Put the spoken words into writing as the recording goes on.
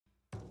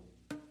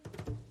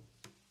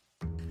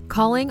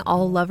Calling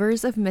all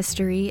lovers of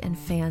mystery and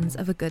fans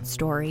of a good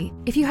story.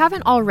 If you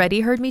haven't already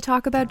heard me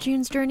talk about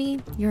June's Journey,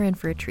 you're in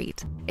for a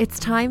treat. It's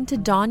time to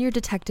don your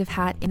detective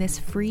hat in this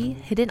free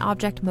hidden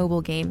object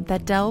mobile game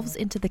that delves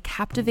into the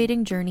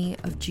captivating journey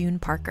of June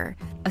Parker,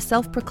 a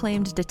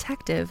self-proclaimed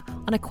detective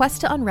on a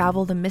quest to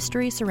unravel the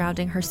mystery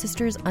surrounding her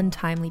sister's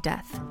untimely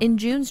death. In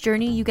June's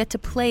Journey, you get to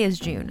play as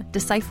June,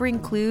 deciphering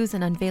clues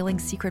and unveiling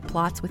secret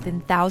plots within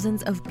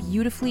thousands of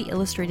beautifully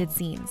illustrated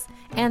scenes.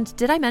 And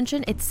did I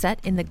mention it's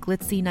set in the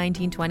glitzy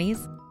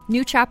 1920s?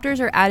 New chapters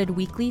are added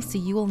weekly, so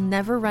you will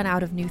never run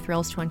out of new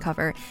thrills to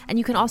uncover, and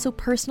you can also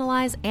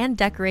personalize and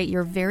decorate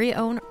your very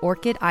own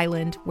Orchid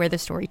Island where the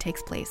story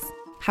takes place.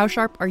 How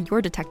sharp are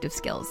your detective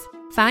skills?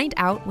 Find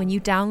out when you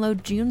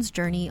download June's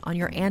Journey on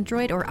your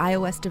Android or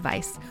iOS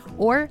device,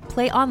 or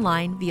play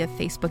online via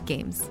Facebook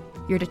Games.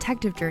 Your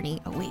detective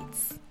journey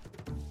awaits.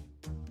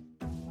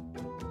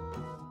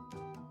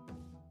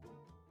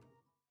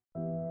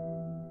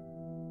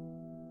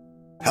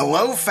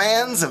 Hello,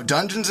 fans of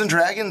Dungeons &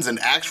 Dragons and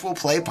actual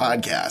play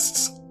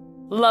podcasts.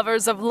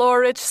 Lovers of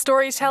lore-rich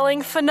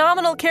storytelling,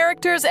 phenomenal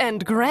characters,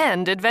 and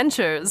grand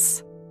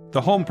adventures. The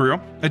Homebrew,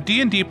 a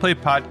D&D play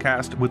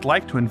podcast, would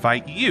like to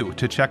invite you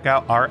to check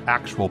out our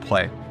actual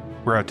play.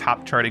 We're a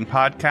top-charting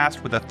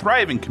podcast with a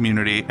thriving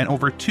community and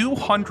over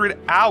 200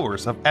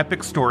 hours of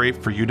epic story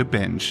for you to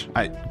binge.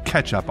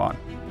 Catch up on.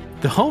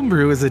 The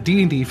Homebrew is a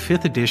D&D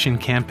 5th edition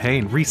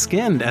campaign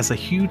reskinned as a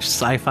huge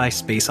sci-fi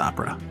space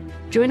opera.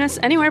 Join us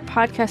anywhere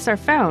podcasts are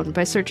found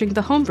by searching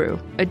The Homebrew,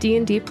 a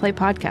D&D play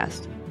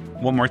podcast.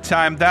 One more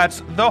time,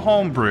 that's The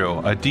Homebrew,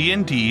 a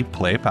D&D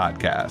play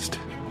podcast.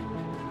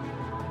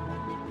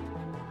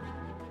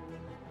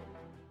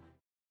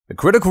 The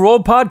Critical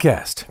Role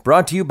Podcast,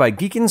 brought to you by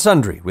Geek and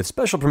Sundry, with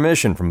special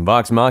permission from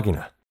Vox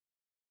Machina.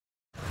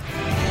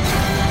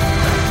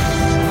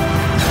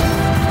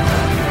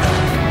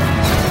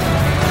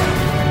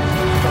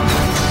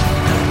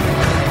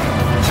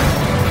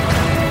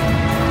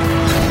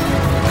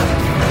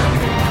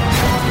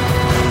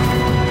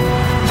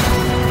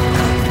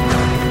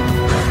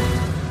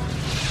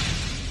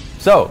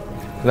 So,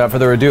 without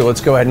further ado,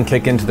 let's go ahead and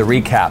kick into the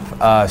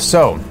recap.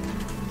 So,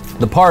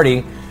 the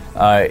party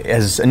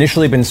has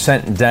initially been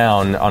sent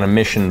down on a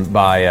mission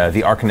by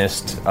the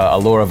Arcanist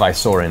Alora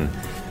Vysorin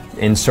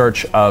in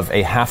search of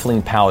a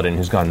halfling paladin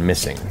who's gone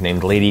missing,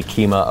 named Lady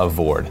Kima of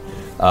Vord.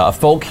 A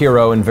folk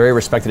hero and very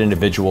respected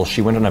individual,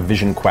 she went on a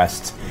vision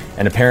quest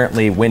and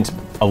apparently went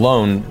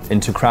alone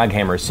into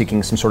Craghammer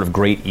seeking some sort of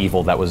great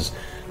evil that was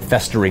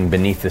festering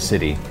beneath the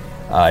city.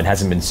 It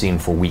hasn't been seen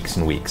for weeks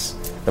and weeks.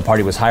 The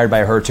party was hired by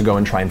her to go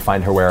and try and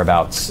find her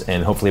whereabouts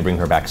and hopefully bring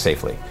her back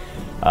safely.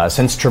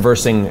 Since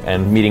traversing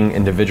and meeting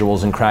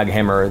individuals in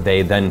Craghammer,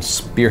 they then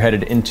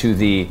spearheaded into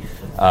the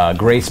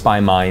Grey Spy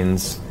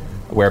mines,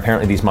 where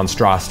apparently these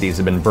monstrosities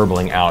have been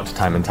burbling out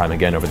time and time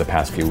again over the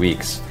past few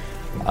weeks.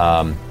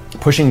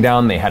 Pushing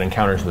down, they had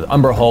encounters with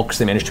Umber Hulks.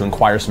 They managed to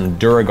acquire some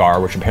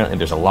Duergar, which apparently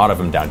there's a lot of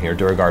them down here.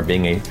 Duergar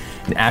being an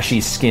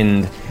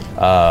ashy-skinned,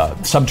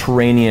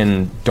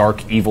 subterranean,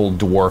 dark, evil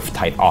dwarf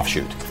type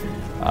offshoot.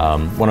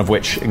 One of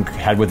which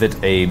had with it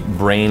a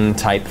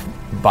brain-type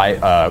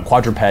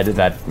quadruped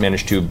that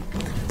managed to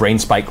brain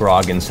spike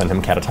Grog and send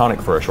him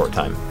catatonic for a short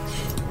time.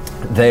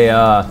 They,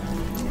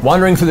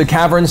 wandering through the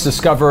caverns,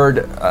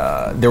 discovered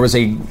there was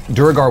a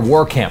Duergar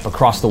war camp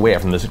across the way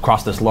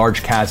across this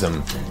large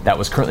chasm that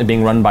was currently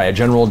being run by a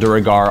General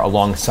Duergar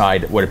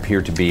alongside what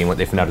appeared to be, and what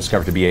they've now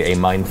discovered to be, a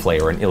mind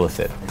flayer, an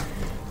Illithid.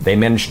 They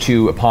managed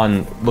to,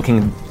 upon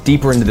looking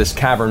deeper into this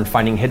cavern,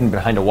 finding hidden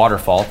behind a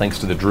waterfall, thanks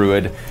to the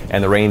druid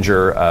and the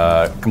ranger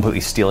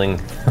completely stealing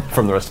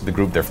from the rest of the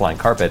group their flying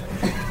carpet,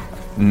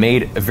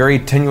 made a very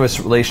tenuous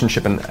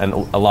relationship and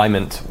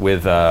alignment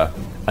with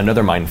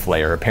another mind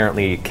flayer,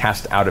 apparently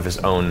cast out of his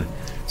own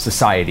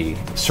society,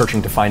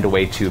 searching to find a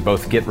way to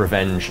both get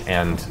revenge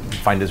and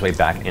find his way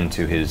back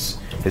into his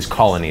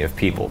colony of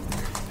people.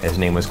 His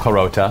name was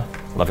Clarota,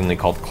 lovingly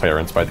called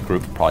Clarence by the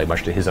group, probably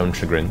much to his own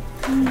chagrin.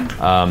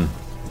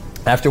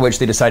 After which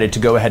they decided to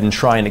go ahead and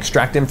try and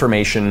extract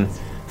information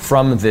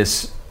from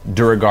this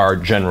Duergar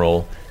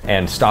general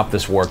and stop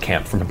this war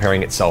camp from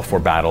preparing itself for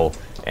battle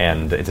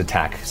and its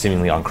attack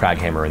seemingly on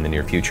Craghammer in the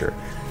near future.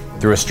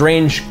 Through a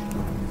strange,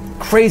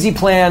 crazy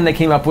plan they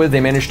came up with,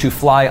 they managed to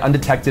fly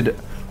undetected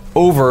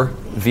over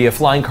via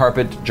flying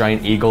carpet,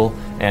 giant eagle,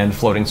 and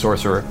floating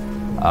sorcerer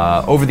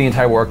over the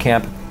entire war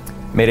camp,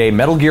 made a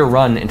Metal Gear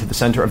run into the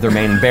center of their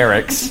main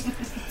barracks,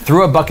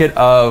 threw a bucket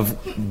of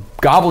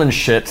goblin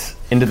shit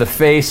into the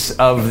face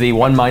of the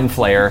one mind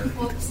flayer,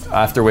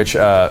 after which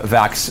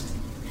Vax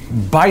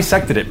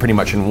bisected it pretty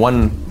much in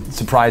one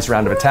surprise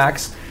round of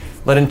attacks,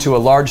 led into a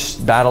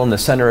large battle in the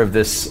center of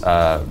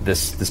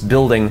this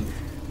building,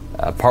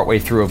 partway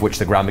through of which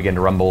the ground began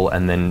to rumble,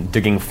 and then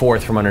digging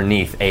forth from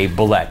underneath a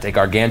bullet, a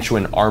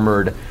gargantuan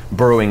armored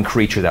burrowing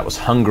creature that was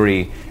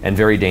hungry and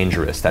very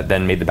dangerous, that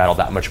then made the battle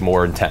that much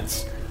more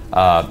intense.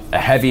 A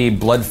heavy,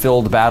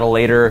 blood-filled battle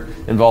later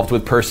involved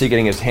with Percy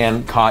getting his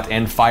hand caught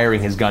and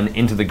firing his gun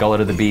into the gullet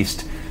of the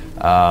beast.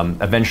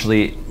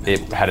 Eventually,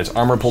 it had its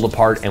armor pulled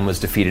apart and was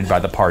defeated by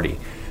the party.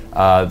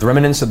 The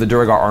remnants of the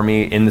Duergar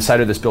army in the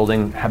side of this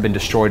building have been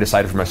destroyed,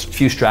 aside from a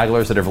few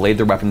stragglers that have laid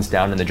their weapons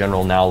down, and the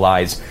general now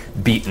lies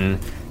beaten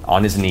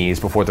on his knees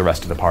before the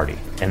rest of the party.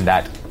 And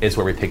that is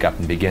where we pick up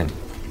and begin.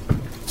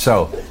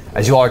 So,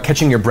 as you all are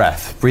catching your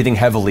breath, breathing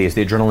heavily as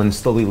the adrenaline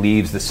slowly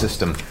leaves the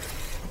system,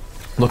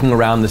 looking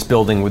around this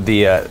building with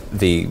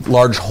the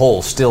large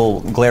hole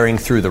still glaring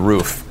through the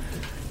roof.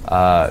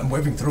 I'm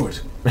waving through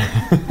it.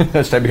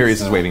 As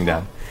Tiberius is waving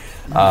down.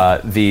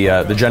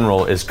 The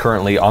general is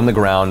currently on the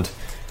ground,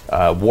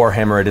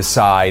 warhammer at his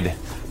side,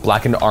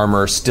 blackened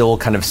armor still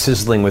kind of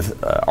sizzling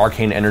with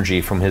arcane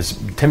energy from his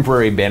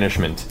temporary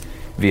banishment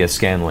via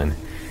Scanlan.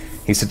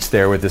 He sits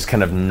there with this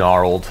kind of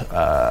gnarled,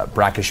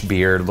 brackish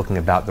beard, looking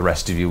about the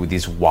rest of you with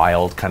these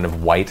wild, kind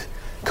of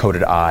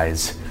white-coated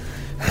eyes.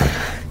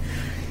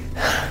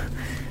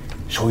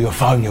 So you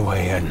found your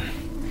way in.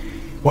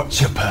 What's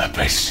your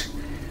purpose?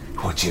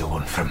 What do you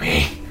want from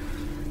me?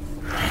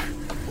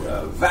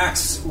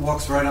 Vax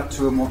walks right up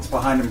to him, walks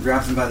behind him,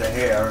 grabs him by the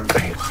hair, and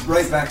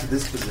right back to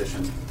this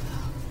position.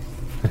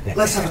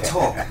 Let's have a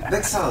talk.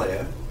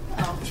 Vexalia,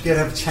 we should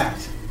have a chat.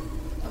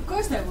 Of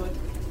course I would.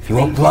 If you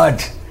want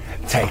blood,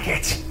 take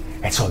it.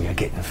 That's all you're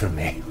getting from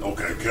me.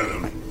 Okay, kill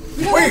him.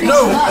 Wait,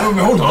 no!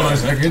 Hold on a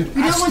second.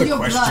 We don't want your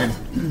question.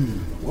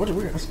 blood. What are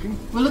we asking?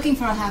 We're looking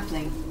for a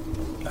halfling.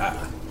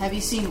 Have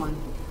you seen one?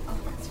 I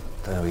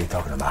don't know what you're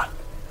talking about.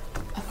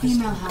 A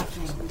female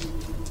halfling.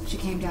 She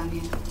came down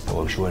here.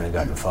 Well, she wouldn't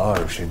have gotten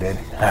far if she did.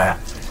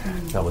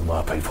 Not with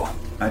my people.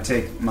 I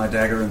take my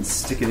dagger and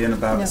stick it in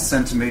about a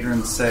centimeter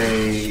and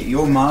say,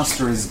 your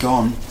master is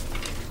gone.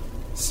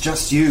 It's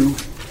just you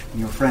and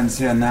your friends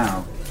here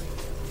now.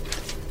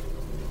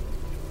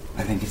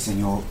 I think it's in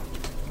your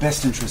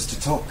best interest to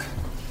talk.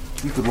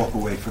 You could walk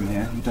away from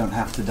here. You don't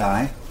have to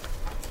die.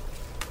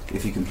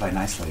 If you can play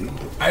nicely.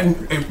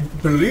 And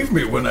believe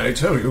me when I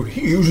tell you,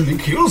 he usually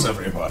kills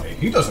everybody.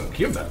 He doesn't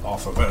give that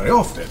offer very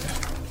often.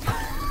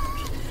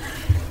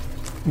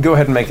 Go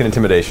ahead and make an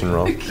intimidation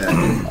roll.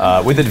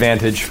 With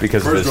advantage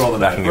because of this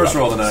backing you up. First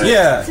roll the night.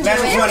 Yeah.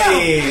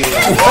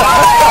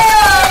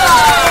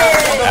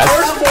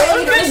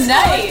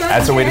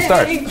 That's a way to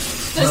start.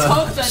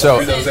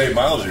 So, those 8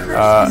 miles you're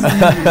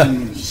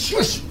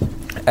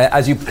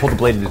as you pull the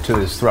blade into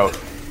his throat,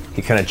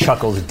 he kind of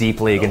chuckles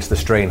deeply against the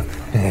strain.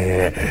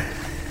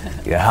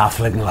 Your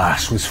halfling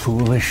lass was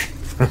foolish.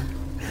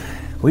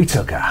 We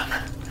took her.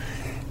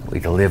 We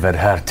delivered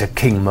her to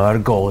King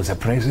Murgol as a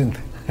present.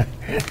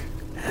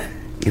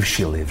 If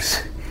she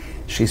lives,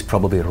 she's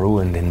probably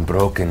ruined and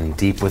broken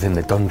deep within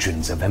the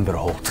dungeons of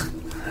Emberholt.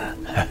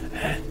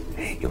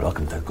 You're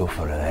welcome to go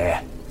for her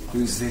there.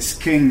 Who's this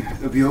king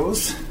of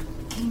yours?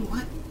 King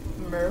what?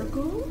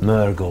 Murgold?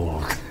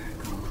 Murgold.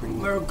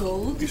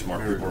 Murgold? You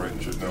smart people right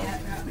and should know.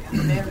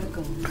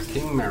 Murgold.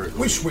 King Murgold.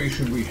 Which way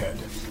should we head?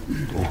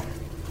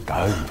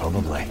 Down,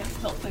 probably.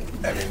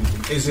 I mean,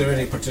 is there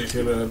any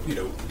particular,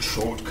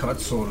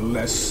 shortcuts or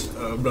less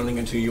running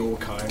into your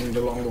kind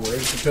along the way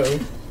to tell?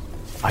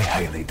 I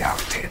highly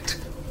doubt it.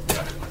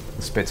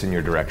 Spits in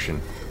your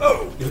direction.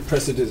 Oh! You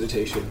press a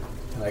dissertation,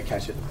 and I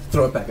catch it.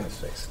 Throw it back in his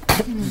face.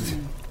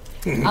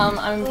 Can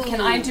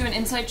I do an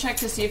insight check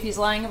to see if he's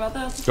lying about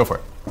this? Go for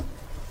it.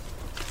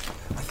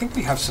 I think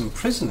we have some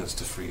prisoners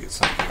to free at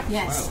some point.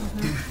 Yes.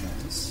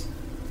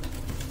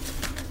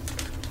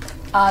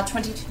 Well.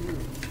 22.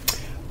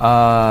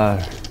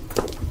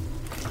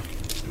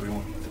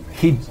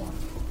 He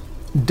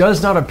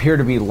does not appear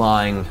to be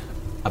lying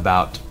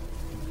about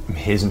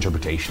his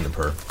interpretation of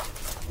her.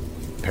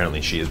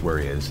 Apparently she is where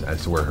he is.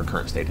 As to where her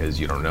current state is,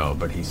 you don't know,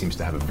 but he seems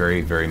to have a very,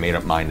 very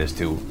made-up mind as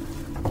to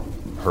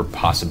her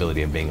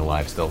possibility of being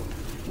alive still.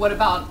 What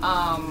about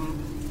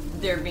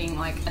there being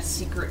like a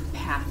secret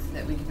path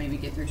that we could maybe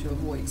get through to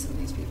avoid some of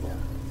these people?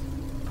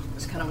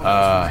 It's kind of one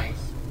of those things.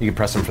 You could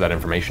press him for that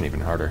information even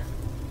harder.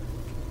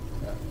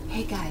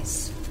 Hey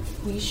guys,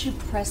 we should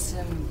press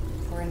him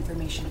for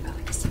information about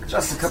like a secret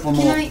Just a path. couple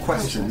more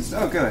questions.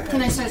 Oh, go ahead.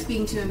 Can I start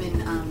speaking to him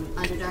in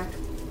Underdark?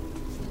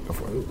 Go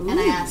for it. And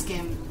I ask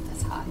him,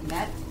 that's hot in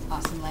that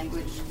awesome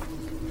language.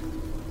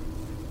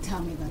 Tell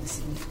me about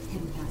the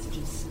hidden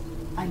passages.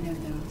 I know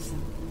those.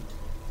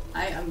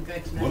 I am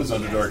good to know. What does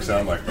Underdark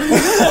sound like? It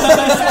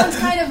sounds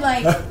kind of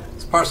like...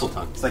 It's parcel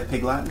tongue. It's like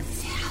Pig Latin.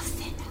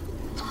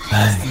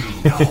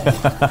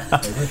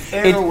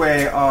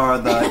 Airway are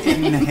the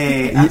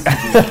inhe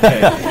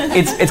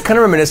passages. It's kind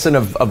of reminiscent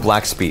of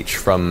black speech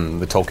from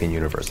the Tolkien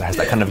universe. It has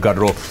that kind of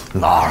guttural,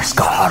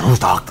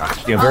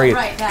 very,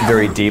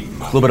 very deep,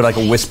 a little bit of like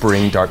a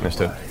whispering darkness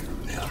to it.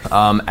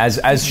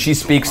 As she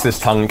speaks this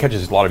tongue, it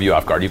catches a lot of you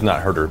off guard. You've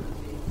not heard her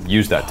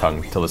use that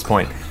tongue till this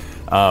point.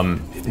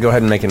 Go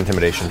ahead and make an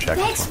intimidation check.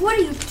 Vex, what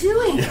are you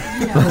doing?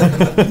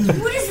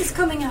 What is this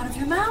coming out of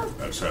your mouth?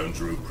 That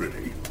sounds real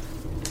pretty.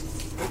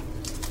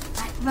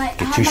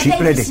 Get your sheet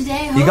ready.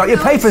 You got your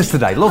papers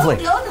today.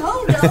 Lovely.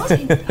 Hold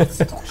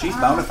on. She's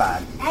bona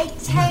fide.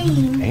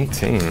 18.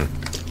 18.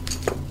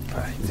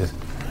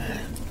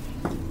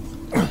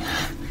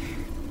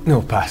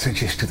 No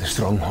passages to the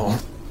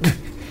stronghold.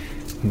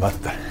 But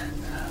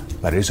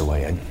there is a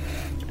way in.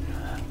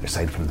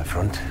 Aside from the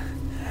front.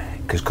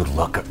 Because good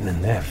luck getting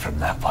in there from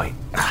that point.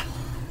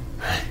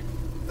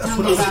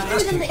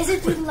 Is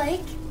it through the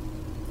lake?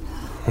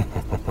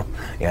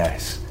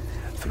 Yes,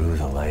 through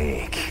the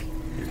lake.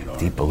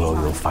 Deep below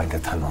you'll find a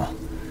tunnel.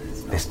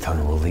 This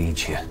tunnel will lead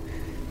you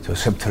to a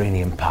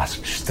subterranean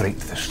passage straight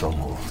to the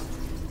stronghold.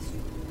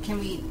 Can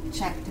we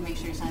check to make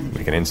sure it's not?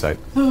 Make an insight.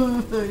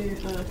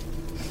 Okay.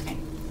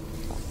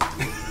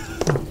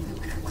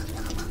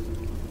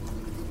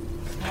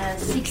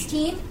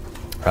 16?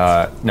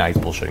 Nah, he's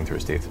bullshitting through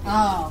his teeth.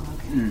 Oh,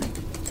 okay.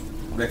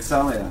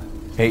 Vexalia.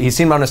 Hey, he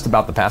seemed honest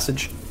about the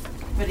passage.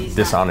 But he's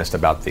dishonest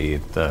about the.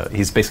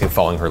 He's basically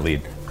following her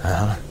lead.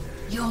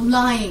 You're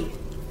lying.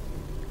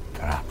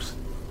 Perhaps.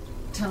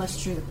 Tell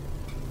us true.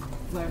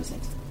 Where is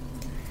it?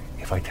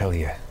 If I tell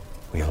you,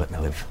 will you let me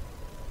live?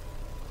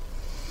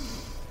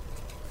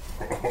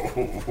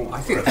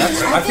 I think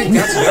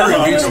that's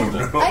very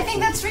reasonable. I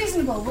think that's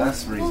reasonable.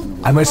 That's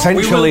reasonable. I'm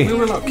essentially... We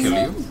will not kill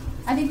you.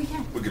 I think we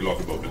can. We could lock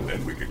him up and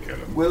then we could kill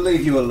him. We'll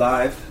leave you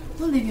alive.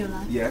 We'll leave you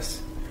alive.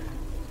 Yes.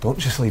 Don't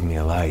just leave me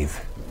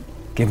alive.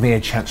 Give me a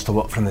chance to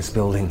walk from this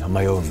building on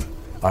my own,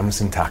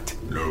 arms intact.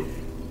 No.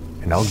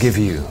 And I'll give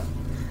you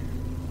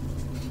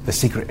the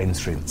secret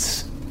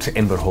entrance to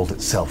Emberhold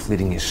itself,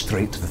 leading you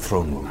straight to the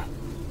throne room.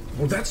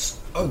 Well, that's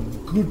a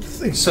good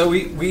thing. So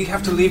we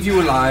have to leave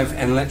you alive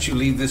and let you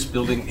leave this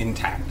building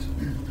intact.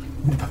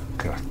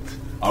 Correct.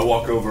 I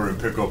walk over and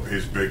pick up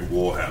his big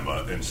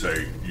warhammer and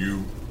say,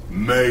 you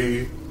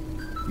maybe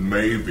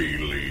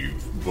leave,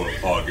 but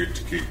I get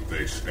to keep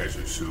this as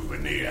a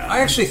souvenir. I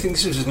actually think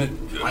this is an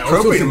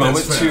appropriate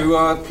moment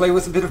to play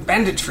with a bit of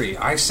banditry.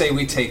 I say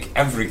we take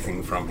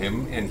everything from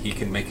him and he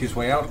can make his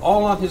way out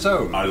all on his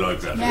own. I like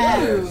that.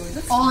 Yeah.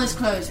 All his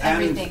clothes,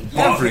 everything.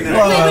 Everything.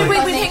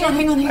 Wait,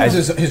 hang on.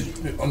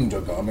 His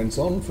undergarments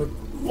on for...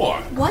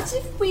 Why? What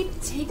if we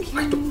take him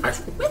I don't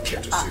with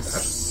care to us?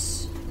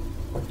 see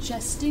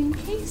Just in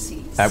case.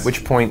 At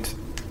which point,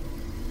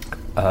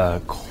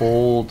 a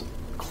cold,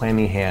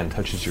 clammy hand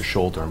touches your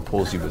shoulder and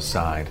pulls you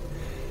aside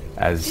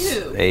as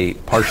a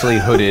partially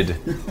hooded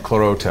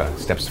Clarota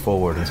steps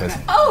forward and says,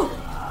 Oh!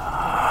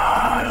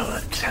 I'll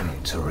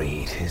attempt to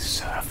read his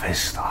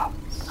surface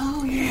thoughts.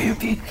 Oh, yeah.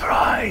 If he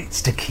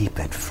tries to keep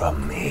it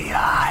from me,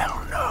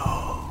 I'll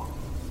know.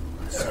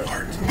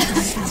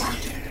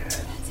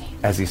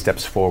 As he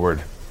steps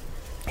forward,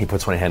 he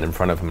puts one hand in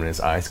front of him and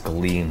his eyes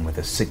gleam with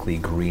a sickly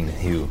green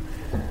hue.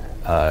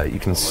 You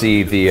can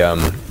see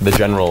the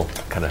general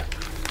kind of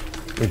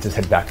leads his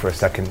head back for a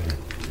second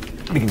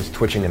and begins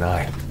twitching an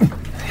eye.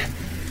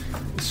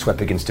 Sweat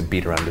begins to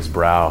beat around his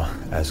brow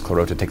as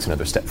Clarota takes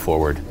another step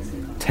forward,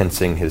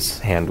 tensing his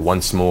hand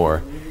once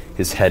more,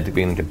 his head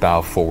beginning to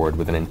bow forward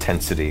with an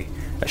intensity,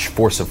 a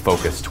force of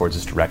focus towards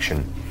his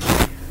direction.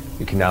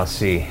 You can now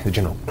see the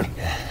general.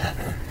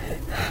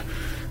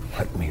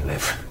 Let me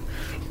live.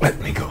 Let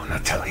me go, and I'll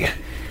tell you.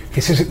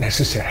 This isn't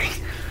necessary.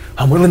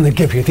 I'm willing to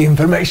give you the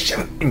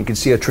information. And you can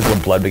see a trickle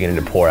of blood beginning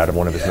to pour out of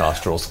one of his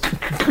nostrils. It's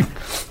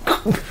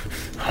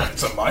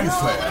a mind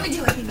flare. What do we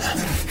do?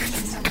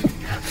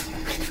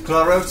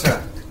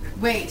 Clarota,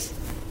 Wait.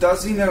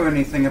 does he know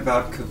anything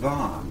about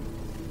Kavar?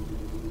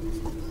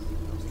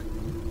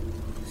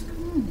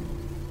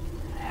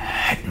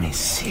 Let me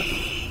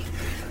see.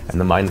 And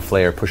the mind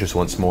flare pushes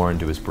once more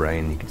into his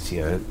brain. You can see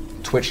a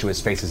twitch to his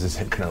face as his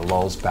head kind of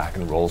lolls back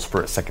and rolls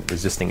for a second,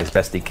 resisting as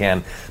best he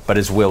can. But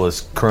his will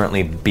is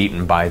currently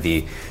beaten by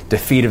the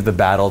defeat of the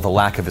battle, the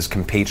lack of his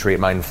compatriot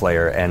mind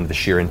flayer, and the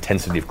sheer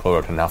intensity of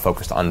Clarota, now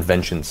focused on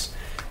vengeance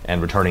and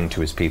returning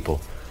to his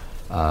people.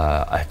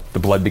 The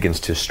blood begins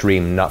to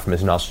stream, not from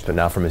his nostrils, but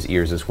now from his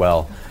ears as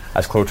well,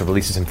 as Clarota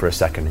releases him for a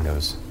second and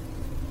goes,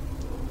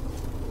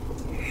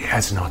 He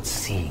has not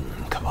seen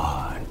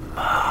Kavar,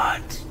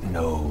 but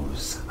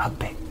knows a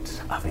bit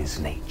of his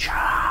nature.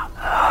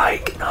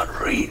 I cannot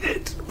read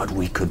it, but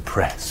we could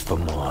press for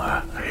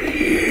more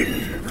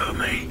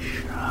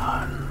information.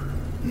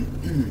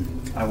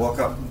 I walk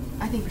up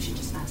I think we should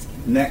just ask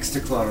him. next to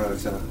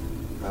Clarota,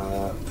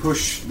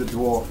 push the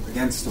dwarf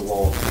against the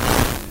wall,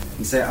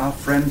 and say, our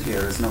friend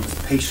here is not as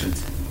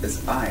patient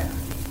as I am.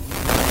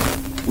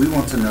 We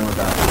want to know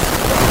about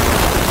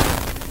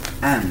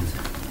this, and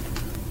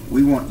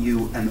we want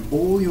you and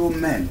all your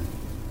men,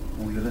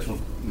 all your little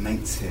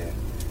mates here,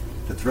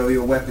 to throw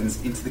your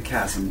weapons into the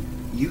chasm.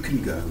 You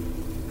can go.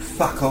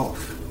 Fuck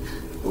off.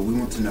 But we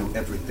want to know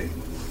everything.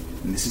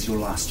 And this is your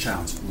last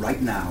chance.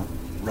 Right now,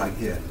 right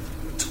here.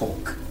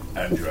 Talk.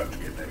 And you have to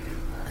get naked.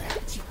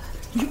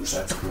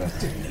 That's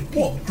correct.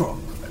 What drop?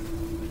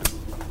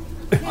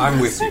 I'm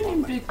with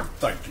you.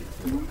 Thank you.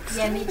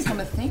 Yeah, it makes him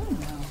a thing,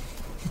 though.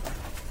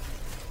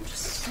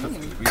 Just saying.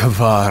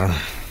 Kavar.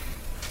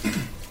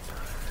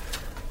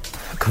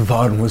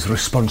 Kavar was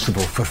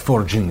responsible for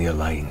forging the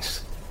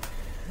Alliance.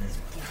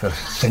 For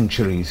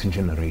centuries and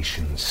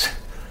generations.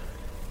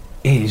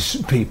 His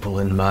people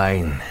and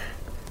mine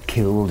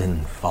killed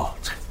and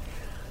fought.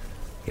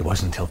 It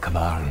wasn't until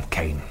Kavar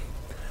came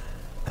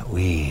that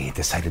we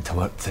decided to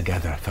work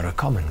together for a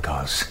common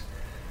cause.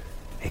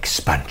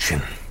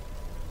 Expansion.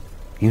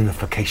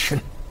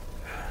 Unification.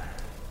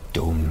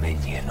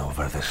 dominion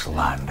over this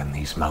land and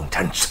these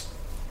mountains.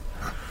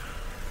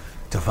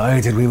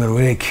 Divided we were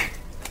weak,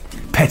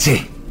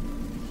 petty,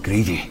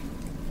 greedy.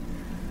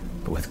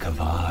 But with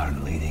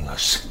Kavarn leading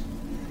us,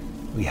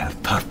 we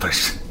had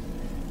purpose.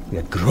 We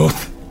had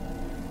growth.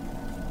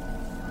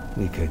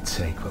 We could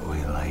take what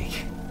we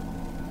like.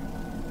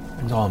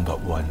 And on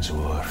but one's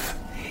worth.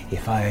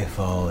 If I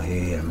fall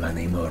here,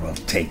 many more will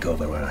take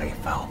over where I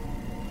fell.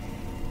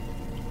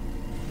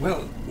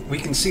 Well, we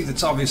can see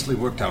that's obviously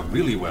worked out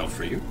really well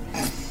for you.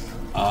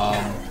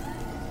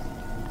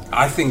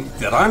 I think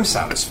that I'm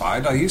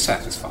satisfied. Are you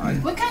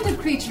satisfied? What kind of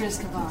creature is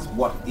Kavarn?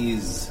 What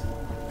is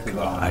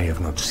Kavarn? I have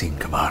not seen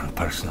Kavarn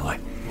personally.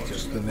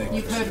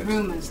 You've heard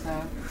rumors,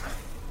 though.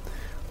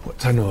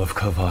 What I know of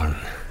Kavarn,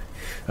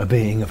 a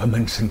being of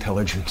immense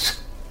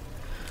intelligence,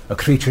 a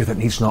creature that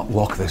needs not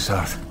walk this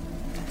earth,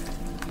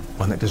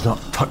 one that does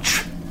not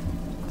touch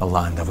the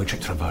land of which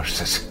it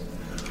traverses.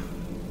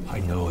 I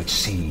know it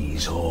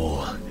sees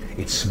all.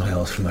 It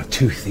smiles from a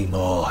toothy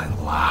maw and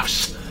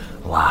laughs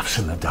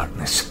in the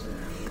darkness,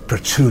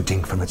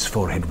 protruding from its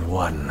forehead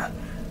one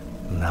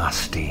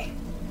nasty,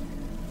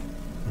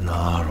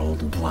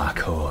 gnarled black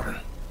horn.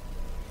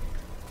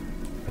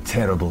 A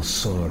terrible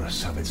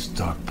source of its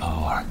dark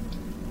power.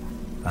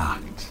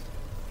 That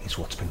is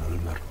what's been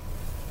rumoured.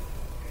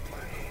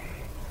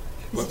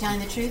 Is he telling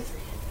the truth?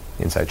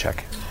 Inside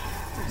check.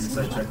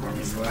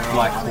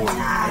 Black horn.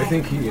 I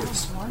think he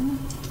is.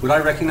 Would I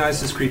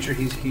recognize this creature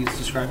he's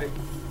describing?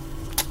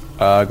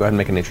 Go ahead and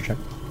make a nature check.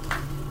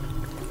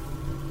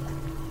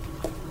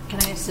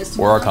 Can I assist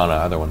him? Or Arcana,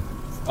 either one.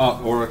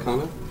 Or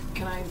Arcana?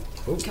 Can I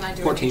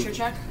do 14. a nature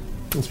check?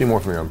 Let's be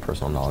more from your own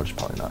personal knowledge,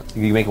 probably not.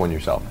 You can make one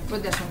yourself.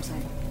 But that's what I'm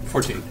saying.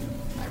 14.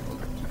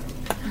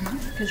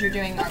 Because you're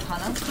doing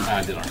Arcana?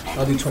 I did Arcana.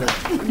 I'll do 20.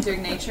 I'm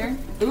doing nature.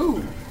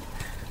 Ooh.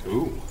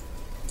 Ooh.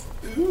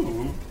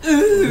 Ooh.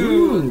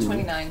 Ooh.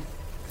 29.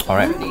 All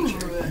right.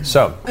 Nature.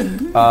 So,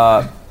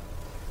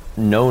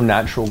 no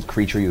natural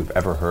creature you've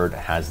ever heard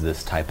has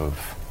this type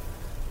of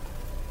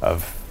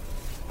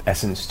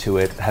essence to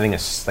it. Having a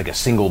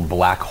single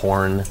black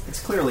horn.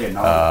 It's clearly a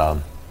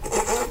narwhal.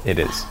 It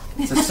is.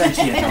 It's a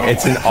sentient narwhal.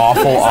 It's an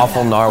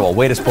awful narwhal.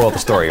 Way to spoil the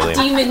story, Liam.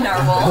 Demon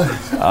narwhal.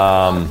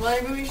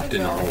 Maybe we should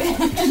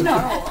know.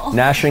 Narwhal.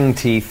 Gnashing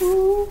teeth.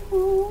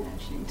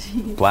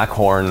 Black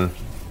horn.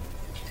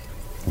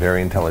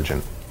 Very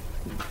intelligent.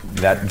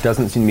 That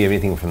doesn't seem to be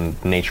anything from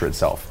nature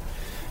itself.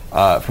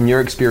 From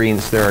your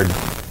experience, there are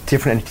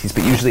different entities,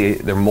 but usually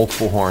they're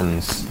multiple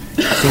horns,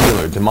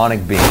 singular,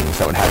 demonic beings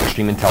that would have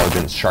extreme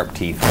intelligence, sharp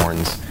teeth,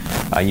 horns.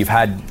 You've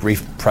had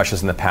brief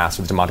brushes in the past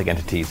with demonic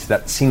entities.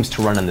 That seems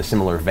to run in the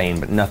similar vein,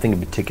 but nothing in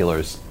particular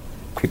is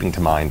creeping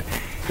to mind.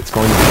 It's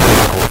going to be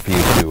difficult for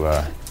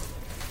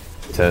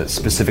you to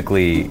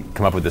specifically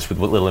come up with this with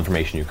what little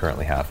information you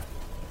currently have.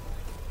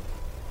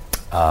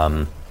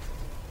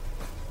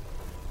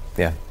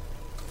 Yeah.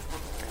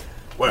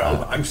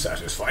 Well, I'm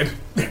satisfied.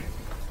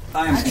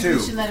 I am too.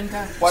 We should let him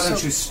go. Why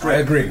don't you strip? I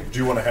agree. Do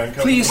you want a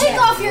handcuff? Please.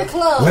 Take off your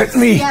clothes. Let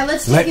me. Yeah,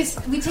 let's take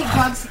we take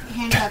Bug's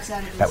handcuffs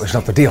out of this. That was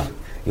not the deal.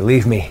 You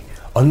leave me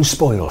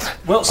unspoiled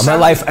of my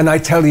life, and I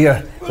tell you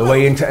the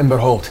way into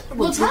Emberhold.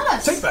 Well, tell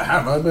us. Take the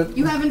hammer, but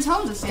You haven't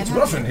told us yet. it's have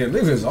rough you? in here.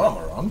 Leave his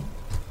armor on.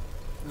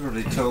 I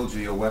already told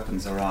you your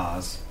weapons are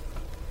ours.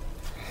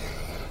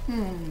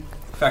 In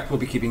fact, we'll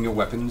be keeping your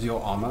weapons,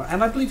 your armor,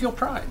 and I believe your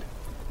pride.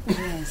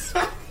 Yes.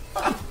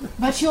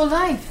 But your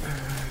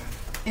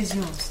life is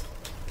yours.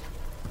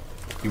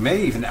 You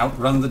may even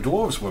outrun the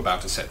dwarves we're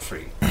about to set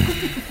free.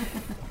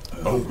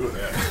 Oh, good.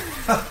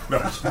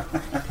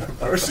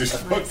 Percy's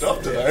fucked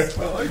up today.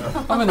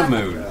 I'm in a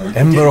mood.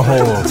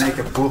 Emberhold.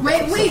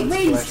 Wait,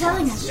 he's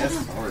telling us. Shut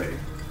up.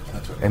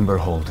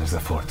 Emberhold is the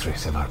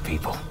fortress of our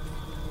people,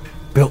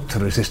 built to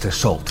resist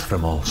assault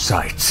from all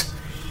sides.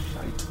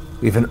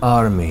 We've an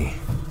army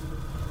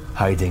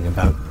hiding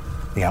about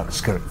the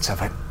outskirts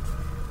of it.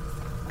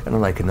 Kind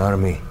of like an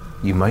army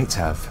you might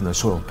have in the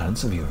soiled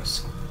pants of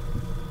yours,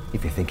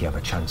 if you think you have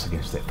a chance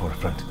against it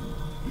forefront.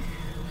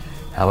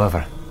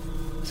 However,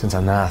 since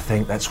I now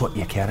think that's what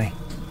you carry,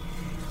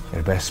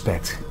 your best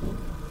bet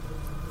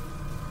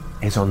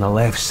is on the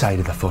left side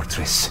of the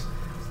fortress.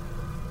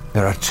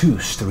 There are 2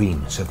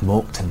 streams of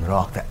molten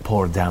rock that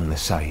pour down the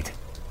side.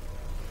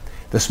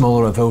 The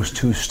smaller of those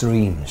 2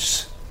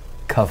 streams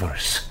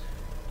covers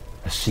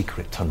a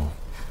secret tunnel.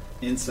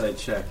 Inside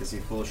check. Is he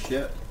full of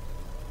shit?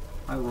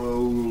 I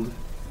rolled.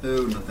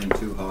 Oh, nothing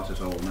too hot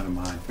at all. Never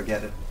mind.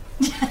 Forget it.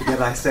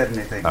 Forget I said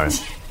anything. All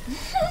right.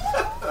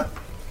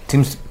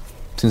 Seems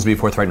to be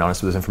forthright and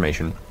honest with this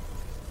information.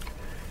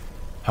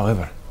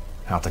 However,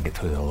 how to get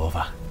through the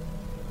lava,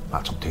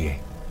 that's up to you.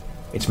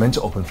 It's meant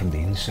to open from the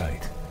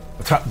inside.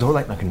 A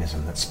trapdoor-like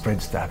mechanism that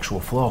spreads the actual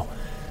flow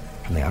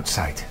from the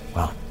outside.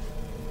 Well,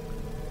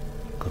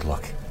 good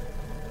luck.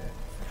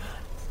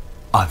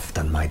 I've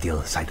done my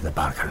deal side of the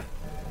bargain.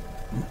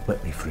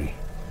 Let me free.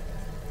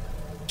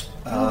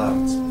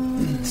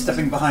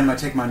 Stepping behind him, I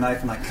take my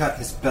knife and I cut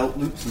his belt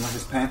loops and let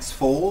his pants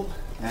fall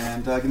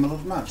and give him a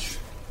little nudge.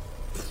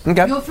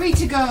 Okay. You're free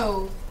to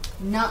go.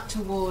 Not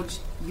towards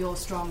your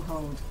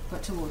stronghold,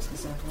 but towards the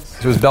surface.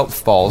 So his belt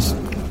falls,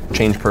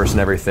 changed person,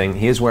 everything.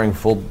 He is wearing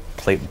full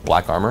plate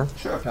black armor.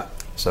 Sure.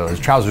 So his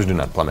trousers do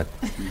not plummet.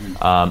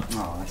 Can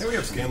we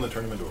have Scanlan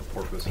turn him into a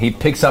porpoise? He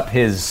picks up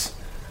his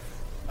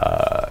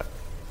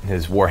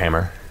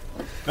warhammer.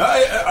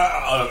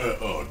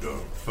 I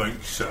don't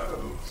think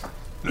so.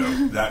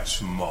 No,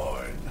 that's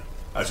mine.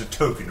 As a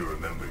token to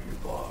remember you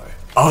by.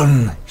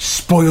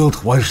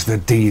 Unspoiled was the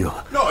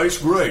deal. No, it's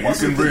great.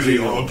 Wasn't you can the really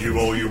deal. argue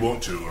all you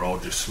want to, or I'll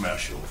just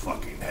smash your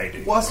fucking head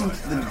in. Wasn't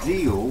the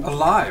deal?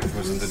 Alive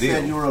wasn't the You said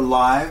deal. you were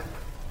alive,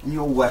 and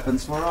your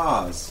weapons were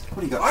ours.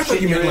 What do you got? I thought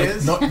shit you in meant your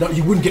like ears? not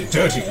you wouldn't get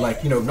dirty,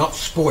 like not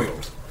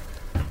spoiled.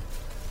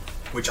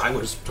 Which I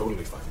was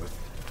totally fine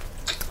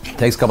with.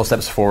 Takes a couple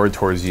steps forward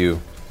towards you,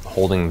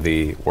 holding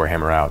the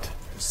warhammer out.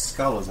 Your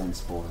skull is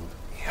unspoiled.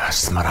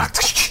 Yes,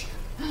 Marat.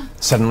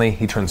 Suddenly,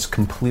 he turns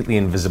completely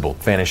invisible,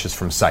 vanishes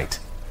from sight.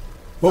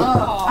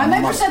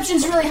 My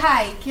perception's really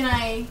high. Can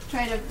I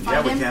try to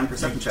find him? Yeah, we can.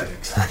 Perception check.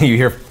 You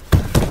hear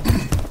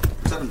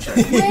Perception check.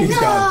 He's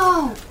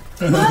gone.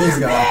 He's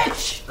gone.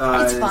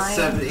 It's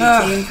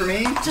fine. 18 for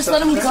me. Just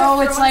let him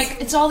go. It's like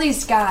it's all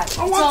he's got. It's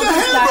all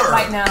he's got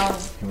right now.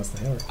 He wants the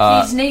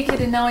hammer. He's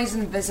naked and now he's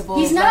invisible.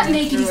 He's not running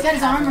naked. through He's a got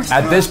his armor.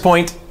 At this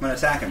point, I'm gonna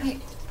attack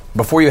him.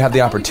 before you have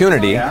the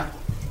opportunity, Yeah.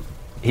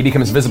 he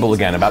becomes visible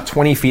again, about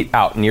 20 feet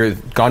out, and you're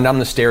gone down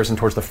the stairs and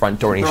towards the front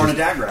door. And Throwing a he's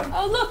dagger at him.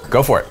 Oh look!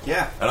 go for it.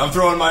 Yeah. And I'm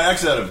throwing my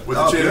axe at him with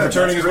the chain of good.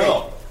 returning as That's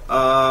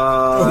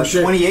well.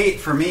 shit. 28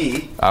 for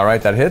me. All right,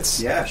 that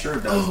hits. Yeah, sure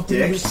it does.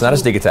 Dick. It's not a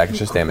sneak attack; it's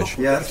just damage.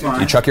 Yeah, that's fine.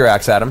 You chuck your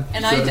axe at him.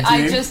 And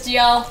I just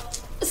yell,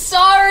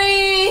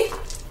 "Sorry!"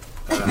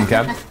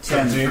 Okay.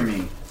 10 for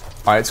me.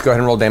 All right, so go ahead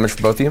and roll damage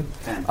for both of you.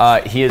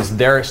 10. He is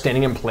there,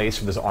 standing in place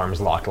with his arms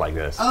locked like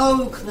this.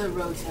 Oh,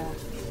 Clarota.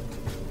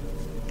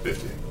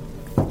 50.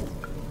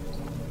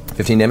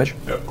 15 damage.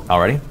 Yep.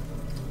 Alrighty.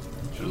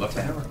 Should have left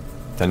the hammer.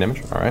 10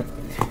 damage. All right.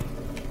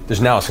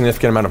 There's now a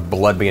significant amount of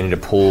blood beginning to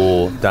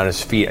pool down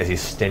his feet as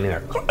he's standing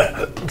there.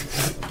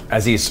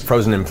 As he's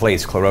frozen in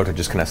place, Clarota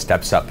just kind of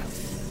steps up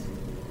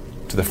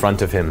to the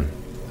front of him,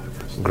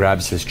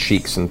 grabs his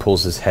cheeks and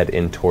pulls his head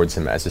in towards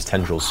him as his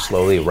tendrils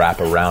slowly wrap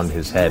around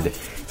his head.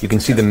 You can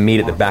see the meat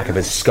at the back of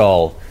his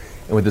skull,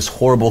 and with this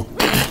horrible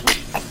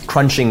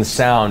crunching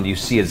sound, you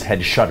see his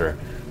head shudder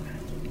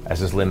as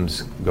his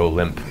limbs go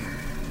limp.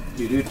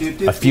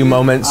 A few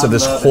moments of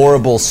this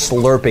horrible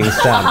slurping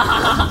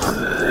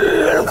sound.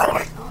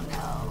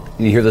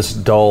 You hear this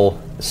dull,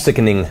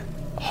 sickening,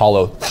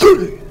 hollow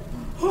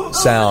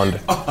sound.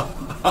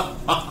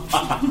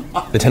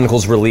 The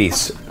tentacles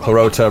release.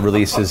 Clarota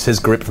releases his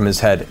grip from his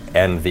head,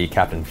 and the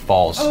captain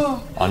falls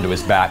onto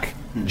his back.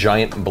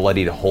 Giant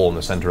bloodied hole in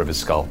the center of his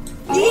skull.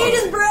 He ate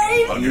his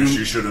brain! I guess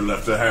you should have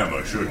left the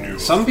hammer, shouldn't you?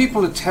 Some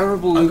people are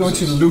terrible losers. I'm going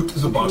to loot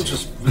the body.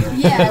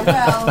 Yeah,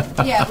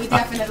 well, yeah, we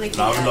definitely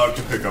do I would that. like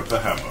to pick up the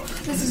hammer.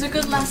 This is a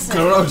good lesson.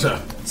 Clarota.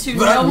 To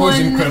That no was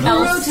one incredible.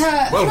 else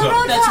Clarota, Well done.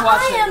 Clarota, that's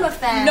watching. I am a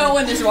fan. No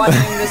one is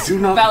watching this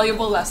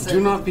valuable lesson. Do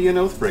not be an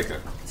oathbreaker.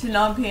 To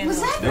not be an Was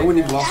that No, when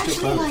you've lost your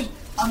actually clothes. like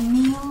a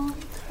meal?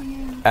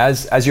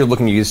 As you're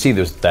looking, you see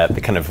there's the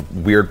kind of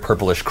weird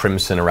purplish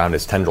crimson around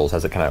his tendrils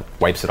as it kind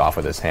of wipes it off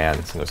with his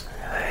hands and goes,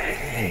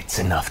 It's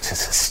enough to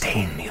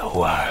sustain me a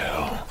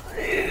while.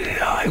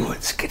 I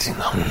was getting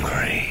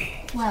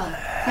hungry. Well,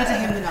 better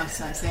him than us,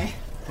 I say.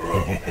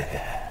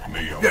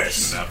 Me, I'm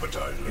just an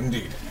appetizer.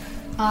 Indeed.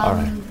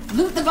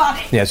 Loot the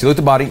body. yeah, so you look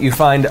at the body, you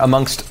find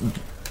amongst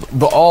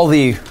all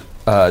the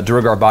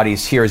Duergar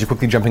bodies here, as you're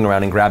quickly jumping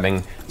around and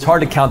grabbing, it's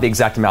hard to count the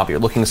exact amount, but you're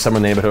looking somewhere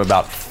in the neighborhood of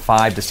about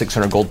 500 to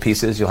 600 gold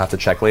pieces. You'll have to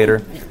check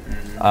later.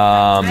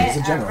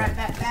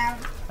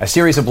 A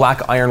series of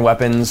black iron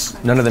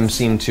weapons. None of them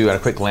seem to, at a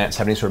quick glance,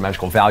 have any sort of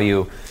magical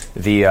value.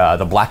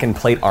 The blackened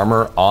plate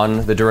armor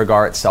on the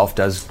Duergar itself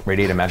does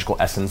radiate a magical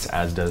essence,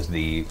 as does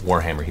the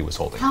warhammer he was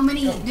holding. How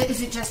many?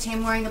 Is it just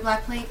him wearing the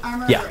black plate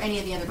armor, Yeah. or any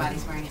of the other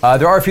bodies wearing it?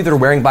 There are a few that are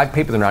wearing black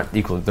plate, but they're not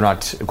equal. They're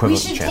not We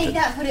equivalent should enchanted. take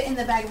that, put it in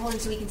the bag of holding,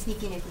 so we can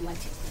sneak in if we want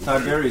to.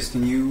 Tiberius,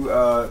 can you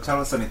tell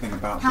us anything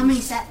about How these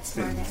many sets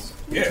were there? things?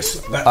 Yes.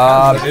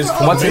 That is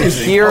from what's in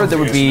amazing. here, there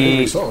would Obviously,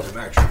 be I saw it in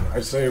action.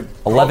 I'd say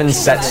 11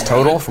 sets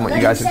total from what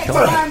you guys have sets killed.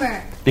 of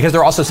armor. Because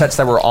there are also sets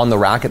that were on the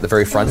rack at the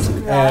very front.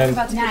 And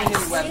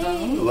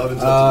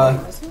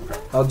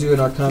I'll do an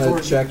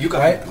Arcana check. You got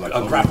right?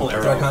 a grapple Do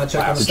arrow. Arcana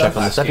check on the last- stuff? on the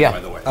last stuff, game, yeah. By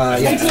the way.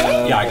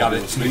 Yeah. I got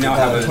it. So you now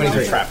have a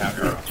 23. trap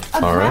arrow.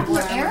 A All right.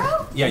 grappler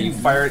arrow? Yeah, you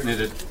fire it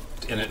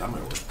and it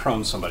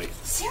prone somebody.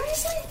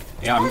 Seriously?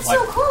 Yeah, I'm That's like,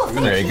 so cool. I'm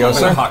gonna, There you go, I'm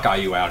gonna sir. Hawkeye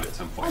you out at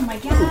some point. Oh my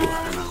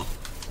god.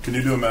 Can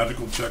you do a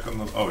magical check on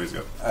the... Oh, he's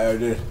got... I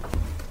did.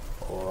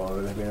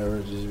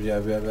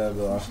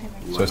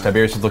 So as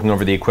Tiberius is looking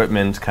over the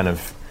equipment, kind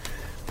of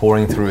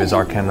pouring through his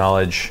arcane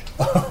knowledge.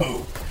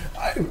 Oh,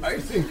 I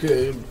think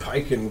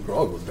Pike and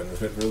Grog would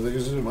benefit from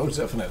these, most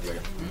definitely.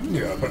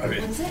 Yeah, but I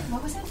mean...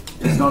 What was it?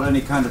 There's not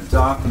any kind of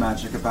dark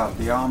magic about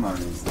the armor,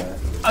 is there?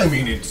 I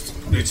mean,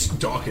 it's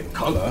dark in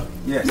color.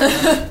 Yes,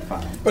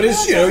 fine. But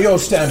it's, your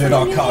standard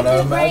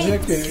Arcana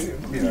magic,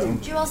 you know.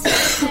 Did you also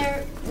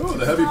say Oh,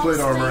 the heavy plate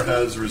armor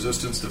has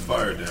resistance to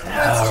fire damage.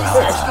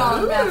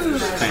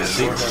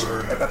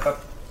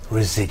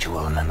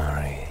 Residual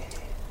memory.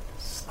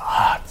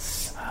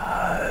 Thoughts.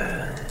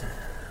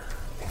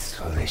 It's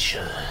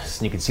delicious.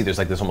 And you can see there's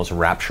like this almost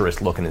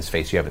rapturous look in his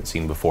face you haven't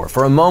seen before.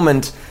 For a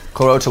moment,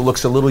 Clarota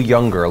looks a little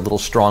younger, a little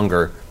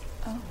stronger,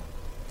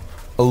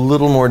 a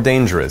little more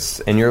dangerous,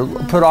 and you're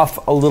put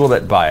off a little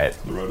bit by it.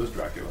 Clarota's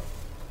Dracula.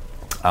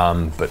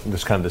 But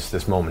there's kind of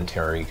this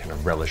momentary kind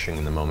of relishing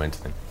in the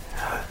moment.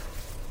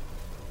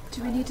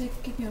 Do we need to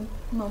give you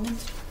a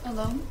moment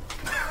alone?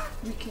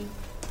 We can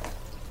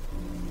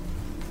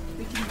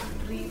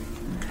leave.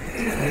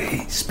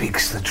 He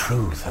speaks the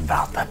truth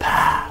about the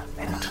path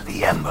into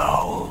the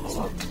Emerald.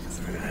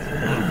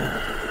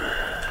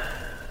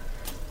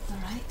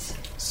 Alright.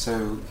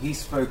 So he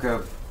spoke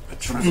of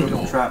some sort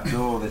of trap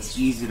door that's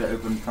easy to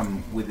open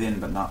from within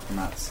but not from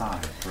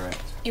outside,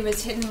 correct? It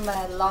was hidden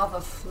by a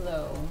lava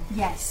flow.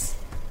 Yes.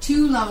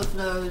 2 lava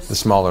flows. The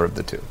smaller of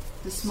the two.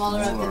 The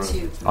smaller of the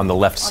 2. On the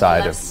left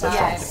side of the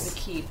yes.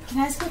 keep. Can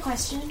I ask a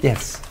question?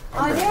 Yes.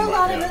 Are there a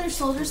lot of other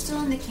soldiers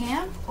still in the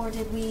camp, or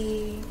did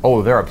we?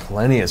 Oh, there are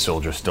plenty of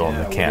soldiers still in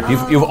the camp.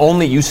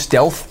 You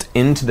stealthed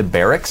into the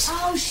barracks.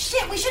 Oh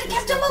shit! We should have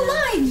kept him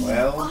alive.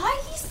 Well, why?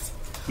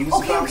 He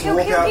was about to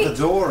walk out the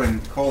door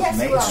and cause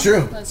mayhem. It's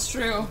true. That's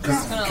true.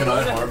 Can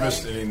I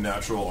harvest any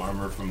natural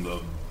armor from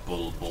the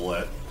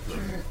bullet?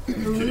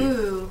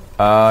 Ooh.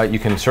 You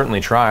can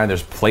certainly try.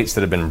 There's plates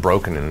that have been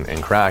broken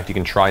and cracked. You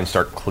can try and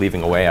start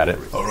cleaving away at it.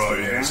 All right,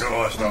 yeah. So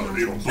I started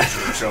little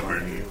butcher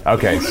something.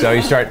 Okay, so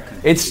you start.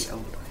 It's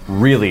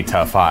really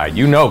tough hide.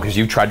 You know, because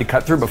you've tried to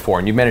cut through before,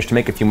 and you've managed to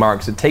make a few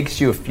marks. It takes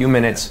you a few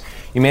minutes.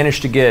 You manage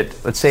to get,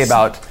 let's say,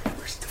 about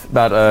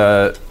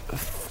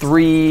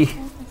 3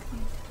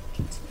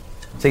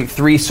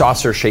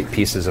 saucer-shaped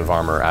pieces of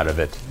armor out of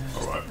it.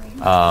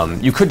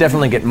 You could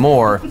definitely get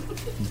more,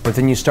 but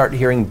then you start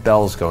hearing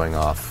bells going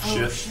off.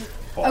 Shit.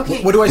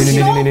 Okay. What do I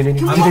see?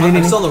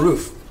 I'm still on the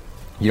roof.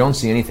 You don't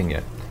see anything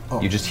yet.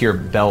 You just hear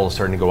bells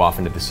starting to go off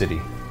into the city.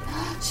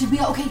 Should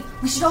we? Okay.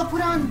 We should all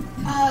put on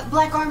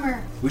black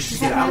armor. We should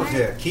get out of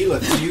here.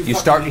 Keela, you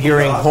start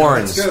hearing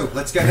horns. Let's go.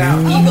 Let's get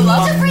down.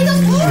 Let's free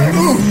those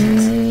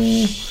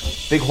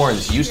horns. Big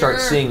horns. You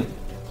start seeing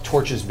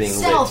torches being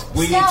lit.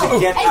 We need to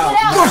get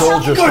out.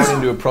 Soldiers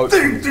starting to approach. I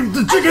shoot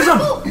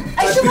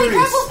my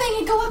grapple thing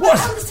and go up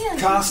on the ceiling.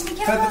 Cast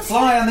feather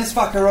fly on this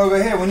fucker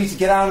over here. We need to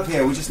get out of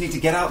here. We just need to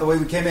get out the way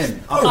we came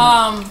in.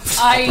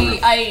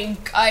 I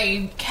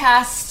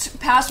cast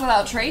Pass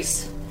Without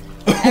Trace.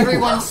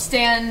 Everyone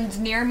stand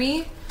near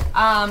me,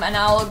 and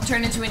I'll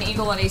turn into an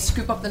eagle and I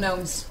scoop up the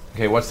gnomes.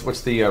 Okay,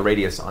 what's the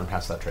radius on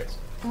Pass Without Trace?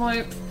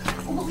 Like,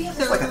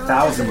 it's like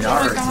 1,000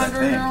 yards, I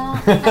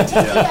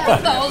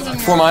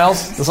think. 4 miles?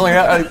 Something like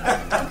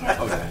that?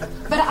 Okay.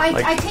 But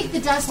I take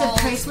the dust of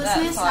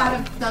tracelessness out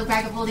of the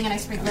bag of holding and I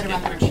sprinkle it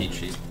around the cheat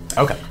sheet.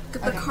 Okay.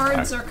 The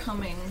cards are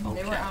coming.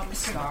 They were out of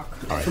stock.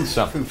 All right,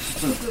 so.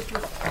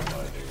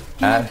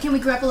 Can we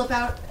grapple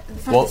about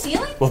from the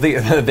ceiling? Well,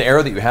 the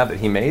arrow that you have that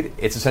he made,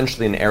 it's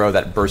essentially an arrow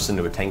that bursts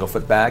into a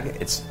tanglefoot bag.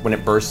 It's when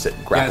it bursts, it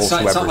grapples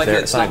whoever's there.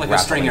 It's not like a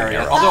string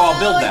arrow. Although I'll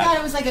build I that. thought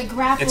it was like a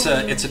grapple. It's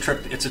a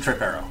trip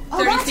arrow. Oh,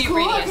 30 that's feet cool.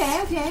 radius.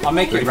 Okay. I'll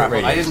make you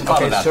grapple. I didn't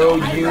thought of that. So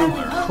though. you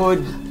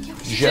could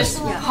just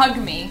hug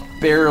me.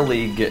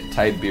 barely get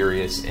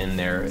Tiberius in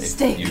there if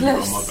Stay you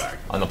close.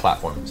 on the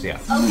platform. So yeah.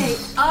 Okay,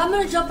 I'm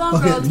gonna jump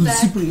on Rogue's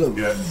back.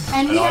 Yeah.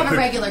 And we I'll have a pick-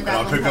 regular and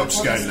grappling I'll pick hook. up We'll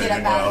just Skyline get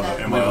up out of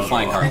and the... I'll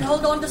flying And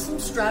hold on to some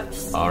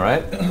straps. All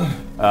right.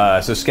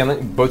 So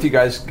Scanlan, both you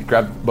guys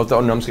both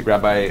the gnomes get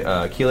grabbed by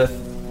Keyleth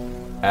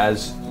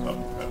as.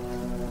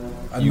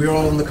 And we're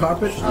all on the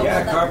carpet?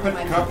 Yeah,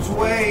 carpet's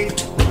away.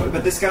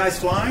 But this guy's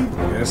flying?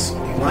 Yes.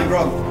 Flying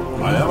Grog.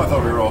 I am? I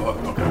thought we were all...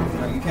 Okay.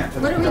 No, you can't.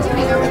 What are we doing?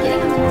 Are we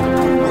getting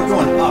We're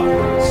going up.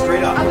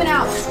 Straight up. up and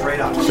out?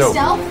 Straight up. Can we So-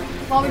 stealth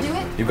while we do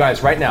it? You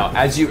guys, right now,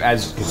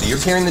 because you're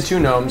carrying the 2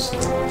 gnomes,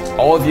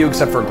 all of you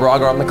except for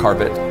Grog are on the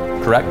carpet,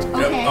 correct?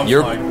 Okay. I'm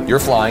You're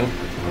flying.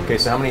 Okay,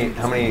 so how many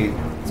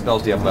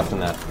spells do you have left in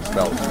that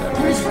spell?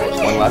 There's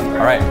Trinket. 1 left.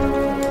 All right.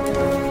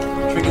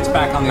 Trinket's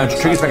back on the other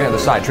Trinket's side. back on the other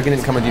side. Trinket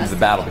didn't come with you to the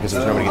battle because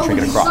there's nobody to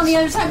Trinket he's across. on the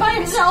other side by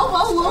himself,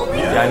 all lonely.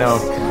 Yeah, I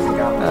know.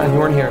 You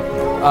weren't here.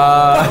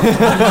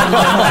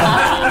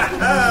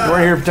 You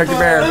weren't here to protect your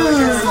bear. This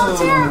is so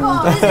terrible.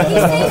 He's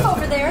safe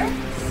over there.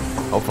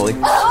 Hopefully.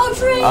 Oh,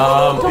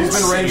 Trinket. He's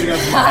been ranging us.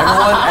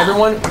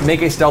 Everyone,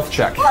 make a stealth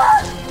check.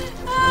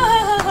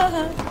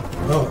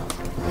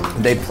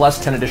 They plus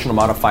 10 additional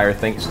modifier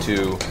thanks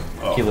to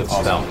Keyleth's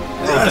spell.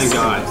 Thank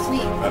God.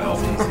 Sweet. That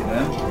helps.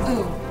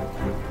 Ooh.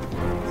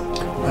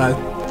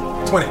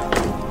 20.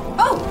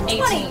 Oh,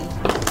 18. 20.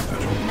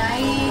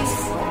 Nice.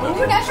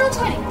 Ooh, natural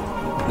 20.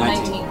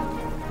 19.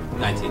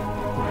 19.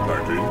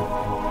 13.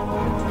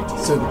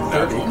 So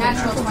 30.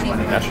 Natural 20.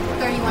 Natural.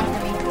 31 for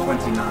me.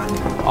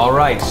 29. All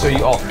right, so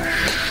you all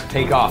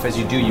take off. As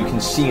you do, you can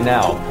see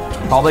now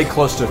probably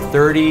close to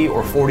 30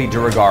 or 40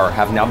 Duergar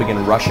have now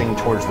begun rushing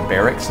towards the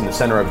barracks in the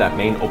center of that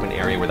main open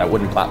area where that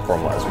wooden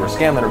platform was, where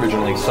Scanlan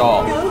originally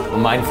saw the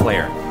Mind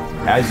Flayer.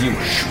 As you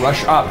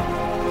rush up,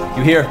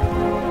 you hear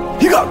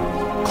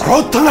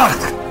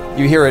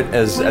You hear it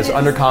as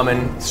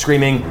Undercommon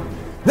screaming,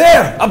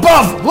 "There!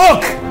 Above!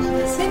 Look!"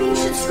 Maybe you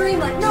should scream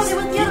like, no, they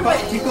went the other way.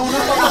 Keep going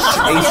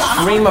up. A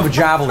stream of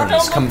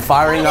javelins come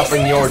firing up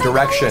in your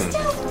direction.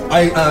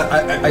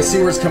 I see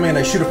where it's coming and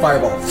I shoot a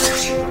fireball.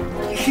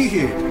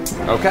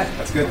 Okay.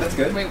 That's good, that's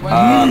good. Wait,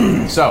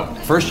 what? So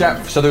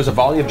there's a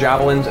volley of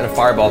javelins and a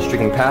fireball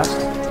streaking past.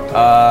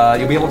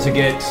 You'll be able to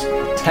get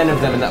 10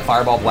 of them in that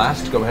fireball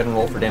blast. Go ahead and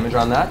roll for damage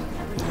on that.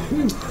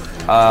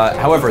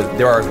 However,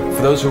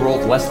 for those who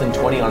rolled less than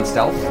 20 on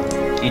stealth,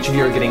 each of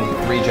you are getting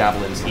 3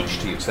 javelins each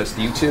to you. So that's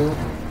you 2.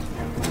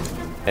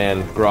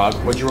 And Grog,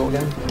 what'd you roll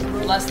again?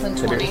 Less than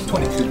 20.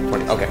 22.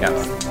 20. Okay,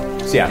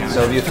 yeah.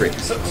 So you 3.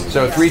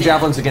 So 3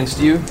 javelins against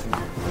you.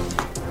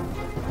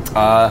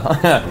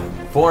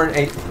 4 and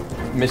 8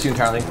 miss you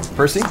entirely.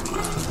 Percy?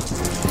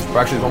 Or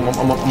actually,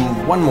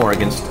 one more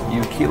against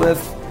you,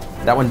 Keyleth.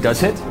 That one does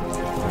hit.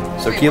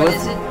 So Keyleth,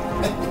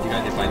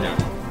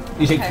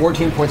 you take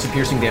 14 points of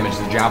piercing damage.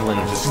 The javelin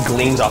just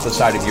gleams off the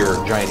side of your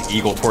giant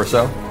eagle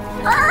torso.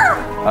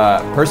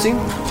 Percy,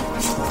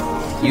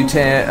 you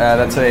take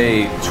that's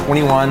a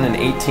 21, an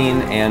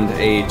 18, and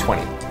a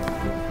 20.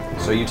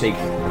 So you take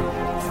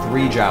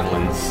 3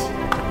 javelins.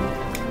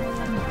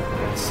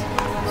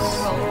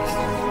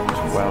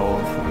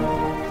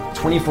 12,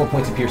 24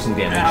 points of piercing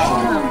damage.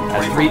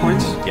 As 3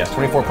 points? Yes,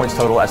 24 points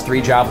total. As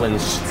 3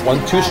 javelins,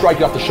 2 strike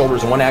you off the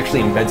shoulders, and 1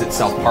 actually embeds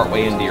itself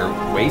partway into your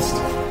waist,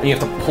 and you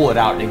have to pull it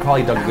out. And you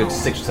probably dug a good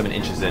 6 or 7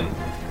 inches in.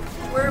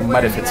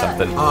 Might have hit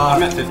something.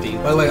 I'm at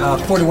 15. By the way,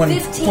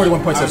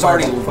 41 points of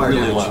already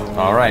really low.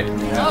 All right.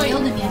 Oh,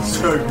 you'll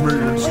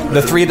live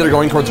The 3 that are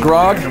going towards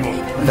Grog,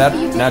 that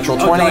natural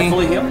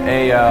 20,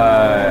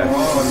 a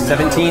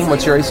 17.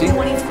 What's your AC? 18.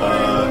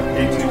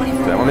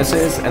 That one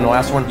misses, and the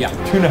last one, 2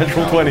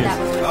 natural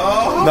 20s.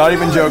 Not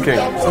even joking.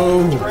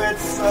 Oh.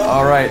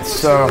 All right,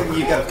 so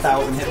you got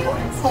 1,000 hit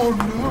points. Oh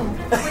no.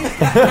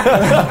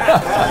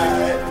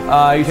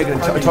 You take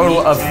a total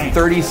of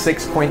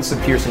 36 points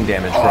of piercing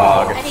damage,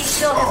 Grog. And he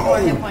still has more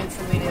hit points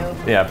than we do.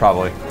 Yeah,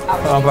 probably.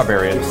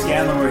 Barbarian. If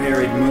Scanlan were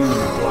here, he'd moon the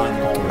blind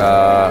hole.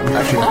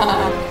 Actually,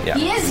 yeah.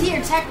 He is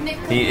here,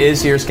 technically. He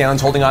is here.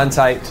 Scanlan's holding on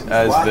tight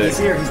as He's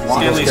here. He's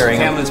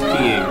Scanlan's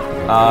peeing.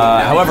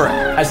 However,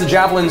 as the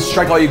javelins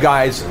strike all you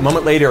guys, a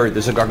moment later,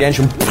 there's a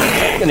gargantuan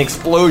an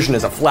explosion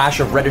as a flash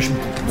of reddish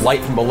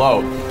light from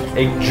below.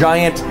 A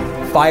giant,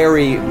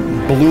 fiery,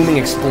 blooming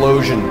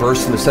explosion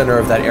bursts in the center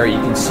of that area.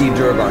 You can see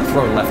Duergar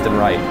thrown left and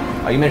right.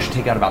 You managed to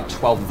take out about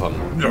 12 of them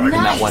in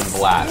that one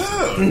blast.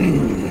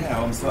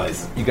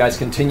 You guys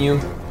continue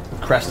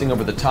cresting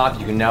over the top.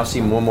 You can now see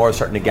more and more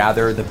starting to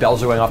gather. The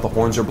bells are going off. The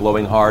horns are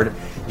blowing hard.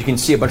 You can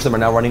see a bunch of them are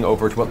now running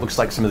over to what looks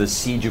like some of the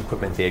siege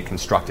equipment they had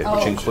constructed,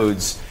 which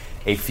includes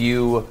a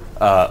few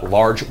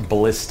large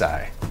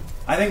ballistae.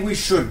 I think we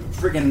should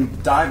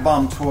friggin' dive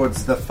bomb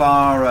towards the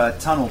far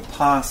tunnel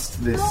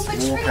past this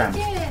war camp.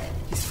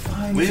 He's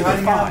fine. He's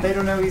hiding out. They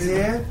don't know he's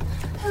here.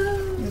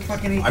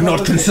 I'm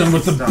not concerned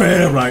with the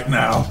bear right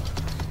now.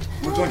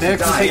 We're going to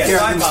die.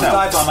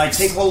 Dive bomb. I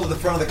take hold of the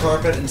front of the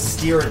carpet and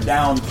steer it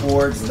down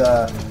towards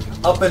the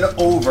up and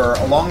over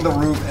along the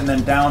roof and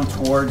then down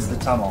towards the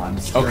tunnel. I'm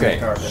steering the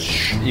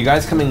carpet. You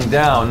guys coming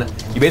down,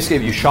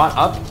 you shot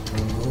up,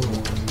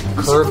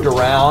 curved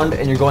around,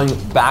 and you're going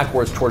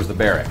backwards towards the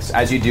barracks.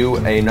 As you do,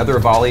 another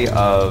volley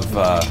of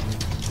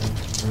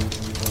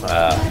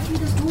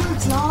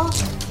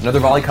another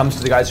volley comes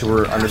to the guys who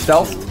were under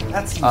stealth.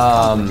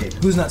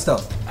 Who's not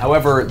stealth?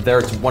 However,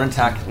 there's 1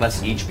 attack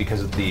less each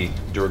because of the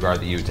Duergar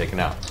that you've taken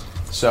out.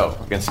 So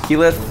against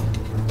Keyleth,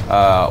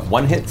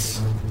 1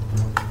 hits.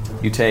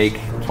 You take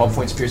 12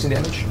 points of piercing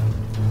damage.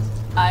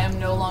 I am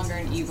no longer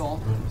an eagle.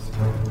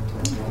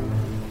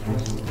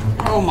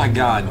 Oh my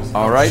god.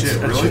 All right,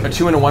 a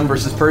 2 and a 1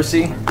 versus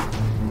Percy.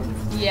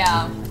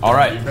 Yeah. All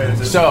right,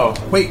 so...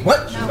 Wait,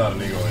 what? She's not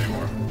an eagle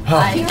anymore.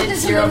 I get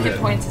 0 hit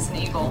points as an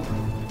eagle.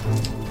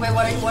 Wait,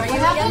 what are you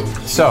again?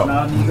 So,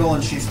 not an eagle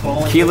and she's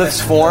falling.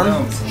 Keyleth's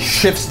form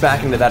shifts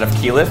back into that of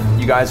Keyleth.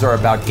 You guys are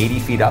about 80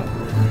 feet up.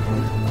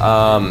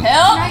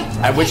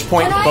 At which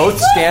point, both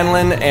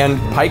Scanlan and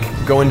Pike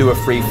go into a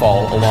free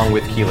fall along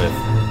with Keyleth.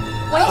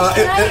 Wait,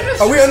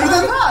 are we under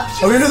them?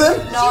 Are we under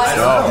them? No.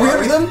 Are we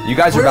under them? You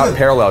guys are about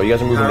parallel. You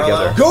guys are moving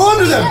together. Go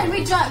under them!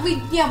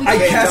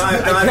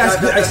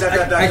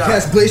 I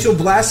cast Glacial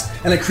Blast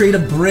and I create a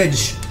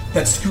bridge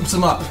that scoops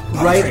them up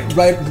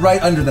right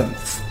under them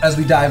as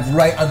we dive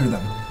right under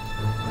them.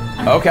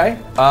 Okay.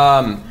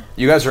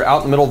 You guys are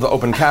out in the middle of the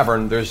open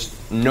cavern. There's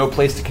no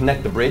place to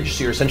connect the bridge,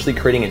 so you're essentially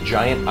creating a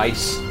giant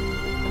ice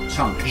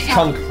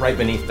chunk right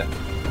beneath them.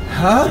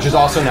 Huh? Which is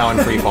also now in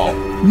free fall.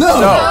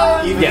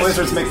 No! Even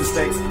wizards make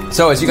mistakes.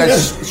 So as you guys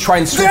just try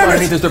and swoop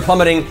underneath as they're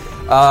plummeting,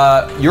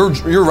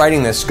 you're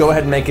riding this. Go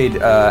ahead and make a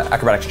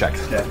acrobatics check. I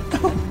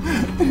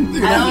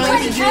don't know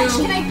what to do.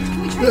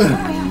 Can we try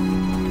to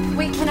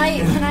Wait, can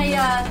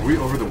I we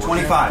over the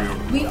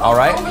 25. All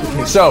right.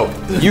 So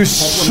you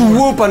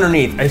swoop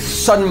underneath. A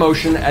sudden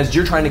motion as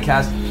you're trying to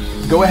cast.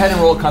 Go ahead and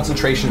roll a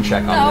concentration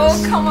check on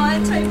this. Oh, come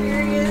on,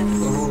 Tiberius.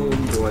 Oh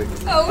boy.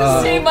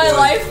 Oh, save my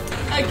life.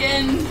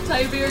 Again,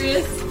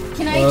 Tiberius.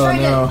 Can I try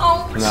to...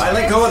 Oh, No. I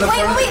let go of the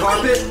front of the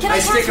carpet. Can I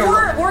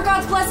cast War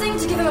God's Blessing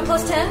to give him a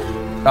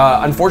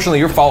 +10? Unfortunately,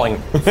 you're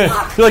falling. You're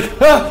like,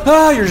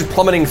 you're just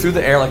plummeting through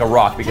the air like a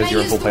rock because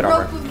you're in full plate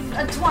armor. Can I use the rope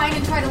of a twine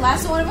and try to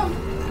lasso one of them?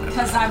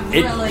 Because I'm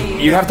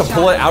really... You have to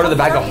pull it out of the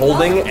bag of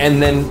holding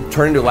and then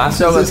turn into a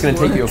lasso. That's going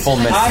to take you a full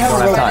minute. I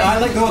have a rope. time. I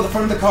let go of the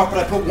front of the carpet.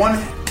 I put one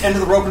end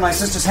of the rope in my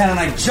sister's hand and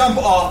I jump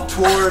off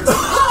towards the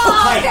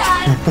height.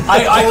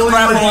 I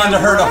grapple onto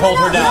her to hold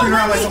her down.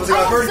 I have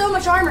so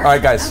much armor. All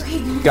right, guys.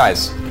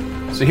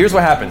 So here's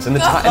what happens. In the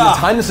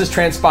time this has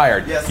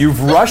transpired,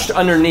 you've rushed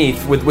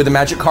underneath with the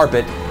magic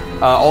carpet.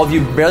 All of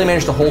you barely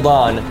managed to hold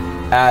on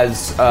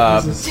as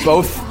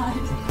both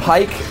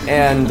Pike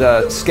and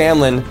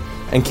Scanlan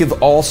and Keith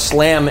all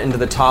slam into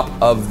the top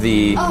of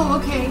the... Oh,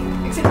 okay.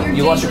 Except you're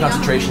You lost your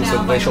concentration, so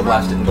the glacial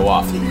blast didn't go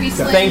off.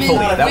 Thankfully,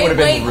 that would have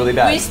been really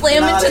bad. We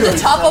slam into the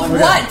top of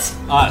what?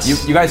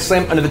 Us. You guys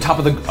slam into the top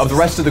of the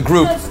rest of the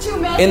group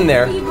in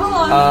there.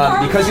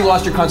 Because you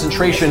lost your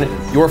concentration,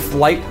 your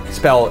flight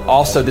spell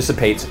also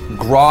dissipates.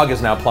 Grog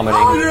is now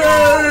plummeting.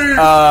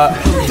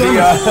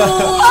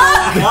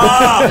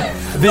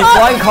 The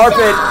flying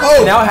carpet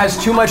now has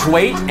too much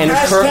weight and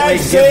is currently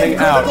giving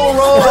out.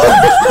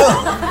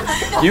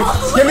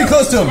 Get me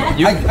close to him.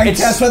 I can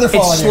cast Featherfall.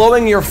 It's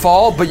slowing your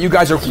fall, but you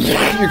guys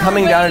you're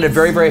coming down at a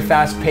very, very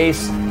fast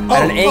pace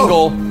at an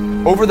angle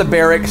over the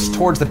barracks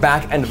towards the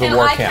back end of the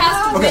war camp. Can I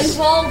cast a wind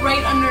wall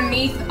right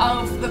underneath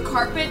of the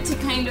carpet to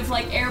kind of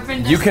like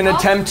airbend us You can up?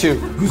 attempt to.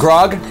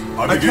 Grog?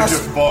 I begin to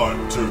fart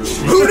too.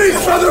 Who needs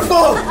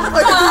Featherfall?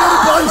 I can do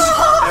another punch!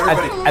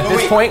 At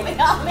this point...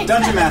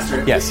 Dungeon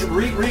Master, yes.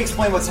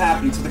 Re-explain what's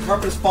happening. So the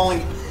carpet is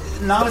falling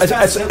not as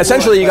fast as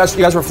Essentially, you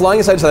guys were flying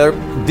inside each other.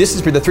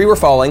 The three were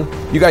falling.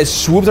 You guys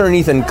swooped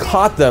underneath and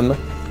caught them.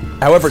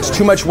 However, it's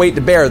too much weight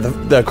to bear.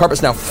 The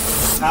carpet's now...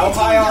 How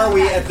high are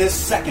we at this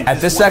second? At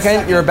this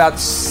second, you're about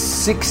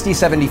 60,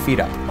 70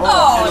 feet up.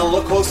 And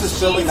the closest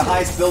building, the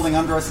highest building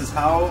under us is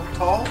how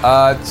tall?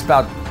 It's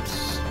about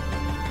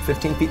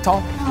 15 feet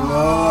tall.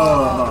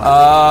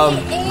 Whoa.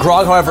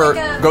 Grog, however,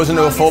 goes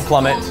into a full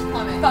plummet.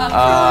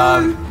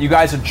 You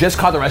guys have just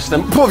caught the rest of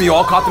them. Boom, you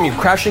all caught them. You're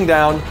crashing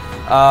down.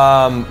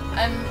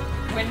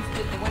 When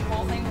did the wind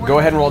wall thing work? Go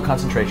ahead and roll a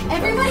concentration.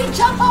 Everybody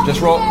jump up Just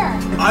in roll. the air.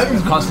 I'm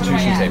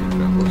Constitution save.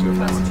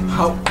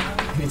 How? I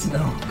need to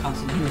know.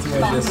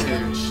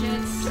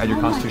 Add your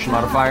Constitution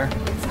modifier.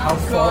 How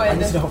far? I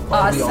need to know how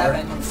far we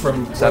are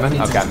from 7. to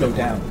Okay. just go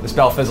down. The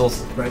spell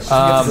fizzles. Right. She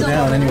gets to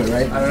down anyway,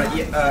 right?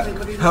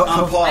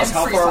 How far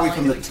are we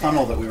from the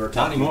tunnel that we were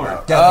talking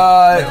about?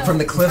 From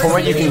the cliff. From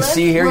what you can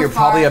see here, you're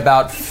probably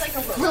about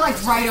We're like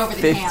right over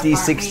the 50,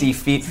 60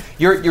 feet.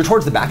 You're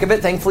towards the back of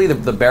it. Thankfully,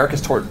 the barracks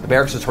is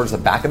towards the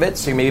back of it,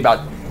 so you're maybe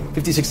about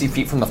 50, 60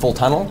 feet from the full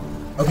tunnel.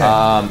 Okay.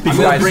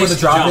 That's where the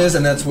drop is,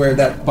 and that's where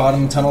that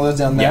bottom tunnel is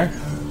down there. Yeah.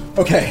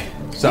 Okay.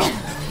 So,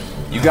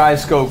 you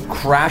guys go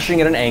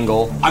crashing at an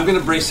angle. I'm gonna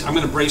brace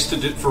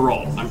for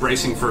roll. I'm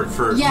bracing for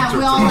Yeah,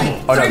 we all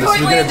like... Oh no, this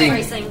is gonna be...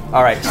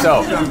 Alright,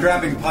 so... I'm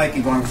grabbing Pike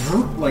and going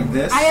whoop, like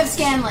this. I have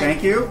Scanlan.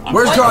 Thank you.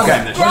 Where's Grog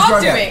at? What's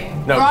Grog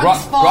doing? No,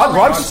 Grog's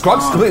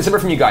Grog's completely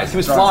separate from you guys. He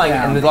was flying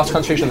and they lost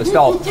concentration on the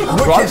spell.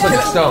 Grog's like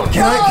a stone.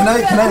 Can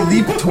I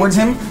leap towards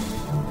him?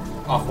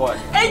 Off what?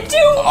 And do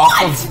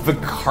Off what? of the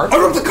carpet?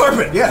 Out of the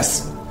carpet.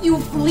 Yes. You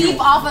leap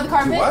off of the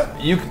carpet? What?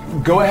 You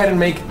go ahead and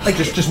make an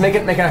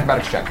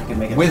acrobatics check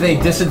with a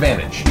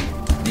disadvantage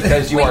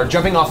because you are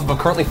jumping off of a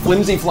currently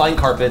flimsy flying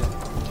carpet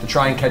to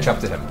try and catch up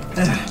to him.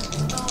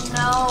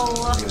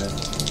 Oh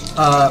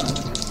no.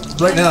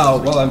 Right now,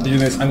 while I'm doing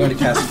this, I'm going to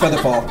cast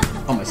Featherfall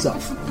on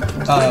myself. But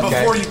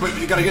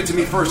you gotta get to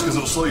me first because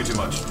it'll slow you too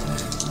much.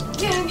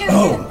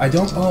 Oh, I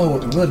don't. Oh,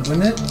 it would,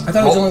 wouldn't it? I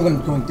thought it was only when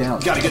going down.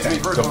 You gotta get to me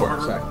first. Go for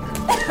it. Sorry.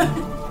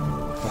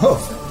 Oh,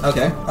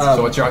 okay.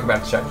 So what's your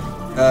acrobatics check?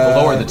 The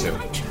lower of the two.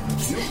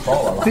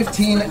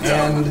 15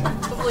 and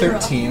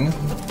 13.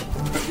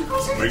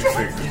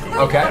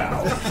 Okay.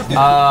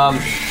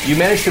 You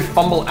managed to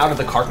fumble out of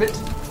the carpet.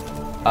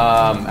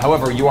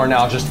 However, you are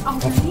now just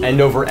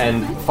end over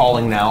end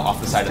falling now off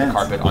the side of the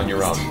carpet on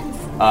your own.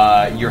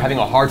 You're having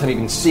a hard time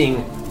even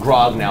seeing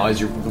Grog now as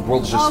the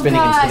world's just spinning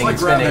and spinning and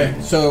spinning.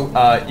 Okay, so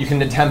you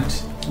can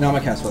attempt. Now I'm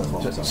gonna cast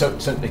Featherfall. So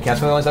the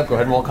cast Featherfall is up. Go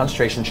ahead and roll a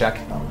concentration check.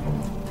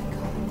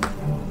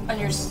 On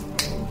yours.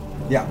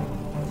 Yeah.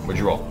 What'd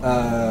you roll?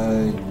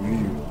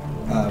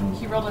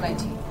 He rolled a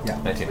 19. Yeah.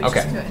 19. Which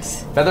Okay.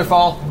 is good.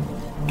 Featherfall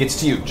gets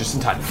to you just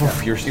in time.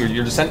 Your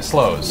descent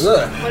slows.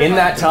 Ugh. In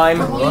that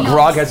time,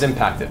 Grog has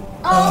impacted.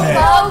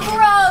 Grog!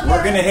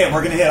 We're gonna hit.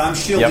 I'm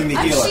shielding the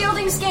healer. I'm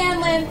shielding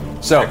Scanlan.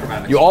 So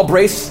you all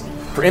brace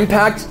for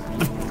impact.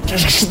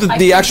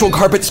 The actual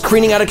carpet's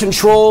careening out of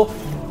control.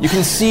 You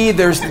can see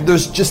there's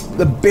just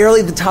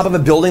barely the top of a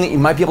building that you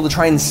might be able to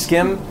try and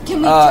skim.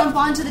 Can we jump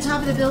onto the top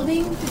of the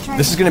building? To try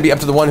This is going to be up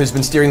to the one who's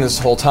been steering this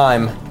whole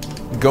time.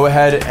 Go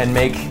ahead and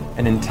make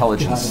an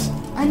intelligence.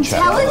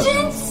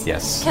 Intelligence? Check.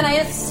 Yes. Can I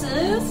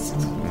assist?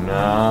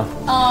 No.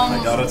 My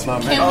God, it's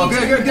not me. Oh,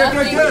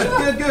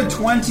 good.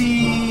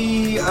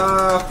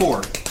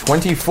 24.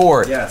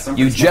 24. Yes, I'm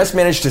you pretty just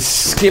managed to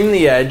skim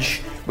the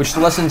edge. which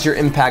lessens your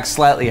impact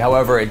slightly.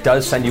 However, it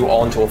does send you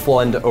all into a full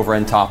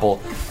over-end topple.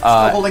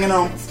 Still holding an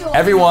gnome.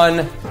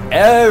 Everyone,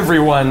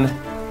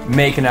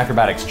 make an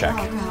acrobatics check.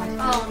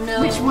 Oh no.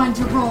 Which one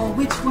to roll?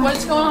 Which one?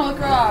 What's going on with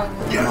Grog?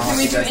 Can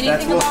we do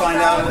anything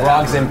about Grog?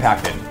 Grog's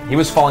impacted. He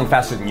was falling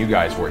faster than you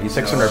guys were. He's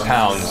 600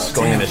 pounds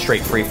going into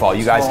straight free fall.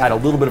 You guys had a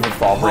little bit of a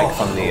fall break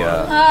from the...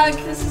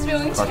 this is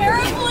doing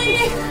terribly.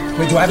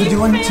 Wait, do I have to do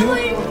one too?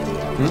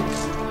 Hmm?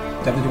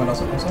 Do I have to do one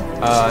also?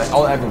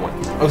 Everyone.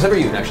 Oh, except for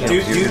you, actually.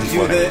 Do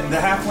the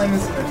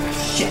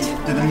halflings... shit.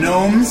 Do the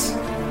gnomes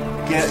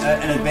get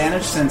an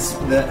advantage since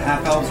the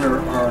half-elves are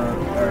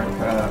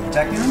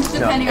protecting them?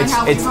 Depending on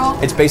how we roll?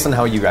 It's based on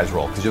how you guys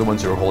roll, because you're the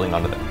ones who are holding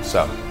onto them,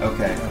 so...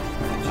 Okay.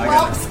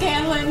 Well,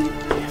 Scanlan.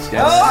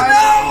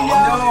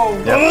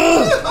 Oh, no!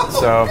 Yep.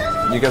 So,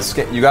 you got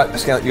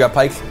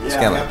Pike? Yeah,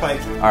 Scanlan. I got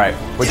Pike. Alright,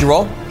 what'd you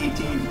roll?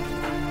 18.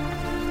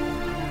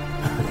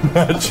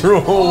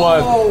 Natural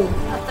one.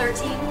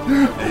 13.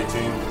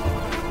 18.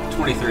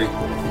 23.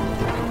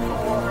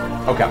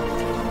 Okay.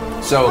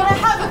 So, But I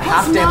have a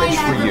half plus 9 damage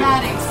for you.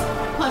 acrobatics.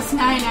 Plus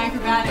 9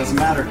 acrobatics. Doesn't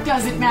matter.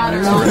 Doesn't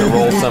matter. So we're gonna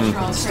roll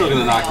some... Still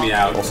gonna knock me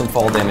out. Roll some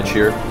fall damage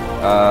here.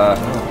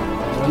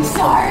 I'm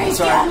sorry,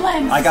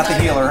 Scanlan. I got the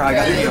healer.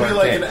 It's gonna be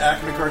like an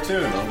Acme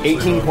cartoon.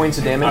 18 points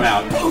of damage. I'm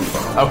out.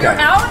 Okay.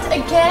 You're out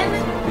again?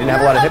 You didn't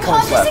have a lot of hit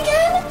points left.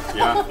 Again?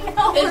 Yeah.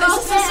 No, And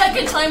this is the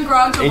second time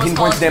Grog's almost 18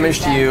 points of fallen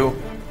damage to you.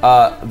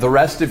 The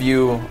rest of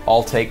you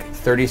all take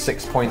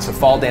 36 points of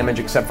fall damage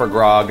except for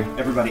Grog.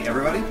 Everybody?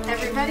 Everybody?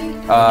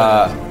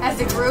 As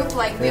a group,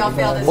 like we all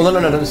failed as Well,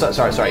 no.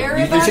 Sorry.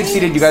 You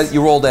succeeded.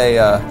 You rolled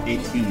a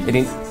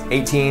 18.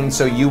 18.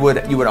 So you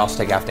would also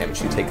take half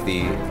damage. You take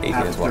the 18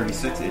 as well.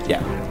 36. 18.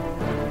 Yeah.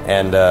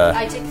 And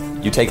I take...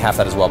 you take half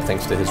that as well,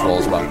 thanks to his roll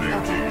as well.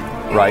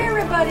 Right.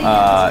 Everybody.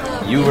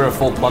 You were a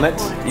full plummet.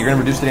 You're going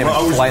to reduce the damage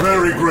I was slightly.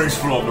 very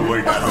graceful on the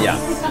way down. Yeah.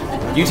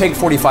 You take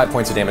 45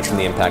 points of damage from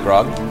the impact,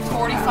 Grog.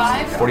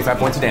 45? 45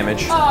 points of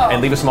damage, Oh.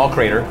 and leave a small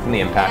crater from the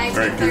And impact.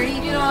 I take 30.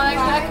 You know,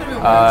 that could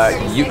have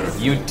been worse.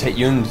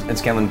 You and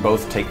Scanlan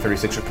both take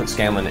 36, or put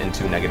Scanlan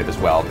into negative as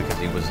well because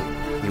he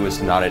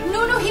was not at.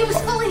 No, he was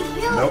fully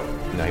healed. Nope.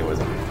 No, he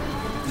wasn't.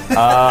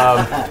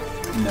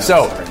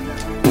 So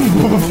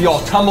you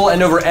all tumble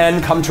end over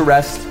end, come to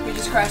rest. We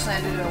just crash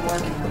landed at a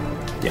work.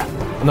 Yeah.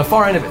 On the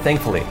far end of it,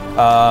 thankfully,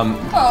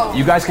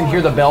 you guys can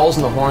hear the bells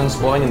and the horns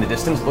blowing in the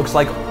distance. It looks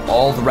like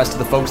all the rest of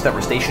the folks that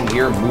were stationed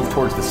here moved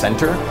towards the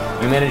center.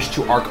 We managed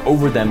to arc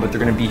over them, but they're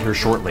going to be here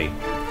shortly.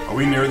 Are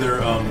we near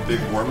their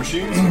big war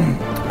machines?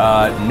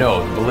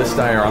 No, the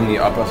ballistae are on the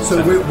upper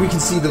So we can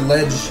see the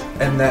ledge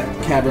and that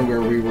cavern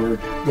where we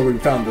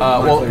found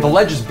the... the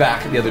ledge is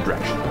back the other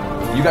direction.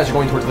 You guys are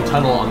going towards the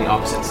tunnel on the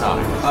opposite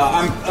side.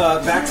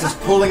 Vax is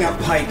pulling up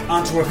Pike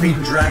onto her feet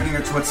and dragging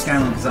her towards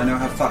Scanlan because I know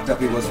how fucked up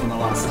he was from the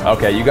last time.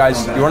 Okay, you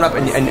guys, you run up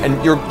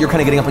and you're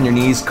kind of getting up on your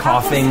knees,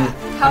 coughing.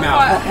 How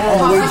far?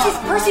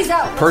 Percy's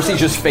out. Percy's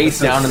just face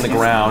down in the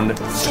ground,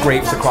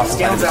 scrapes across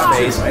the side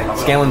of his face.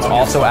 Scanlan's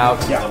also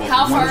out.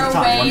 How far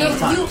away?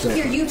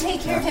 You take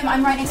care of him.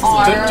 I'm right next to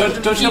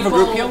you. Don't you have a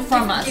group heal?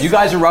 From us. You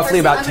guys are roughly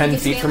about 10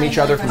 feet from each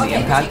other from the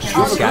impact,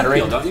 just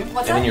scattering. Don't you?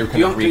 And then you're Do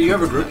kind of you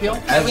have a group heal?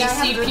 Do we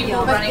see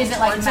people running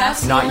towards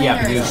us? Not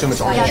yet, but you assume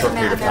it's only a short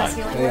period of time.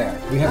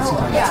 Yeah, we have some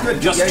time. That's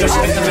good. Just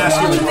hit the mass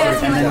healing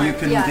first, and then you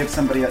can give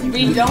somebody else.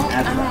 We don't.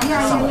 Add to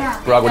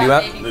that. Grog, what are you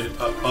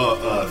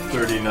at?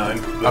 39.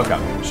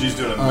 Okay. She's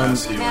doing a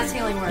mass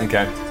healing work.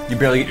 Okay. You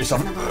barely get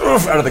yourself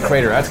out of the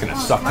crater. That's going to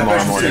suck tomorrow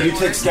So morning. you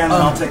take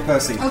Scanlan, I'll take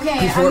Percy.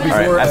 Okay. All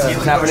right, as this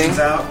is happening, Percy's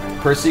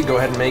out. Percy, go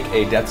ahead and make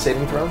a death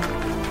saving throw.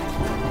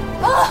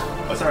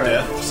 A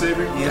death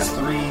saving? He has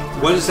 3.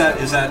 What is that?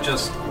 Is that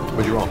just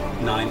What'd you roll?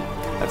 9?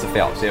 That's a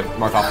fail. So you have to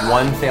mark off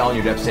one fail on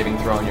your death saving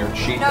throw on your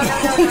sheet. No.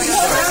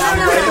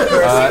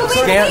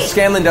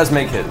 Scanlan does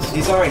make his.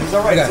 He's alright. I've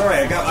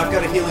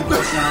got a healing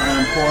potion out and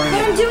I'm pouring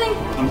What I'm it. doing?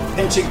 I'm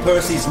pinching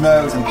Percy's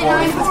nose and And pouring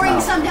I'm it in his pouring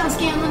mouth. some down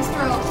Scanlan's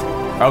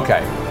throat.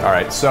 Okay. All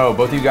right. So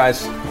both of you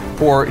guys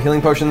pour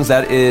healing potions.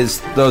 That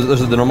is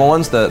those are the normal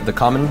ones, the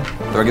common,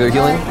 the regular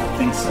healing. I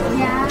think so.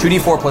 Yeah.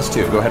 2d4 plus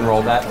 2. Go ahead and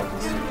roll that.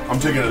 I'm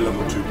taking a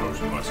level 2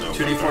 potion myself.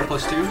 2d4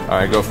 plus 2? All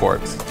right, go for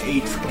it.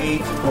 8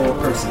 for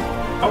Percy.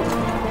 Oh.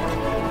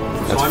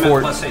 That's So I'm 4.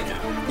 at plus 8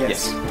 now.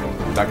 Yes.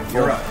 Back and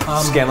You're forth.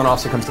 up. Scanlan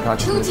also comes to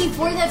consciousness.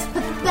 2d4, that's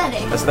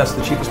pathetic. That's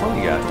the cheapest one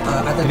you got.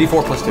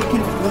 d4 plus 2.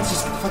 Let's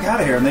just get the fuck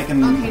out of here and they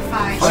can... Okay,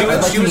 fine.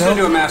 She was going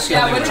to do a mass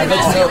healing. what's which your I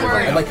mass didn't healing do.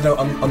 word? I'd like to know,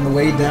 on the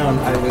way down,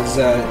 I was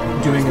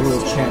doing a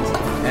little chant,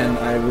 and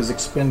I was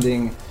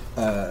expending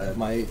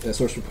my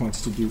sorcery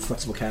points to do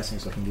flexible casting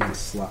so I can give a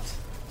slot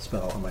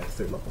spell on my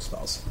 3rd level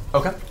spells.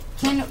 Okay.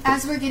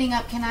 As we're getting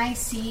up, can I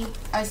see,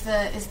 is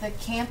the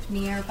camp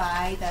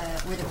nearby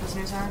where the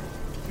prisoners are?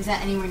 Is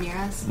that anywhere near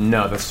us?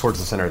 No, that's towards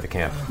the center of the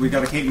camp. We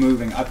gotta keep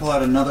moving. I pull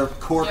out another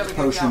cork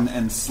potion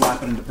and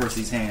slap it into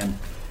Percy's hand,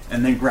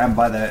 and then grab him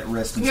by the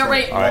wrist and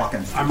start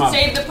walking.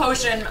 Save the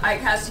potion. I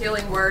cast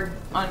healing word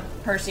on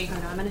Percy. Oh,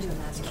 no, I'm gonna do a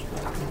mask.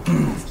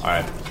 All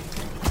right.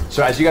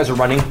 So as you guys are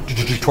running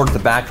towards the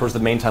back, towards the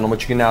main tunnel,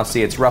 which you can now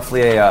see, it's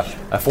roughly a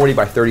 40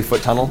 by 30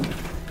 foot tunnel.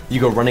 You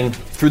go running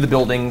through the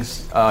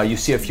buildings. You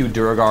see a few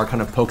Duergar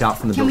kind of poke out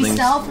from the Can we buildings.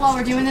 stealth while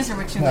we're doing this, or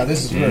we're too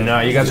late? No,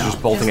 you guys are just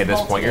bolting Just at this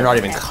bolting. point. You're not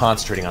even Okay.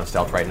 concentrating on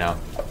stealth right now.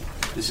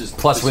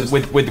 Plus, with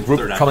the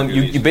group coming,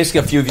 you basically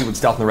a few of you would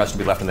stealth and the rest would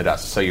be left in the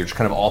dust. So you're just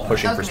kind of all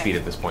pushing for Okay. speed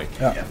at this point.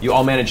 Yeah. You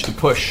all manage to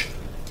push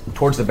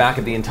towards the back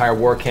of the entire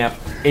war camp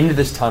into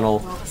this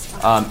tunnel,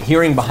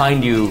 hearing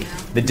behind you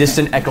the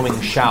distant echoing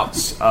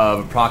shouts of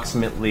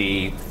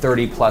approximately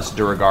 30 plus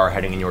Duergar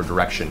heading in your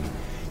direction.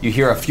 You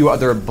hear a few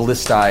other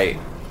ballistae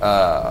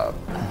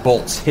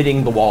bolts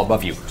hitting the wall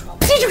above you.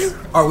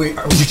 Are we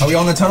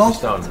on the tunnel?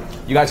 Stone.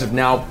 You guys have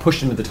now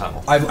pushed into the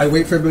tunnel. I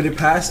wait for everybody to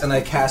pass, and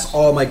I cast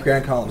all my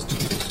grand columns.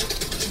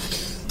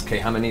 Okay,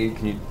 how many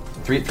can you?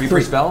 Three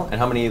per spell? And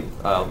how many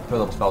third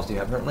level spells do you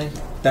have currently?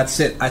 That's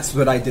it. That's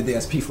what I did the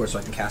SP for, so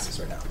I can cast this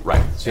right now.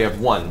 Right. So you have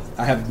one.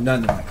 I have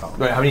none in my column.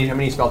 Right. How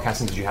many spell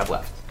castings did you have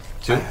left?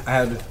 Two. I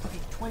had.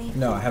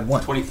 No, I had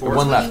one. 24.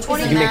 One left.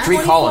 20 You can make mass? 3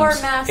 columns.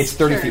 24 mass. It's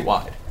 30 Sure. feet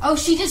wide. Oh,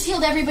 she just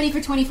healed everybody for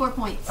 24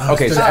 points.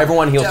 Okay, so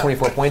everyone heals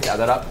 24 points. Add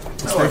that up.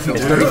 It's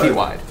 30 feet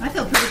wide. I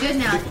feel pretty good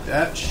now.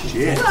 That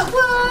shit.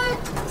 What?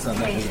 It's not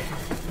that Okay. big.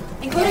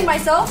 Including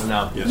myself?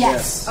 No.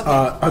 Yes. Okay.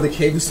 Are the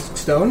caves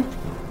stone?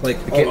 Like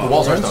The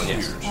walls are stone.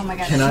 Yes. Oh my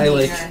god. Can I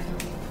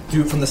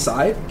do it from the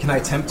side? Can I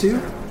attempt to?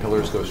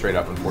 Pillars go straight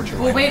up.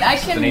 Unfortunately. Well, wait, I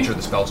It's can. the nature of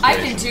the spell I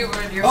situation. can do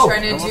what you're Oh.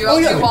 trying to do. Oh,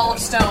 I'll yeah. do Wall of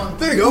Stone.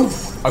 There you go.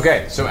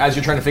 Okay, so as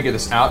you're trying to figure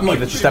this out,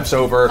 Keith steps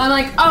over. I'm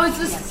like, oh, it's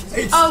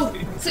this. Oh,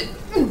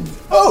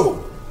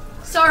 Oh.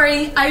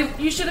 sorry.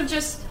 You should have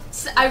just.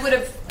 I would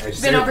have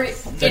been over.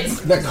 It's.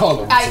 That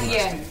column.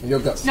 Yeah. You'll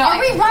go. No, Are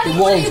we running?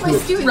 The What are wall's you guys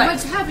good. doing? Right.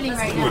 What's happening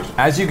right now?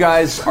 As you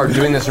guys are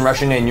doing this and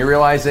rushing in, you're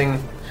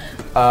realizing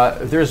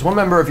there's one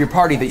member of your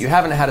party that you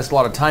haven't had a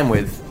lot of time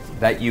with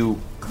that you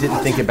didn't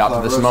think about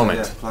to this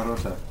moment.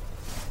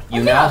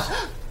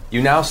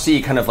 You now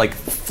see kind of like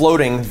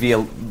floating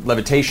via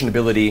levitation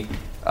ability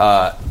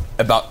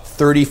about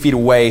 30 feet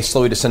away,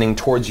 slowly descending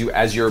towards you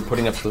as you're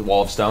putting up the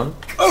wall of stone.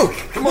 Oh,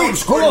 come on,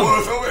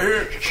 Squidworth, over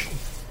here.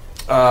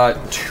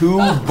 2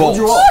 bolts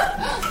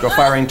go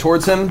firing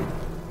towards him.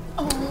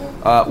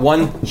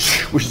 One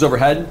whooshes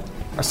overhead.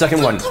 A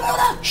second one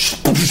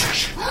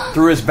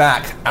through his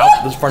back, out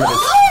the front of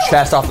his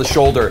chest, off the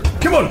shoulder.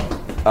 Come on.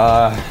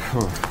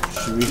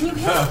 We need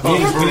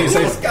to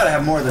say It's gotta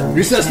have more than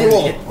recess the 10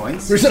 wall. hit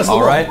points. Recess the All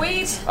wall. right.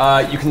 Wait.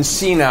 You can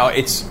see now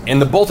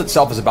and the bolt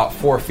itself is about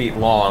 4 feet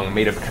long,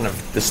 made of kind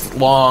of this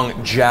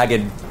long,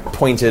 jagged,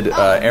 pointed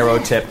arrow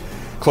tip.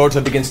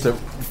 Clorota begins to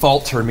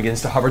falter and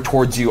begins to hover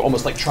towards you,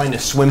 almost like trying to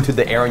swim through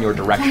the air in your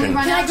direction. Can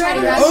I try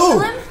to wrestle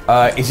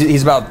him?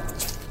 He's about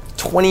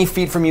 20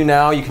 feet from you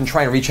now. You can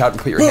try and reach out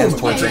and put your hands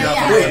towards him.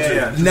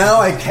 Yeah. Now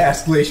I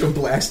cast Glacial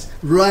Blast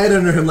right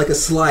under him like a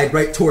slide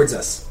right towards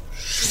us.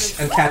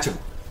 And catch him.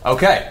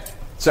 Okay.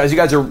 So as you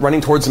guys are running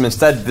towards him,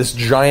 instead, this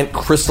giant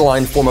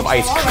crystalline form of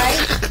ice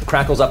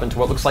crackles up into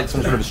what looks like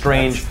some sort of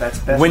strange That's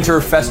best. winter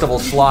festival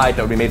slide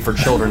that would be made for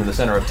children in the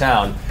center of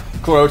town.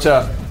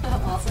 Clorota,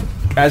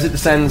 as it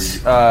descends,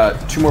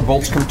 2 more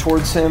bolts come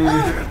towards him.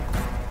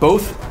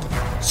 Both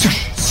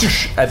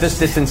at this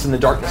distance in the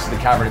darkness of the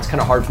cavern, it's kind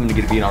of hard for them to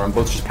get a beat on them.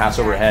 Both just pass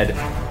overhead.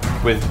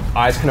 With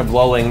eyes kind of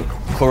lulling,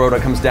 Clorota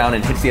comes down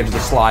and hits the edge of the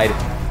slide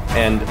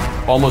and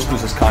almost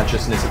loses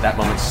consciousness at that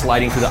moment,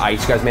 sliding through the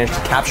ice. You guys manage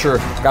to capture,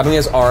 grabbing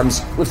his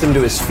arms, lift him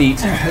to his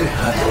feet.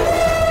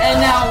 And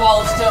now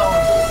Wall of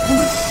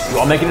Stone. You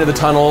all make it into the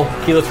tunnel.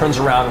 Keela turns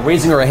around,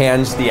 raising her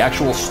hands. The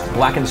actual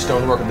blackened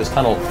stonework of this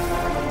tunnel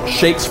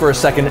shakes for a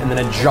second, and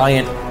then a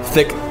giant,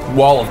 thick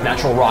wall of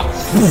natural rock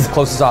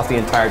closes off the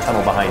entire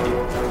tunnel behind you.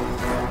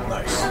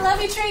 I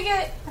love you,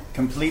 Trinket.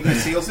 Completely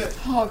seals it.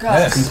 Oh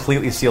god.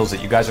 Completely seals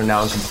it. You guys are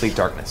now in complete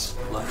darkness.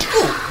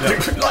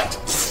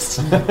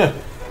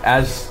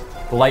 As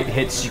the light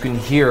hits, you can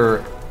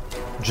hear,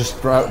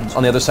 just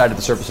on the other side of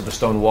the surface of the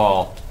stone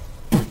wall,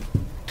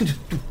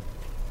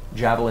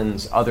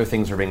 javelins, other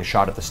things are being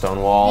shot at the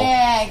stone wall,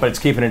 Yay. but it's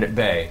keeping it at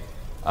bay.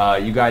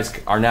 You guys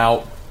are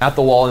now at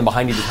the wall, and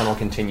behind you the tunnel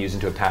continues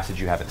into a passage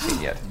you haven't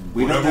seen yet.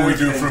 Whatever we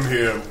do from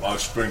here, I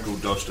sprinkle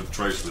dust of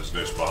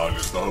tracelessness behind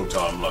us the whole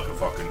time like a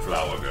fucking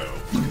flower girl.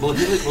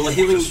 Will a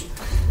healing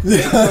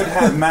They could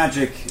have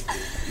magic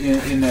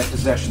in their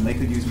possession. They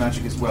could use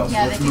magic as well.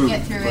 Yeah, so they let's could move.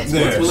 get through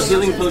it. Will a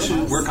healing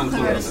potion work on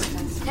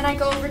Clarota? Can I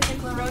go over to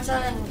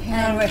Clarota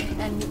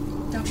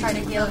and don't try to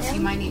heal him?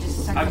 You might need just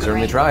a second.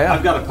 Certainly try, yeah.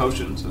 I've got a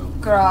potion, so.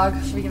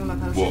 Grog. Should we give him a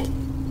potion?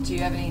 What? Do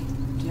you have any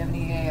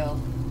ale?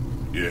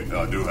 Yeah,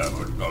 I do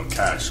have a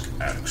cask,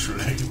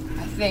 actually.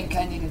 I think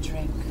I need a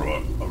drink.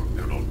 Right,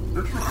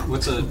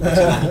 What's a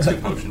level 2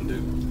 potion do?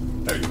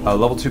 A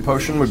level 2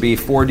 potion would be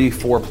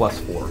 4d4 plus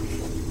 4.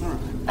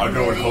 I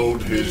go and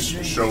hold his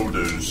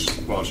shoulders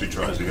while she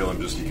tries to heal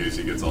him just in case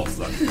he gets all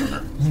stuck in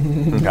her.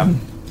 Okay.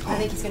 I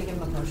think he's gonna give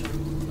him a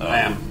potion. I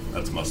am.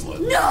 That's muscle.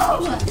 No!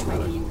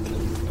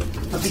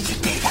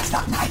 That's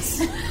not nice.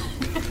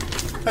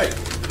 Hey.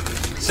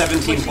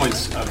 17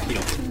 points of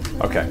heal.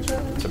 Okay.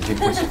 17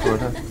 points of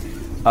Clarota.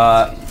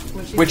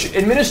 Which,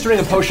 administering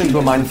a potion to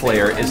a mind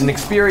flayer is an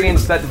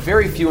experience that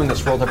very few in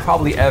this world have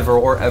probably ever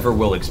or ever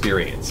will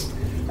experience.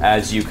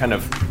 as you kind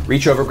of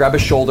reach over, grab a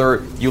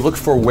shoulder, you look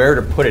for where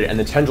to put it, and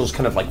the tendrils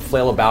kind of like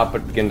flail about,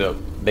 but begin to,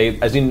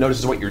 as he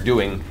notices what you're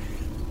doing,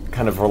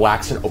 kind of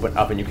relax and open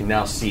up, and you can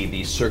now see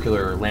the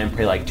circular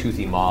lamprey-like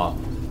toothy maw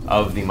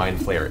of the Mind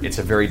Flayer. It's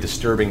a very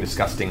disturbing,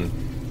 disgusting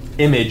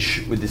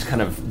image with this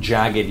kind of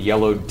jagged,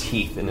 yellowed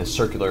teeth in a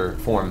circular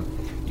form.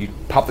 You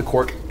pop the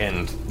cork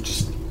and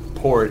just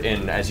pour it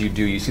in. As you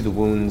do, you see the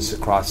wounds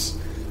across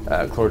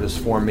Clorota's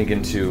form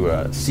begin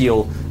to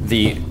seal.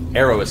 The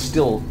arrow is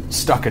still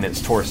stuck in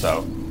its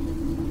torso.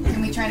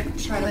 Can we try to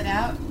pull it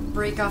out?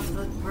 Break off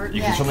the part?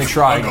 You can certainly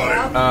try.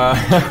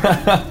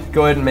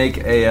 Go ahead and make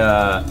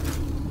a,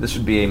 this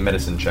would be a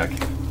medicine check.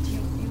 You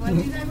want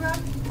to do that, Rob?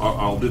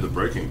 I'll do the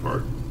breaking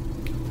part.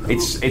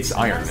 It's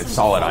iron. It's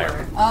solid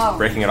iron. Oh.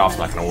 Breaking it off's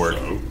not going to work.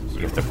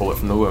 You have to pull it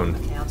from the wound.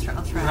 Okay, I'll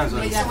try. So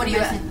what do you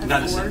at?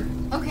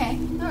 Medicine. Okay,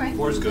 alright.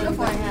 4 is good. Go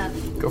for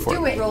it. Go for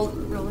Do it. it. Roll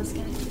this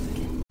guy.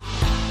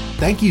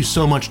 Thank you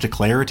so much to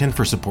Claritin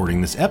for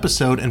supporting this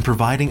episode and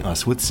providing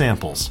us with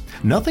samples.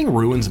 Nothing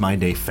ruins my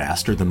day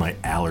faster than my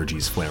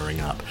allergies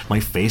flaring up. My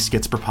face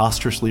gets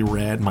preposterously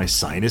red, my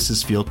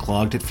sinuses feel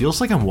clogged, it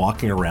feels like I'm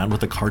walking around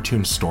with a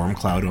cartoon storm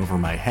cloud over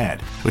my head,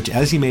 which,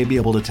 as you may be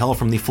able to tell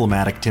from the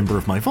phlegmatic timbre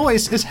of my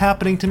voice, is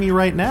happening to me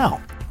right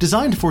now.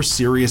 Designed for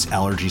serious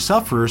allergy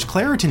sufferers,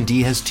 Claritin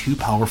D has 2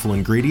 powerful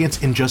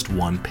ingredients in just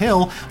one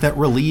pill that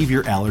relieve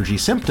your allergy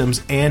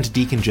symptoms and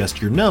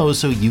decongest your nose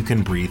so you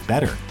can breathe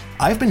better.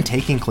 I've been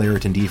taking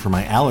Claritin D for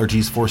my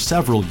allergies for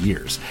several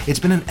years. It's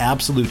been an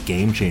absolute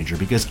game changer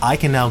because I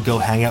can now go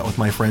hang out with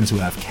my friends who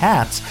have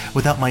cats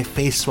without my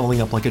face swelling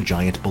up like a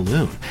giant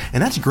balloon.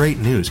 And that's great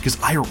news because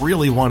I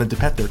really wanted to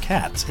pet their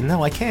cats, and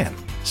now I can.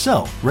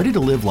 So, ready to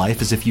live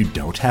life as if you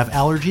don't have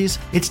allergies?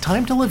 It's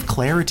time to live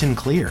Claritin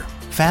Clear.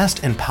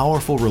 Fast and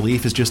powerful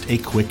relief is just a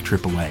quick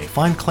trip away.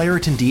 Find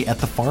Claritin D at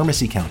the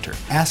pharmacy counter.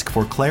 Ask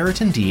for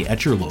Claritin D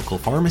at your local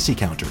pharmacy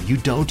counter. You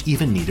don't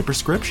even need a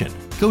prescription.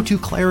 Go to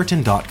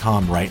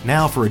Claritin.com right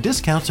now for a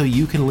discount so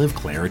you can live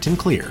Claritin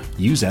Clear.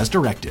 Use as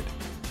directed.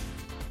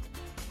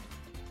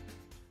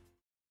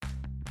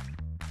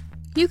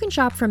 You can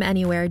shop from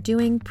anywhere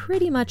doing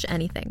pretty much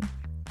anything.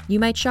 You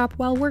might shop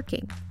while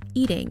working,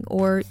 eating,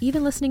 or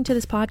even listening to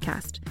this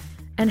podcast.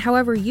 And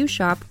however you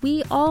shop,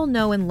 we all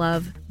know and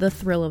love the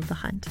thrill of the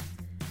hunt.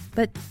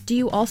 But do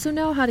you also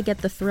know how to get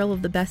the thrill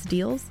of the best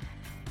deals?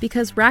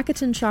 Because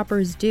Rakuten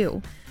shoppers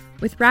do.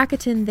 With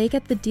Rakuten, they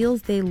get the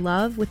deals they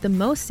love with the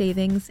most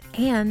savings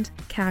and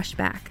cash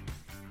back.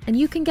 And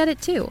you can get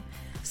it too.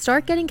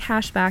 Start getting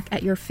cash back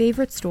at your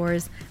favorite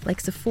stores like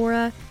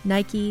Sephora,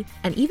 Nike,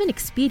 and even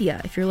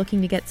Expedia if you're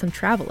looking to get some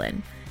travel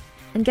in.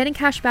 And getting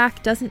cash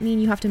back doesn't mean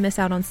you have to miss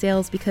out on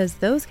sales because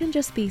those can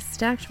just be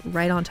stacked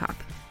right on top.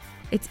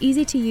 It's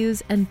easy to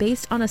use and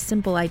based on a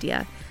simple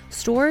idea.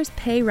 Stores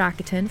pay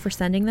Rakuten for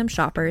sending them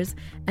shoppers,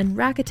 and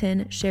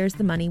Rakuten shares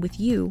the money with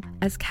you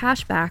as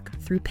cash back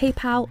through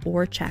PayPal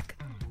or check.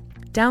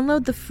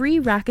 Download the free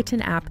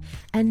Rakuten app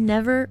and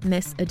never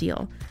miss a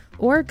deal.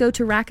 Or go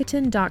to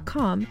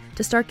Rakuten.com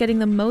to start getting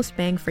the most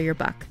bang for your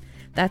buck.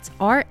 That's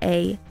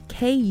Rakuten.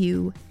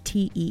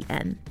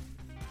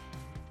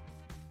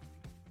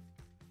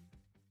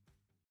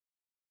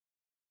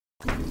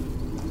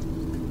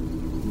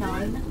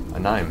 A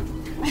 9.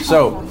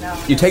 So,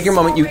 you take your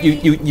moment,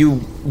 you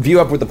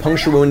view up where the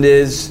puncture wound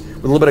is,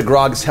 with a little bit of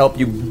Grog's help,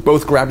 you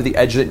both grab to the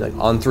edge of it, like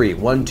on 3.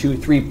 1, 2,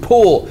 3,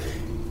 pull!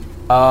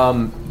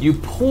 You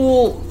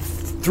pull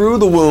through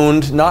the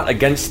wound, not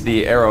against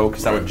the arrow,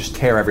 because that would just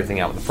tear everything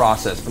out in the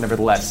process, but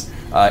nevertheless,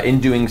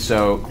 in doing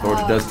so,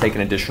 Clorta does take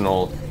an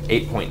additional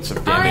 8 points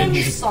of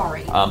damage. I'm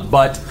sorry.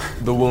 But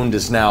the wound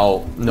is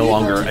now no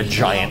longer a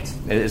giant.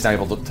 It is now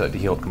able to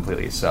heal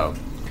completely, so...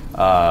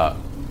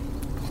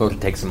 Clorta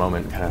takes a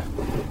moment, kind of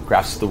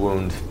grasps the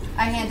wound.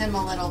 I hand him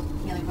a little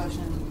healing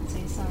potion and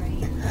say sorry.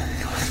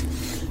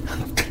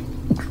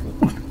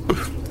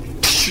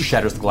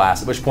 Shatters the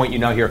glass, at which point you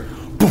now hear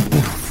poof,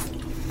 poof,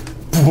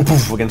 poof,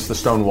 poof, against the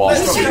stone wall.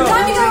 Let's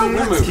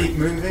keep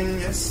moving,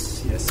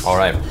 yes.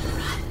 Alright.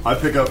 I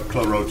pick up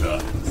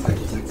Clorota.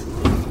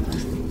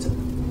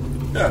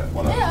 Yeah,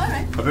 why not? Yeah,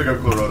 alright. I pick up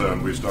Clorota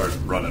and we start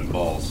running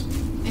balls.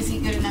 Is he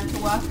good enough to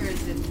walk, or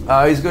is it...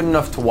 He's good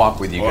enough to walk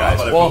with you guys.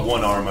 I put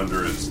one arm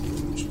under his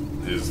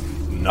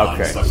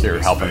okay, so you're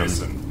helping him.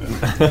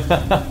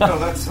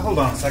 No, hold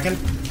on a second.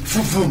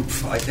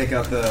 I take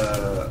out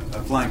the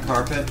flying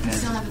carpet. You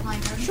still have the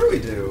flying carpet? Sure we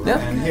do. Yeah.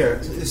 And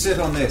here, sit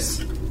on this.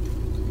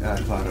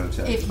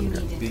 Clorota. If you need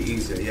it. Be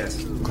easier,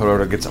 yes.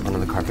 Clorota gets up under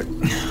the carpet.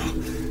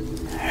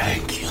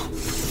 Thank you.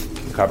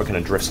 The carpet kind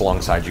of drifts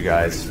alongside you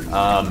guys.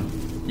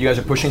 You guys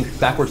are pushing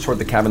backwards toward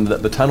the cabin.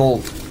 The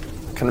tunnel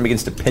kind of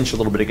begins to pinch a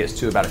little bit. It gets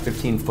to about a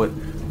 15-foot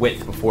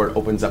width before it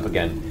opens up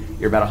again.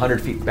 You're about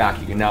 100 feet back.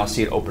 You can now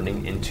see it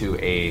opening into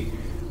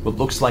what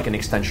looks like an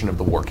extension of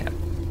the war camp.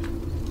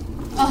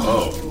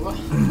 Oh.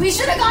 We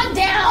should have gone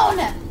down!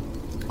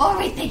 What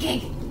were we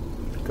thinking?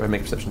 Go ahead and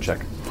make a perception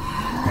check.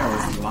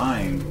 I was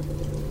lying.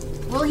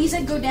 Well, he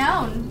said go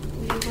down.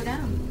 We didn't go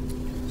down.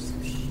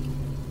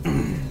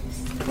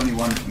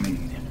 21 for me.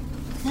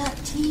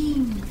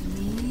 13 for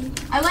me.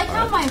 I like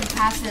how my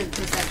passive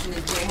perception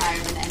is way higher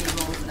than any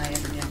rolls that I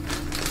ever get.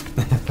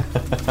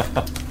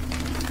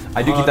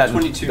 I do keep that.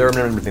 22. There are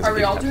many things. Are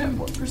we all doing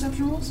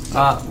perception rolls?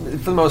 For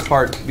the most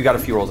part, you got a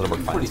few rolls that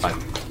work fine. It's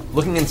fine.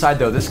 Looking inside,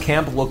 though, this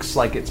camp looks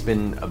like it's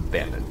been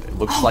abandoned. It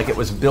looks like it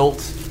was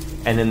built,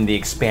 and then the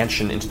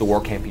expansion into the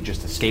war camp you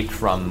just escaped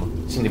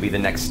from seemed to be the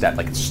next step.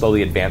 Like it's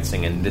slowly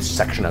advancing, and this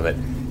section of it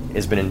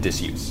has been in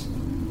disuse.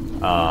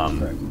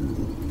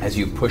 As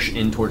you push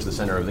in towards the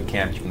center of the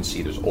camp, you can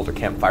see there's older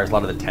campfires. A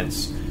lot of the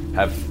tents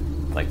have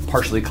like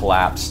partially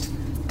collapsed.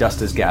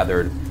 Dust has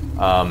gathered.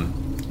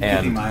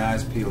 Keeping my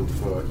eyes peeled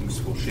for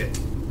useful shit.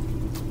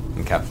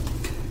 Okay.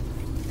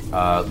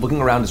 Looking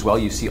around as well,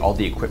 you see all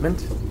the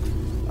equipment.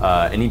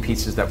 Any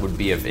pieces that would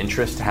be of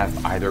interest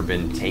have either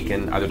been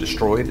taken, either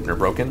destroyed or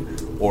broken,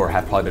 or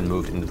have probably been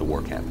moved into the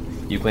war camp.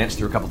 You glance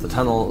through a couple of the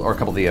tunnel or a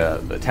couple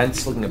of the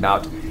tents, looking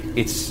about.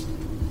 It's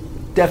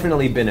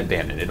definitely been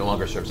abandoned. It no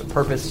longer serves a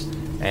purpose,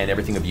 and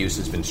everything of use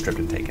has been stripped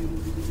and taken.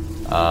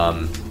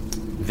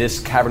 This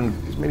cavern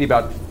is maybe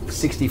about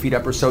 60 feet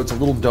up or so. It's a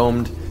little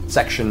domed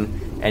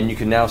section, and you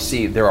can now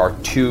see there are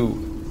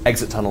 2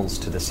 exit tunnels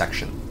to this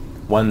section.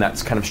 One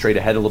that's kind of straight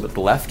ahead a little bit to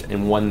the left,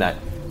 and one that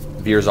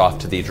veers off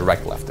to the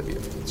direct left of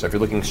you. So if you're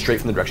looking straight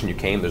from the direction you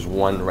came, there's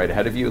one right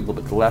ahead of you, a little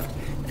bit to the left,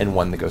 and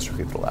one that goes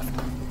directly to the left.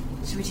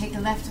 Should we take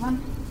the left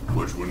one?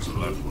 Which one's the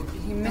left one?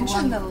 You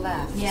mentioned the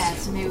left. Yeah,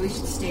 so maybe we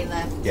should stay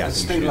left. Yeah, Let's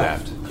so stay you should do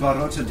left.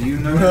 Clarota, do you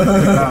know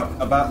anything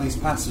about these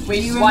passages?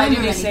 Wait, why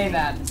did you say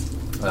that?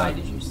 Why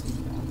did you say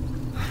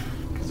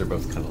that? Because they're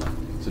both kind of left.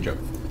 It's a joke.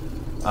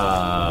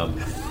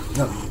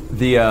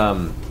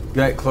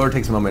 Clore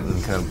takes a moment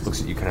and kind of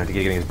looks at you, kind of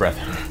getting his breath.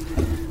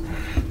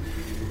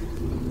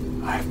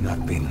 I've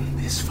not been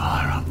this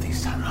far up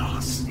these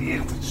tunnels.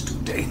 It was too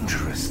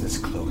dangerous this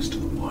close to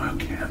the war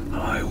camp.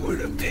 I would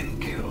have been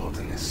killed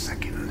in a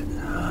second.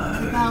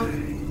 What about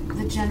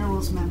the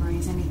general's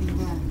memories? Anything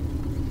there?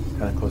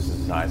 Kind of closes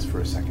his eyes for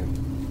a second.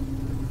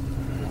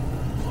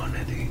 One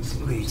of these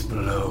leads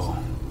below.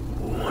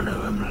 One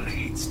of them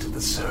leads to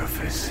the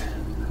surface.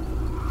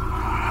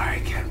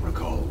 I can't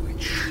recall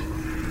which.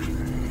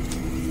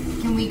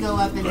 Can we go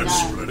up and Let's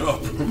split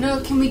up.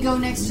 No, can we go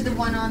next to the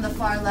one on the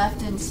far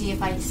left and see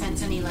if I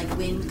sense any like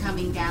wind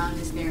coming down?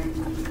 Is there?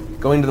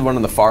 Going to the one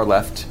on the far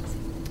left,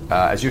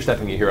 as you're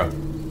stepping, you hear a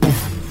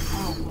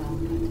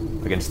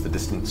against the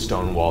distant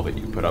stone wall that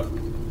you put up. I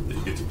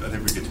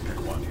think we get to pick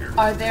one here.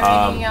 Are there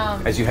any?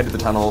 As you head to the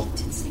tunnel,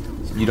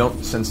 you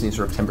don't sense any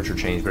sort of temperature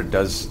change, but it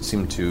does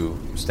seem to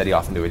steady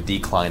off into a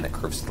decline that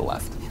curves to the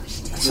left.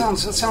 That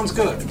sounds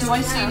good. Do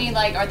I see any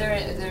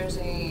there's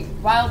any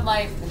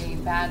wildlife, any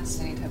bats,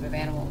 any type of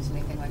animals,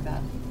 anything like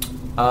that?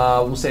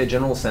 We'll say a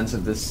general sense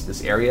of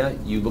this area.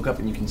 You look up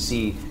and you can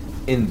see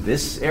in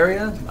this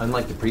area,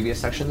 unlike the previous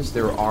sections,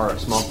 there are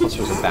small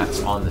clusters of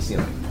bats on the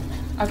ceiling.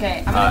 Okay,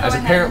 I'm gonna go as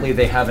ahead. Apparently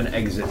they have an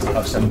exit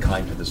of some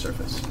kind to the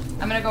surface.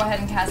 I'm gonna go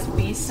ahead and cast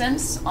Beast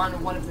Sense on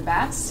one of the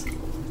bats.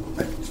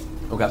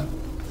 Okay.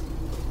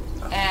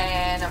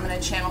 And I'm going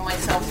to channel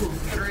myself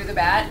through the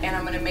bat, and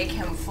I'm going to make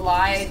him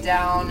fly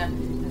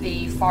down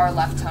the far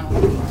left tunnel.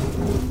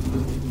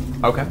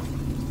 Okay.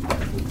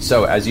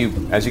 So as you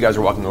guys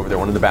are walking over there,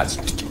 one of the bats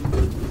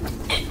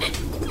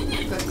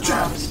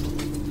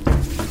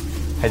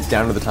heads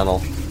down to the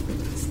tunnel,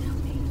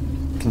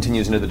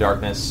 continues into the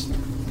darkness.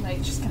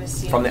 Like just kind of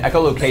see From the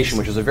echolocation,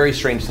 which is a very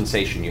strange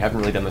sensation. You haven't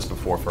really done this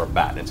before for a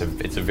bat. It's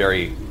a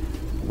very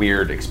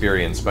weird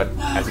experience. But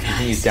as it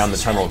continues down the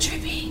tunnel,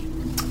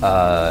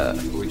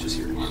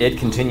 it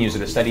continues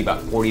at a steady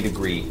about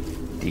 40-degree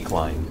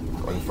decline,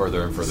 going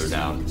further and further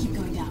down. Keep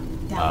going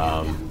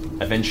down.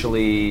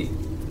 Eventually,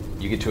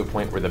 you get to a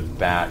point where the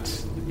bat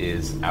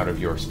is out of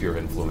your sphere of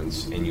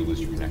influence, and you lose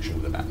your connection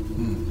to the bat.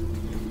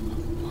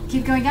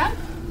 Keep going down?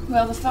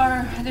 Well, the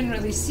far, I didn't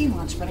really see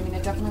much, but I mean,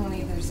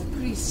 there's a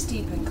pretty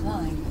steep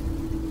incline.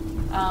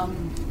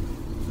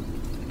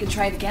 We could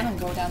try it again and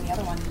go down the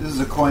other one. This is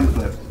a coin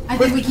flip. I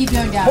think we keep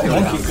going down.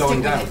 Keep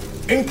going down.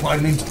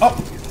 Incline means up.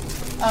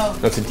 Oh.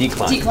 No, it's a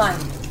decline. Decline.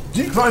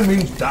 Decline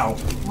means down.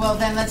 Well,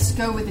 then let's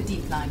go with the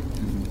decline.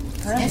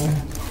 Correct?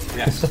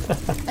 Yes.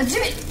 Let's do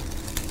it.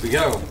 We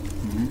go.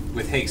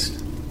 With haste.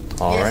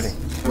 Alrighty.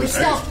 With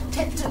stealth.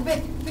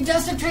 We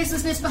just have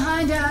tracelessness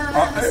behind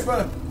us.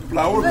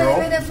 Flower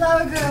girl. The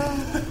flower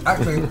girl.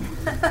 Actually,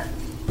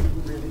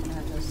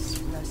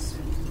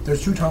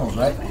 there's 2 tunnels,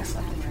 right?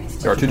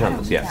 There are 2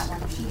 tunnels, yes.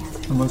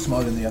 And one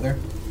smaller than the other?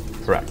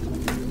 Correct.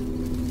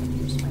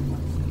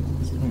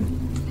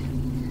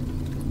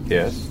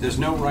 Yes. There's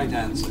no right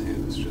answer here.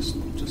 It's just.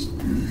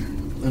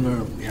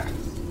 No. Yeah.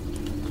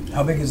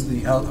 How big is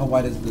how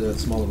wide is the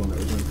smaller one that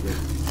we're going through?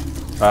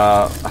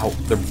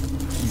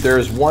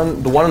 There's the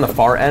one on the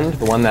far end,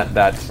 the one that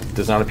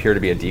does not appear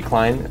to be a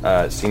decline,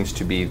 seems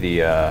to be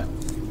the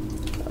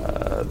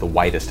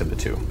widest of the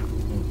 2.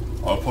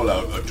 I'll pull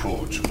out a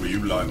torch. Will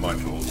you light my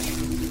torch?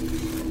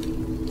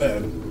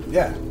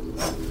 Yeah.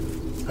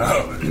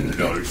 Oh,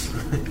 nice.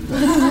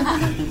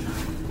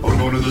 I'll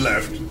go to the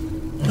left.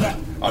 Yeah.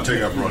 I'll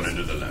take up run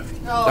into the left.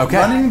 Okay.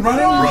 Running?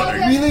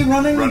 Really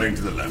running? Running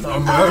to the left.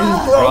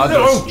 Grog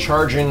goes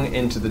charging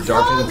into the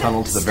darkening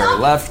tunnel to the very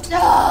left.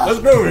 Let's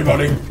go,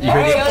 everybody. You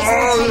hear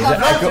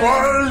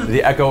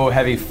the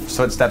echo-heavy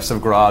footsteps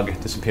of Grog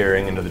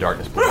disappearing into the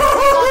darkness.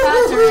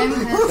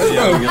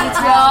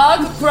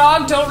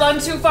 Grog, don't run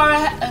too far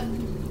ahead.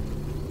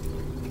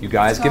 You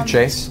guys give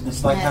chase.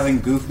 It's like having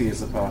Goofy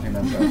as a party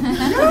member.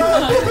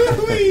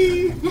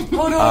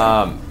 Hold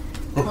on.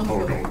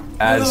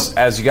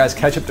 As you guys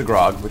catch up to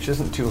Grog, which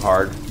isn't too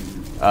hard.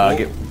 Are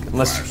you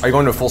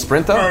going to a full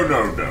sprint though?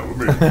 No.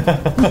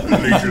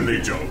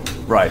 Leisurely jog.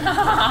 Right.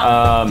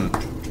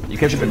 You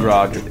catch up to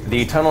Grog.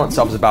 The tunnel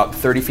itself is about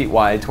 30 feet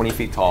wide, 20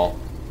 feet tall,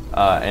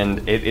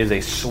 and it is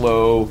a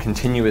slow,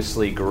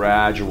 continuously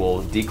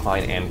gradual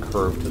decline and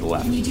curve to the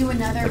left. Can you do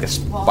another like a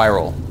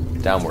spiral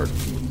downward.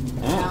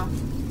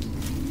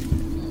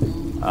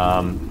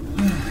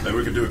 Then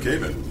we could do a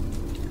cave-in.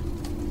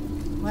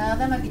 Well,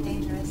 that might be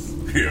dangerous.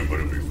 Yeah, but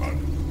it'll be fun.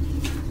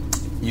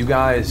 You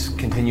guys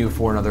continue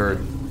for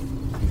another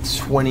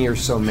 20 or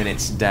so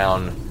minutes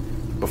down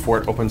before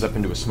it opens up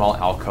into a small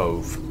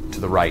alcove to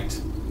the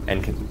right,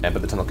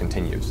 but the tunnel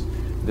continues.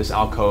 This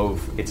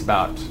alcove, it's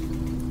about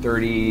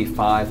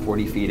 35,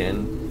 40 feet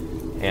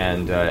in,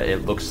 and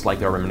it looks like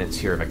there are remnants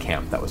here of a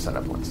camp that was set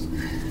up once.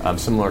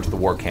 Similar to the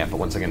war camp, but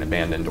once again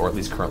abandoned, or at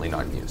least currently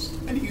not in use.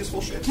 Any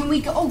useful shit? Can we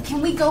go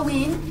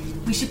in?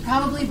 We should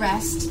probably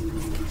rest,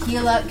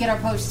 heal up, get our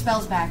post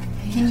spells back.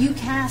 Can you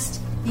cast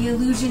the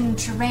illusion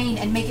terrain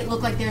and make it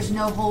look like there's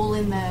no hole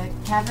in the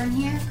cavern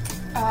here?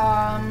 No,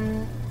 I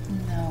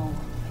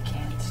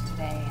can't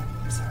today.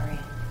 I'm sorry.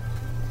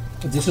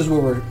 This is where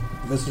we're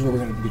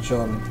going to be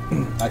chilling.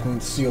 I can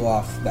seal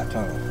off that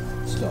tunnel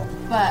still.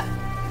 But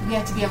we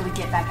have to be able to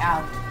get back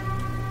out.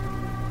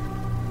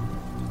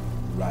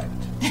 Right.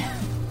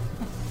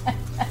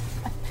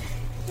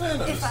 Not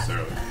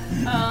necessarily.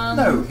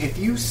 No, if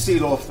you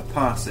seal off the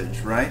passage,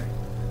 right?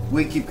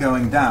 We keep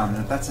going down,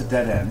 and if that's a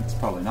dead end, it's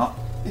probably not.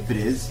 If it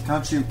is,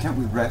 can't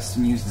we rest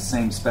and use the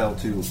same spell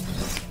to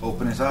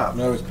open it up?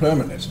 No, it's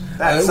permanent.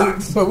 That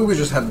sucks. But we would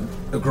just have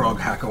a Grog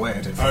hack away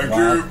at it for a Thank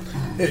while. you.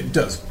 It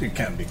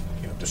can be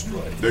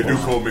destroyed. They do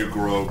call me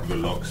Grog the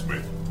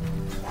Locksmith.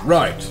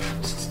 Right.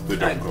 They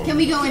don't call Can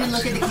we go in and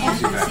look at the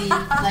camp and see,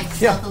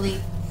 stealthily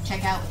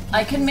check out?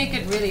 I can make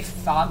it really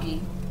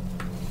foggy.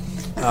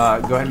 Go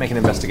ahead and make an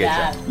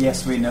investigation.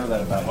 Yes, we know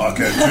that about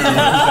you. Okay,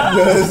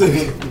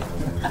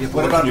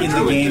 What about in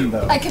the game,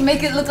 though? I can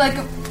make it look like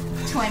a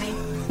 20.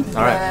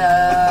 All right.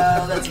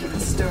 Well, that's a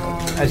good story.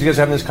 As you guys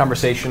are having this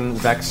conversation,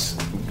 Vex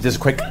does a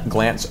quick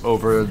glance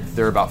over.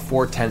 There are about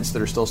 4 tents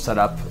that are still set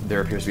up.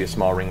 There appears to be a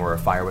small ring where a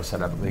fire was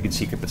set up. You can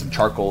see bits of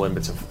charcoal and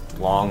bits of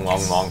long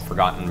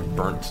forgotten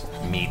burnt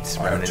meat,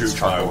 remnants,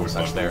 charcoal and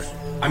such there.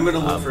 I'm going to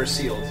look for a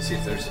seal to see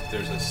if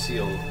there's a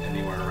seal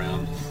anywhere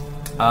around.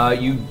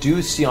 You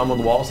do see on one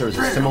of the walls there is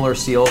a similar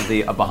seal,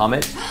 a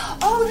Bahamut.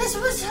 Oh, this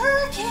was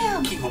her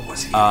camp! Kima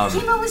was here.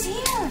 Kima was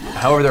here!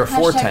 However, there are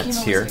 4 Hashtag tents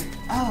Kima here, was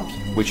Oh.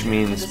 which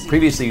means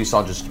previously you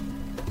saw just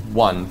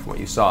one from what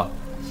you saw.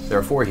 There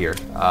are 4 here.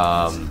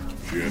 I'm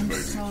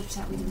so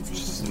upset we didn't say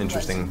It's an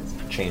interesting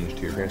change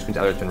to your appearance.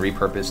 Either it's been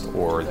repurposed,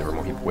 or there were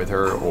more people with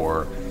her,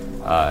 or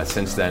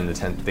since then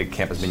the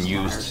camp has been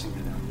used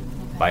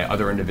by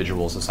other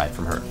individuals aside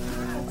from her.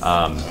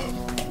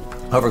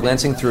 However,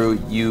 glancing through,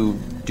 you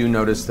do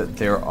notice that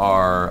there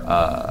are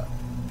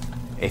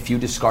a few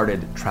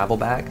discarded travel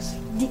bags.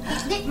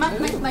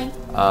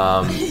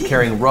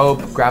 Carrying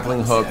rope,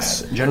 grappling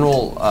hooks,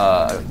 general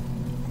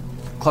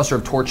cluster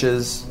of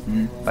torches,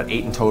 about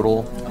 8 in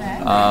total.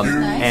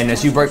 And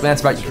as you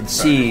glance about, you can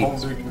see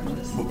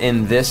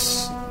in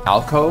this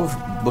alcove,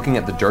 looking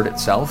at the dirt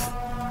itself,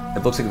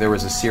 it looks like there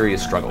was a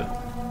serious struggle.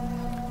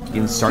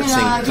 You can start seeing.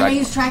 Can I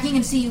use tracking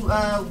and see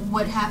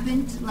what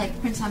happened, like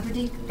Prince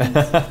Humperdinck?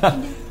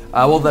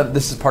 Well,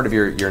 this is part of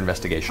your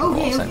investigation role,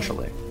 Okay.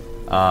 essentially.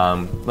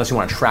 Unless you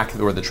want to track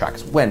where the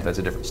tracks went, that's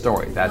a different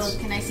story. That's.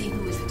 Well, can I see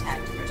who was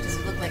attacked first? Does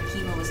it look like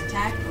Kima was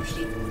attacked, or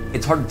she?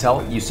 It's hard to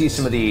tell. You see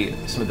some of the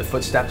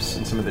footsteps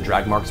and some of the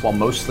drag marks, while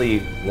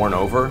mostly worn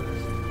over.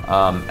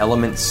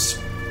 Elements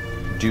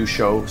do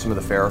show some of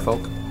the fairer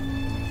folk.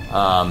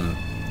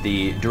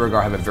 The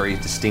Duergar have a very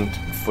distinct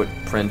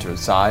footprint or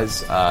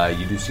size.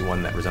 You do see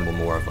one that resemble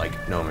more of like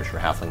gnomish or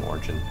halfling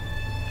origin.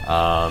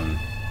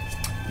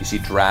 You see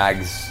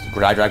drag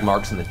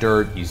marks in the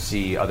dirt. You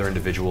see other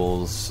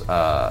individuals.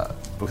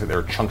 Looks like there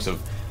are chunks of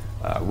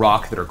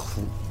rock that are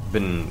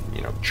been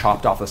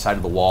chopped off the side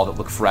of the wall that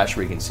look fresh,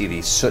 where you can see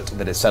the soot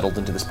that has settled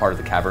into this part of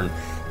the cavern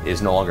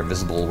is no longer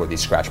visible, where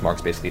these scratch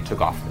marks basically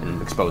took off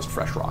and exposed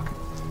fresh rock.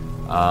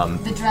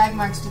 The drag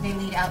marks, do they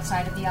lead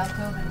outside of the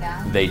alcove and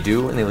down? They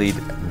do, and they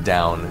lead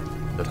down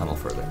the tunnel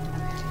further.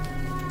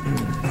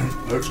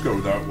 Let's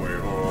go that way,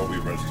 or I'll be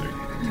resting.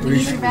 Do we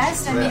need to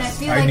rest? I mean, I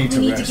feel like we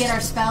need to get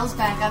our spells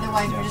back,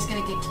 otherwise we're just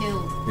going to get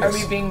killed. Are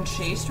we being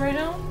chased right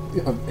now?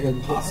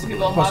 Possibly.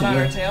 People hot on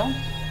our tail?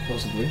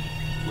 Possibly.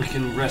 We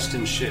can rest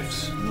in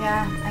shifts.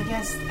 Yeah, I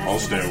guess. I'll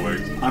stay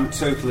awake. I'm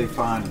totally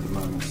fine at the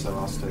moment, so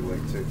I'll stay awake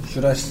too.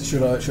 Should I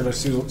seal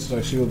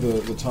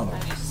the tunnel?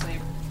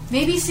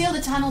 Maybe seal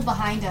the tunnel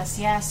behind us,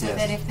 so Yes.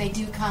 that if they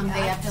do come,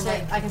 they have to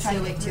I can try stay to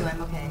awake get too. through.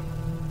 I'm okay.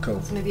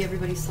 Cool. So maybe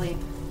everybody sleep.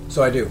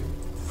 So I do.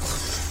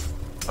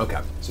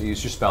 Okay, so you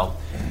use your spell.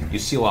 You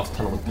seal off the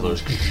tunnel with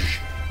pillars.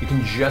 You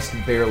can just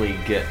barely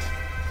get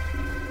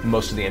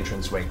most of the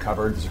entranceway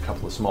covered. There's a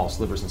couple of small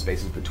slivers and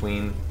spaces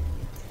between.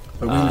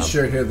 But we would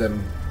sure hear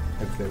them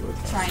if they would.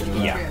 Trying to get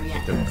through, yeah.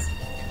 if they would.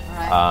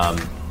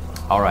 Alright.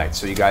 All right,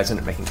 so you guys end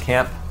up making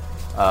camp.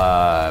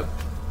 Are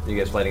you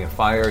guys lighting a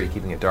fire? Are you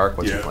keeping it dark?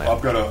 What's your plan?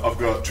 I've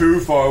got 2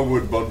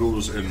 firewood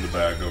bundles in the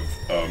bag of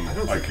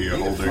IKEA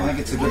holding. I think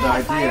it's a good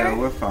idea.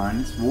 We're fine.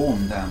 It's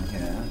warm down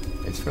here.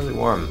 It's fairly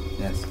warm.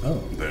 Yes.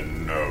 Oh.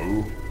 Then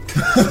no.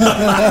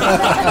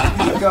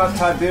 We've got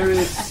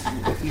Tiberius.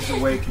 If he's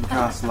awake and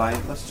cast light,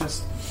 let's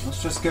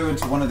just go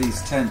into one of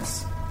these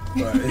tents.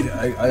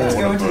 Let's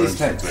go into these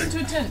tents. To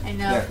a tent. I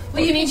know. Yeah.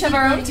 We can each have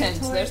our own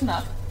tents. There's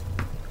enough.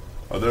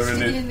 Are there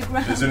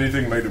is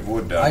anything made of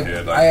wood down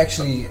here? I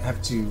actually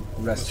have to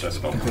rest Set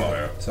it on completely,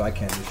 fire. so I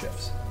can't do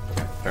shifts.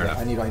 Fair enough.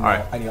 I need all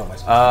right. my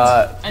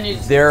spells. I need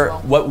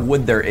What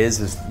wood there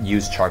is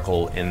used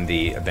charcoal in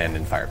the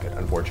abandoned fire pit,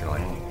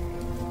 unfortunately.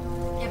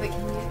 Yeah, but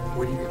can we?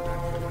 Where do you get back?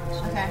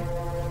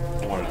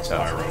 Okay.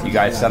 So, you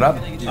guys set up?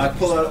 I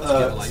pull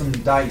out some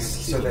dice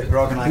so that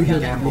Grog and I can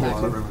gamble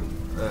while everyone.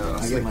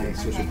 I get my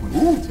social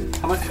points too.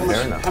 How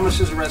much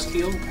does a rest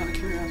heal? Out of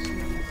curiosity.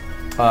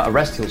 A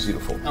rest heal is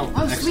beautiful. Oh,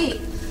 excellent.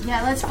 sweet.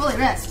 Yeah, let's fully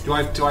rest. Do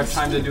I have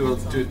time to do a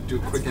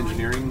quick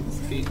engineering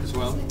feat as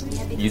well?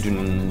 You do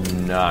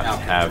not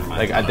have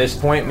at this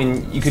point. I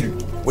mean, you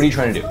could. What are you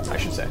trying to do? I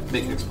should say.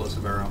 Make an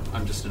explosive arrow.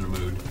 I'm just in a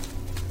mood.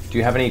 Do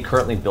you have any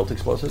currently built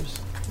explosives?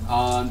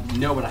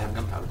 No, but I have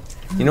gunpowder.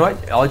 You know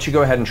what? I'll let you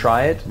go ahead and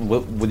try it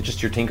with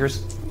just your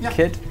Tinker's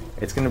kit.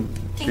 It's going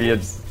to be a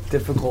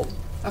difficult.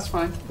 That's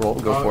fine. Roll.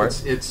 Go for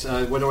it. It's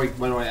what do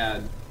I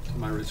add?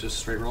 My just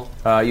straight roll.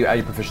 You add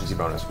your proficiency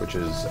bonus, which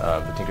is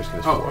the Tinker's kit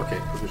is 4. Oh, okay.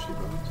 Proficiency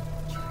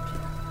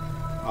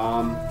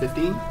bonus.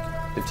 15.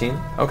 15.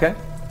 Okay.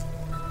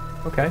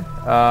 Okay.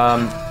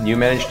 You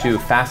manage to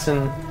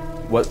fasten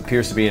what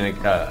appears to be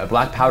a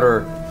black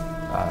powder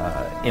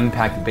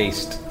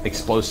impact-based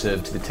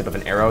explosive to the tip of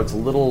an arrow. It's a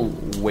little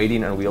weighty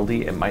and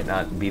unwieldy. It might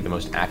not be the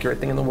most accurate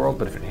thing in the world,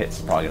 but if it hits,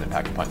 it's probably going to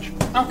pack a punch.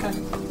 Okay.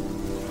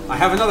 I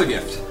have another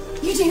gift.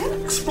 You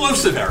do?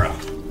 Explosive arrow.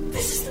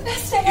 This is the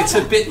best ever. It's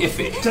a bit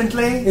iffy.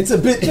 Gently. It's a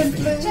bit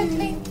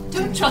Gently.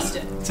 Don't trust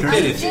it. It's a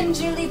bit iffy.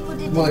 Gingerly put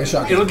it More like a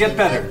shotgun. It'll get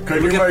better.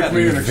 Can you make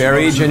me an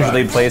Very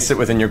gingerly place it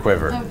within your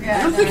quiver. Oh, God.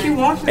 I don't think you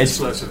want an It's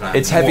explosive arrow.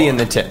 it's heavy in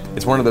the tip.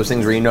 It's one of those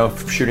things where you know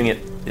shooting it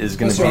is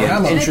going to be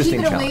an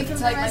interesting Can I keep it away challenge. from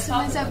the rest of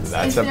myself?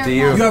 That's up to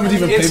you. You haven't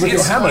even played with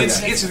your hammer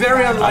It's yet.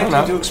 very unlikely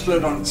know. to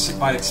explode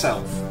by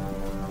itself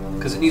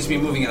because it needs to be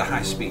moving at a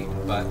high speed.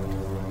 But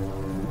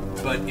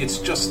it's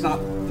just not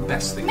the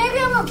best thing. Maybe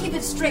I won't keep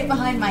it straight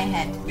behind my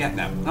head. Yeah,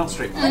 no, not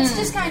straight. Let's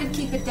just kind of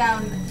keep it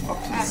down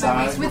at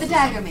my waist with a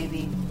dagger,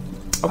 maybe.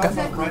 Okay. Is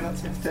that cool? Right,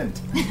 that's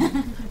intent.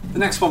 The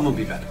next one will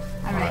be better.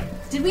 All right.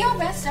 Did we all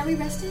rest? Are we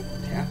rested?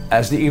 Yeah.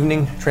 As the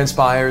evening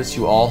transpires,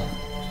 you all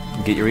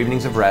get your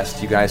evenings of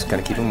rest. You guys kind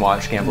of keep in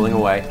watch, gambling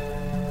away.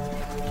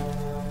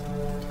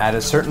 At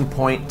a certain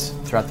point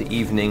throughout the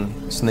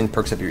evening, something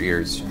perks up your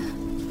ears.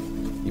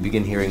 You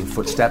begin hearing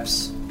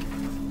footsteps.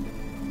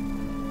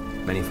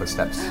 Many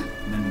footsteps.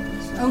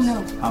 Oh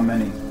no. How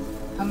many?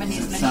 How many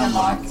is many a Sound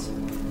lot? like?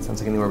 Sounds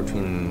like anywhere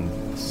between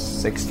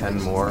 6,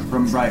 10 more.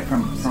 From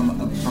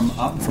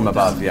up. From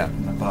above, yeah.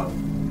 Above.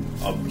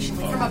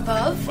 From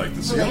above? Like the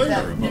Or ceiling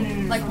like or the,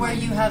 above? like where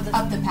you have the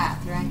up the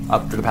path, right?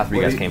 Up to the path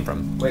where you guys came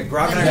from. Wait,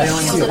 Grog and I are the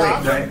only ones Seal it awake,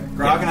 off? right?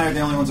 Grog and I are the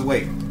only ones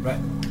awake.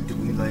 Right. Do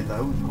we lay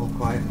low and hold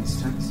quiet in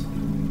these tents? They're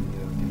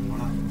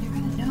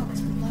gonna know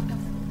because we blocked off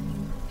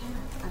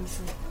the. I'm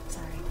asleep.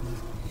 Sorry.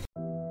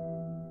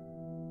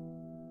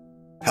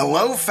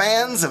 Hello,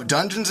 fans of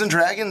Dungeons &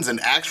 Dragons and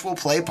actual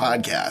play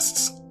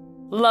podcasts.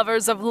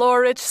 Lovers of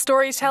lore-rich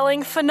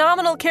storytelling,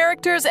 phenomenal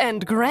characters,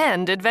 and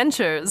grand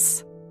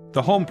adventures.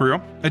 The Homebrew,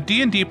 a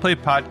D&D play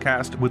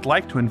podcast, would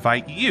like to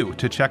invite you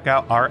to check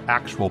out our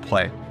actual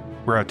play.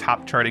 We're a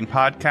top-charting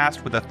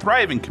podcast with a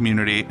thriving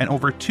community and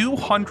over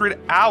 200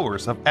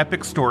 hours of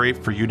epic story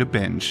for you to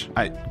binge.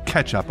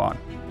 Catch up on.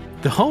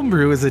 The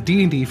Homebrew is a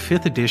D&D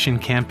 5th edition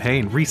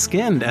campaign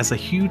reskinned as a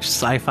huge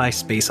sci-fi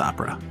space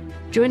opera.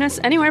 Join us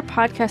anywhere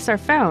podcasts are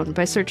found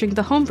by searching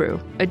The Homebrew,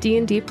 a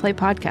D&D play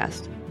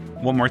podcast.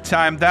 One more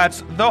time,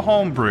 that's The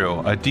Homebrew,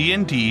 a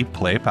D&D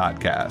play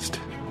podcast.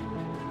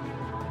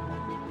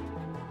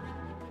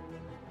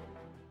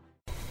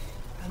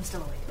 I'm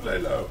still awake. Lay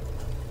low.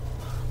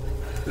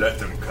 Let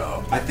them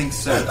come. I think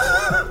so.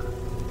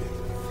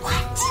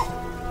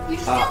 You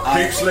still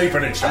Keep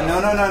sleeping in shop. No.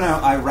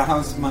 I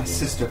roused my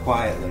sister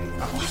quietly.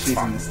 She's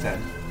in this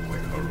tent. Wake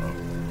her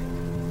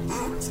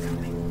up. It's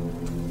coming.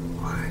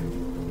 Why?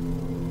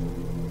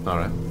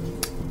 Alright.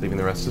 Leaving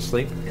the rest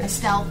asleep. A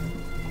stealth.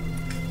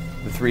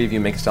 The three of you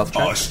make stealth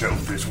I checks.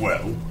 stealth as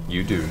well.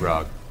 You do,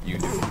 Grog. You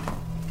do.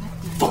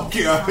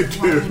 fuck yeah, I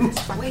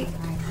do. Wait.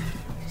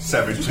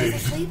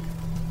 17.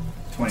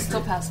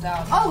 Still passed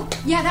out. Oh,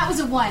 yeah, that was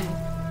a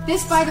 1.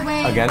 This, by the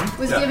way, Again?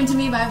 was given to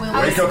me by Will.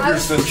 Wake up your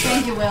sister.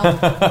 Thank you, Will.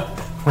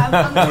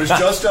 It was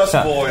just us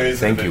boys.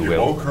 Thank and you, then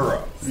Will. woke her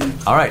up.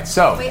 All right,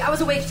 so Wait, I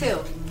was awake too.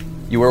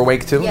 you were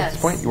awake too at Yes.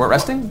 this point? You weren't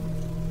resting?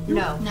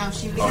 No. No,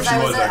 she was. Because she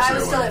I was actually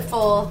was still awake. at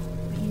full.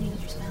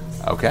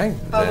 Okay.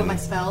 Oh, then my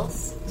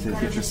spells.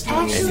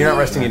 if you're not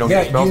resting, you don't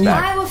get your spells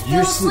back. I was still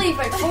asleep.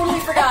 I totally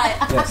forgot.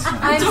 I'm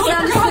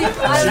sound asleep.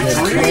 I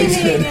was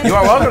dreaming. You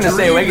are welcome to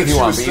stay awake if you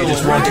want, but you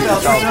just won't get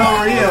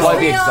yourself. You'll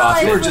be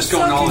exhausted. You were just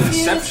going all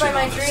confused by Inception.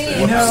 my dream.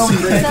 You know,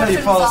 until you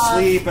fall Inception's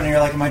asleep and you're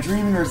like, am I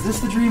dreaming or is this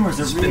the dream or is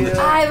it real?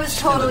 I was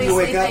totally You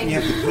wake up sleeping.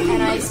 and you have to pee.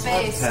 And I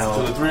spaced.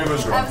 So the 3 of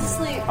us I was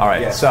asleep. All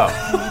right, so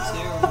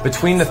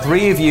between the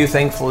 3 of you,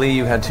 thankfully,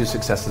 you had 2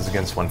 successes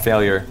against 1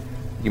 failure.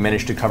 You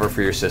managed to cover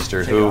for your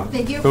sister, who...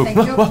 Thank you. who- Thank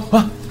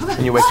you.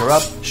 and you wake her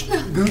up. Shh,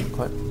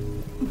 quiet.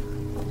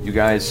 You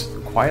guys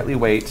quietly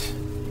wait.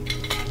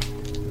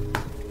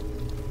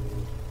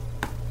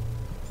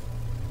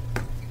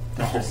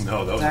 Oh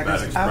no, that was a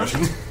bad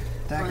expression.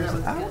 Daggers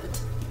out.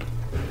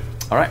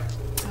 All right.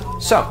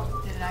 So,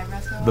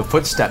 the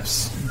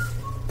footsteps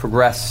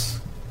progress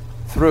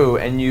through,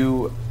 and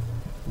you...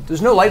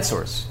 There's no light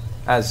source,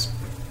 as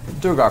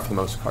Duergar, for the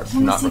most part, do Can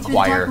we not see through the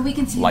dark, require but we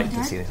can see in light the to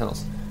dark? see the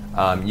tunnels.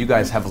 You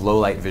guys have low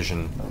light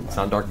vision. It's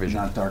not dark vision.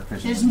 Not dark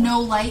vision. There's no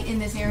light in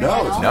this area No,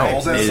 at it's all. No,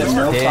 All it is that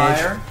no pitch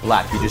fire?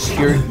 black. You just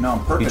hear. No,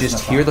 on purpose, you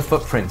just no hear fire. the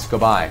footprints go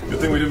by. Good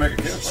thing we didn't make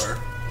a campfire.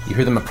 You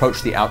hear them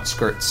approach the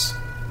outskirts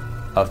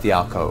of the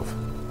alcove,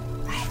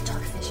 I have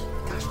dark vision.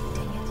 Gosh,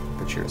 dang it.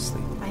 but you're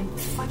asleep. I'm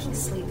fucking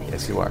sleeping.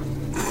 Yes, you are.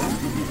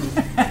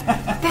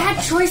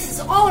 Bad choices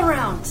all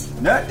around.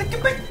 No, they're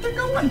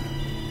going.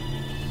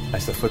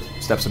 As the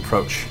footsteps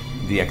approach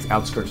the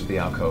outskirts of the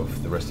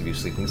alcove, the rest of you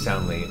sleeping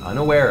soundly,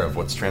 unaware of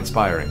what's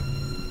transpiring.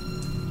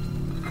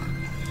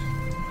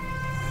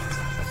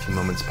 A few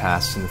moments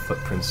pass, and the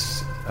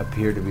footprints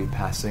appear to be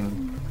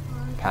passing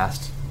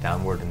past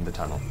downward in the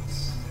tunnel.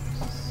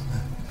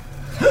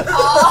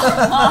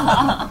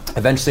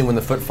 Eventually, when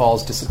the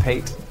footfalls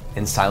dissipate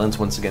and silence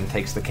once again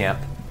takes the camp,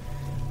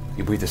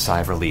 you breathe a sigh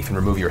of relief and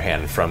remove your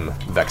hand from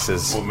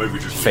Vex's Well, maybe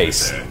just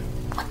face. leave it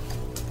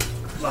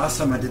Last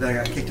time I did that, I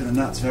got kicked in the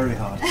nuts very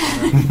hard.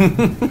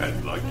 there. I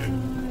like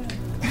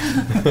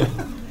it.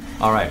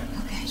 All right.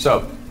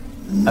 So,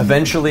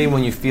 eventually,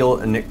 when you feel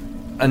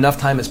enough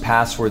time has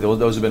passed where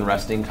those who've been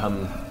resting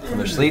come from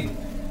their sleep,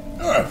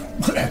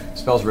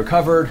 spells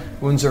recovered,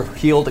 wounds are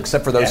healed,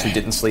 except for those who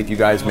didn't sleep. You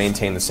guys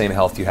maintain the same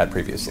health you had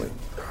previously.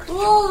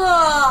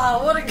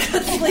 Oh, what a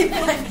good sleep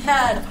I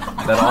had.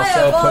 That I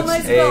have all also my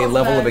puts a spells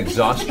level of back.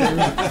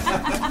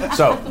 exhaustion.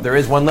 So, there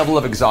is 1 level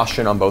of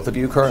exhaustion on both of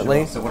you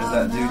currently. So what does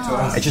that do to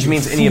us? It just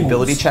means any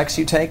ability checks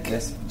you take.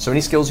 So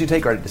any skills you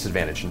take are at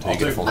disadvantage until I'll you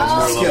get a take full one more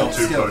level. level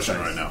 2 Skill potion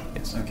checks. right now.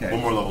 Yes. Okay.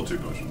 One more level 2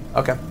 potion.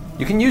 Okay.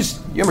 You can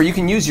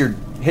use your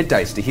hit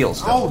dice to heal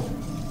still.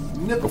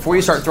 Oh, Before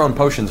you start throwing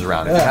potions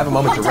around, if you have a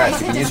moment to rest,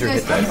 you can use your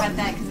hit dice. about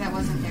that because that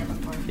wasn't there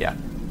before. Yeah.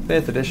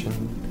 5th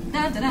edition.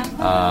 Da, da,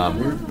 da.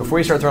 Before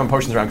you start throwing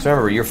potions around, because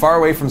remember, you're far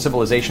away from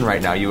civilization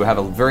right now. You have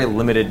a very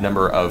limited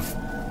number of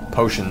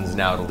potions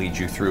now to lead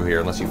you through here,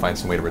 unless you find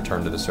some way to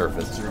return to the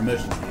surface.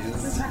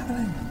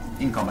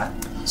 In combat.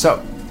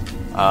 So,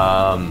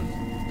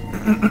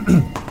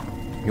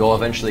 you'll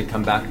eventually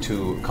come back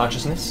to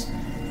consciousness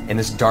in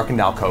this darkened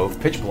alcove,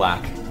 pitch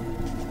black.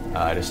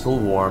 It is still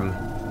warm,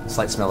 a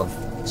slight smell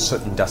of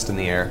soot and dust in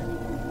the air.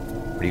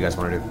 What do you guys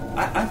want to do?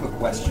 I have a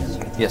question.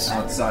 Yes.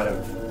 Outside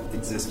of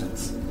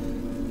existence.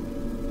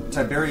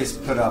 Tiberius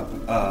put up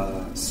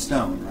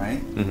stone, right?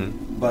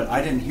 Mm-hmm. But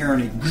I didn't hear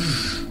any.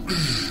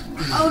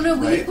 Oh no,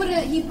 Right?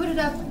 he put it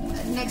up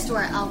next to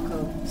our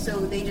alcove, so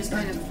they just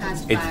kind of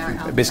passed by our It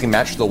alcove. basically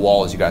matched the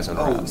wall as you guys Oh,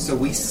 unwrapped. so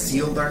we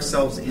sealed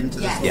ourselves into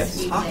this Yes.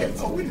 little Yes. pocket.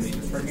 Oh, we didn't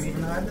even freaking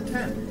even hide the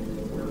tent.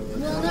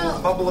 Well, no.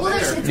 Bubble of Well, air.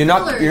 it's You're not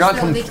pillars, so they could've-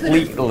 completely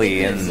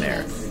they could've in seen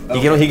there.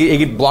 us. He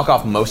could block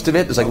off most of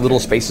it. There's like little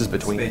spaces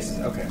between. Spaces.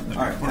 Okay.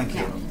 All right. Thank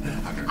you.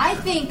 I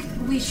think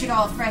we should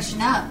all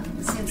freshen up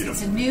since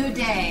it's a new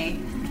day.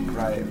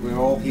 Right. We're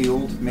all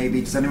healed.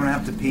 Maybe does anyone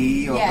have to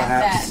pee or Yeah,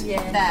 perhaps?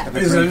 that. have a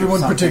Is drink or anyone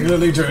something?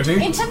 particularly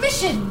dirty?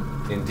 Intermission.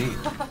 Indeed.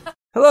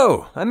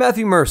 Hello, I'm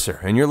Matthew Mercer,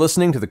 and you're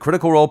listening to the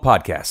Critical Role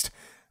Podcast.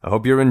 I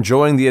hope you're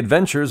enjoying the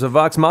adventures of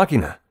Vox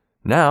Machina.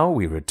 Now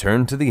we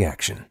return to the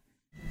action.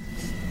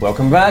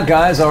 Welcome back,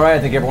 guys. All right, I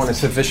think everyone is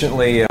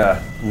sufficiently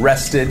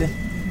rested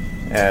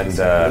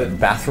and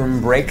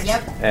bathroom break.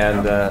 Yep.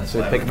 And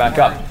so we pick it back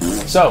up.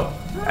 So,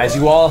 as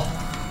you all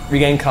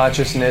regain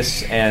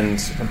consciousness and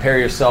prepare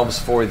yourselves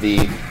for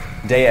the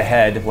day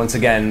ahead, once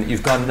again,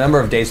 you've gone a number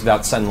of days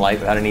without sunlight,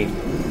 without any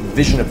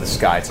vision of the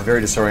sky. It's a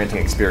very disorienting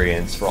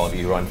experience for all of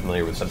you who are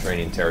unfamiliar with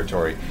subterranean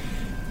territory.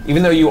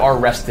 Even though you are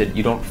rested,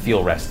 you don't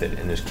feel rested.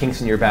 And there's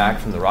kinks in your back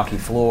from the rocky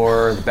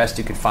floor. The best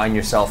you could find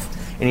yourself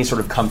any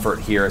sort of comfort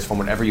here is from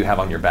whatever you have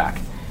on your back.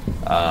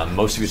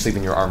 Most of you sleep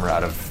in your armor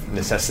out of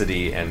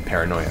necessity and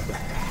paranoia.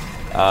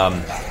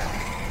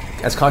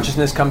 As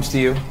consciousness comes to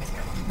you,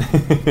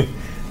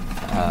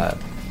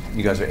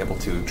 you guys are able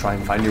to try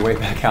and find your way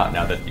back out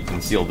now that you've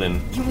been sealed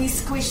in. Can we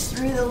squish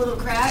through the little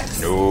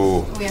cracks?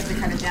 No. We have to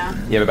cut it down.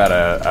 You have about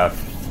a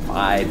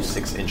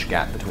 5-6 inch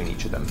gap between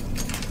each of them.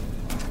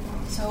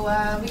 So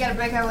we gotta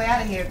break our way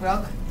out of here,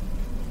 Grog.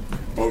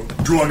 Oh,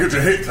 do I get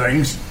to hit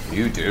things?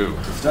 You do.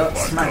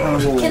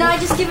 Can I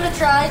just give it a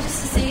try,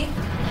 just to see?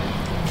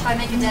 Try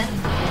make a dent?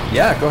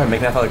 Yeah, go ahead,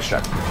 make an athletics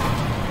check.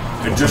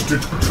 And just to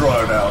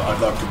try it out,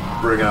 I'd like to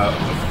bring out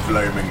the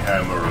flaming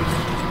hammer of...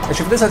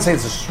 Actually, for this, I'd say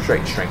it's a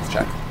straight strength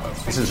check.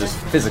 This is just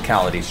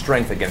physicality,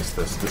 strength against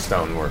the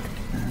stonework.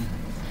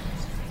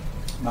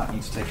 Might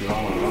need to take it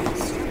all at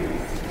once.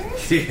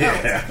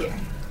 Yeah.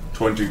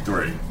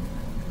 23.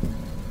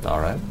 All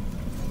right.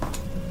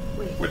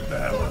 With the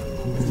hammer.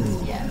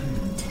 Yeah.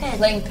 10.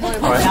 Playing pillar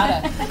All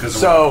right.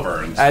 So,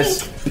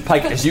 as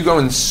Pike, as you go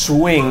and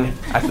swing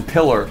at the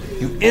pillar,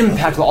 you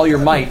impact with all your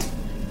might,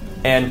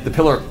 and the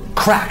pillar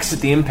cracks at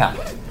the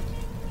impact.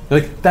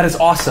 You're like, that is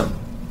awesome.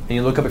 And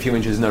you look up a few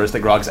inches and notice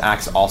that Grog's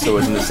axe also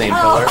is in the same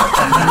pillar.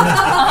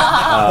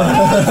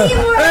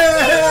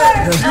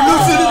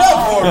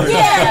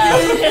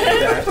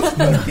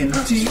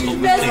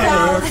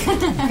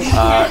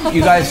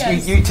 You guys,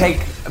 you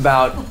take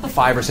about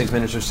 5 or 6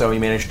 minutes or so. You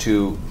manage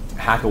to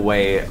hack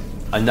away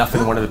enough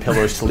in one of the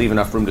pillars to leave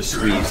enough room to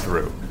squeeze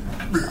through.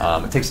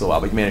 It takes a little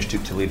while, but you manage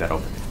to leave that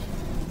open.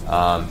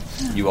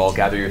 You all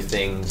gather your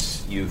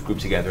things. You've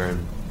grouped together,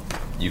 and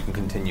you can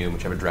continue in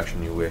whichever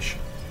direction you wish.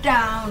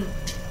 Down.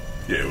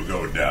 Yeah, we're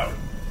going down.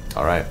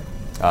 All right.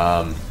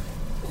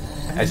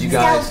 As you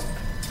guys...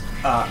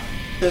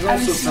 There's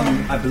also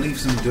some, I believe,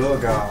 some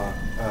Duergar.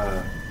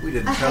 We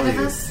didn't tell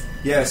you.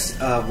 Yes,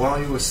 while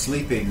you were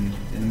sleeping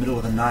in the middle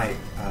of the night,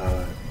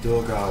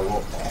 Duergar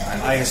walked,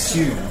 and I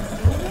assume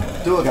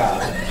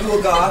Duergar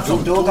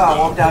from Duergar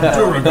walked down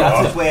the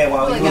passageway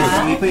while you were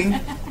sleeping.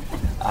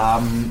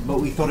 But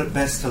we thought it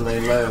best to lay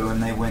low,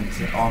 and they went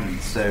on.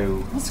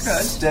 So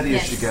steady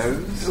as she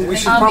goes. We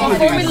should probably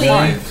before we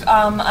leave,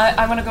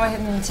 I want to go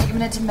ahead and take a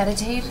minute to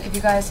meditate. If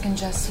you guys can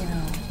just,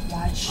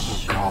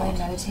 watch while I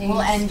meditate. We'll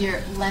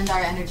lend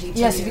our energy to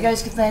Yes, you. if you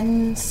guys could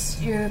lend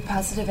your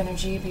positive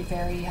energy, it'd be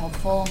very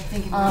helpful.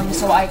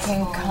 So I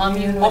can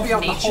commune with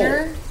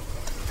nature.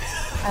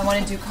 I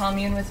want to do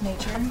commune with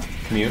nature.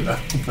 Commune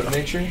with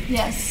nature?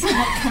 Yes.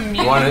 Commune.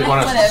 You want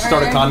to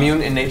start a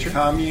commune in nature?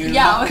 Commune.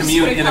 Yeah.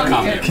 Commune in a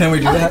commune. Can we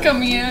do that?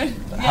 Commune.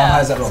 How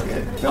high is that roll?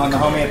 On the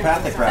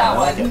homeopathic route. I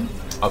like it.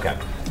 Okay.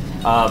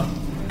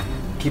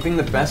 Keeping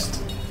the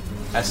best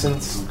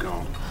essence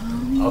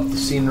of the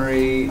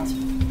scenery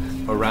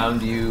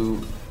around you,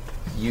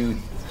 you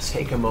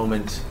take a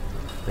moment.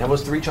 How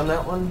was the reach on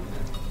that one?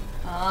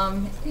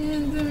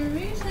 In the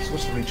region. So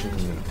what's the reach in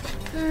commune?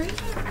 The region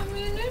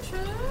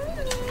communication.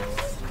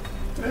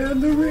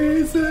 And the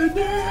reason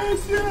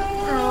is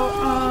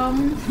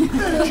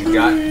You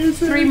got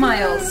 3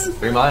 miles.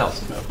 3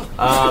 miles.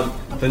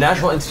 The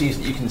natural entities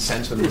that you can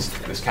sense within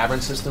this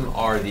cavern system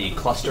are the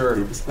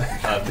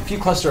few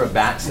cluster of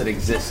bats that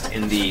exist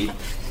in the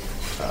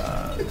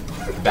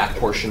back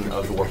portion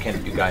of the war camp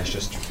that you guys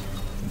just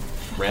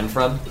ran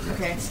from.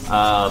 Okay.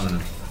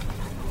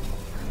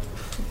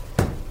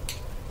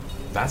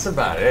 That's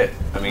about it.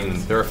 I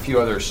mean, there are a few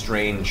other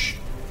strange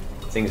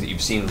things that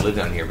you've seen live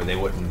down here, but they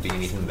wouldn't be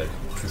anything that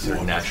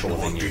considered natural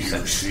within your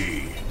sense.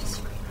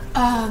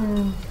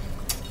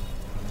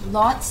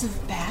 Lots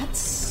of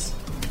bats.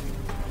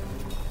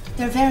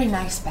 They're very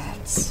nice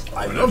bats.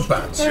 I love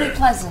bats. Very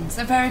pleasant.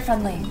 They're very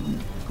friendly.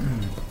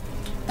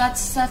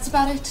 That's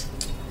about it.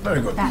 Very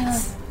good.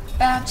 Bats. Yeah.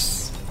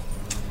 Bats.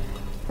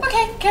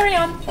 Okay, carry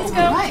on. Let's go.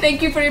 Right.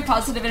 Thank you for your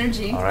positive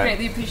energy. All right.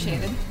 Greatly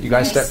appreciated. You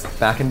guys step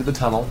back into the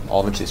tunnel,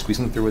 all eventually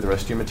squeezing through with the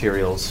rest of your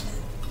materials,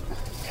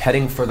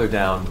 heading further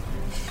down.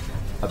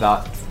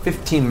 About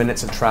 15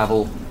 minutes of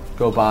travel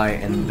go by,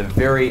 and the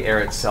very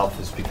air itself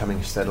is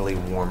becoming steadily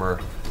warmer.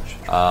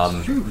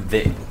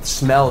 The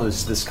smell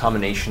is this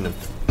combination of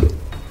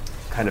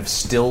kind of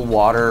still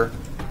water,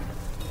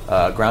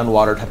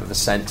 groundwater type of a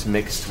scent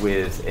mixed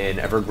with an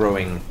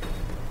ever-growing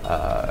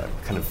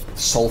kind of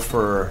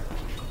sulfur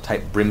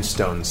type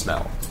brimstone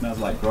smell. Smells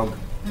like grog.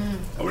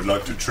 I would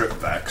like to trip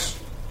Vax.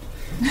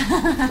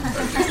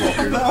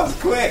 That was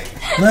quick.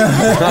 I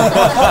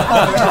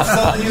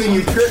insulted you and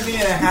you tripped me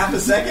in a half a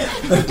second.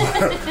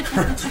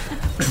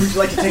 Would you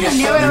like to take a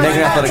shot? Make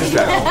an athletics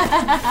check.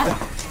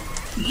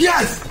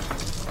 Yes!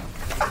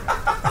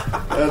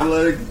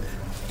 Athletic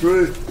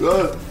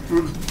 24!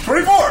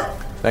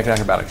 Make an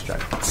acrobatics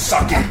check.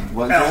 Suck it!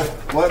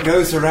 What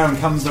goes around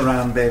comes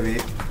around,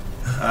 baby.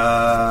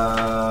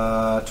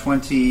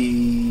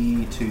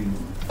 22.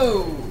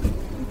 Oh.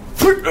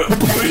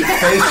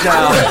 Face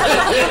down.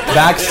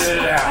 Vax,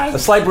 a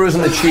slight bruise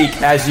on the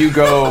cheek as you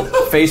go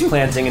face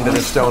planting into the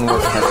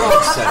stonework.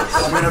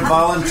 I'm going to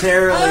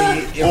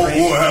voluntarily.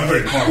 What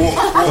happened?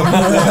 What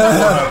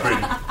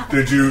happened?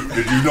 Did you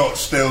not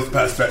stealth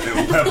past that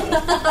little pebble?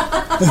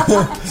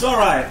 It's all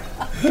right.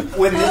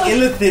 When the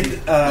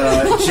Illithid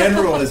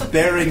general is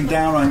bearing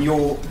down on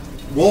your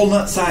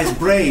walnut-sized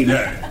brain,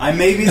 I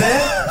may be there.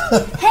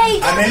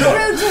 Hey, I may don't not.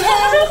 be rude to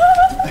him.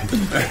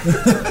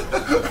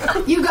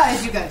 You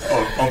guys.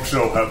 I'm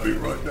so happy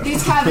right now.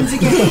 These cabins are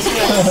getting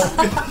stressed.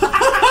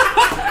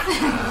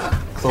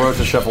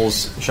 Clarota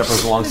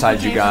shuffles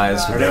alongside you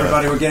guys. Alright,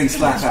 everybody, we're getting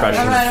slack out. Right.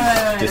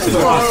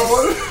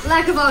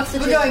 Lack of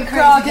oxygen. We're going crazy.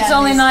 Croc, it's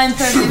only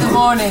 9:30 in the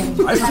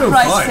morning. I feel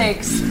Price fine.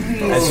 takes,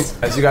 please.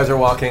 As you guys are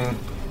walking,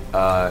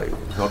 you're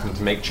welcome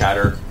to make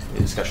chatter, any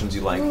discussions you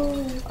like.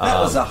 That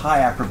was a high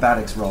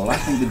acrobatics roll. I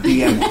think the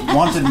DM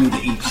wanted me to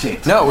eat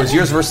shit. No, it was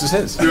yours versus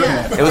his.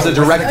 Yeah. It was a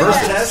direct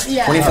versus.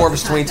 Yeah. 24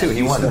 versus 22.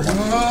 He won. No,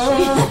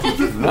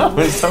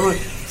 it's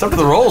up to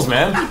the rolls,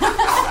 man.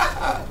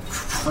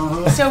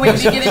 So wait,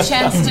 did you get a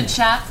chance to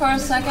chat for a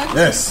second?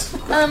 Yes.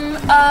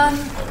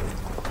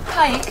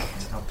 Pike,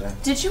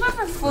 did you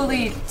ever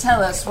fully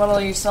tell us what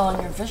all you saw in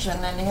your vision,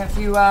 and have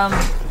you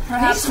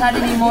perhaps had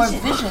any more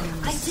visions?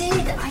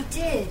 I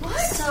did.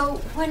 What?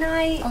 So when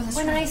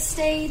I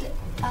stayed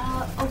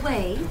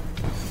away,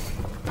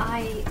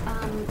 I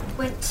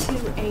went to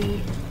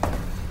a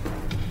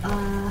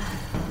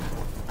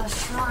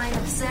shrine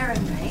of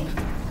Sarenrae,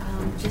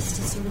 just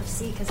to sort of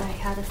see, because I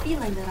had a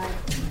feeling that I'd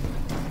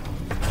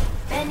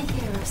been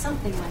here or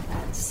something like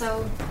that.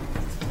 So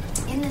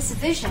in this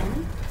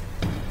vision,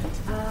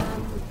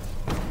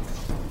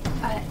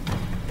 I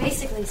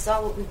basically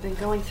saw what we've been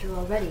going through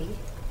already,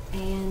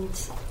 and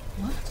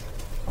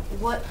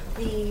what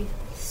the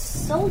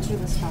soldier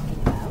was talking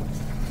about.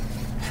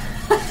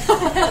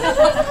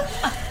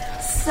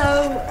 So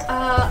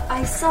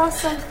I saw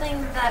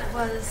something that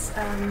was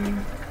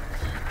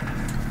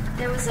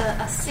there was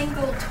a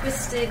single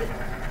twisted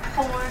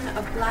horn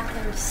of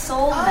blackened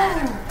soul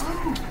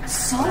matter.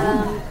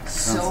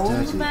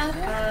 Soul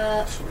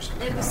matter?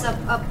 It was a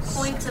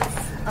point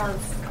of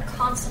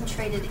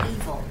concentrated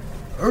evil.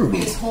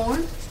 His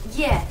horn?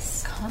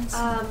 Yes.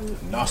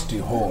 Nasty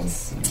horn.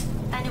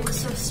 And it was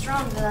so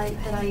strong that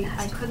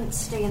I couldn't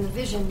stay in the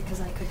vision, because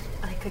I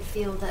could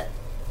feel that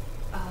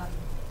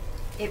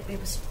it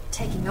was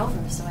taking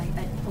over. So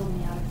it pulled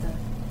me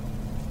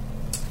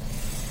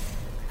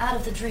out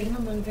of the dream,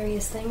 among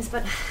various things.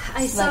 But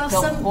I It's saw like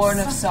the some horn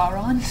of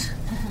Sauron.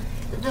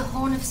 The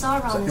horn of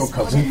Sauron your is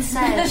what cousin? it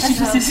said.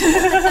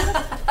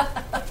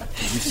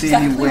 Did you see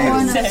any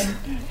whales?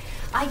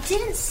 I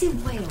didn't see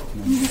whales.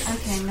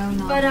 Okay, no.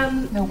 But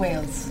no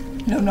whales.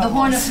 The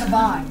horn of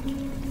Kaban.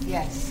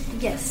 Yes.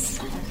 Yes.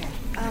 Okay.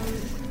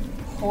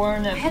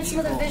 Horn of I had some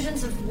evil. other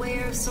visions of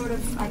where sort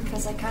of,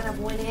 because I kind of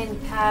went in,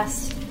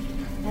 passed,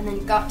 and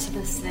then got to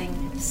this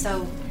thing.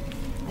 So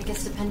I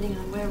guess depending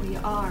on where we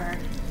are,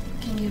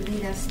 Can you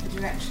lead us the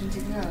direction to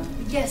go?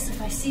 yes, if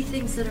I see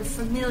things that are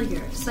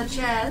familiar, such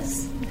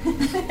as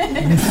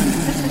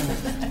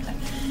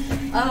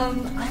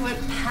I went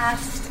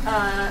past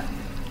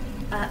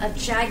a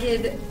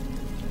jagged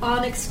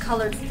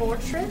onyx-colored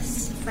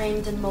fortress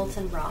framed in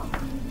molten rock.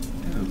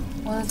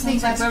 Well, it I think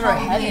seems like that's we were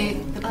probably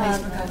heading. the place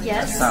we're going.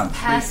 Yes, Sounds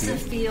past creepy.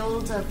 a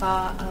field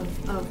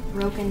of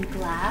broken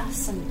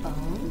glass and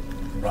bone.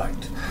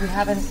 Right. We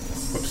haven't.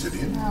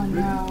 Obsidian? Oh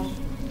no.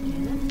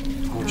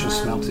 Or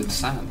just melted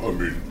sand. I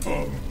mean,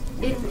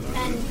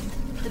 And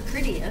the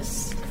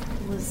prettiest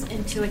was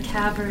into a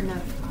cavern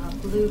of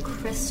blue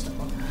crystal,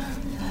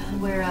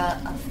 where a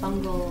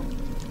fungal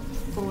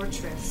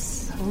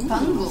fortress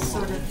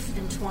sort of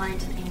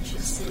entwined an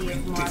ancient city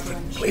of marble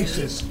and jade.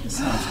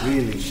 Sounds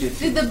really shitty.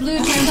 Did the blue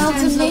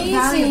gemstones look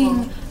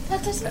valuable?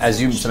 That doesn't. As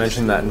you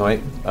mentioned that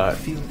night,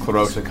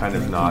 Clarota kind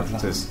of nods and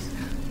says,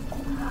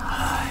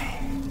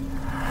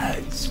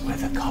 That's where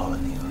the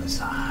colony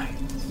resides.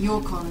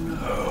 Your colony.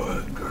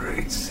 Oh, a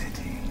great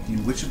city.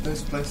 In which of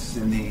those places?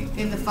 In the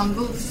In the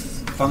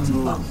fungals.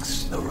 fungal?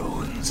 Amongst the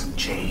ruins of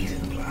jade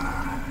and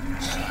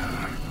glass.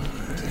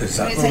 Is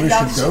that Is where it we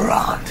that should go?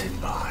 Surrounded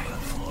by a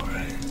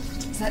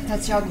forest.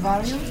 That's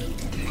Yogvario?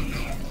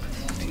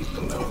 Deep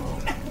below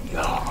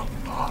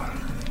Yogvar.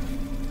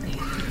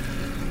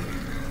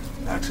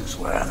 That is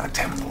where the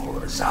temple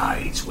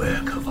resides,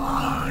 where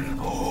Kavan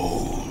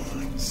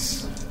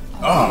holds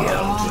the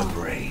Elder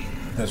Brain.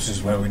 This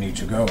is where we need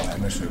to go,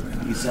 I'm assuming.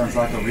 He sounds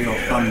like a real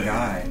fun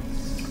guy.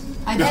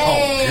 I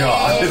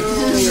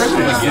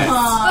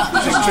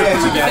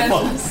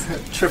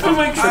Triple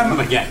him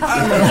again.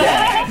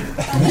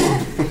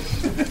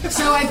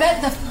 So I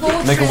bet the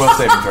fortress. make a will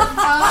saving throw.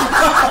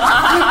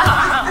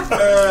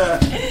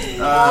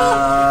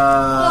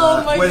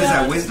 What is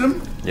that,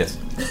 wisdom? Yes.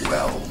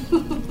 Well,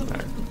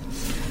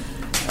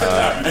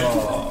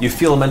 You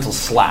feel a mental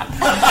slap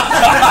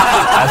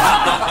as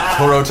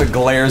Clarota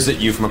glares at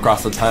you from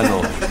across the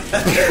tunnel.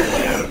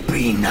 There'll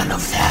be none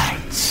of that.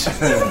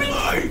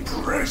 My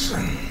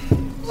presence.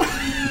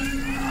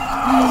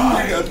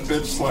 I got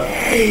bitch slapped.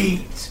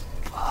 Hate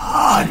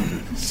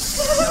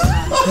puns.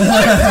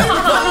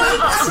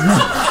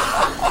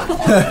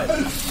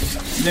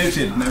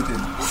 noted.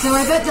 So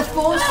I bet the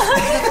first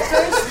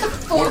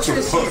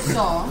fortress you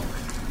saw.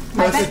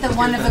 I bet the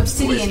one of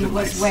obsidian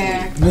was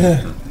where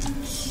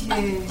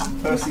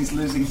Percy's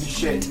losing his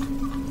shit.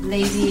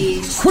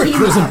 Lady. Quick,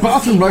 there's a Kima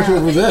bathroom was right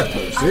female. over there,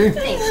 Percy.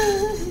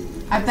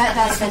 I bet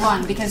that's the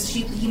one because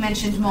he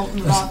mentioned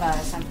molten lava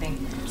or something.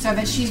 So I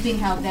bet she's being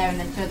held there, and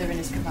then further in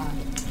is Kavan.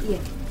 Yeah.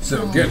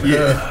 So get her.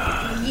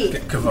 Yeah.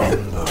 Get Kavon.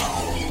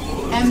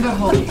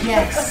 Emberhold,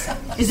 yes.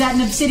 Is that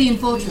an obsidian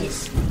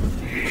fortress?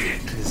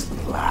 It is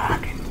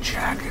black and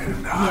jagged.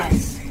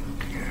 Yes.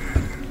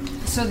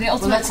 So the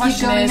ultimate let's keep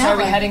question going is, that are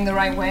we way. heading the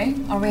right way?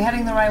 Are we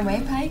heading the right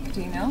way, Pike?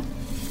 Do you know?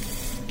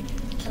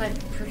 Can I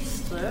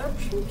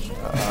perception check?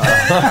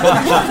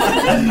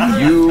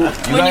 You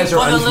guys are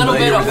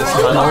unfamiliar with this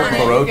tunnel.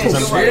 Clarot is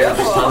unfamiliar with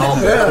this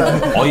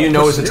tunnel. All you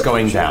know is it's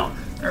going down.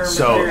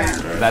 So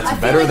that's I feel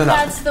better like than up.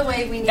 that's the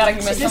way we need Gotta to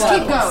give us Just some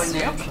keep levels.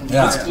 going.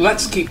 Yeah.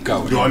 Let's keep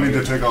going. Do I need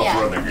to take off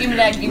Yeah. running? Give me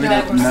that. Give me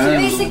that. So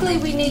basically,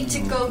 we need to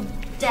go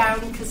down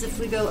because if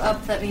we go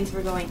up, that means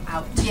we're going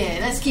out. Yeah,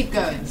 let's keep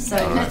going. So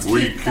let's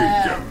We keep. keep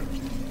going.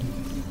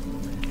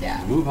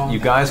 Yeah. Move on. You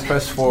guys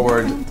press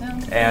forward,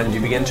 and you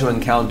begin to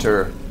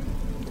encounter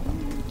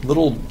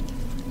little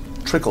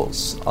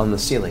trickles on the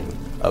ceiling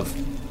of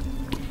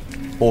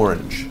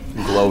orange,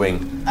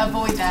 glowing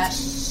Avoid that.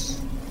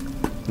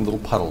 little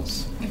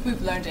puddles. If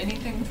we've learned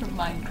anything from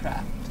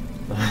Minecraft,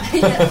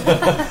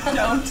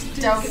 Don't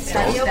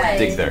Stay away.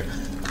 Dig there.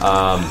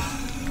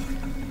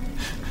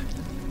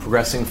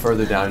 Progressing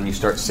further down, you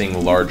start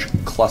seeing large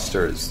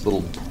clusters,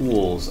 little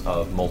pools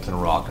of molten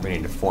rock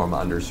beginning to form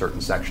under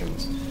certain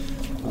sections.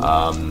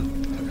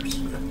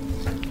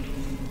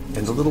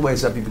 And a little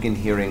ways up, you begin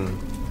hearing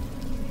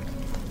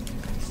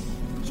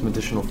some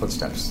additional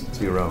footsteps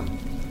to your own,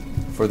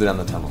 further down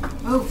the tunnel.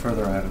 Oh,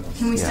 Further out of us.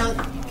 can we Yeah. stealth?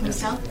 Can we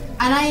stealth?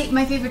 And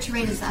my favorite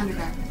terrain is the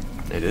Underdark.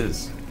 It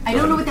is. I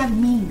don't know what that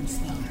means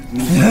though.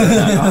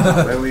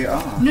 Where we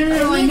are. No,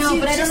 I means know, you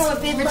but I don't know just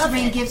what favorite love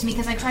terrain it. gives me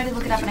because I tried to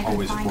look it up and I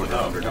couldn't find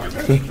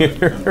it.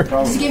 Here.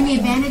 Does it give me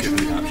advantage on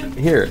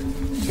that?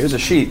 Here's a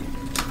sheet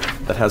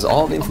that has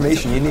all the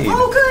information you need.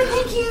 Oh, good,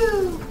 thank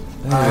you.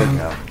 There you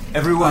go.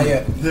 Everyone,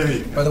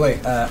 by the way,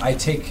 I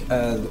take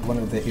one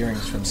of the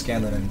earrings from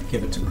Scanlan and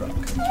give it to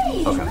Grog.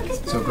 Hey, Okay. look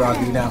at So that.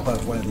 Grog, you now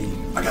have one of the.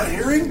 I got a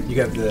hearing? You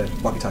got the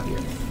walkie-talkie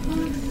earring.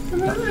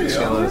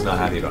 Scanlan is not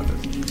happy about this.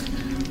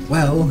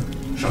 Well,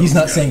 he's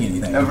not saying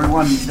anything.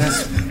 Everyone,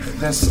 there's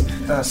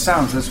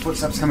sounds, there's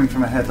footsteps coming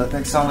from ahead. Let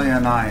Exalia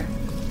and I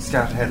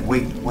scout ahead.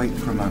 Wait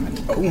for a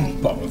moment. Oh,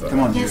 bother. Come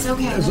on, Yes, dude.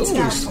 okay, There's let's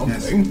always go.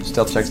 something.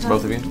 Stealth checks to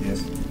both of you.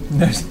 Yes.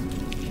 There's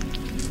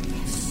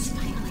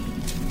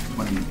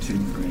 22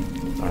 for me.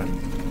 All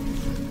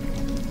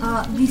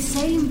right. The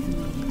same for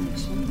me,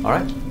 actually. All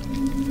right.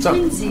 So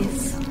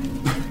Twinsies.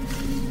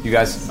 you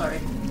guys Sorry.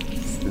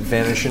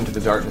 vanish into the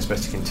darkness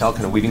best you can tell,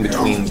 kind of weaving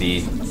between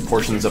the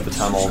portions of the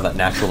tunnel that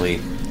naturally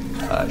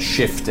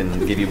shift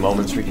and give you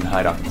moments where you can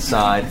hide off to the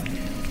side.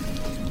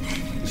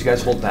 As you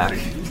guys hold back,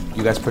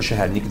 you guys push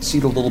ahead, and you can see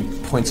the little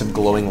points of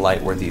glowing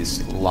light where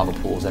these lava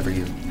pools every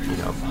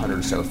 100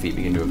 or so feet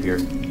begin to appear.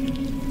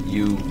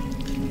 You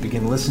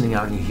begin listening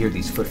out, and you hear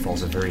these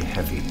footfalls are very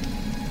heavy,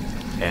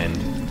 and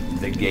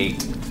the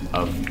gait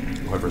of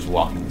whoever's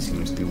walking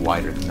seems to be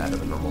wider than that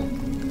of a normal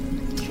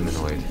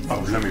humanoid.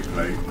 Oh, let me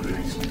play,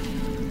 please.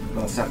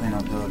 Well, it's definitely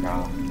not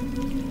Duergar.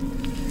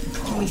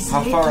 Can we see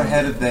How it? far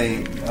ahead of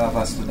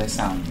us do they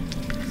sound?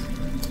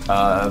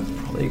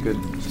 Probably a good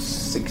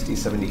 60,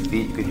 70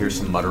 feet. You could hear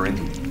some muttering.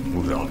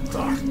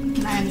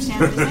 Can I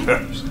understand what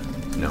you're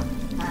saying? No.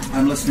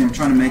 I'm listening. I'm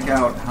trying to make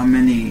out how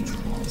many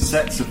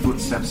sets of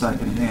footsteps I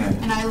can hear.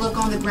 And I look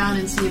on the ground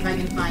and see if I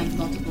can find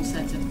multiple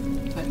sets of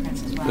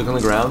footprints as well. Look on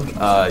the ground.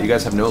 You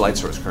guys have no light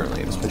source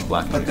currently. It's pitch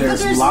black. But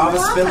there's lava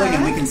spilling,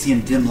 and we can see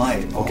in dim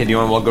light. Okay, do you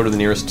want to go to the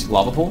nearest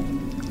lava pool?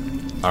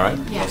 All right.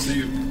 Yeah.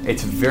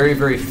 It's very,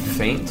 very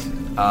faint.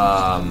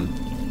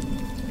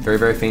 Very,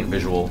 very faint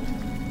visual.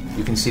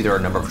 You can see there are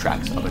a number of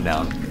tracks up and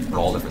down, of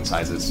all different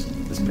sizes.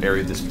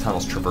 This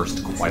tunnel's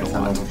traversed quite a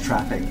lot. Of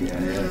traffic, yeah.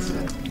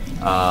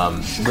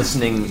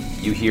 Listening,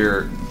 you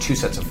hear two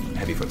sets of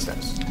heavy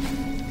footsteps.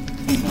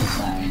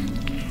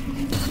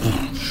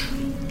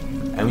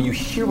 And when you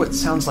hear what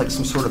sounds like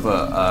some sort of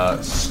a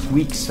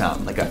squeak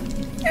sound, like a...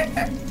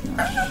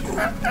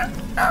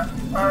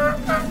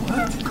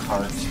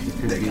 Cart. It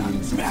could be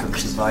some sort of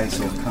device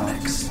or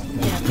carts.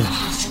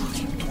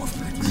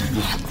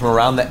 From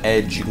around the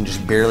edge, you can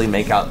just barely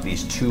make out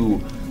these two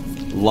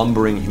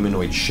lumbering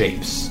humanoid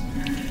shapes.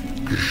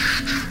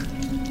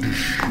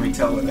 Can we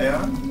tell what they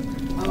are?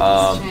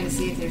 I'm just trying to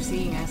see if they're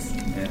seeing us.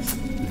 Yes.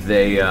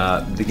 They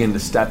begin to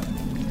step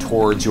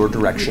towards your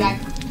direction.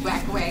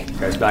 Back away. You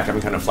guys back up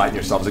and kind of flatten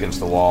yourselves against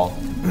the wall.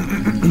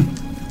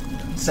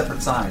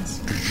 Separate sides.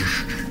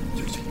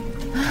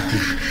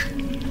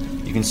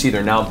 You can see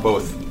they're now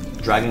both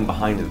dragging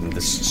behind them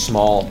this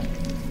small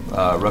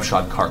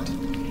roughshod cart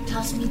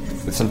Toss me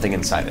this. with something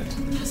inside it.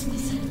 Toss me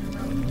this.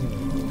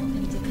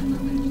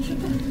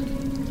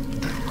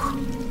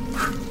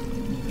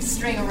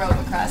 String a rope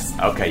across.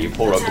 Okay, you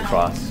pull rope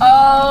across.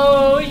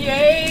 Oh,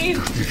 yay!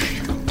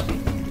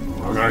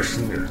 Well, nice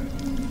in there.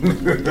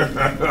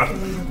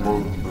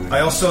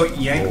 I also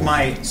yank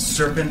my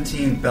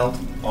serpentine belt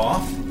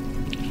off.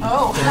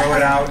 Oh. Throw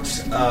it out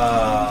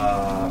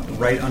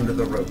right under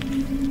the rope.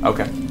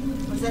 Okay.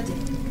 What does that do?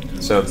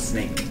 So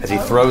Snake. as he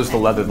throws the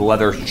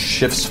leather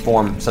shifts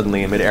form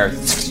suddenly in midair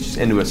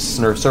into a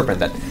serpent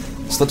that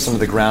slips onto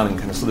the ground and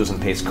kind of slithers in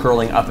pace,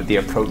 curling up at the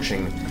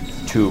approaching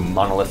two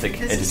monolithic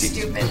This entities. is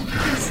stupid.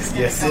 This is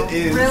Yes, it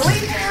is.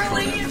 Really?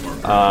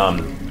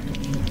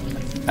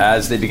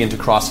 As they begin to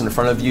cross in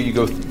front of you, you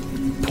go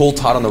pull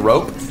taut on the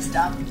rope.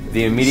 Stop.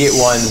 The immediate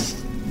one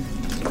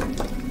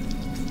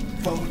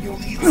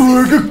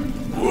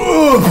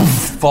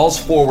falls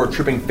forward,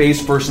 tripping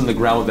face first in the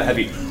ground with a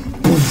heavy.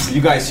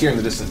 You guys hear in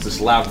the distance this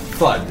loud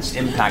thud, this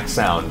impact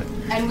sound.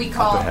 And we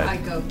call. ahead. I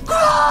go.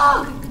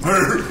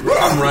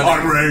 I'm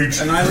running. Rage.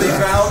 And I leap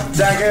out,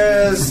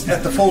 daggers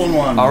at the fallen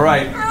one. All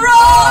right.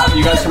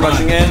 You guys come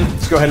rushing in.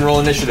 Let's go ahead and roll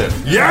initiative.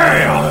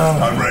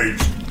 Yeah! I'm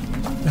raged.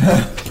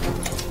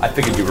 I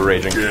figured you were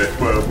raging. Yeah,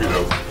 well, you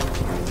know,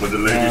 when the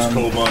ladies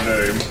call my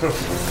name.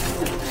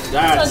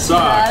 That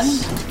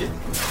sucks. Could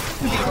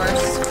be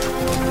worse.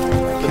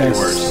 Could be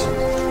worse.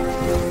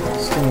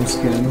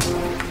 Skin.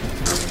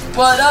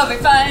 What are we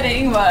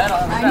fighting? What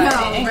are we I know,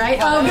 fighting? right?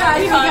 What Oh, are God,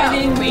 we here we go.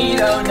 fighting? We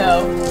don't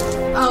know.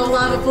 Oh,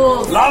 lava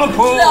pools. Lava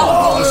pool!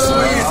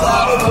 Sweet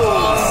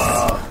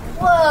lava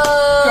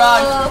Whoa.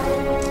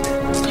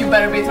 Grog, you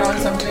better be throwing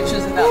some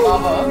bitches in that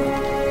lava.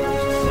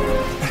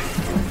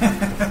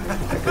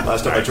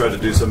 Last time I tried to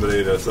do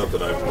somebody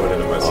something, I put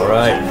into myself. All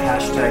right.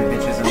 Hashtag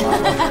bitches and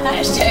lava.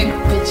 Hashtag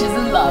bitches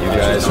in lava. You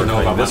guys are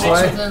coming this way.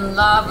 Bitches in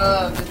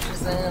lava.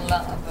 Bitches in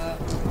lava.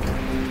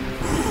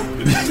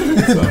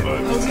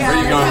 Oh,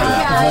 God.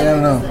 I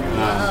don't know.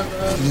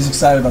 I'm just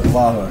excited about the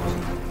lava.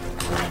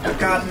 I've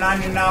got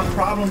 99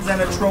 problems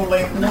and a troll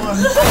ain't one. Are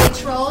they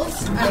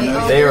trolls? Are they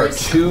ogres? They are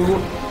two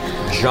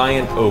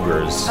giant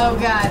ogres. Oh,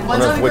 God. One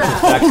One's of on the which is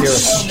ground. back here,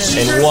 These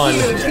and are one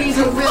huge. These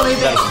are really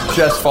big. that's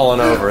just fallen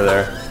over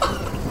there.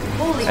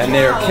 Holy And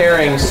they are cow.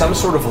 carrying some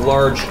sort of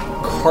large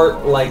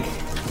cart-like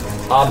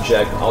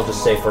object. I'll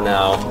just say for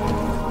now.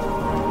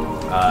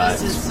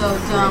 This is so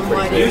dumb.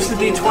 Why do Use the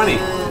you do D20.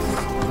 this?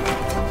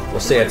 We'll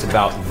say it's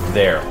about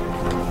there.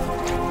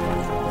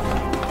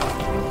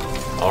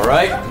 All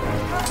right.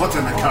 What's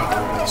in the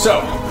cup?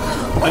 So,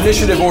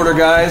 initiative order,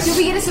 guys. Do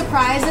we get a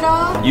surprise at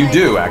all? You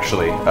do,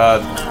 actually.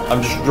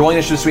 I'm just rolling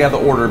initiative so we have the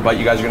order, but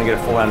you guys are going to get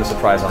a full round of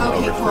surprise on the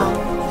Okay, ogre cool.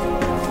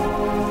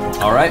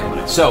 first. All right.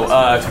 So,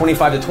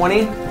 25 to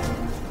 20,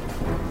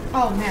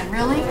 Oh, man,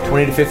 really?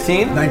 20 to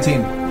 15.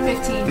 19.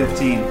 15.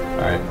 15. All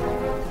right.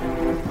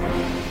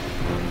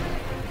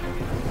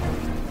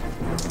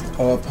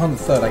 Oh, upon the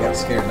thud, I got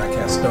scared and I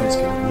cast Stone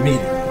Skin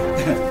immediately.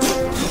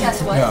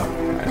 Guess what? Yeah.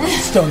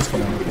 Stone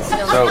Skin on the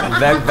floor. So,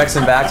 Vex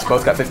and Vax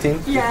both got 15?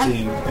 Yeah.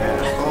 15.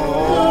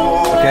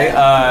 Okay,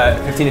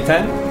 15 to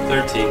 10?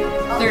 13.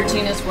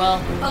 13 as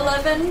well.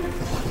 11.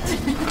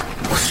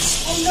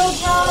 Oh, no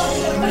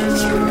problem.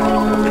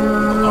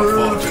 I'll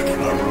fall when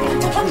I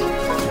rolled.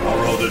 I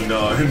rolled a 9.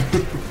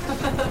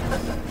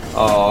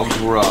 Oh,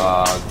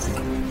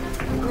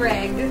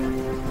 Greg.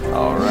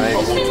 All right. I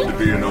wanted to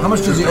be an ogre. How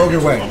much does the ogre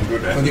weigh? I'm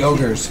good at Or the it.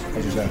 ogres,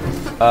 I should say.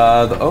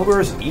 The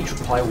ogres each will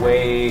probably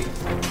weigh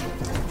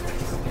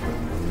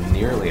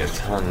nearly a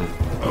ton.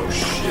 Oh,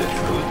 shit.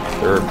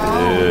 They're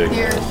big.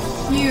 They're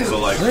huge. So,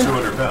 like,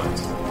 200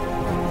 pounds.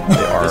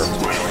 They are.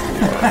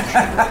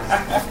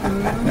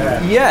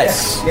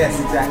 Yes. Yes,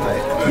 exactly.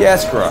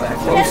 Yes, Grog.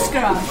 Yes,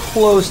 Grog.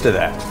 Close to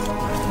that.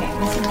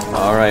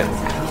 All right.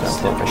 Just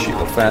flip my sheet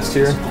real fast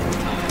here.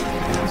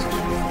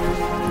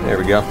 There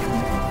we go.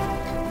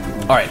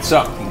 All right,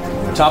 so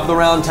top of the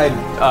round,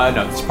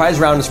 the surprise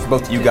round is for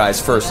both of you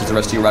guys first, as the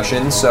rest of you rush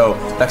in. So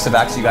Vex and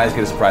Vax, you guys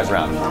get a surprise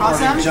round.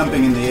 Awesome.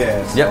 Jumping in the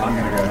air, so Yep. I'm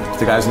gonna go.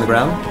 The guys on the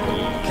ground.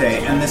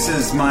 Okay, and this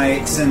is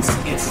since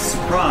it's a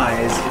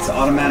surprise, it's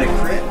automatic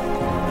crit.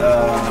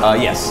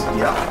 Yes.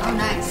 Yeah. Oh,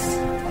 nice.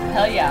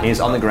 Hell yeah. He's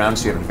on the ground,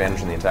 so you have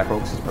advantage in the attack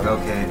rolls.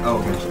 Okay. Oh,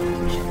 good.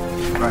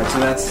 All right,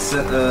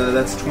 so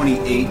that's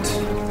 28.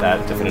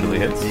 That definitively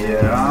hits.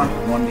 Yeah,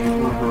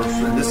 1d4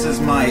 burst. This is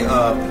my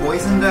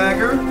poison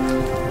dagger. 2,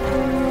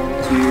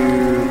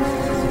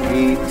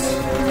 8.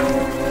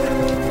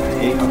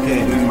 Okay,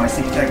 doing my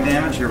sneak attack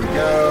damage. Here we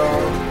go.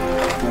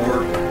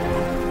 4,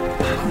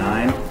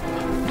 9,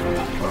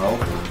 12,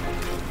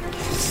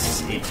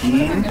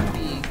 18.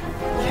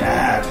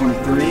 Yeah,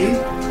 23.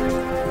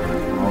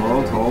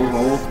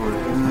 Hold.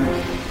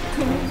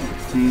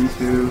 16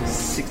 to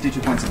 62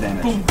 points of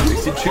damage.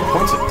 62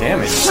 points of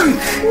damage.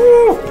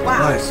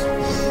 Wow. Nice.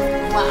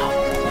 Wow.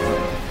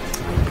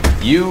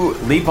 You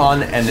leap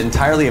on and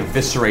entirely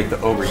eviscerate the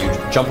ogre. You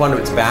jump onto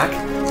its back,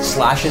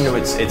 slash into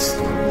its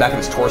back of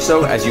its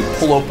torso. As you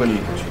pull open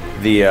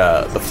the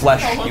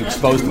flesh, you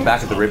expose the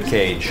back of the rib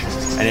cage,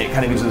 and it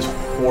kind of gives this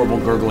horrible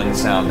gurgling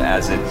sound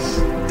as it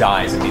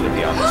dies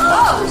immediately on the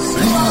spot.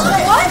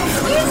 What?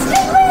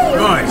 Instantly?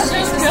 Nice.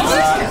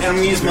 And I'm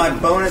gonna use my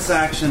bonus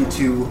action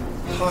to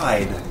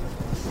hide.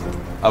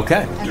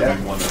 Okay. Yeah.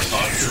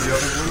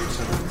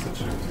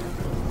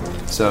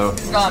 So,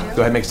 go ahead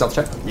and make a stealth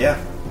check. Yeah.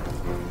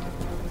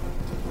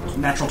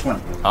 Natural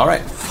 20. All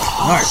right.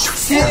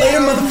 See you later,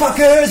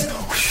 motherfuckers!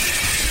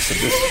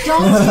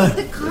 Don't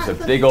take the There's a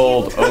big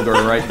old ogre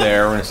right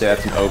there. We're gonna say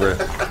that's an ogre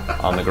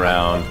on the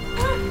ground.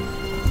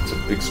 It's a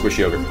big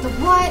squishy ogre. The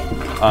what?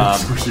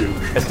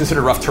 It's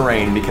considered rough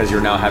terrain because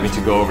you're now having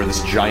to go over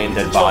this giant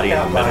dead body in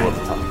the middle of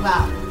the tunnel.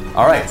 Wow.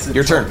 All right,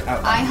 your turn.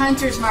 I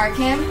hunter's mark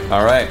him,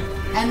 All right.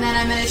 and then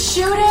I'm gonna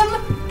shoot him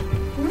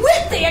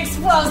with the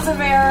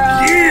explosive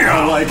arrow. Yeah,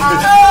 I like it.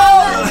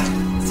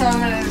 Oh! So I'm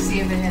gonna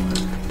see if it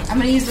hits. I'm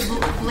gonna use the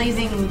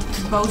blazing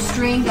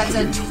bowstring. That's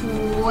a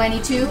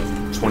 22.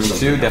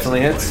 22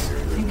 definitely hits.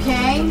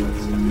 Okay.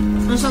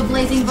 And so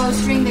blazing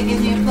bowstring that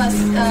gives me a plus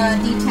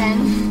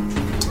D10.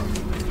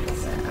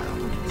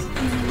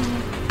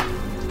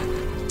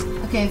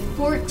 Okay,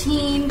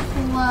 14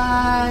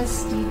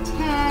 plus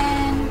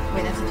D10.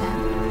 Wait, that's a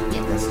 10.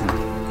 Yeah, that's 10.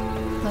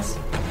 Plus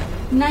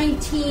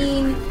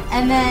 19,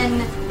 and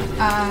then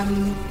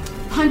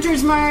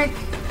hunter's mark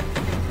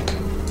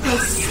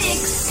plus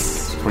 6.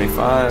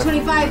 25.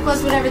 25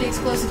 plus whatever the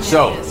explosive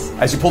So, damage is.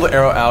 as you pull the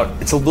arrow out,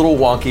 it's a little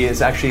wonky.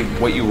 It's actually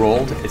what you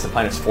rolled. It's a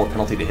 -4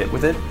 penalty to hit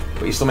with it,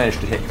 but you still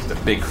managed to hit because it's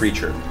a big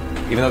creature.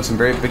 Even though it's in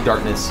very big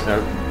darkness,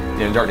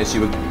 darkness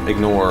you would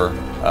ignore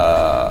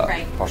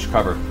partial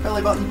cover.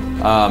 Early button.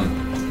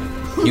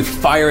 You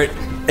fire it.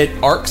 It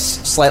arcs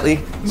slightly,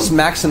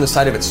 smacks in the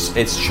side of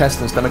its chest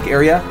and stomach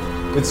area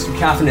with some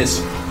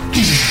cacophonous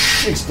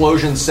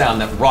explosion sound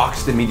that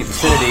rocks the immediate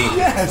vicinity.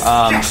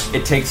 Yes!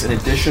 It takes an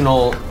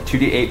additional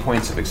 2d8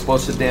 points of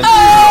explosive damage.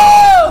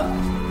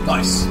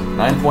 Nice.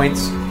 9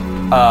 points.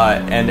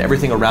 And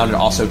everything around it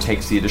also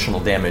takes the additional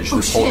damage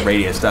this whole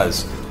radius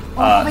does.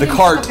 The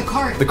cart,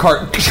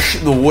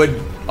 the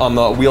wood on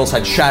the wheel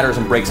side shatters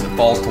and breaks and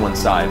falls to one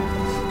side.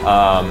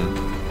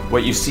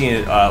 What you see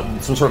in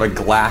some sort of a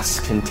glass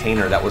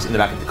container that was in the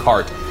back of the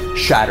cart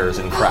shatters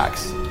and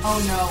cracks. Oh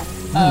no.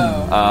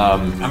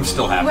 I'm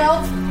still happy.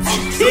 Well,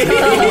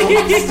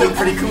 still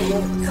pretty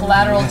cool.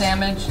 Collateral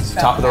damage.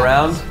 Top of the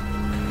round.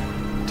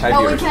 Tide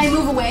and Beard. can I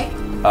move away?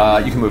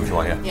 You can move if you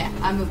want, yeah. Yeah,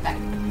 I move back.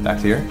 Back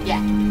to here?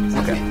 Yeah.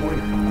 Okay.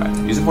 Alright.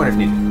 Use a pointer if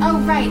needed. Oh,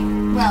 right.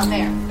 Well,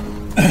 there.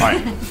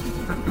 Alright.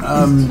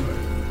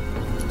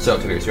 So,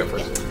 Tiberius, you're up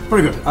first.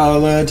 Pretty good.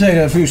 I'll take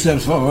a few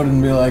steps forward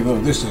and be like, oh,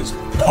 this is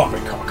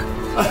poppycock.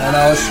 And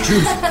I'll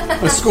shoot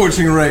a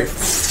scorching ray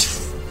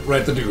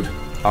right at the dude.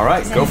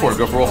 Alright, go for it.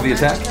 Go for roll for the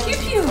attack. Pew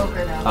pew.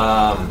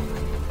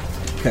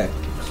 Okay.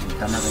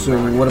 So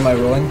what am I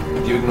rolling?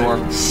 Do you ignore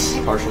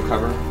partial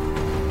cover?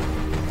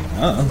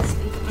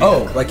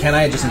 Oh, like can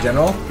I just in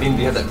general? I mean,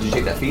 do you have that? Did you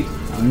take that feat?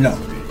 No.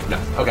 No.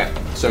 Okay.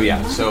 So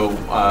yeah. So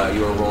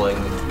you are rolling.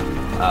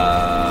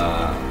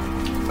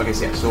 Okay.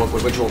 So yeah. So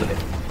what you roll to hit?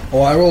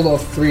 Oh, I rolled all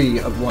 3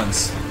 at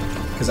once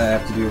because I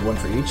have to do 1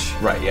 for each.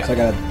 Right. Yeah. So I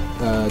got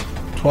a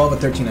 12, a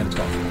 13, and a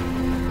 12.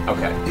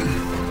 Okay.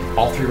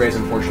 All 3 rays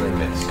unfortunately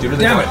miss. Due to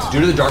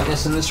the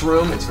darkness in this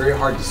room, it's very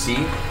hard to see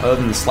other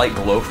than the slight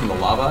glow from the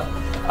lava.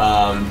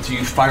 So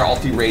you fire all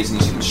 3 rays and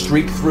you see them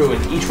streak through,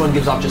 and each one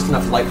gives off just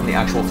enough light from the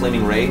actual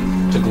flaming ray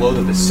to glow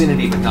the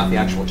vicinity, but not the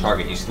actual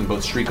target. You see them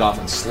both streak off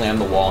and slam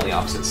the wall on the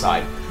opposite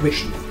side. Wait,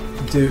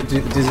 do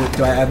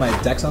I add my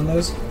dex on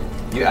those?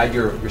 You add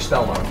your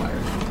spell modifier.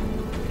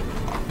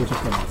 Which is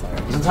spell modifier?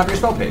 It's on top of your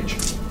spell page.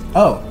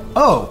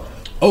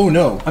 Oh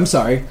no! I'm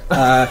sorry.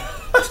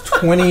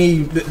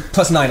 20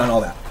 plus 9 on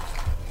all that.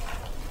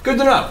 Good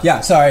to know.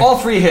 Yeah, sorry. All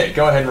 3 hit.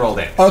 Go ahead and roll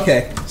damage.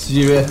 Okay. So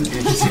there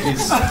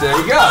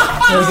you go.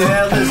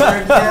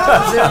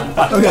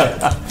 Okay.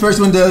 First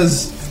one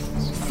does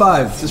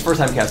 5. This is his first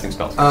time casting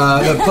spells.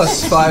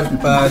 Plus 5, 10.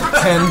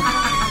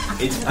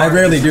 I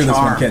rarely do this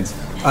with kids.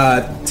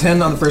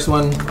 10 on the first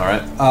one. All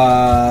right.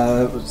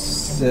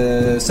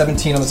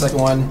 17 on the second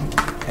one.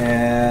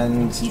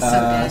 And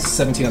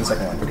 17 on the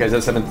second one. Okay, is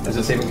it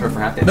saving throw for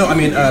half damage? No, I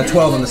mean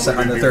 12 on the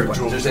third one.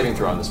 Is there saving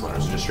throw on this one, or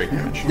is it just straight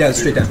damage? Yeah, it's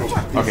straight damage.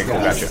 Okay, cool,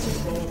 gotcha.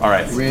 All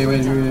right.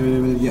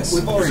 Yes.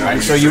 All right,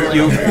 so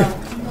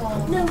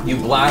you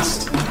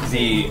blast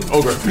the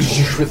ogre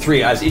with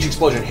 3. As each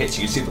explosion hits,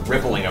 you see the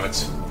rippling of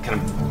its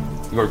kind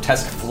of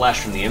grotesque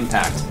flesh from the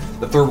impact.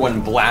 The third one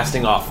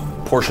blasting off a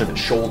portion of its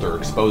shoulder,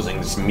 exposing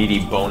this meaty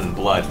bone and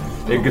blood.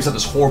 It gives up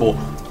this horrible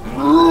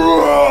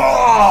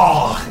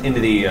into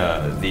the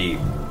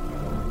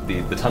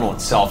tunnel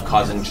itself,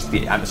 causing just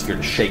the atmosphere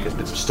to shake as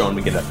bits of stone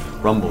begin to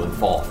rumble and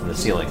fall from the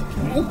ceiling.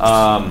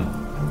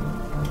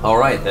 All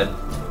right, that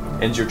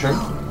ends your turn.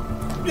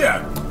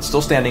 Yeah.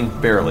 Still standing,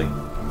 barely.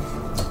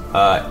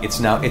 It's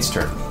now its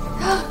turn.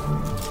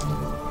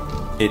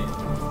 It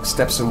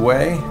steps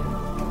away.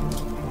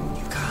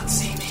 You can't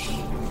see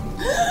me.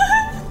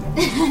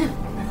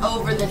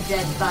 Over the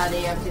dead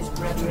body of his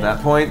brother. At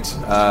that point,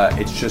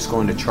 it's just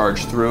going to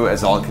charge through,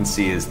 as all it can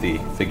see is the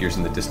figures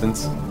in the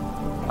distance.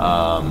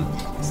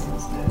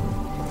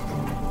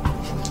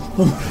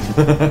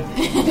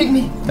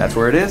 That's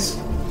where it is.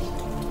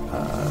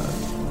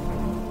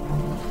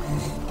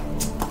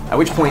 At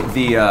which point,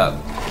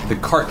 the the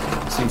cart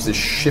seems to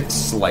shift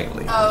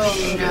slightly.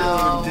 Oh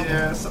no!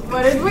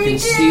 What did we do? You can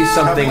see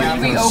something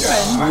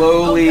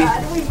slowly,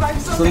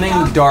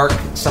 something dark,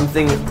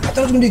 something. I thought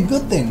it was gonna be a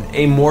good thing.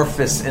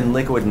 Amorphous and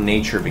liquid in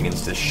nature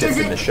begins to shift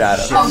in the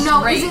shadows. Oh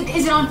no!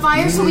 Is it on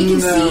fire so we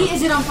can see?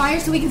 Is it on fire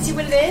so we can see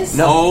what it is?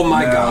 No. Oh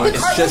my God!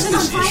 It's just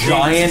this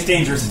giant,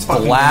 dangerous.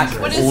 black,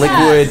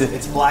 liquid,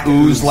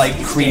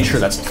 ooze-like creature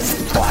that's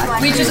black.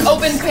 We just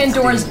opened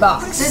Pandora's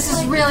box. This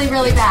is really,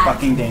 really bad.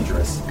 Fucking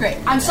dangerous. Great.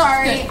 I'm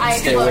sorry. I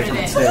Stay away exploded from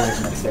it. it. Stay away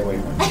from it. Stay away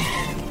from it.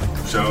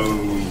 So,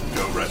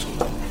 don't wrestle.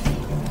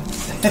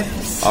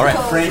 All right.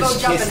 French Go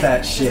jump kiss in that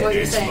it, is shit. what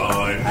you're It's saying.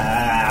 mine.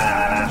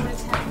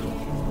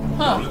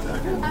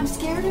 I'm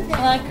scared of it.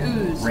 Black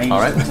ooze. Ranged All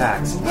right.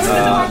 attacks. What does the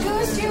black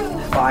ooze do?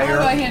 Fire How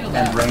do I handle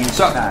that? and ranged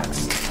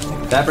attacks.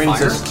 That brings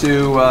Fire. us to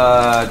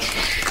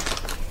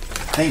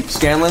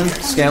Scanlan.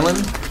 Scanlan.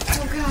 Oh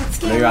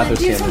God, No, you're out there, Scanlan, do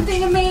Scanlan.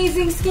 something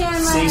amazing,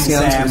 Scanlan. Sing,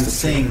 Scanlan's Sam, gonna-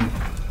 sing.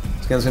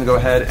 Scanlan's going to go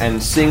ahead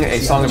and sing a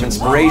song of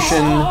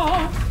inspiration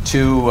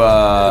to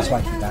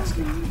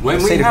When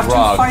we Saint have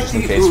Grog, to fight just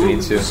in the case we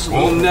need to. ooze,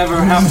 we'll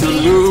never have to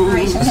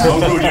lose. Oh,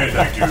 good, yeah,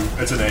 thank you.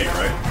 That's an 8,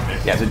 right?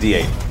 Yeah, it's a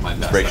D8.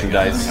 Inspiration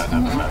dice.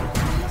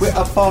 We're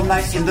up all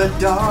night in the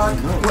dark.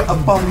 We're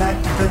up all night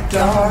in the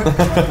dark.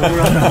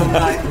 We're up all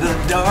night in the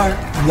dark.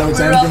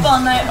 We're up all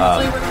night.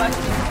 Hopefully we're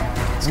lucky.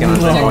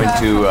 Scanlan's then going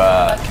to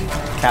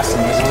cast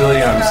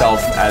invisibility on himself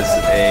as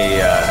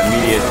a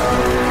immediate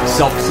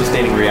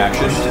self-sustaining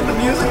reaction.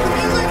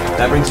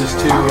 That brings us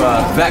to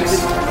Vex.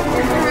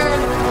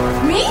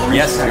 Me?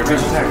 Yes, your turn.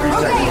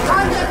 Okay,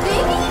 on the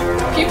thingy?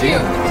 Pew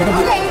pew.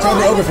 Okay, Take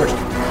the over first.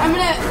 I'm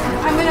gonna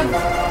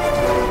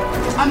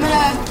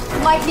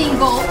lightning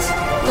bolt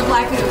the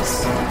black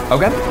ooze.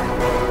 Okay.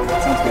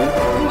 Sounds good.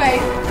 Okay.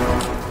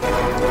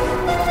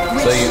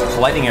 So you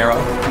lightning arrow.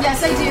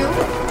 Yes, I do.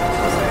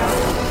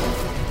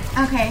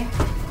 Okay.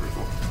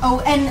 Oh,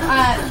 and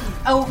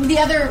the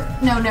other.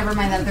 No, never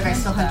mind. That other guy's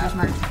still hunter's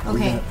mark.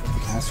 Okay. The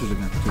casters are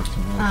gonna have to take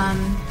some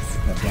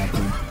that black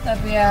thing.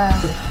 That'd be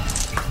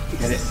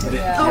Get it.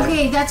 Yeah.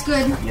 Okay, that's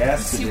good.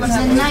 Yes. See it what is.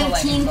 The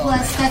happens. 19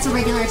 plus. That's a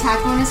regular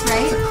attack bonus,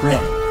 right?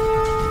 Crit.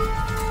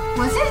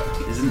 Was it?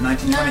 Isn't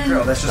 1920 crit?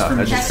 Oh, that's just No, for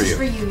me. that's just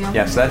for you. yeah.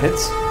 Yes, that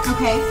hits.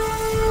 Okay.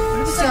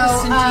 So,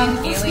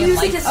 alien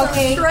light.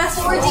 okay,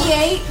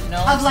 4d8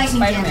 of lightning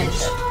damage.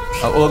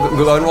 We'll go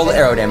ahead and roll the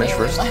arrow damage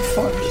first.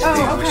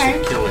 Oh, okay.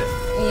 Kill it.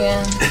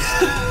 Yeah.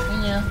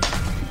 Yeah.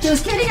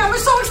 Just kidding, I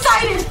was so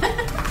excited!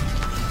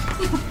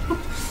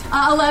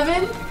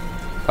 11.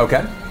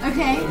 Okay.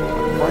 Okay.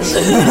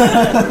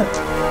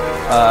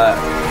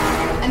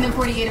 And then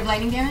 48 of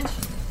lightning damage?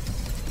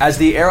 As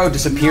the arrow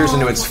disappears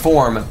into its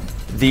form,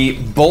 the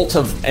bolt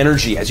of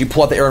energy, as you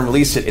pull out the arrow and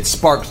release it, it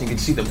sparks, and you can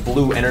see the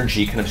blue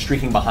energy kind of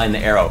streaking behind the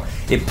arrow.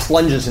 It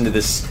plunges into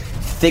this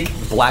thick,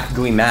 black,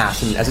 gooey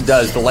mass, and as it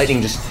does, the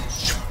lightning just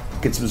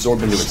gets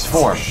absorbed into its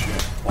form.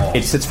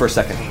 It sits for a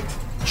second,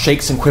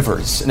 shakes and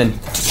quivers, and then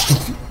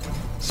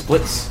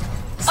splits,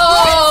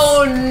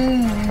 Oh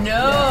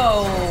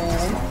no!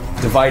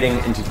 dividing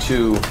into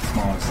two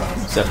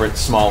separate,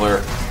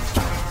 smaller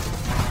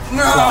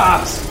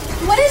blocks.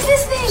 What is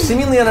this thing?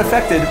 Seemingly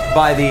unaffected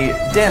by the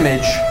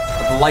damage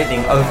of the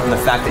lightning, other than the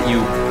fact that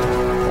you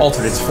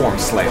altered its form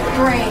slightly.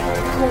 Great.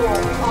 Cool.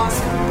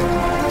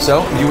 Awesome.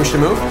 So, do you wish to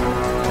move?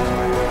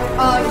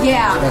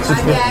 Yeah. That's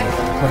just what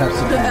has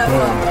to be done.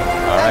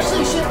 All right.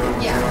 Actually,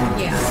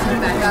 yeah. So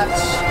back up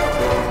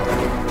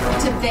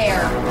to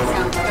there.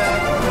 Sounds good.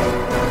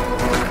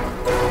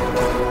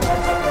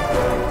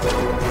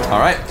 All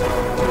right.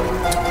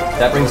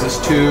 That brings us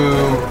to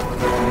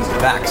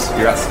Vax.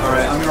 You're up. All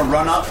right, I'm going to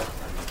run up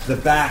the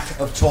back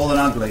of Tall and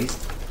Ugly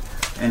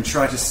and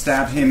try to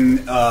stab him.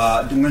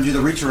 I'm going to do the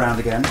reach around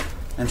again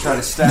and try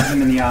to stab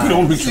him in the eye.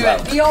 Don't reach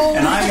around.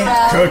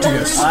 And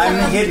Courteous.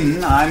 I'm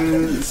hidden.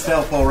 I'm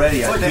stealth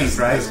already, I think,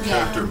 right?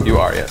 You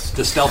are, yes.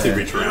 The stealthy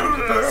reach around.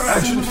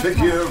 Action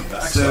figure.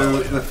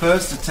 So the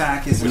first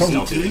attack is with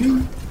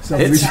 18.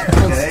 Hits.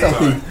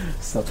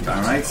 Stealthy.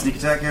 All right, sneak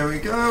attack. Here we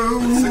go.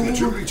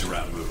 Signature reach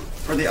around move.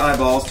 For the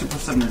eyeballs, 2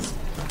 plus 7 is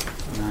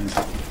 9,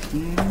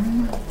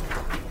 15.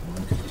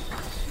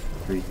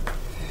 3,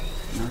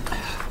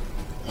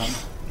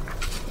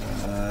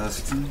 9,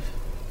 16.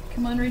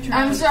 Come on, reach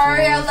around. I'm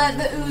sorry, I let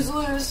the ooze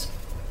loose.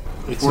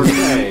 It's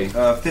okay.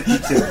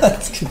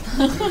 52.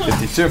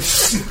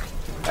 52.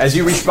 As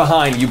you reach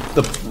behind,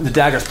 the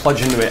daggers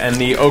plunge into it, and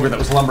the ogre that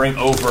was lumbering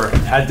over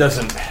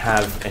doesn't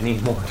have any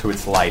more to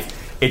its life.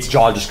 Its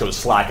jaw just goes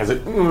slack as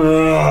it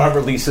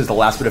releases the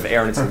last bit of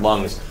air in its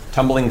lungs,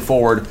 tumbling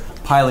forward,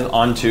 piling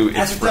onto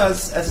its friend.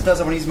 As it does,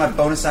 I want to use my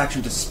bonus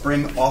action to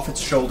spring off its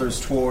shoulders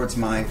towards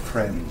my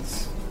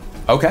friends.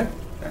 Okay.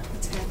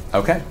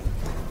 Okay.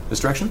 This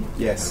direction?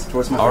 Yes,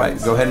 towards my All right,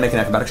 friends. go ahead and make an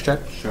acrobatics check.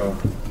 Sure.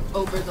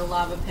 Over the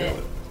lava pit.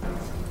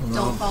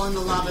 Don't fall in the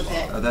lava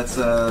pit. That's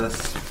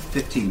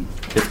 15.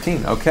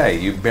 15. Okay,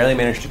 you barely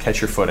managed to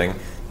catch your footing.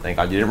 Thank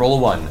God you didn't roll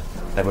a 1.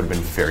 That would have been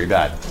very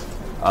bad.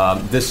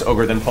 This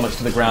ogre then plummets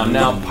to the ground,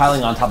 now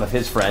piling on top of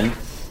his friend.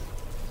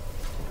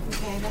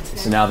 Okay, that's good.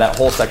 So now that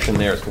whole section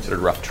there is considered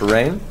rough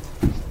terrain.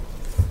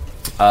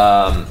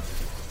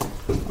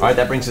 Alright,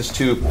 that brings us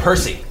to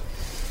Percy.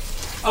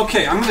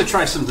 Okay, I'm going to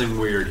try something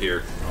weird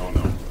here. Oh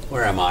no.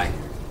 Where am I?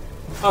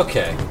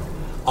 Okay.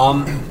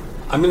 I'm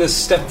going to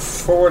step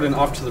forward and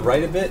off to the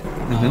right a bit.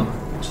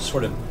 Just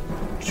sort of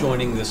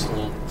joining this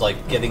little,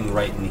 like, getting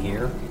right in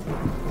here.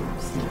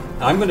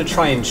 I'm going to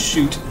try and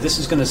shoot. This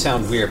is going to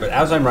sound weird, but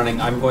as I'm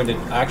running, I'm going to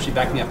actually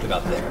back me up to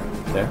about there.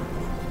 There.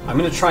 I'm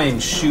going to try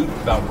and shoot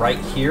about right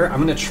here.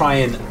 I'm going to try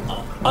and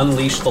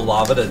unleash the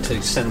lava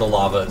to send the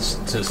lava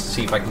to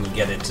see if I can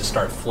get it to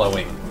start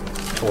flowing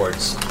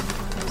towards.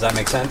 Does that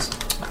make sense?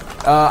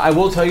 I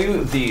will tell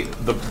you, the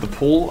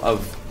pool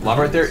of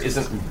lava right there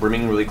isn't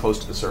brimming really close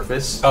to the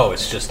surface. Oh,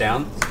 it's just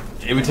down?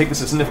 It would take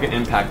this a significant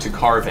impact to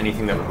carve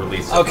anything that would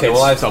release it. Okay,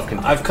 well,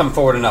 I've come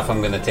forward enough. I'm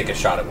going to take a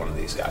shot at one of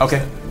these guys.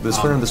 Okay, this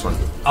one or this one?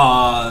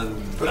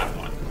 That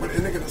one.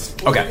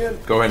 Okay,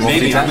 go ahead.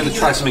 Maybe I'm going to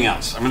try something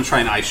else. I'm going to try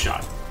an ice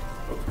shot.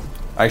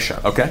 Ice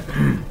shot, okay.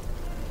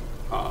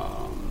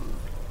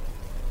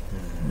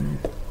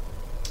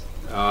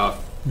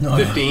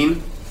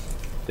 15.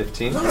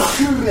 15.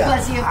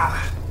 Bless you.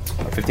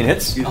 15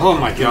 hits. Oh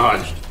my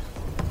god.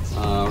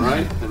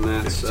 Right, and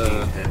that's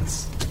 15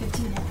 hits.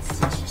 15 hits.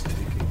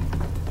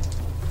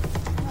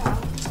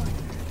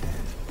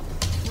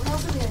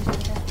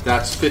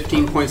 That's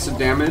 15 points of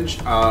damage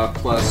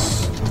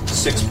plus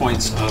 6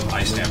 points of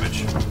ice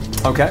damage.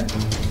 Okay.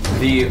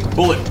 The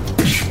bullet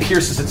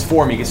pierces its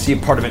form. You can see a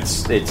part of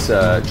its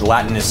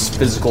gelatinous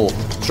physical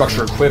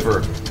structure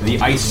quiver. The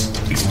ice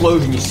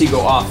explodes and you see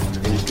go off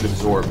and just get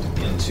absorbed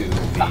into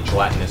the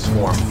gelatinous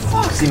form,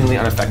 seemingly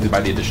unaffected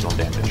by the additional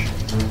damage.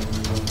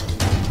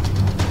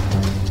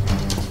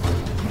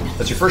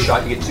 That's your first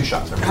shot. You get 2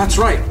 shots. Remember? That's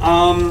right.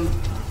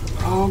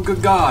 Oh,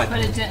 good God. But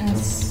it didn't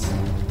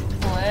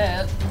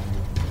split,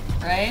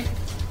 right?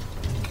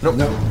 Nope.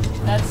 No.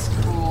 That's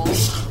cool.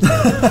 It's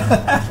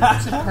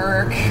a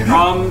perk.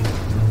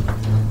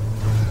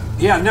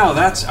 Yeah, no,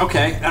 that's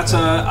okay. That's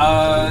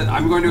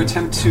I'm going to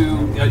attempt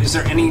to. Is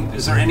there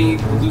any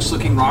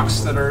loose-looking rocks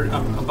that are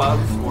up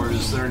above, or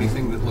is there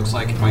anything that looks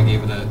like if I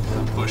gave it a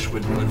push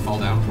would fall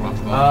down from up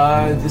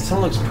above? This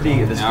one looks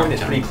pretty. At this point,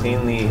 it's pretty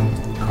cleanly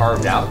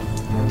carved out.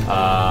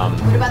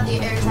 What about the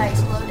areas I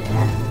exploded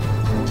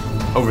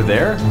at? Over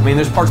there, I mean,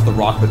 there's parts of the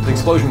rock, but the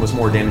explosion was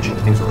more damaging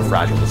to things that were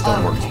fragile. The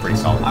stonework is pretty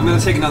solid. I'm going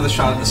to take another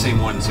shot at the same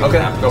one and see what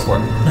happens. Go for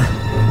it.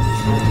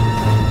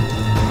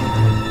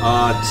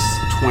 It's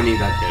 20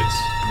 that hits.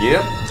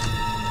 Yep.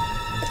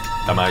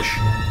 Damage.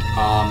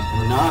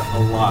 Not a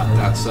lot.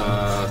 That's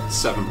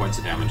 7 points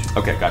of damage.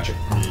 Okay, gotcha.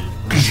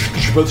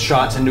 Both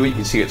shots into it, you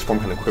can see its form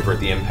kind of quiver at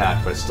the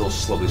impact, but it's still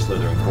slowly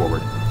slithering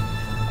forward.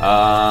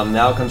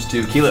 Now it comes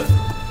to Keyleth.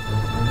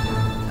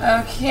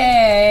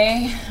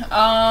 Okay.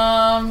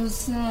 I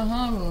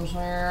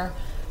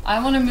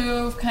want to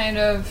move kind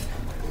of,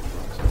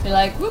 be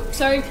like, whoop,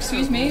 sorry,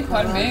 excuse me,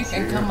 pardon me,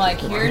 and come like,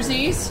 here's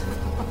these.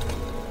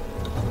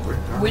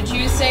 Would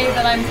you say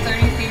that I'm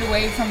 30 feet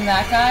away from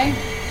that guy?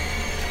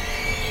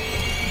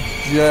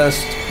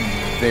 Just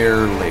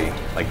barely.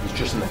 Like, he's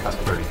just in the cusp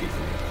of 30 feet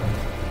from you.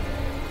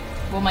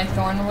 Will my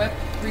thorn whip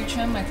reach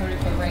him? My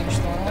 30-foot range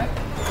thorn whip?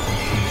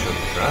 Sure,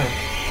 try.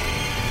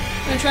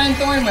 I'm going to try and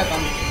thorn whip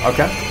him.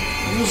 Okay.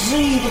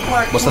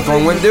 What's the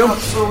thorn whip do?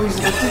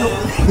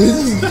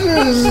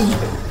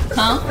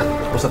 Huh?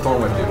 What's the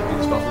thorn whip do? Read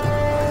the spell.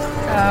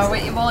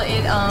 It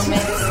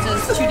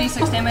does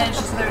 2d6 damage, it's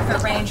a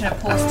 30-foot range, and it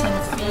pulls 10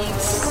 feet.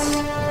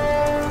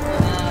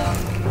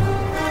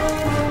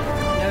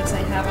 Notes I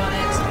have on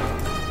it.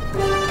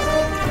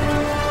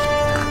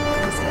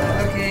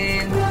 Okay.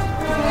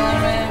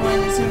 When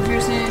it's some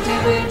piercing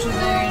damage, and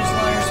then you're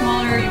smaller and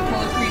smaller, you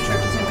pull a creature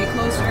up to 10 feet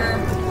closer.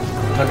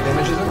 What type of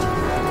damage is it?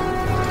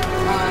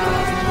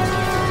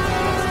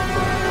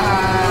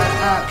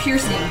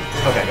 Piercing.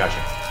 Okay,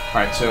 gotcha.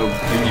 Alright, so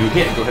you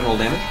hit. Go ahead and roll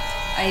damage.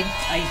 I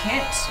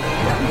hit.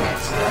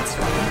 That's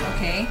fine.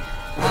 Okay.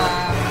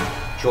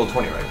 You rolled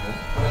 20, right?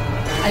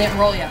 I didn't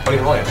roll yet. Oh, you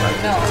didn't roll yet? Sorry.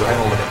 No. Go ahead and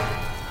roll with it.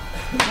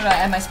 What do I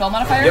add my spell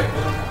modifier? Yep.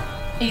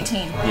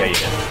 18. Yeah, you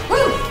did.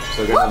 Woo!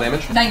 So good roll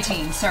damage?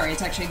 19. Sorry,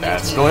 it's actually 19.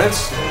 That's good.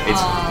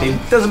 It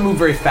doesn't move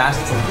very fast.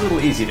 It's a little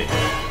easy to hit.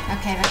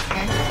 Okay, that's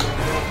good.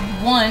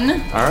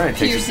 1 Alright,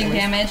 piercing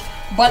damage,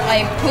 but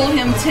I pull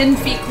him 10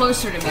 feet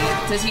closer to me.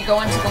 Does he go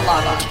into the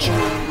lava?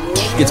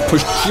 Gets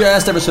pushed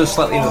just ever so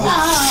slightly into the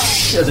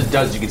as it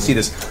does, you can see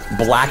this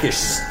blackish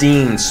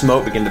steam and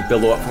smoke begin to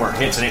billow up from where it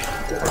hits, and it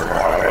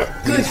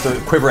begins to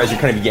quiver as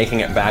you're kind of yanking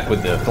it back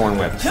with the thorn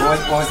whip.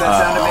 What was that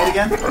sound it made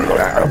again?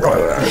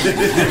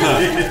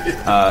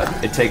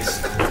 It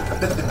takes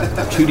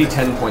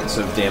 2d10 points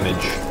of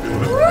damage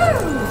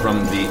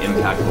from the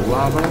impact of the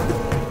lava.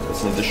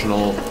 That's an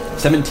additional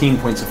 17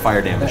 points of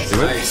fire damage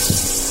to it.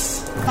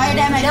 Fire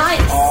damage. Nice.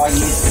 Oh,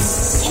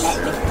 yes.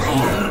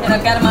 And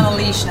I've got him on a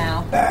leash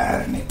now.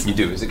 You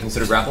do. Is it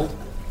considered grappled?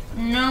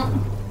 No.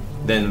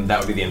 Then that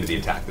would be the end of the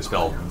attack. The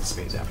spell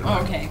dissipates after that.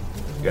 Oh, okay.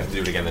 You have to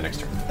do it again the next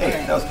turn. Hey,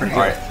 that was pretty good.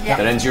 Alright, Yeah.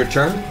 that ends your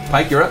turn.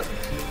 Pike, you're up.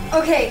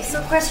 Okay,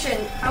 so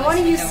question. I want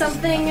to use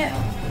something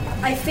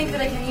I think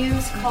that I can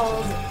use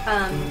called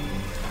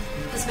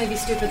this may be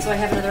stupid, so I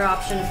have another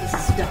option if this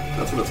is dumb.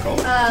 That's what it's called.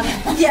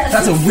 Yes.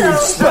 That's a weird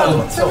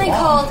spell. Something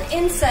called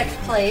Insect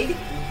Plague.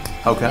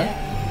 Okay.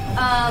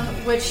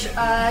 Which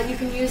you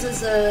can use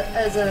as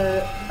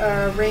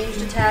a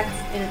ranged attack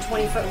in a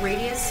 20-foot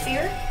radius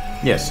sphere.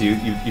 Yes, you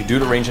do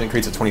it at range and it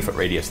creates a 20-foot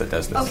radius that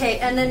does this. Okay,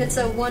 and then it's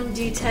a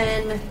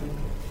 1d10.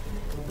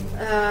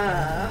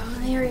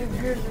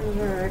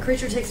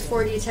 Creature takes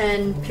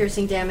 4d10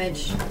 piercing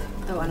damage.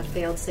 On a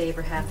failed save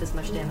or half as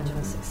much damage on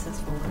a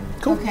successful one.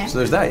 Cool. Okay. So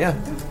there's that, yeah.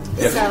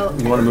 So,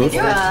 you want to move?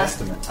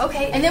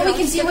 Okay, And then we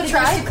can see what it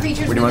does to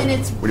creatures Where do you within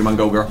want? its Where do you want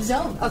to go, girl?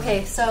 zone.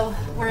 Okay, so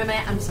where am I?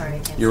 I'm sorry, I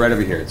can't. You're right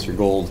over here. It's your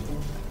gold.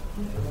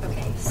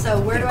 Okay, so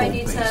where do I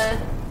need to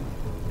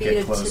be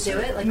to do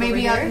it? Like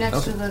Maybe over out here?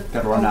 next to the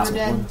Gotta run out.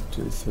 overdead. 1,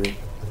 2, 3.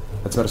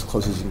 That's about as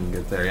close as you can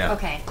get there. Yeah.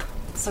 Okay,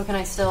 so can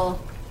I still?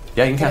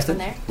 Yeah, you can get cast up it.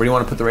 in there? Where do you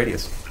want to put the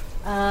radius?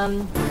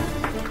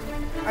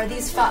 Are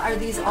these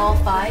all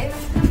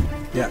 5?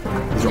 Yeah.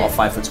 These are all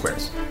 5-foot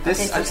squares. This,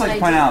 Okay, so I'd just can like I to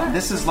point do out, that?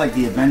 this is like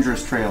the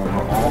Avengers trailer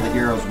where all the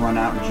heroes run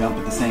out and jump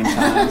at the same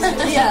time.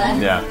 Yeah.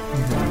 Yeah.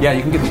 Yeah,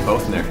 you can get these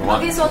both in there if you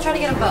want. Okay, so I'll try to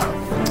get them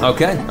both.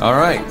 Okay. All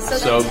right. So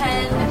So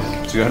then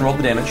 10. go ahead and roll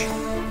the damage.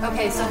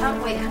 Okay, so how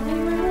many am I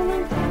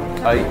rolling?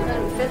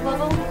 5th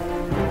level?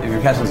 If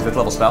you're casting this 5th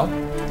level spell,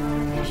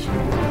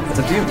 it's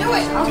up to you. Do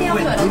it! Okay, I'll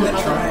do it. I'll do it.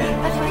 After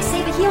I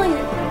save a healing.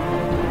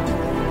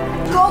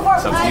 Go for it!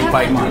 It's up to you,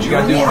 Pike. Do what you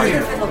gotta do.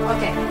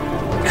 Okay.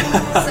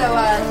 So,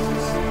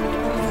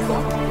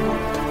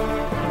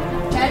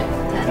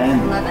 10,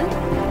 11,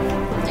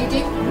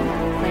 18,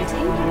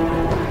 19.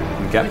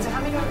 Okay. Wait, so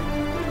how many are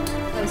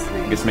those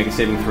 3? You get to make a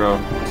saving throw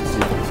to see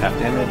if it's half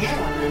damage.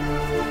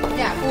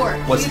 Yeah, 4.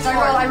 What's- Use I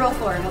 4. roll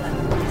 4. Hold on.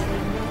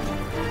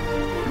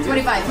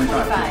 25.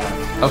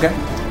 25. Okay.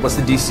 What's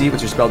the DC?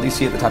 What's your spell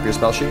DC at the top of your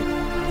spell sheet? 8.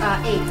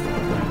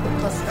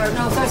 Plus, or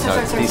no,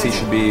 sorry. DC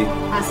should be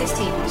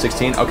 16.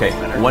 16. Okay.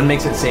 One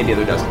makes it save, the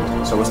other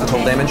doesn't. So what's the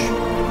total damage?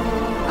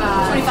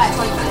 25.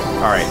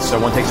 All right. So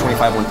one takes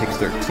 25, one takes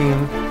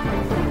 13.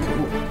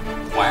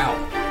 Wow.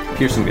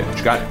 Piercing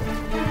damage. Got it.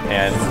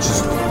 And it's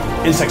just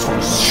insect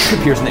swarms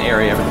appears in the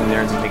area. Everything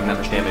there is taking that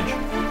much damage.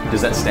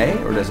 Does that stay,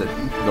 or does it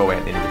go away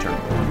at the end of the turn?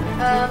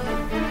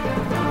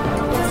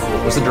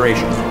 What's the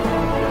duration?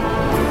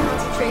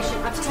 Concentration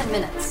up to 10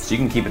 minutes. So you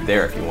can keep it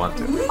there if you want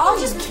to. I'll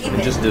just keep It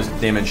it. just does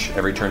damage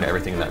every turn to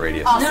everything in that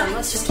radius. Awesome.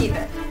 Let's just keep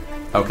it.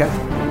 Okay.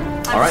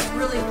 I'm All right. just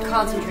really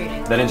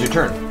concentrating. That ends your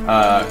turn.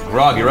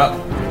 Grog, you're up.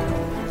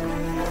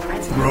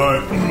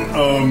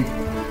 Right.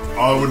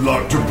 I would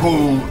like to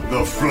pull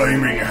the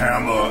flaming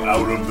hammer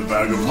out of the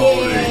bag of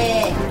holding,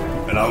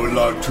 and I would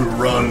like to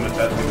run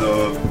at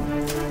the.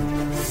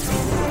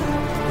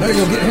 Now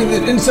you'll get hit in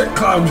the insect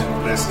cloud.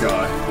 This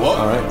guy. What?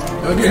 All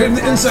right. You'll get hit in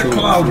the insect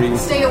cloud.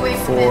 Stay away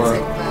from the 4.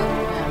 insect cloud.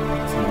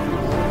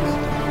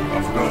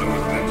 I forgot it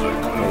was an insect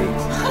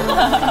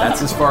cloud.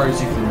 That's as far as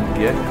you can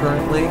get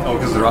currently. Oh,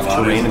 because it's there are rough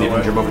bodies terrain in and the you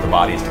have to way. jump over the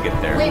bodies to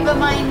get there. Wait, but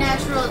my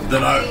natural.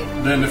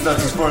 Then if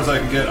that's as far as I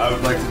can get, I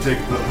would like to take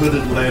the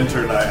hooded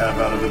lantern I have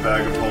out of the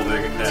bag of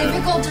holding and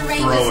Difficult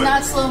terrain throw does it.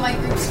 not slow my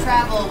group's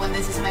travel when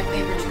this is my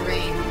favorite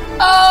terrain.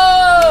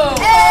 Oh!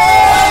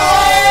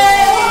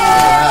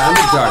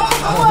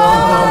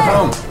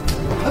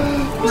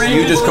 So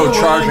you just go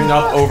charging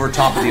up over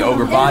top of the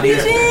ogre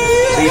bodies,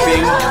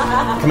 leaping,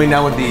 coming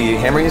down with the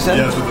hammer, you said?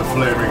 Yes, with the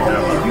flaming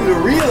hammer.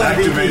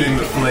 Activating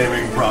the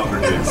flaming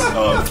properties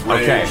of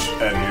rage Okay.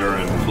 and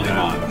urine. Flame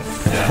on.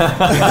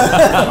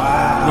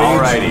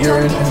 Alrighty.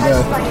 Don't get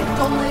touched by it.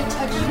 Don't let it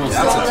touch you.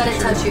 Don't let it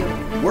touch you.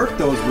 Work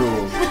those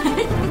rules.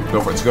 Go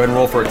for it. So go ahead and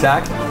roll for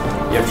attack.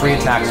 You have 3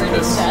 attacks with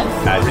this.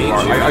 As you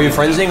are you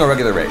frenzying or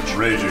regular rage?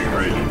 Raging.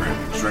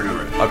 Just regular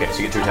rage. Okay, so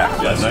you get 2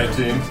 attacks. Yeah,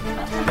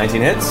 19.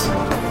 19 hits.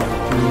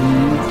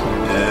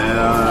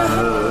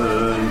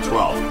 And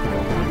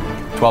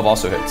 12. 12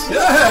 also hits. Yay!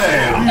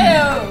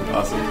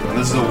 Awesome. And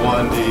this is a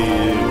 1d.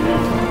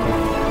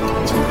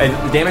 And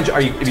the damage,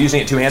 are you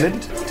using it two-handed?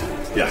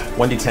 Yeah.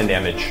 1d10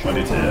 damage.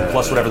 1d10.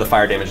 Plus whatever the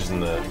fire damage is on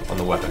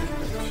the weapon.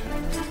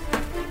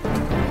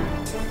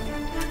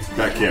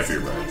 That can't be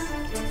right.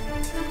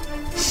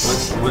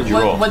 What did you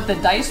roll? What the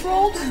dice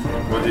rolled?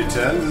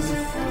 1d10? Is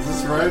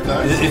this right?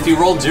 Dice? If you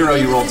roll 0,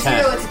 you roll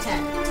 10. 0, it's a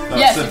 10. No,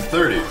 Yes. it said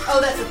 30. Oh,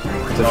 that's a 3.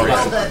 It's a 3.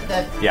 Oh,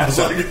 the Yeah. I was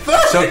like,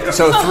 30.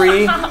 So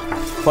 3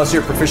 plus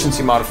your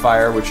proficiency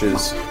modifier, which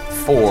is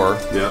 4.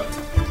 Yeah.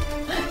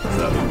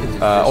 7.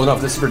 Oh no,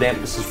 this is for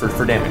damage. This is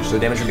for damage. So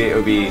damage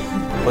would be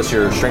plus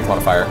your strength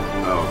modifier.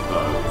 Oh,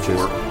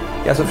 4.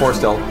 Yeah, so 4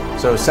 still.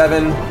 So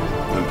 7.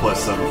 And plus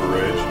 7 for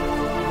rage.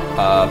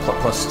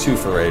 Plus 2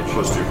 for rage.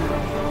 Plus 2 for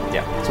rage.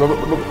 Yeah. So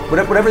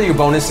whatever your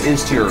bonus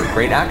is to your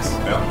great axe.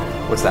 Yeah.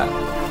 What's that?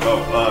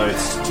 Oh,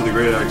 it's to the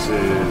great axe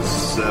is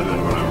 7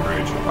 when I'm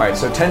raging. All right.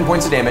 So 10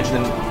 points of damage,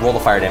 and then roll the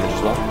fire damage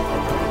as well.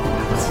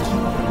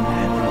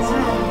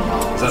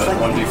 Is that a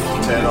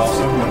 1d10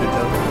 also?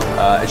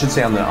 1d10? It should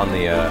say on the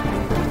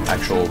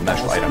actual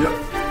magical item. Yep.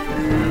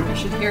 You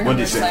should hear him 1d6.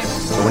 recite.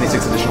 So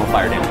 1d6 additional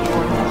fire damage.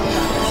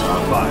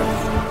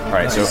 5. All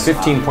right. So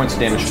 15 points of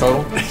damage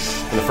total.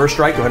 And the first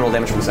strike. Go ahead and roll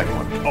damage for the second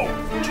one. Oh,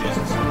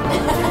 Jesus.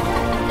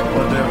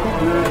 What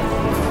damage?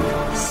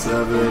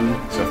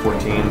 11. So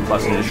 14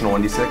 plus an additional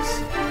 1d6.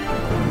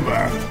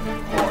 Math.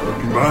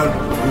 Bad.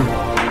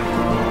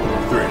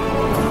 3.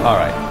 All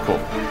right, cool.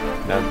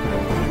 Now,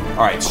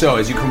 all right, so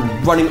as you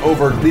come running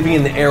over, leaping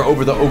in the air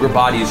over the ogre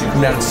body, as you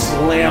come down and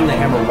slam the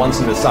hammer once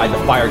into the side, the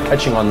fire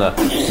catching on the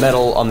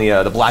metal, on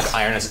the black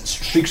iron as it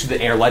streaks through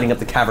the air, lighting up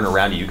the cavern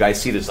around you. You guys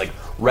see this like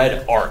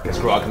red arc as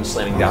Grog comes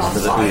slamming down into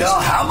the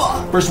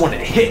ooze. First one,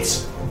 it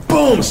hits.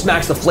 Boom!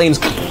 Smacks the flames,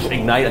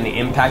 ignite on the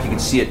impact. You can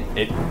see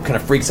it kind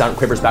of freaks out and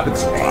quivers back with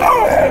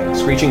this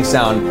screeching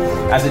sound.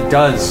 As it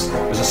does,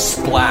 there's a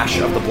splash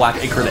of the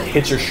black ichor that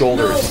hits your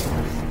shoulders,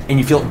 and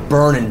you feel it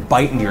burn and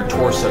bite into your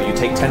torso. You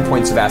take 10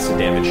 points of acid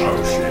damage.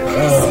 Oh,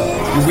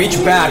 shit. You reach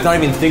back, not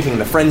even thinking.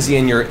 The frenzy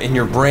in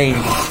your brain,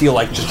 you feel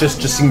like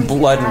just seeing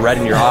blood and red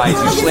in your eyes.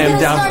 You slam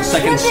down for the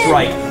second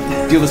strike.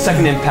 Deal the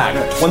second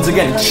impact. Once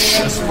again, a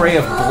spray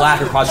of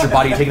black across your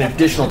body. You take an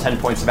additional 10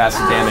 points of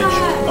acid damage.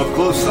 Up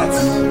close,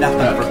 that's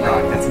nothing for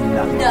Grog. That's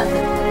nothing.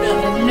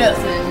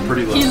 Nothing.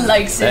 Pretty low. He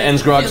likes it. That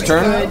ends Grog's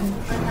turn.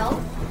 Help?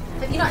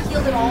 Have you not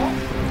healed at all?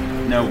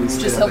 No, we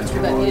Just helps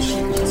with that itch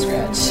and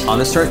scratch. On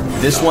this turn,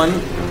 this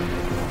one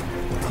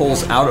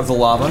pulls out of the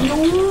lava.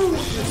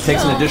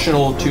 Takes an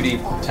additional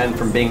 2d10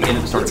 from being in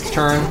at the start of its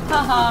turn.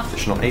 Haha.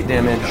 Additional 8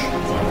 damage.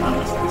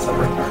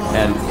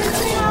 And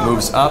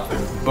moves up.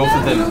 Both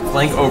of them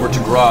flank over to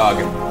Grog.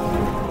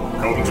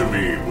 Come to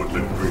me,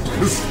 woodland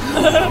creatures.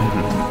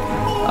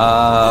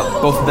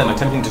 Both of them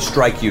attempting to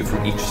strike you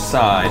from each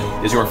side.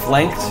 As you are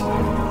flanked,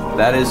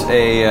 that is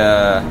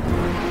a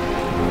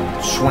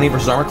 20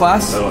 versus armor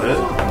class. That'll hit.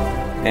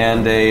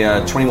 And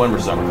a 21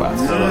 versus armor class.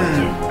 That'll hit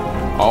too.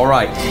 All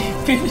right.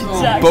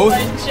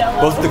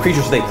 Both of the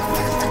creatures, they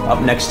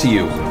up next to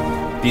you.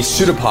 These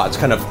pseudopods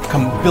kind of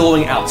come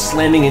billowing out,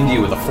 slamming into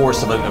you with the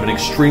force of an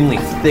extremely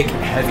thick,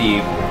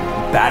 heavy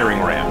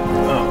battering ram.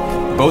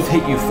 Oh. Both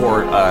hit you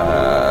for,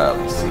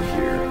 let's see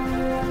here.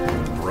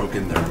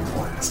 Broken their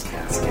glass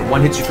casket.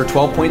 One hits you for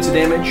 12 points of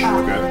damage.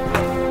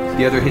 Okay.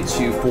 The other hits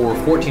you for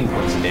 14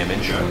 points of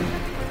damage.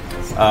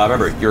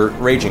 Remember, you're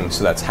raging,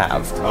 so that's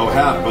halved. Oh,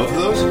 half both of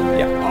those?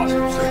 Yeah.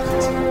 Awesome.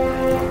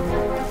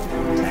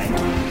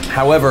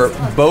 However,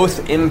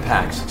 both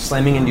impacts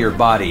slamming into your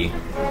body,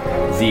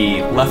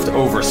 the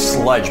leftover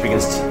sludge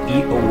begins to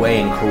eat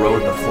away and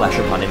corrode the flesh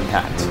upon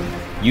impact.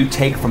 You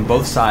take from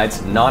both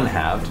sides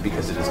non-halved,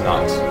 because it is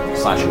not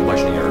slashing,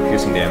 bludgeoning, or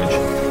piercing damage.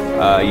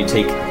 You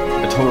take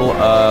a total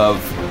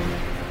of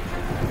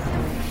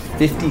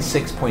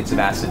 56 points of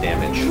acid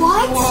damage.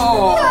 What?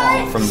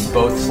 What? From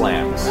both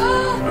slams.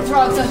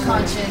 Grog's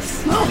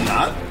unconscious. No, I'm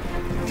not.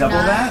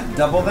 Double that?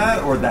 Double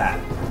that or that?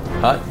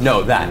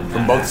 No, that.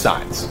 From both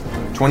sides.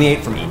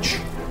 28 from each.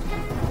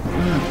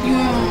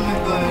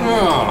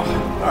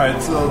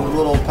 Alright, so the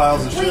little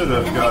piles of shit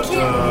have got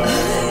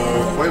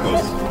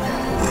huevos.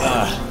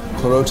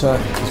 Clarota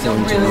is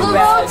going to move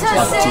bad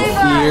up to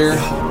here.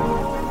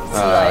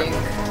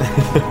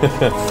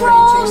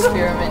 French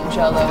experiment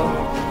jello.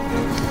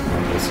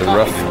 It's a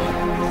rough.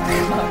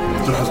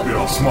 It has to be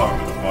all smart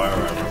with a fire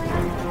armor.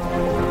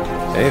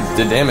 Hey, it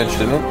did damage,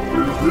 didn't it?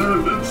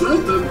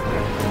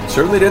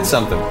 Certainly did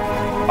something.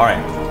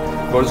 Alright.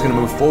 Clarota is going to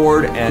move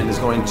forward and is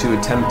going to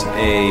attempt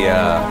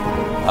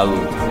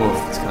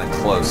it's kind of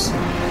close.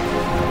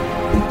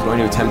 He's going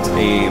to attempt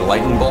a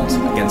lightning bolt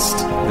against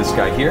this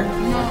guy here.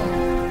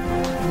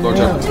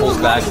 Clarota pulls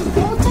back,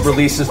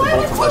 releases the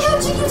bolt of flesh. Why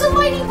would you use a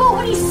lightning bolt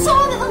when he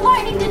saw that the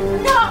lightning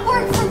did not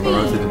work for me?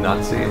 Clarota did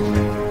not see it.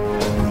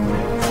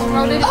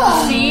 Clarota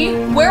didn't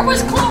see? Where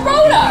was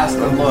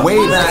Clarota?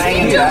 Way back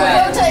here.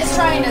 Clarota is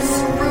trying to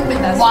screw with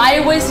us.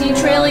 Why was he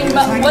trailing?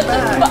 What the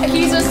fuck?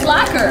 He's a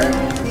slacker.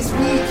 He's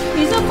weak.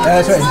 He's a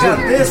fucking slacker. He's got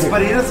this,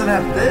 but he doesn't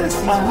have this.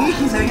 He's weak.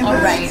 He's hanging All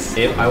right.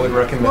 I would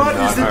recommend what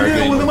not is the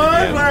arguing deal with the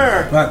mind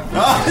flare?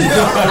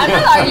 I'm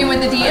not arguing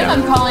with the DM.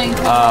 I'm calling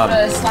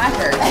Clarota a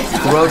slacker.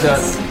 Clarota,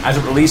 as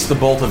it released the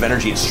bolt of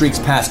energy, it streaks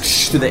past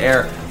through the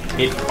air.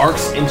 It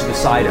arcs into the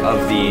side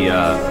of the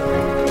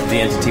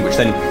entity, which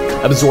then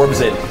absorbs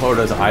it.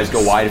 Clarota's eyes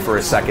go wide for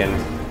a second.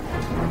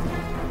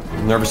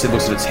 Nervously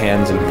looks at its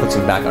hands and puts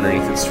them back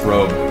underneath its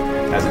robe.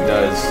 As it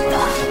does.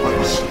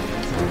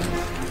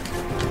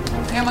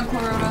 Damn it,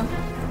 Clarota.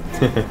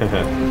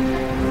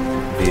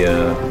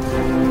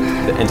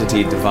 The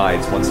entity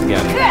divides once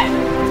again.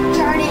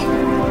 Darn it.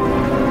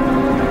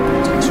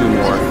 Two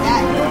more.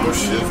 Oh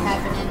shit.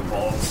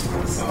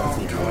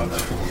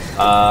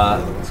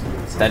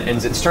 That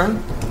ends its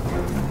turn.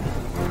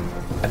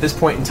 At this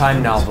point in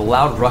time now, the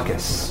loud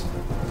ruckus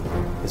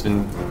has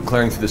been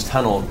clearing through this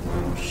tunnel.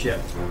 Shit.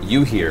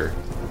 You hear.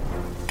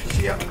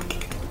 Yep.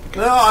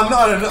 No, I'm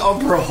not an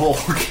upper Hulk.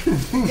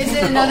 Is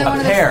it another one A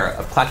of the... pair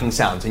of clacking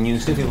sounds, and you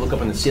simply look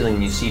up in the ceiling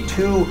and you see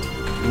two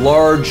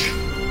large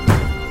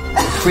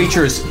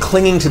creatures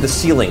clinging to the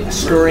ceiling,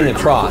 scurrying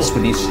across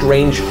with these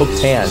strange hooked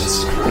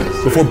hands,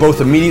 before both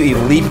immediately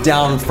leap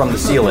down from the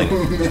ceiling.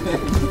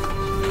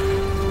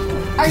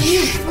 Are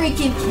you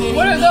freaking kidding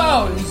What are me?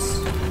 those?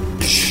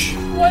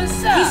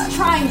 What's that? He's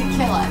trying to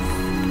kill us.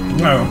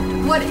 No.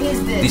 What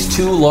is this? These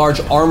two large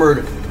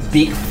armored,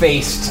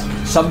 beak-faced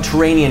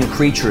subterranean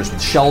creatures with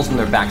shells on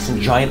their backs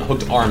and giant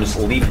hooked arms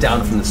leap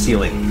down from the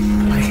ceiling.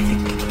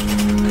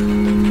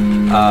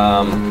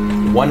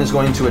 One is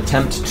going to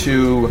attempt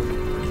to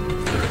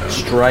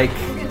strike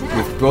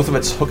with both of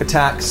its hook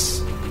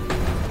attacks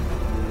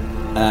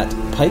at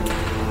Pike.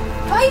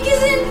 Pike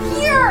is in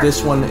here!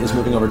 This one is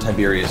moving over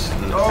Tiberius.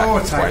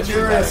 Oh,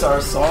 Tiberius, our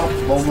soft,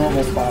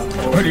 vulnerable spot.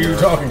 What are you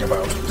talking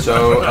about?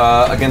 So,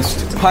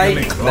 against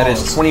Pike, that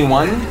is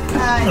 21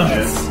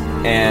 Yes.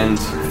 and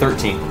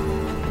 13.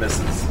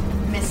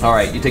 Misses.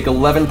 Alright, you take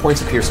 11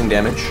 points of piercing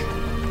damage.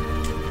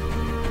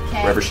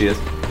 Okay. Wherever she is.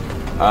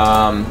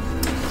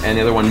 And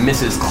the other one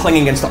misses,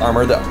 clinging against the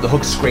armor. The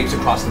hook scrapes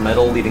across the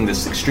metal, leaving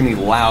this extremely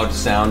loud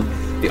sound.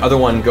 The other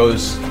one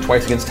goes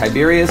twice against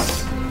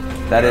Tiberius.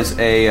 That is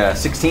a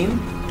 16.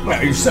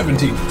 Well, you're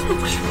 17.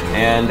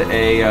 And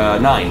a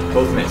 9.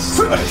 Both miss.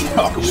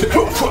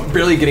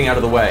 Barely getting out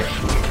of the way.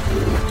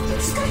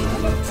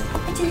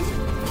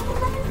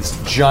 This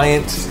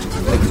giant,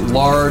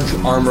 large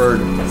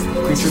armored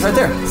creature's right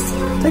there.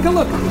 Take a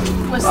look.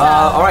 What's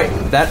that? All right,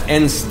 that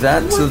ends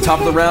that to the top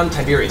of the round.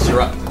 Tiberius,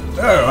 you're up.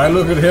 Oh, I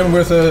look at him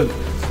with a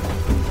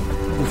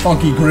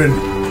funky grin.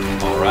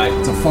 All right,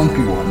 it's a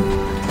funky one.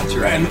 That's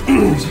your end.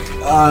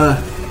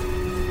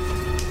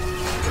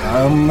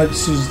 How much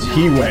does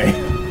he weigh?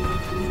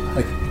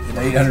 Like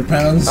 800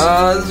 pounds?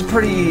 This is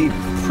pretty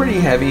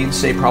heavy. You'd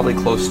say probably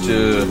close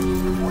to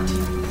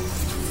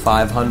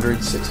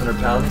 500, 600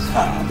 pounds.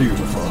 Ah,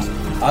 beautiful.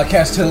 I'll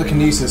cast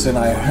telekinesis and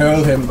I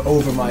hurl him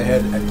over my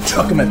head and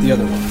chuck him at the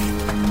other one.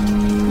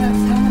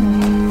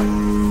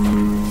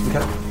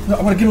 Okay. No,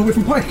 I want to get away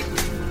from Pike.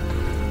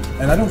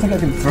 And I don't think I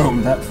can throw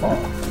him that far.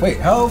 Wait,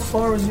 how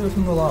far is he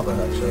from the lava,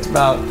 actually? It's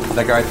about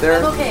that guy right there.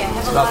 I'm okay. I have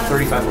it's a about lot of,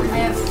 35, 40 feet. I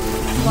have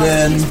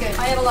Then she's good.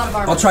 I have a lot of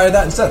armor. I'll try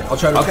that instead. I'll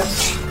try to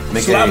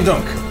Make slam a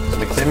dunk.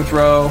 Make a saving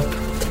throw.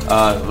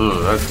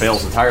 That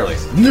fails entirely.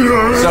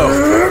 So,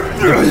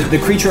 the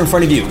creature in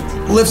front of you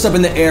lifts up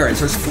in the air and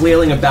starts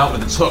flailing about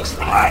with its hooks,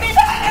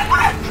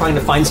 trying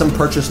to find some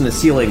purchase in the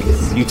ceiling.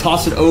 You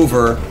toss it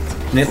over,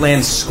 and it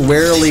lands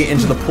squarely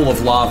into the pool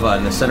of lava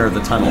in the center of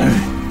the tunnel. You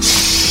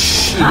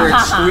hear it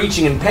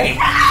screeching in pain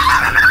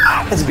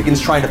as it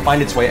begins trying to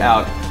find its way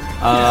out.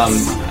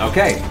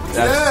 Okay.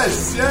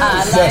 Yes.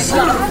 I like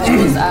lava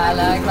pools. I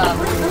like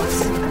lava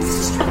pools.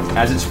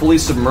 As it's fully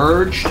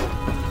submerged.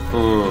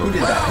 Who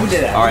did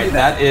that? All right,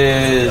 that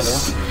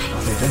is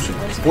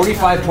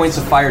 45 points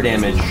of fire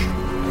damage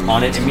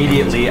on it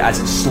immediately as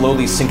it's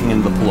slowly sinking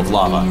into the pool of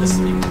lava.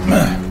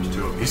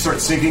 He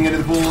starts sinking into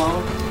the pool of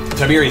lava?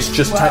 Tiberius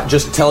just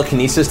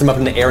telekinesis him up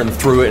in the air and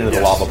threw it into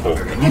the lava pool.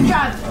 Good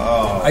job.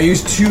 I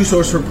use 2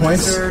 sorcerer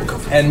points,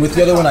 and with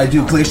the other one I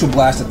do glacial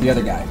blast at the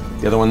other guy.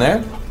 The other one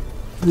there?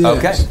 Yes.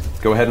 Okay.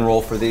 Go ahead and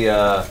roll for the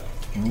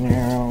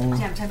Damn,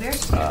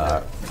 Tiberius.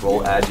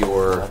 roll add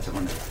your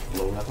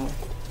Low level?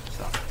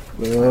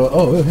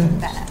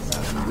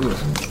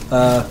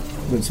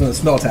 It's a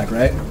spell attack,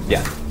 right?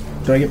 Yeah.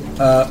 Do I get?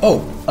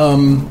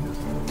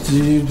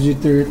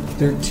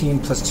 13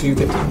 plus 2,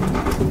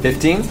 15.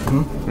 15?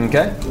 Mm-hmm.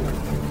 Okay.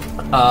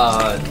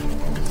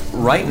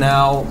 Right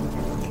now,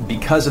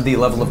 because of the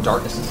level of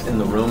darkness that's in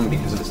the room,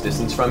 because of its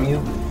distance from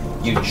you,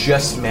 you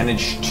just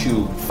managed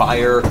to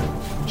fire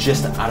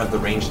just out of the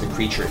range of the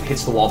creature. It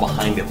hits the wall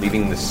behind it,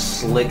 leaving this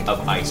slick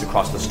of ice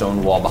across the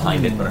stone wall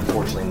behind it, but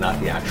unfortunately not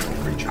the actual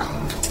creature.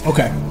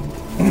 Okay.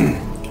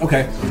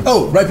 Okay.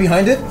 Oh, right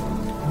behind it.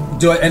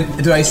 Do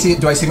I see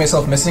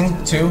myself missing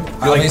too?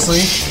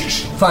 Obviously.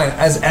 Fine.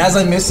 As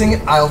I'm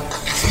missing, I'll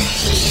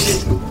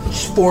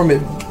form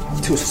it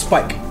to a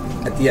spike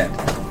at the end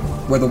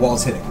where the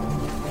wall's hitting.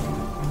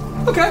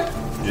 Okay.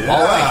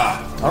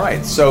 Yeah. All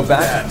right. So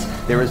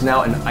there is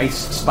now an ice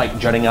spike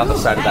jutting out the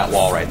side of that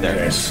wall right there.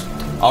 Yes.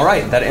 All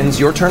right. That ends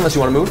your turn. Unless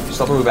you want to move. You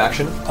still have a move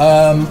action.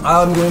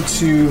 I'm going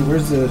to.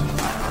 Where's the?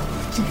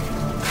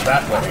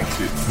 That way.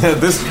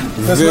 this way.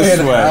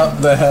 And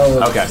out the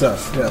hell of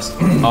stuff. Yes.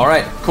 All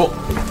right. Cool.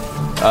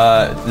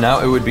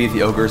 Now it would be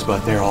the ogres,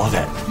 but they're all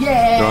dead.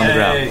 Yeah. They're on the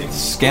ground.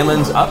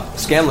 Scanlan's up.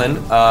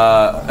 Scanlan.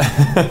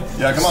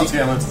 Yeah, come on,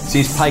 Scanlan.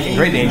 Sees Pike in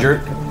great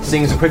danger.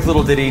 Sings a quick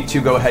little ditty to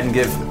go ahead and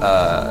give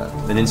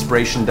an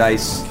inspiration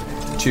dice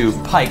to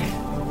Pike.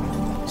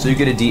 So you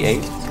get a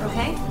D8.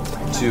 Okay.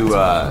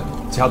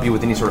 To help you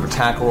with any sort of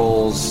attack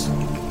rolls,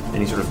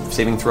 any sort of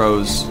saving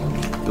throws,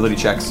 ability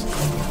checks.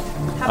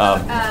 How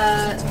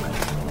about,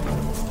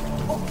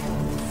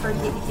 for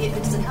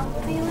does it help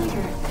healing,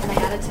 or can I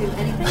add it to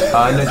anything?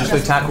 No, just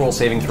attack roll,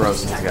 saving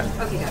throws. Okay, got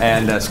it.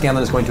 And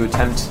Scanlan is going to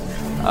attempt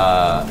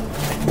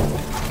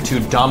to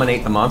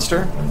dominate the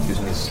monster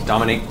using his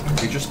dominate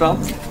creature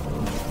spell.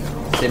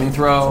 Saving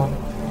throw.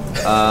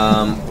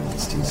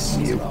 Let's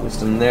see,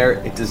 wisdom there.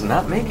 It does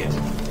not make it.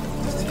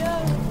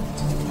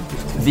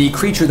 The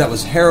creature that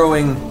was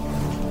harrowing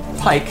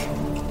Pike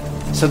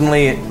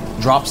suddenly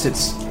drops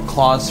its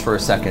claws for a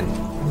second,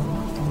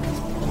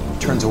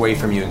 turns away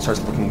from you, and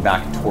starts looking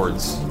back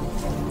towards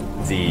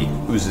the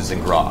oozes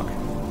and grog.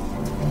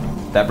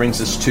 That brings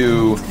us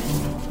to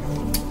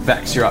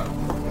Vex. You're up.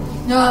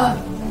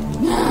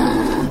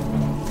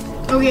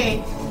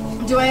 Okay.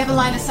 Do I have a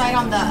line of sight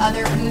on the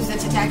other ooze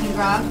that's attacking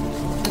Grog?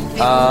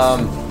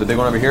 The big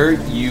one over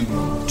here, you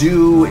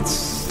do.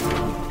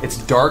 It's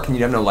dark and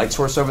you have no light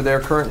source over there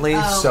currently,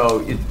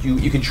 so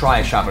you can try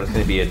a shot, but it's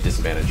going to be a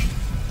disadvantage.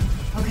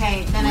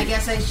 Okay, then I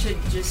guess I should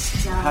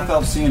just... Half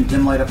elf see and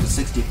dim light up to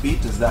 60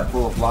 feet. Does that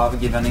pool of lava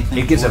give anything?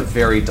 It gives a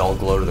very dull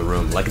glow to the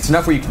room. Like, it's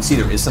enough where you can see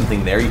there is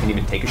something there. You can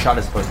even take a shot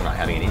as opposed to not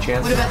having any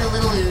chance. What about the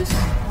little ooze?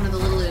 One of the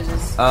little oozes.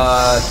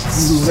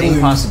 Same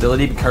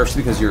possibility,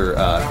 because you're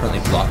currently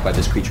blocked by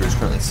this creature who's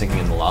currently sinking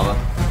in the lava.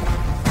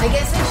 I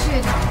guess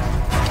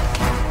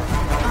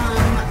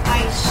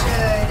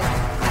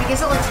I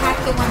guess I'll attack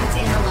the one that's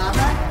in the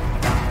lava.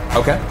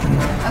 Okay.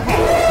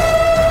 Okay.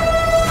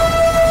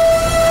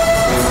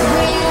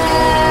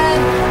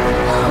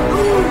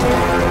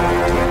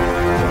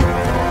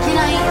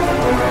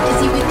 Is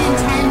he within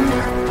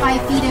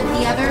 5 feet of the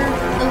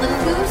little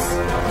goose?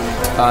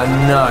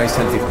 No, he's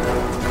 10 feet.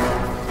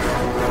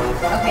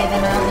 Okay,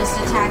 then I'll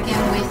just attack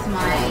him with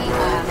my,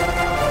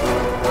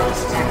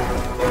 bonus attack.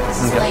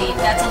 This is lame.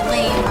 That's a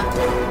lame.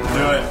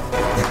 Do it.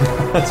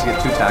 Let's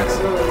get 2 attacks.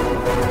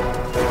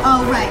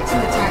 Oh, right, 2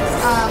 attacks.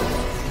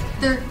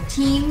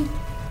 13?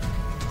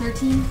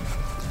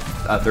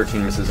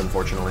 13 misses,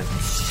 unfortunately.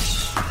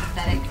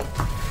 Pathetic.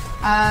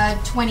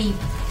 20.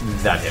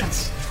 That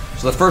hits.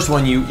 So the first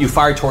one, you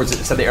fire towards it,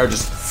 instead the arrow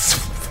just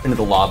into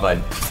the lava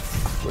and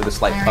with a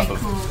slight puff of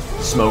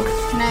smoke.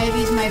 Can I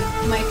use my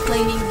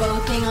flaming bow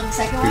thing on the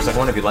second one? Your second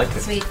one, if you'd like to.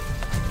 Sweet.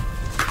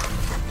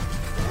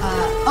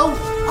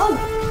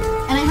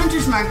 And I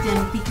Hunter's Marked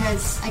him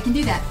because I can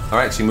do that.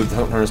 Alright, so you move the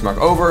Hunter's Mark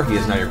over. He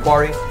is now your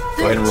quarry.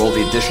 Go ahead and roll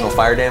the additional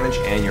fire damage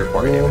and your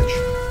quarry damage.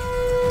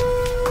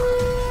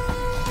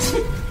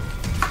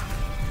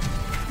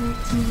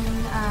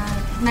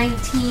 13,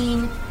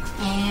 19,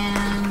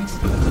 and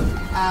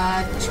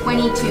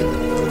 22. 22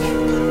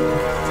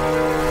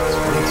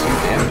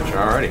 damage,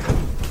 alrighty.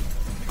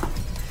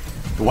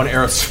 The one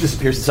arrow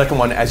disappears. The second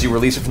one, as you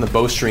release it from the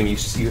bowstring, you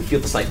feel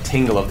the slight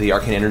tingle of the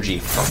arcane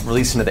energy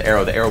released into the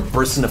arrow. The arrow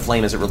bursts into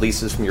flame as it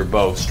releases from your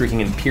bow,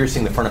 streaking and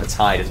piercing the front of its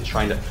hide as it's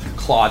trying to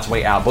claw its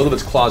way out. Both of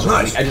its claws are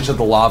on the edges of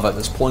the lava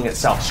that's pulling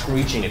itself,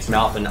 screeching, its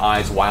mouth and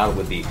eyes wild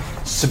with the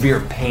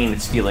severe pain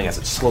it's feeling as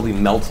it's slowly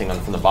melting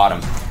from the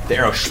bottom. The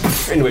arrow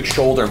into its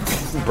shoulder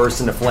bursts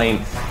into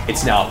flame.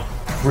 It's now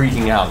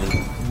freaking out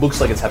and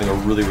looks like it's having a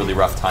really, really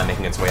rough time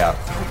making its way out.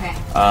 Okay.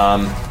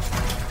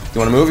 You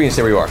want to move or you can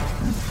stay where you are?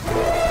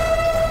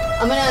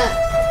 I'm gonna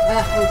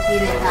back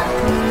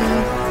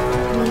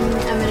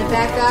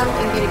up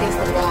and get against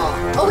the wall.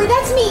 Oh wait,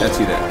 that's me! That's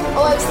you there.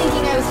 Oh, I was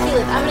thinking I was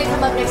Keelan. I'm gonna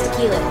come up next to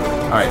Keelan.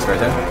 Alright, so right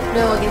there?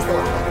 No, against the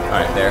wall.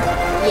 Alright, there?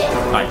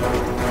 Yeah. Alright.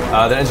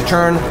 Then ends your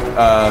turn.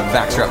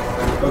 Vax, you're up.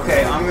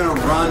 Okay, I'm gonna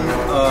run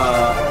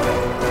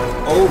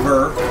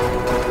over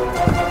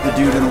the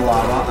dude in the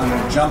lava. I'm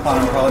gonna jump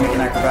on him, probably make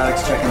an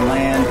acrobatics check and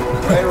land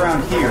right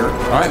around here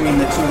between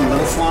the two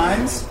little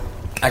slimes.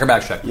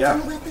 Acrobatics check. Yeah.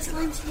 Don't let the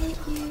slimes hit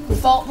you.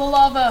 Vault the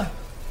lava.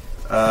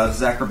 This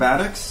is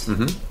acrobatics.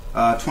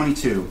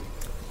 22.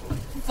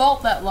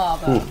 Vault that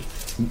lava. Ooh.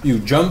 You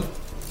jump,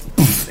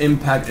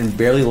 impact, and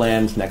barely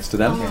land next to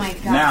them. Oh my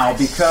god. Now,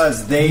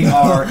 because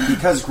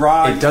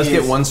Grog it does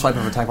get one swipe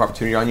of attack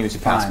opportunity on you as you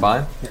pass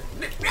by.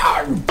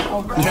 That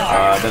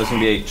is going to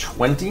be a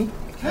 20.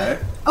 Okay.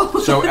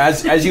 So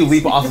as you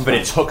leap off of it,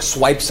 its hook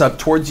swipes up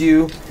towards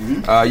you.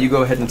 You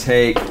go ahead and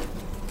take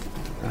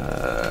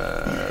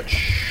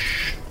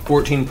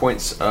 14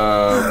 points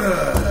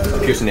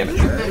of piercing damage.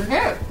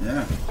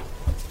 Yeah.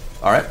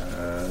 All right.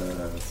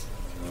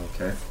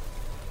 Okay.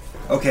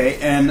 Okay,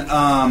 and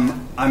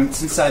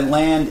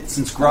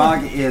since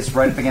Grog is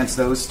right up against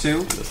those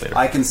two,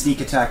 I can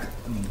sneak attack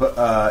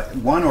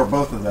one or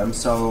both of them.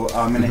 So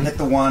I'm going to hit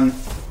the one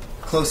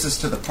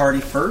closest to the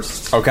party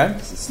first. Okay.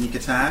 It's a sneak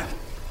attack.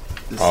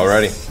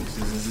 Alrighty.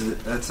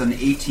 That's an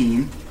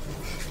 18.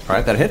 All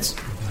right, that hits.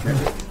 Okay.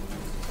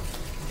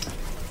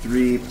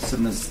 3. So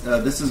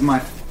this is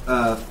my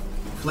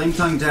flame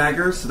tongue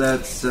dagger. So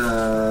that's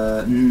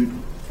oh,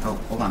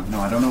 hold on. No,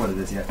 I don't know what it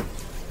is yet.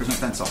 Where's my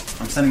pencil?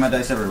 I'm sending my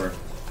dice everywhere.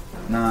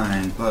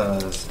 9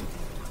 plus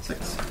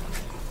 6,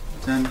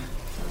 10,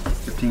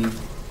 15,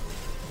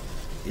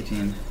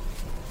 18,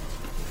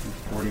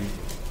 40,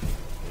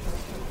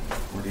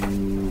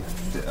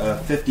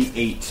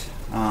 58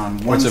 on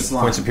one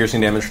slime. Points of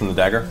piercing damage from the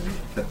dagger.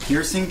 The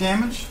piercing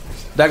damage?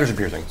 Daggers are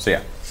piercing, so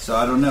yeah. So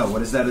I don't know.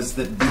 What is that?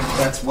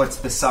 That's what's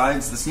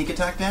besides the sneak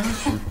attack damage?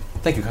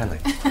 Thank you kindly.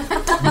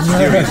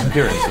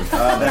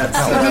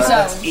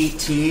 That's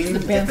 18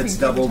 if it's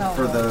doubled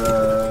for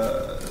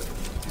the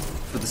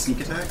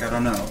sneak attack. I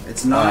don't know.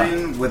 It's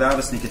 9 without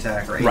a sneak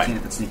attack, or 18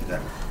 if it's sneak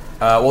attack.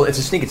 Well, it's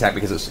a sneak attack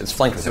because it's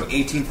flanked. So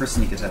 18 for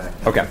sneak attack.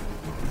 Okay.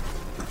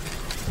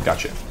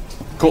 Gotcha.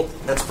 Cool.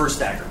 That's first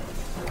dagger.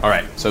 All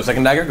right. So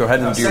second dagger. Go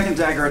ahead and do. Second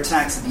dagger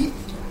attacks the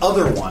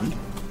other one.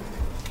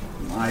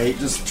 I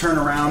just turn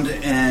around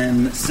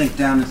and sink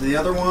down into the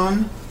other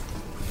one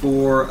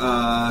for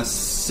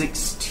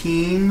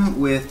 16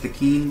 with the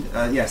keen.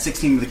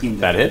 16 with the keen.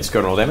 That hits. Go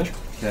and roll damage.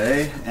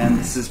 Okay, and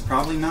this is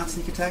probably not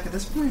sneak attack at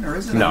this point, or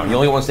is it? No, you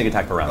only get one sneak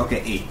attack per round.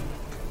 Okay, 8.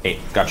 8.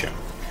 Gotcha.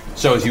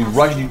 So as you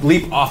rush, you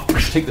leap off,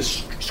 take the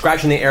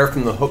scratch in the air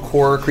from the hook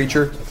horror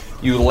creature.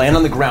 You land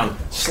on the ground,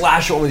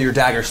 slash one with your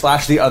dagger,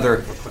 slash the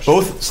other.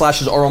 Both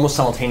slashes are almost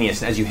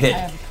simultaneous, and as you hit,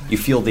 you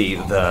feel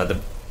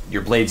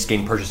your blades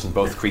gain purchase in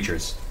both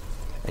creatures.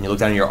 And you look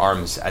down at your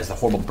arms as the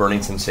horrible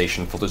burning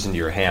sensation filters into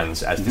your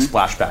hands as the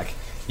splashback.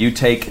 You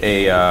take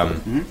a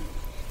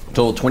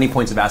total 20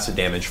 points of acid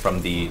damage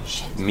from the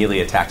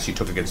melee attacks you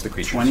took against the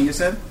creatures. 20, you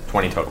said?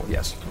 20 total,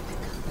 yes.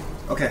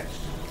 Okay.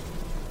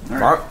 All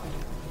right.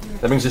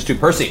 That brings us to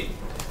Percy.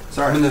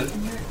 Sorry.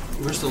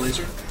 Where's the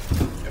laser?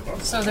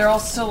 So they're all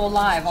still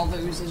alive. All the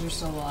oozes are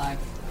still alive.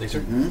 Laser?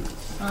 It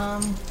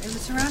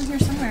was around here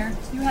somewhere.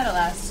 You had it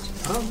last.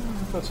 Oh,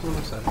 that's what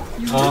I said.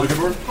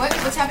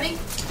 What's happening?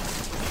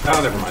 Oh,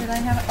 never mind. Did I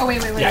have it? Oh,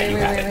 wait.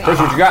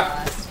 Percy, what you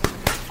got?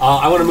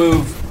 I want to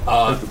move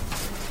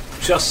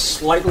just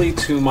slightly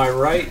to my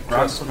right,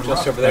 just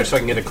over there, so I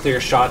can get a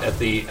clear shot at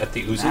the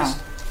oozes.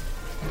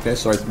 Okay,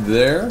 so right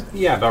there.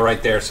 Yeah, about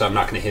right there. So I'm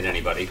not going to hit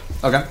anybody.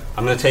 Okay.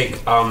 I'm going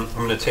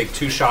to take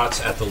 2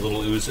 shots at the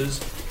little oozes.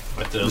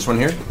 This one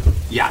here?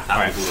 Yeah,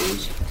 that little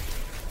ooze.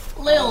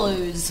 Lil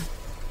ooze.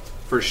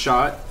 First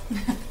shot.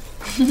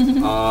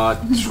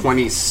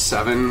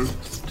 27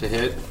 to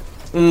hit.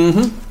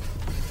 Mm-hmm.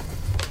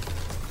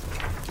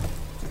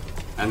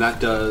 And that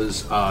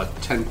does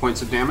 10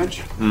 points of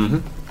damage.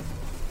 Mm-hmm.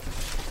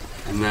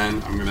 And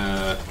then I'm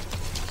gonna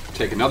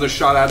take another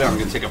shot at it. I'm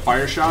gonna take a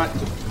fire shot.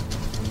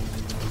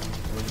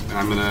 And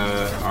I'm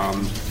gonna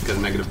get a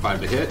 -5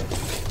 to hit.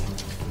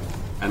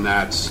 And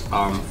that's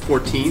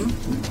 14.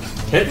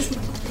 Hit.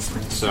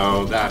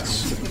 So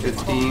that's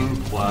 15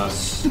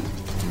 plus...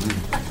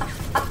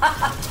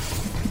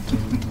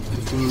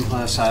 15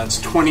 plus, that's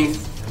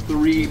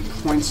 23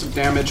 points of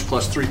damage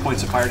plus 3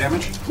 points of fire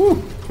damage.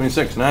 Whew,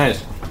 26,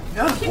 nice.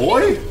 Yeah,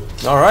 boy.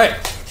 All right.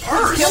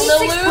 Kill the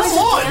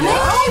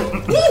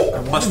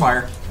loose. Plus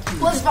fire.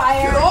 Plus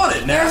fire. Get on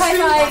it, Air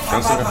Nasty. high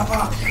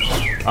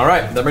five. All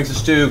right, that brings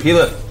us to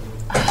Keyleth.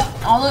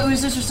 All the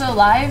oozes are still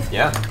alive?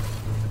 Yeah.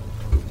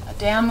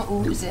 Damn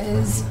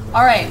oozes.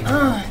 Alright,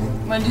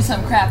 I'm gonna do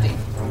something crafty.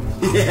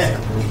 Yeah.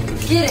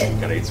 Get it.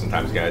 Gotta eat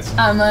sometimes, guys.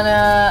 I'm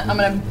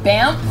gonna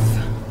bamf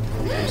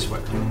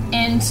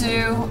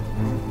into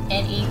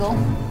an eagle.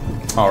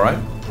 All right.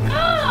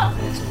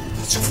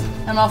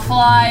 I'm gonna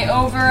fly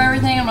over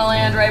everything. I'm gonna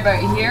land right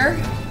about here.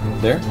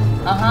 There.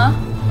 Uh-huh.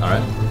 All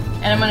right.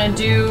 And I'm gonna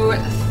do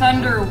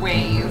Thunder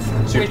Wave.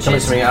 So you're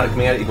coming out of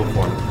eagle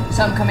form.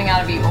 So I'm coming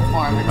out of eagle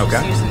form. We're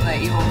just using the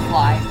eagle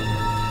fly.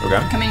 Okay.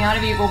 Coming out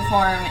of eagle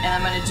form, and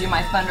I'm gonna do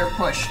my thunder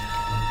push.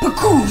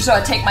 So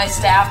I take my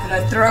staff and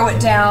I throw it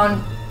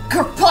down.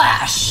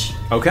 Kerplash!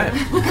 Okay.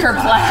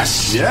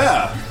 Kerplash.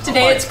 Yeah.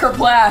 Today it's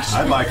kerplash.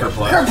 I like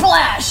Kerplash.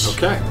 Kerplash.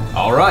 Okay.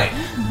 All right.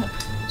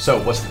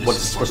 So what's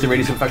the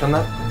radius effect on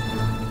that?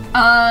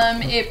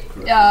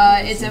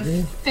 It's a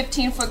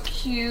 15-foot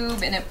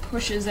cube, and it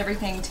pushes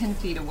everything 10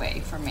 feet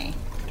away from me,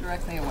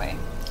 directly away.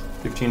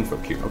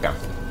 15-foot cube. Okay.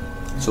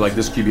 So like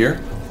this cube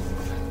here.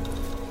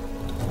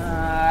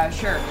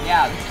 Sure.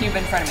 Yeah, the cube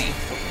in front of me.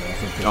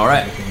 All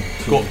right.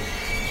 Cool.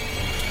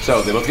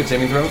 So they both get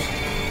saving throws.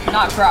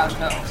 Not crouch,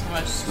 no. So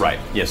much. Right.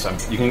 Yes.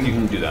 You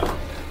can do that.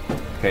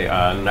 Okay.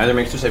 Neither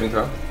makes their saving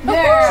throw.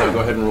 There. So go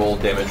ahead and roll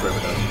damage wherever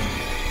it does.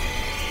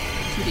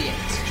 2d8.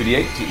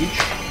 2d8 to each.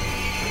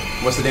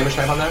 What's the damage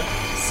type on that?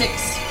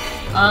 6.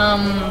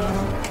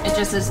 It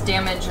just says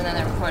damage and then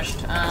they're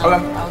pushed.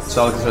 Okay.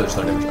 So I'll consider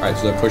slow damage. All right.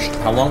 So they're pushed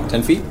how long?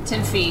 10 feet?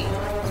 10 feet.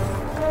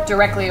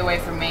 Directly away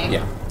from me.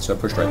 Yeah. So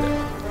pushed right there.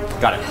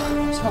 Got it. I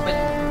was hoping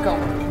to go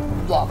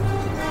blah.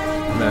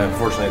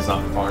 Unfortunately, it's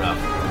not far enough.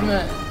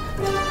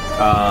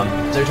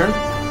 Is it your turn?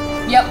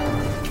 Yep.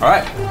 All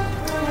right.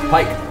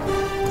 Pike.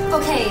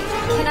 Okay,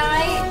 can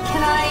I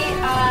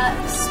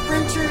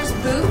sprinter's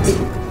boot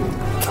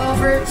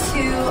over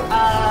to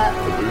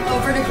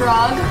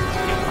Grog?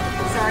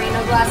 Sorry,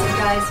 no glasses,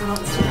 guys, so don't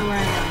assume where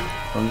I am.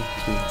 1,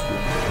 2,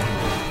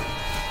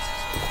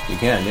 3. You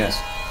can, yes.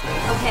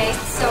 Okay,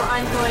 so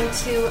I'm going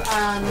to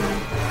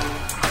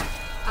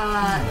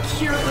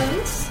cure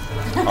wounds.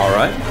 All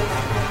right.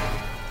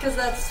 Because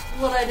that's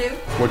what I do.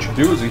 What you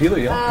do is a healer,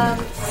 yeah.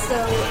 So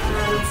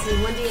let's see,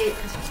 1d8.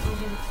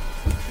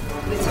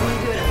 Wait, so I'm going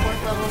to do it at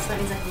 4th level, so that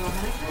means I can roll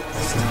how many?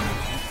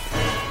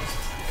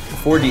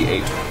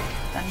 4d8.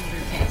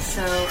 Okay,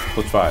 so...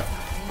 Plus 5.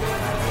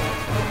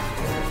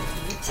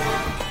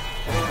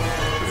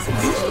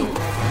 16.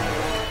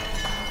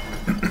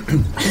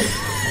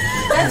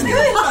 That's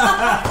good!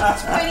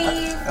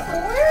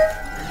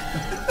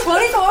 24?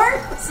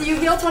 24? So you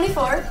heal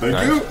 24.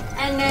 Thank you.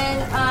 And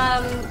then,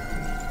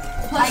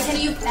 Plus, can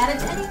you add it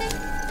to anything?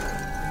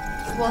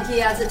 well,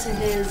 he adds it to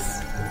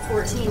his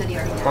 14 that he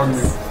already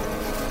has.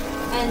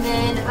 And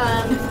then,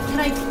 can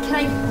I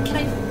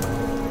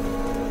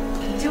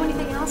do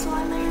anything else while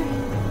I'm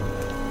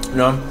there?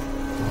 No.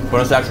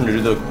 Bonus action to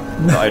do the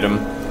item,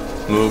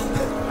 move,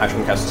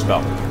 action cast a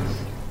spell.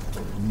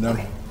 No.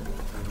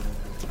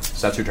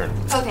 So that's your turn.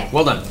 Okay.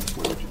 Well done.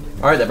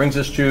 All right, that brings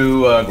us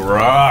to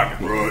Grog.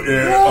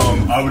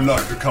 I would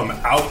like to come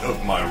out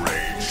of my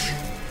rage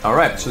All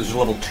right, so there's a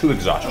level 2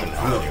 exhaustion.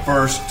 For the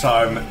first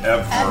time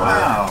ever.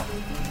 Wow.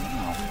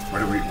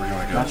 Where do you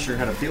want to go? Not sure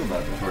how to feel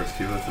about that. Towards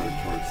Keyleth or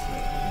towards...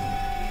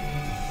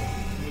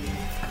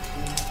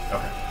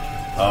 Okay.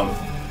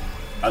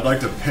 I'd like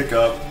to pick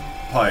up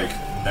Pike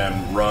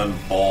and run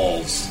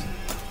balls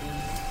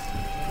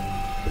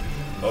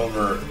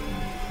over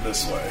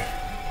this way.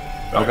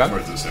 Back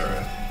towards this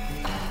area.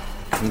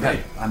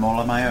 Okay. I'm all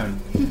on my own.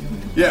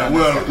 Yeah,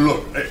 well,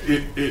 look,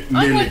 it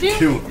nearly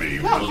killed me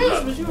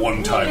that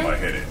one time I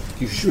hit it.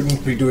 You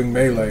shouldn't be doing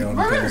melee on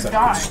things that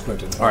could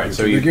split in. All right,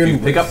 so you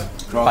pick up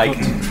Pike.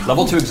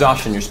 Level 2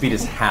 exhaustion, your speed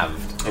is halved.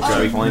 Okay.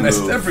 So you can only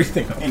messed move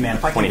everything up. Hey man,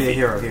 if I can be a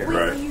hero here,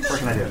 right. what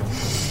can I do?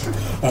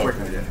 What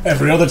can I do?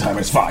 Every other time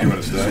it's fine. You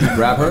want to stay?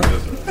 Grab her.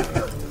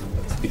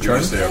 You try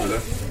to stay over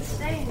there?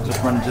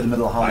 Just run into the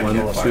middle of the hall. 1,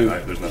 2.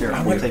 Here,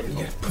 I'm going to take it.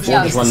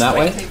 Yeah, just run that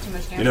way.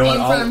 You know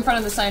what? Aim in front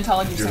of the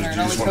Scientology Center. It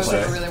always goes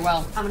over really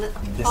well.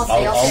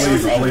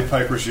 I'll leave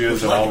Pike where she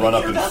is, and I'll run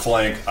up and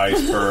flank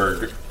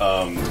Iceberg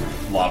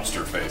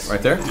Lobster Face.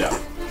 Right there? Yeah.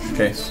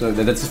 Okay, so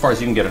that's as far as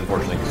you can get,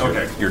 unfortunately,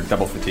 because you're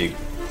double fatigued.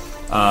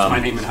 My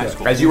name in high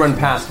school. As you run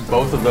past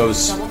both of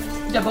those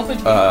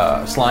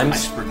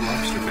slimes,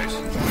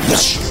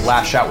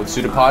 lash out with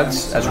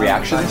pseudopods as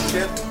reactions.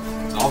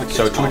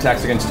 So 2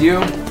 attacks against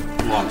you.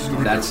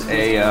 That's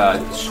a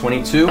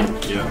 22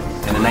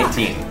 and a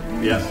 19.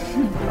 Yeah.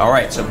 All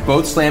right, so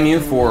both slam you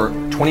for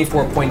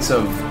 24 points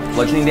of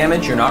bludgeoning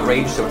damage. You're not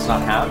raged, so it's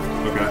not half.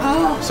 Okay.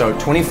 So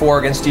 24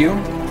 against you,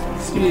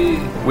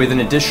 with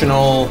an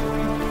additional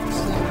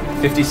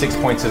 56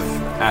 points of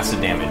acid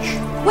damage.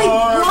 Wait,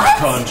 what?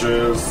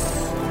 Conscious.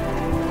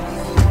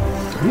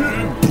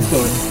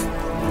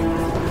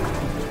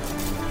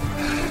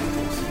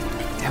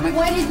 Damn it.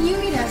 Why didn't you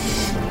eat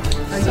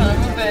everything? Son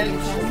of a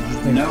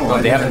bitch. No,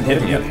 Well, they haven't hit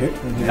him yet.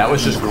 That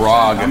was just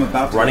Grog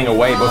running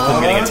away, both of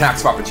them getting attacks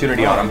of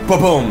opportunity on him.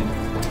 Boom, boom!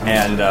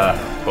 And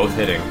both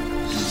hitting.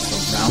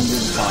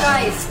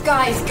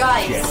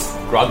 Guys.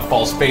 Grog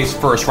falls face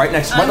first, right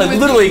next,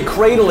 literally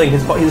cradling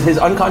his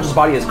unconscious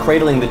body is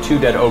cradling the 2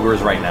 dead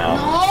ogres right now.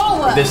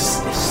 No!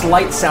 This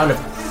slight sound of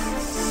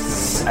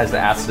as the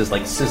acid is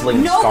like sizzling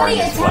and scarring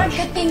Nobody his flesh.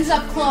 attack the things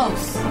up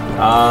close.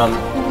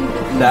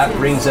 That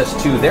brings us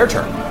to their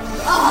turn.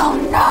 Oh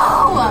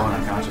no!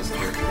 Unconscious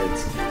kids.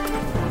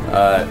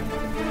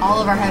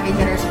 All of our heavy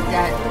hitters are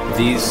dead.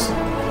 These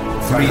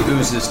 3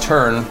 oozes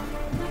turn.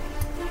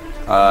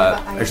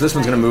 Actually, this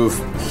one's going to move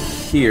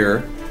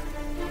here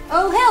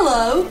Oh,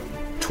 hello.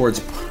 towards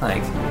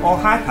Pike. Oh,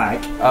 hi,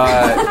 Pike.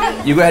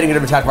 You go ahead and get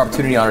an attack of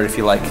opportunity on it if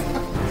you like.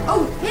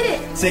 Oh, hit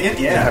it. Say it?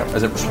 Yeah.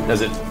 As it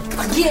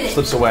Get it.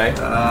 slips away.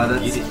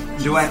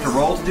 Do I have to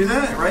roll to do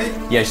that, right?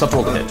 Yeah, you still have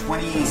to roll to hit.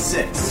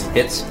 26.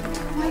 Hits.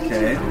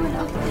 Okay.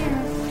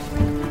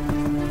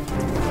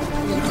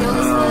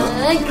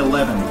 Like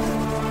 11.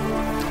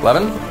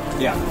 11?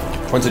 Yeah.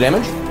 Points of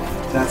damage?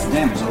 That's the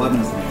damage. 11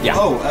 is the damage. Yeah.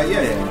 Oh,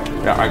 yeah.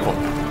 Yeah, alright, cool.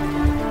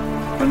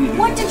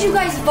 What did you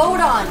guys vote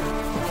on?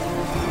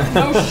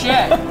 Oh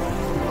shit.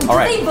 All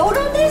right. Did they vote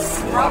on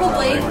this?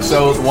 Probably.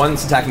 So the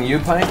one's attacking you,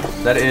 Pike.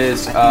 That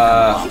is You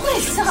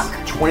guys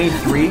suck.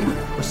 23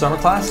 for summer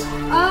class.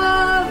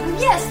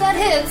 Yes, that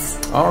hits.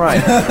 All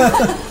right.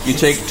 You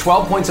take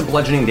 12 points of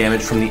bludgeoning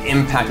damage from the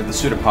impact of the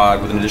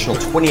pseudopod, with an additional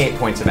 28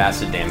 points of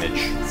acid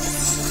damage.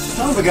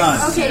 Son of a gun.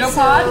 Okay, Pseudopod?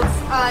 so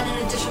an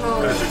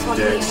additional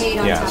 28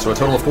 on Yeah, top. so a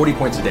total of 40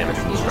 points of damage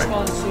from the strike.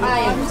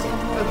 I understand.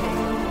 Okay.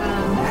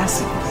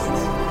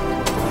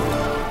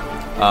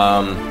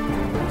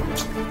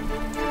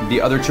 The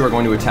other 2 are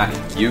going to attack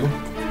you.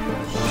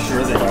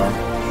 Sure they are.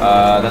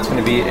 That's going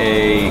to be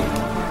a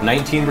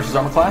 19 versus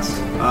armor class.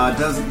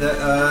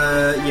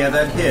 Yeah,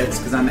 that hits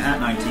because I'm at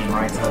 19,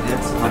 right? So that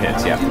hits. That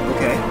hits, yeah.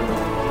 Okay.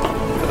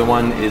 The other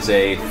one is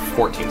a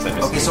 14.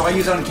 Okay, so I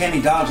use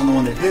uncanny dodge on the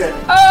one that hit.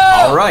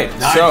 All right,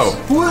 Nice. so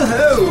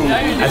Woohoo!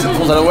 as it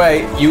pulls that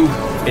away,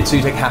 so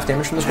you take half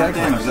damage from the strike.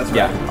 Half damage, that's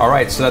right. Yeah. All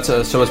right, so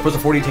so as opposed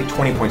to 40, you take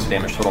 20 points of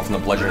damage total from the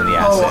bludgeon and the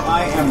acid. Oh,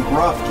 I am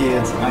rough,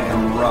 kids. I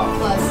am rough.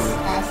 Plus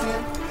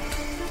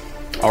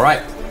acid. All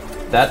right,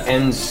 that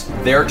ends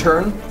their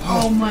turn.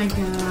 Oh my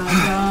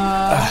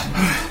god.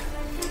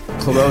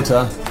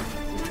 Clarota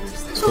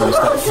is going to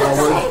step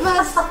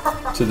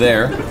forward to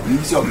there.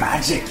 Use your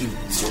magic, you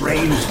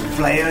strange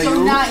player.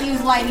 Do not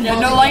use lightning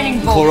bolts. No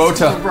lightning bolts.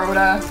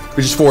 Clarota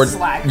reaches forward,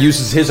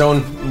 uses his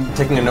own,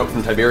 taking a note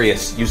from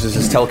Tiberius, uses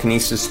his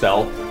telekinesis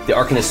spell. The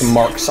Arcanist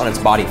marks on its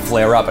body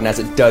flare up, and as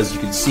it does, you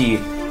can see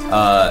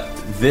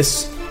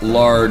this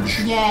large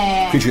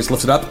creature gets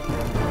lifted up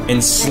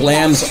and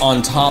slams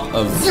on top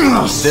of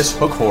this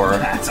hook horror.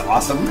 That's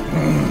awesome.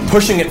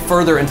 Pushing it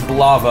further into the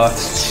lava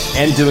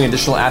and doing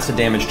additional acid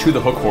damage to the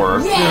hook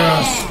horror.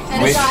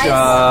 Which,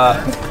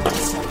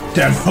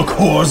 damn hook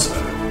whores.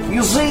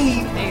 You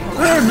see,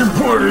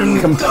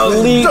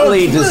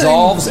 completely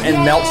dissolves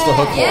and melts the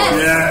hook horror.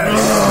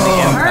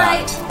 The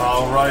impact.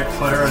 All right,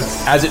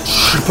 Clarence. As it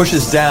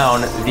pushes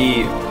down,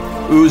 the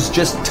ooze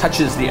just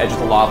touches the edge of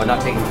the lava,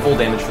 not taking full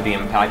damage for the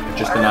impact, but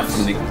just enough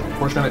from the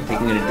portion of it,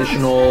 taking an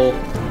additional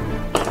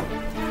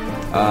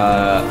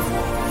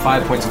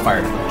 5 points of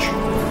fire damage.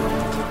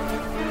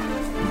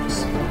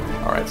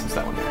 right, since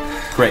that one.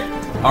 Great.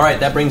 All right,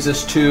 that brings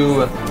us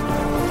to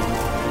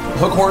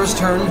Hook Horror's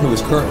turn, who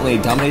is currently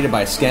dominated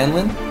by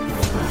Scanlan.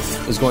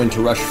 Is going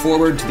to rush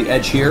forward to the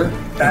edge here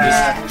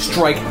and just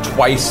strike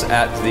twice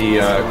at the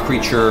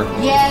creature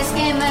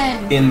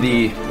Scanlan! in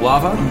the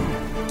lava.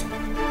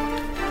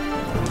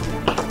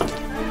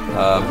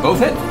 Both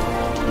hit.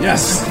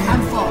 Yes.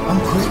 I'm full. I'm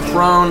quick.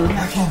 Prone.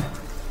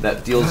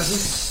 That deals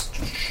 6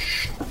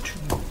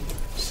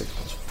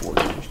 plus 4.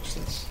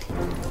 That's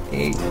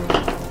 8.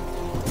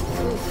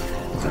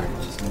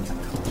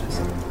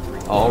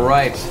 All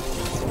right.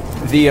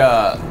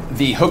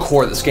 The hook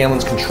whore that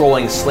Scanlan's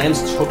controlling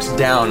slams its hooks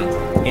down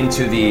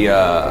into the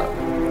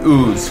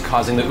ooze,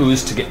 causing the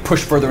ooze to get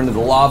pushed further into the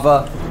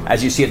lava.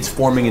 As you see, it's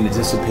forming and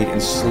dissipate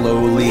and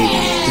slowly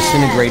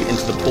disintegrate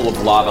into the pool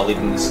of lava,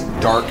 leaving this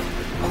dark,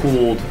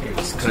 cooled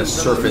kind of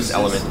surface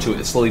element to it.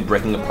 It's slowly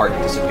breaking apart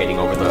and dissipating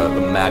over the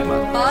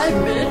magma. Bye,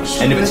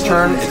 bitch. End of its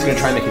turn, it's going to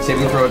try and make a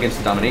saving throw against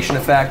the domination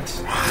effect.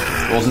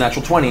 Rolls a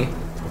natural 20.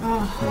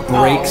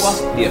 Breaks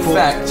the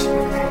effect.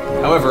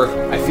 However,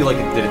 I feel like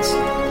it did its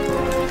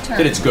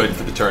good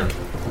for the turn.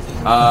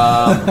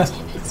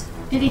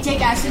 Did he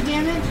take acid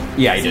damage?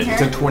 Yeah, he did. He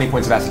took 20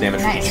 points of acid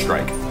damage from each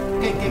strike.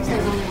 Good.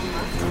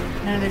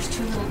 No, there's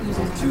 2 little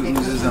oozes. 2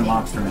 oozes and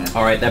Monster Man.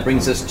 All right, that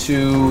brings us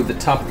to the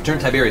top of the turn.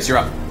 Tiberius, you're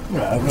up.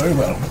 Very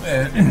well.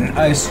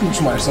 I scooch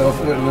myself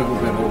a little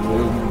bit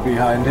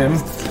behind him.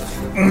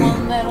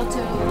 1 little, 2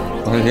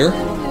 little. Right here?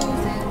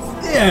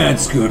 Yeah,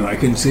 it's good. I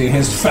can see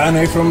his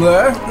fanny from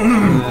there.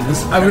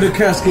 I'm going to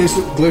cast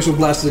Glacial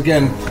Blast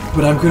again,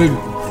 but I'm going to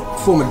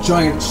form a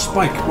giant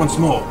spike once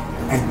more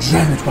and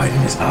jam it right in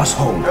his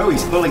asshole. Oh,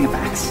 he's pulling a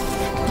axe.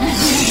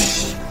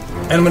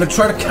 And I'm going to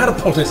try to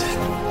catapult it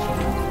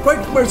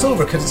right where it's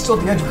over, because it's still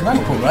at the edge of the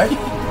lava pool, right?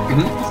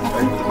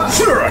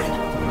 Sure.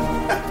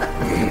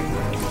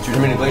 So you're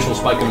doing a glacial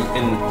spike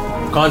in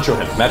Contro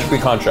him. Magically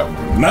Contro.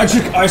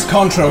 Magic Ice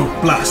Contro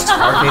Blast.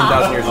 Arcane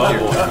 1,000 years of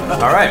years.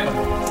 All right.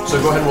 So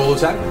go ahead and roll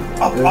attack.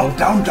 Up,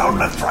 down, down,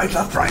 left, right,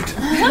 left, right.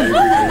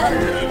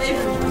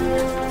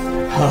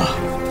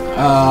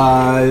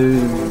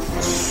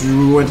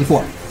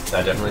 24.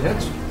 That definitely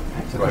hits.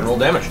 So go ahead and roll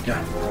damage.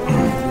 Yeah.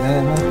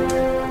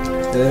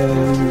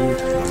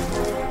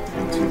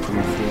 1, 2, 3,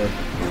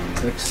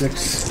 4,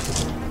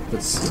 6.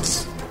 That's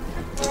 6.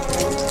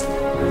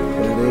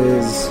 That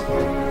is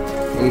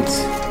 8.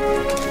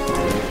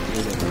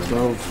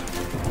 12.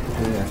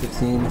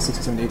 15,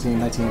 16, 17, 18,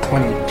 19,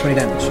 20. 20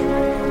 damage.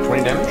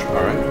 20 damage?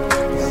 Alright.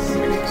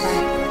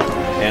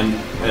 And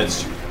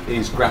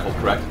he's grappled,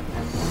 correct?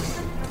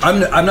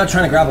 I'm not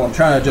trying to grapple, I'm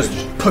trying to just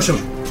push him.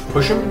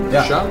 Push him?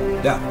 Yeah. Shot?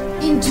 Yeah.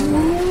 Into...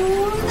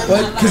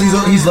 Because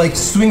he's like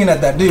swinging at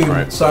that dude,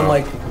 right, so I'm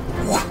like,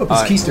 up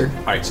his keister.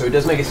 Alright, so it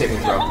does make a saving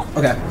throw.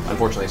 Okay.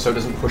 Unfortunately, so it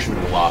doesn't push him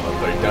into the lava,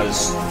 but it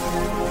does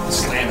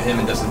slam him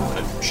and does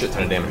a shit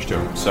ton of damage to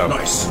him. So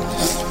nice.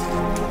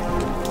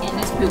 And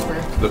his pooper.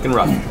 Looking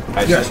rough.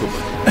 Yes.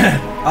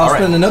 I'll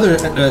spend another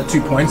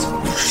 2 points.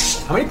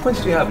 How many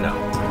points do you have now?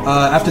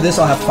 After this,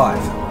 I'll have 5.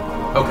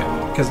 Okay.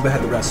 Because I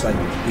had the rest, so I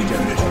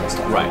regenerated all that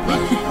stuff. Right.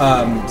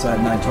 So I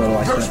had 9 total.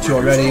 I spent 2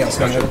 already. I'll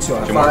spend another 2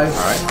 out of 5. All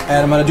right.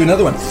 And I'm going to do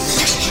another one.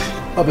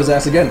 Up his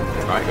ass again. All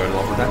right, go ahead and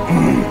roll for that.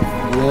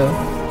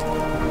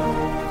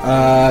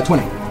 Yeah.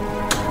 20.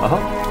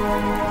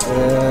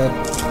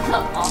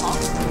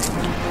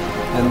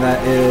 And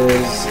that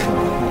is...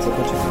 that's a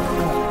bunch of stuff.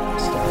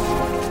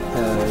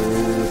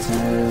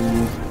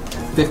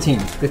 10...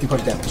 15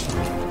 points of damage.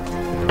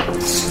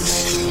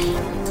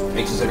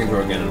 Makes a saving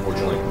throw again,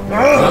 unfortunately.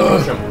 Not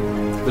push him.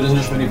 But doesn't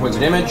just 15 points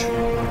of damage.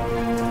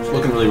 It's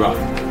looking really rough.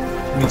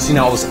 You can see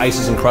now all this ice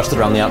is encrusted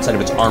around the outside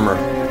of its armor.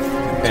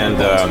 And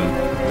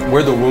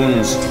where the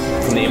wounds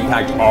from the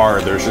impact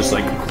are, there's just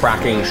like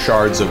cracking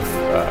shards of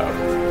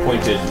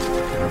pointed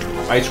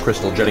ice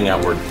crystal jutting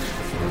outward.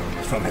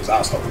 From his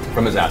asshole.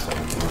 From his asshole.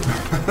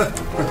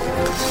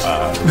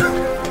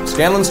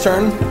 Scanlan's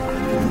turn.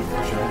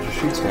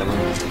 Shoot Scanlan.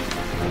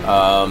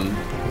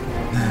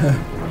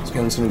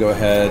 Scanlan's gonna go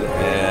ahead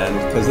and,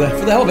 for the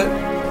hell of it,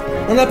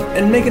 run up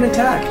and make an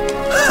attack.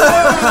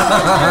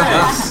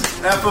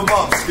 F him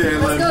up,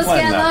 Scanlan. Let's go,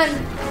 Scanlan.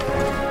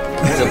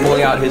 So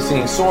pulling out his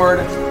singing sword,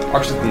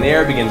 arcs it in the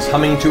air, begins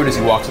humming to it as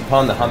he walks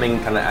upon. The humming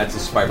kind of adds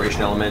this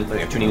vibration element, like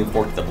a tuning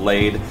fork to the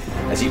blade.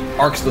 As he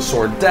arcs the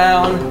sword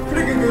down,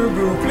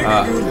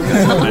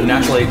 a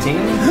natural 18.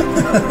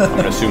 I'm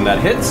going to assume that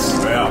hits.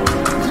 Yeah.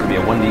 It's going to be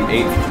a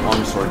 1d8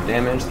 long sword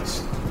damage.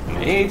 That's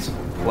an 8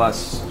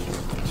 plus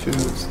 2,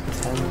 it's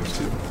 10 plus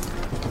 2.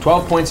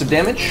 12 points of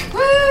damage.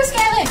 Woo,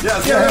 Scanlan!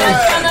 Yes, Go,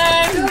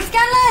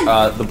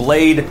 Scanlan! The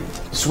blade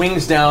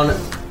swings down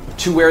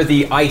to where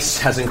the ice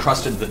has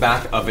encrusted the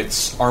back of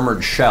its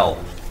armored shell.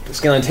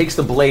 Scanlan takes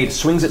the blade,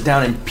 swings it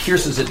down, and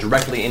pierces it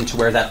directly into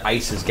where that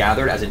ice is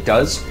gathered. As it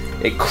does,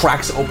 it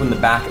cracks open the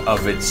back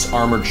of its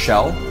armored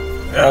shell,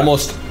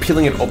 almost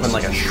peeling it open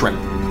like a shrimp.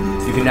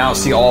 You can now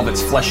see all of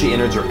its fleshy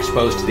innards are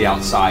exposed to the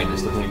outside.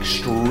 It's looking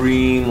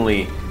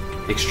extremely,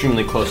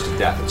 extremely close to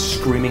death. It's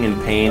screaming in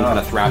pain, kind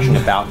of thrashing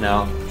about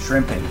now.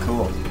 Shrimping,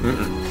 cool.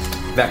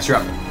 Vex, you're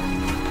up.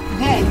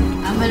 Okay.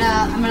 I'm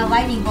gonna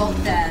lightning bolt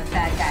the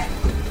bad guy.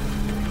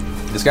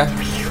 This guy?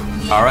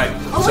 Yeah. All right.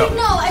 Oh so, wait,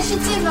 no, I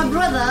should save my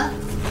brother.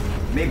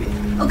 Maybe.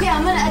 Okay,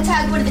 I'm gonna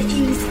attack one of the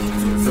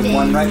Illithids instead. The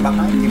one right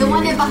behind you. The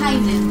one that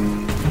behind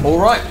him. all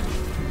right.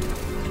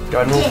 Go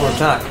ahead and roll for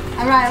attack.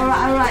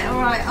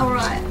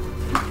 Alright.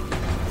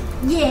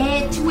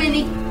 Yeah,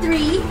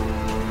 23.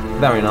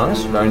 Very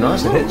nice.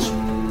 It hits.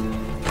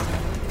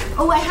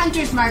 Oh, I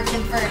hunter's marked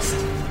him first.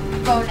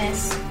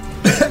 Bonus.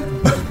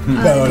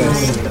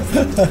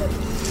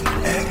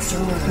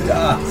 Excellent.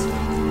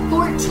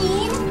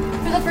 14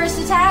 for the first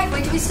attack.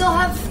 Wait, do we still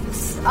have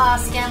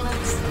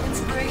Scanlan's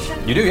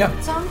inspiration? You do, yeah.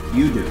 Some?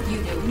 You do.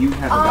 You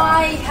have a I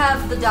die.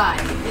 have the die,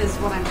 is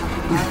what I'm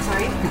talking about.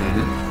 Sorry.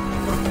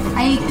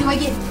 Do I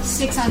get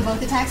 6 on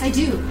both attacks? I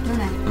do,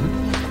 don't I?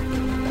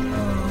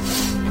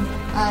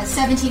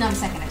 17 on the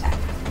second attack.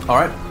 All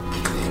right.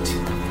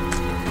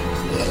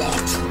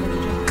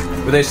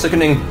 With a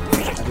sickening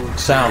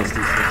sound,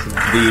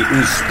 the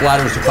ooze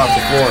splatters across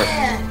the floor,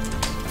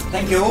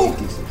 Thank you.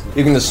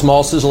 leaving the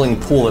small sizzling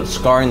pool that's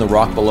scarring the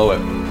rock below it.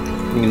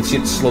 You can see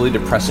it slowly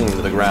depressing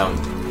into the ground.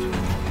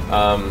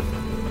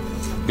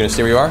 You gonna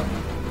stay where you are?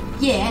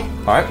 Yeah.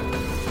 All right.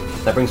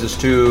 That brings us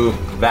to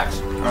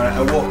Vax. Alright,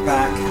 I walk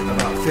back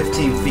about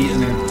 15 feet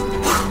and then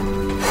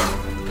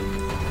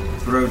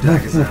throw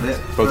daggers at it.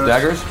 Both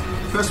daggers?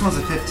 First one's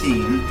a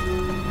 15.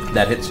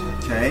 That hits.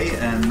 Okay,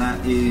 and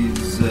that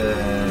is this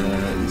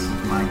is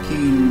my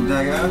keen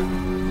dagger.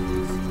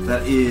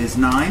 That is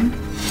 9.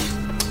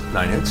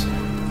 9 hits.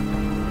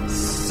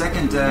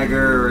 Second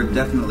dagger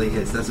definitely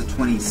hits. That's a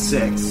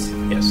 26.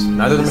 Yes.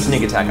 Neither of them are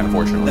sneak attack,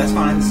 unfortunately. That's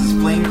fine. This is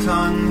flame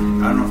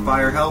tongue. I don't know if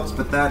fire helps,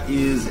 but that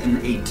is an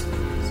 8. So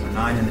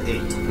 9 and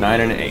 8.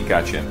 9 and 8,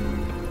 gotcha.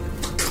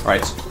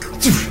 Alright.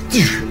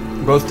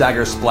 Both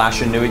daggers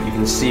splash into it. You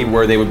can see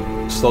where they would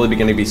slowly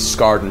begin to be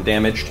scarred and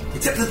damaged.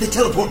 Except that they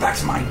teleport back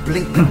to my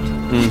blink belt.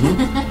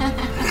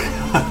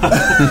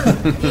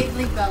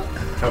 Blink belt.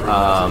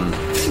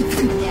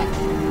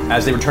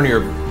 As they return to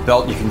your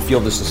belt, you can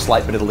feel just a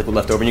slight bit of liquid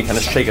left over, and you kind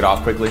of shake it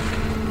off quickly.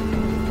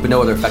 But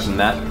no other effect than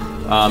that.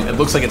 It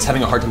looks like it's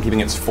having a hard time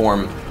keeping its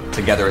form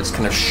together. It's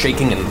kind of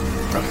shaking and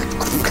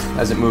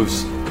as it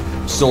moves,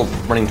 still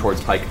running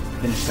towards Pike.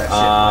 Finish that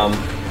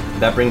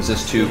That brings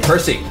us to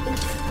Percy.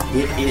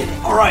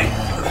 All right.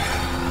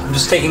 I'm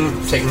just taking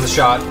the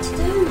shot.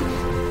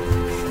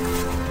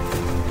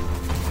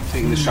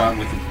 Taking the shot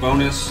with the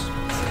bonus.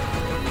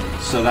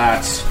 So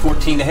that's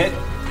 14 to hit.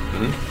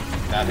 Mm-hmm.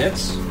 That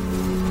hits.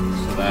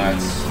 So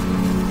that's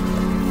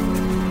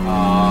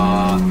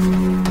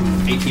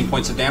 18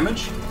 points of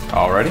damage.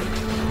 Alrighty.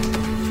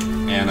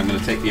 And I'm going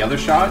to take the other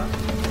shot.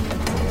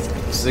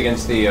 This is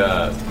against the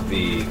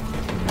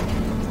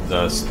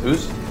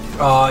ooze?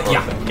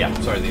 Yeah.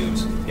 Sorry, the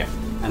ooze. Yeah.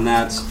 And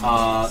that's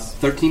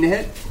 13 to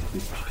hit.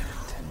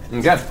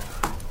 Okay.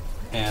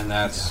 And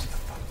that's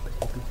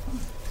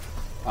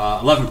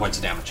 11 points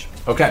of damage.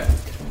 Okay.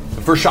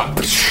 The first shot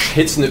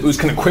hits and the ooze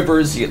kind of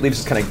quivers. It leaves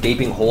this kind of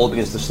gaping hole. It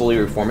begins to slowly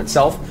reform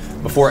itself.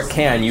 Before it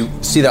can, you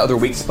see that other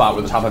weak spot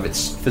where the top of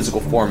its physical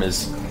form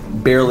is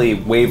barely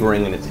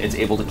wavering and it's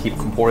able to keep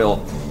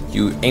corporeal.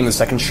 You aim the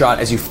second shot.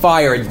 As you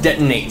fire, it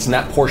detonates, and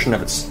that portion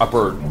of its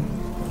upper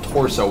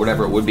torso,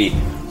 whatever it would be,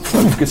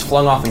 gets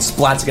flung off and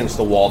splats against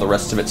the wall, the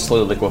rest of it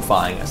slowly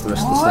liquefying as the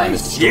rest of the slime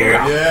is destroyed.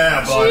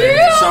 Yeah, buddy.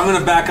 Yeah. So I'm going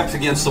to back up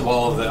against the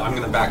wall of the. I'm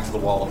going to back to the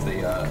wall of the.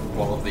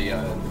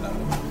 Yeah.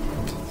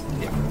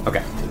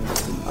 Okay.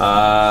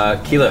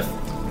 Keyleth.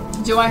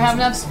 Do I have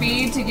enough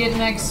speed to get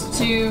next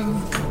to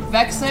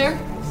Vex there?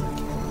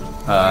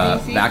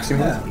 Vax, you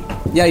have?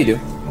 Yeah, you do. Is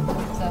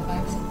that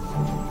Vex?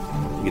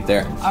 You get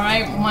there. All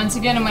right. Once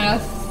again, I'm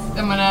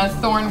gonna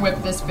thorn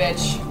whip this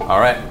bitch. All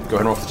right. Go ahead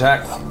and roll for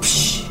attack.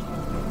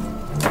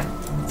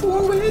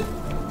 Thorn whip.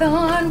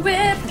 Thorn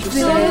whip.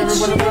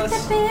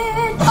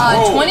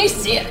 Oh.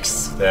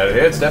 26. That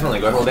hits, definitely.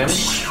 Go ahead and roll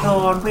damage.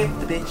 Thorn whip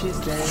the bitches.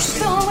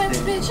 Thorn whip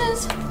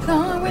bitches.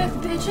 Thorn whip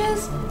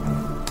bitches.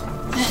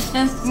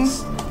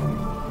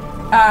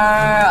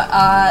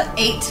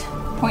 8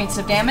 points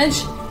of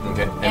damage.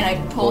 Okay. And I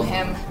pull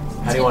him.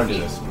 How do you want to do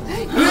this? The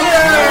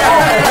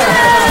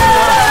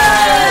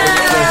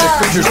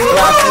creature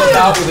splashes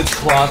about with its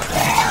claws.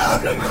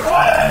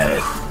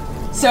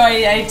 So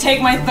I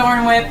take my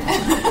thorn whip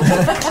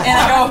and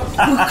I go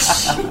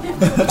whoosh,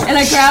 and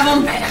I grab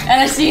him and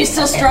I see he's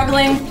still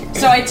struggling.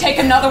 So I take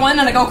another one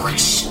and I go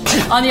whoosh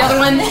on the other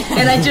one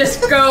and I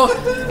just go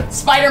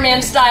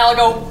Spider-Man style. I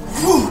go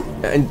whoo.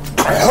 And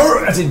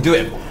as you do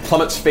it,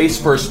 plummets face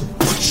first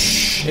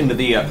into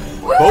the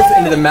both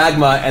into the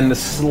magma and the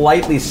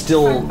slightly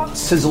still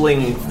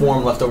sizzling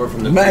form left over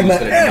from the magma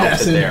that it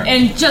melted there.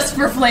 And just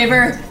for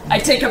flavor, I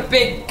take a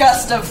big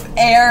gust of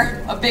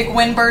air, a big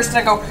wind burst, and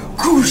I go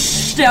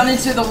whoosh down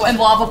into the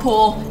lava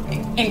pool,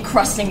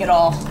 encrusting it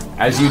all.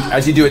 As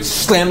you do, it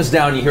slams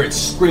down. You hear it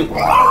scream.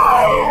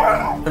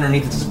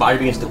 Underneath its body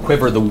begins to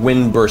quiver. The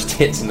wind burst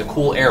hits, and the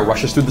cool air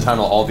rushes through the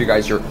tunnel. All of you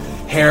guys, your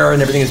hair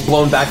and everything is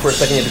blown back for a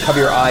second. You have to cover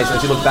your eyes. And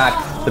as you look back,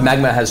 the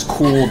magma has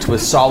cooled to a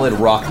solid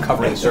rock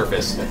covering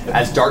surface.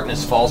 As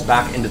darkness falls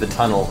back into the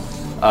tunnel,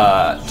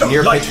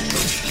 near pitch.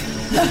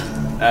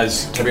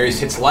 As Tiberius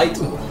hits light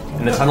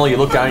in the tunnel, you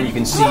look down and you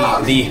can see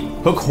the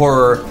hook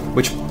horror,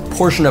 which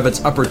portion of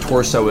its upper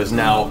torso is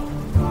now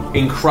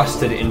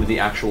encrusted into the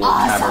actual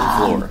cavern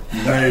floor.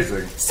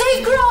 Amazing.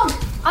 Save Grog!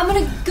 I'm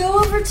gonna go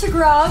over to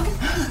Grog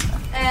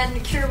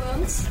and cure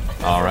wounds.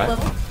 All right.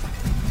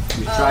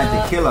 You tried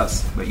to kill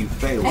us, but you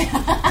failed.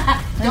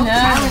 Don't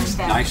challenge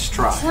them. Nice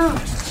try.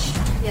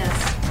 Yes.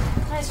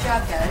 Nice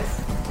job,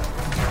 guys.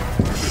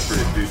 That's a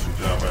pretty decent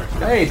job,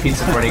 actually. Hey,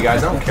 pizza for you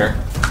guys. I don't care.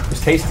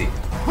 It's tasty.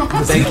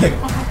 Thank you.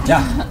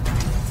 Yeah.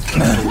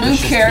 Who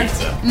cares?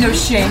 No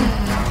shame.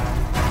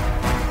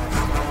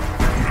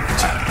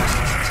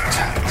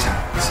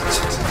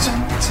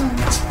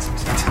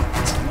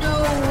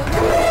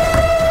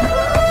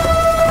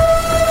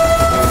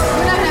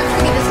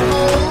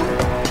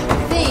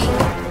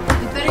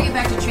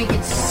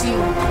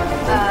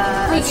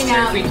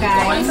 Out, you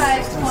guys.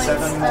 5 points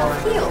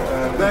of heal.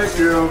 Thank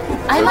you.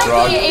 I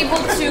might be able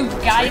to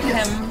guide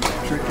him.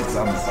 Trinkets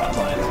on the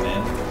sidelines,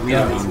 man.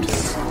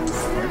 It's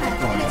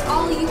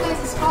all you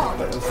guys' fault.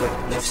 But it was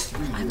like next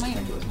 3 years. I might.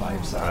 It was by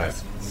yourself. Right.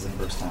 This is the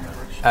first time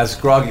ever. As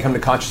Grog, you come to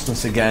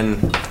consciousness again.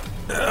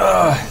 Did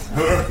I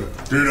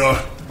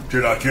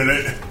kill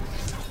it?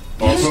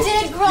 You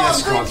did, Grog.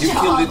 Yes, Good Grog, you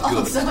job. killed it good.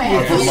 Also,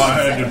 I put my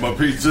hand in my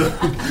pizza.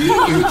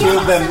 You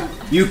killed them.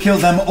 You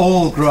killed them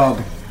all,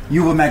 Grog.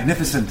 You were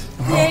magnificent.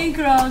 Hey,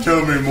 Grog.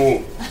 Tell me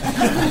more.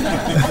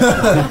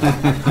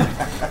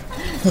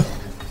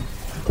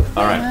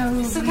 All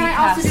right. So can I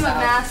also do a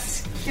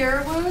mass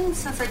cure wound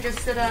since I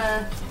just did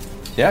a...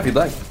 Yeah, if you'd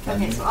like.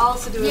 Okay, so I'll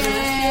also do a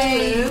mass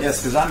cure wound.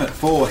 Yes, because I'm at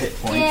 4 hit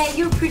points. Yeah,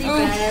 you're pretty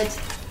bad.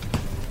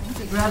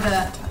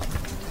 Brother.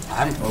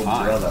 I'm Oh,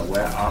 fine. brother,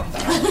 where art thou?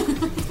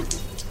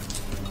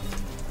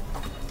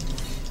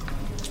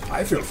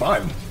 I feel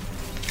fine.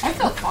 I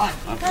feel fine.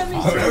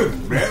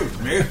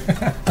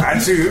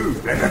 Fancy you.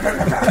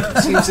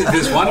 Seems that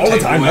this one All the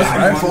time, that's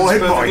right. 4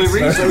 hit points.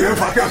 So you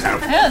fuck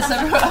yourself. Yes,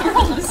 everyone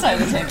on this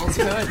side of the table's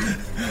good.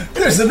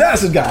 There's an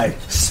acid guy.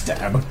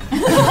 Stab.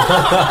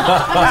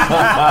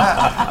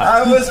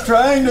 I was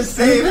trying to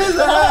save his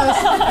ass.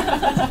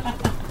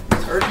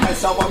 Hurt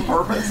myself on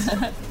purpose.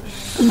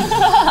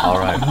 All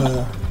right.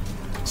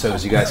 So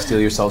as you guys steal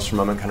yourselves for a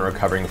moment, kind of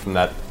recovering from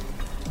that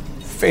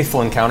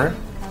faithful encounter,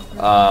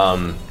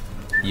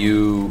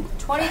 you...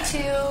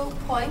 22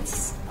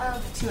 points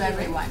To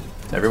everyone.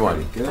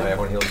 Everyone.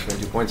 Everyone heals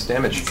 22 points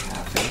damage.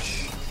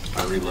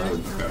 I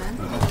reload.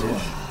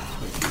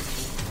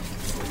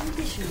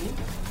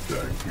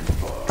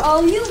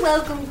 Oh, you're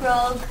welcome,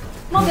 Grog.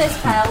 My best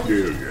pal.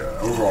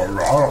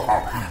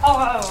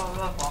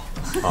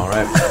 All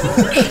right.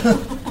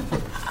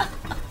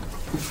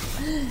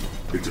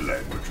 It's a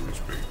language we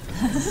speak.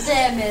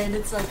 Damn it,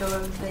 it's like our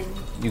own thing.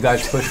 You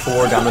guys push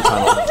forward down the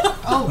tunnel.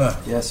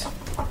 Yes.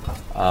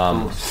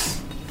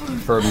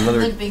 For another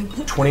Limping.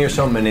 20 or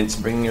so minutes,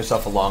 bringing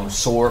yourself along,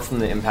 sore from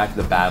the impact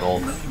of the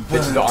battle.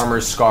 Bits of the armor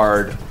is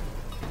scarred.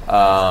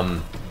 By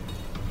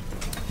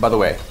the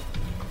way,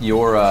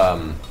 your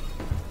armor.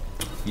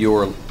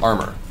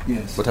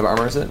 Yes. What type of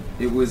armor is it?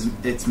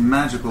 It's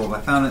magical.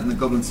 I found it in the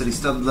Goblin City.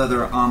 Studded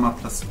leather armor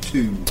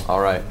 +2. All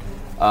right.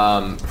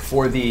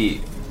 For the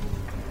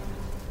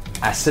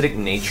acidic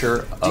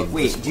nature of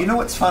Wait, do you know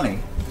what's funny?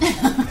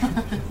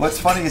 What's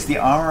funny is the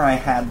armor I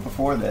had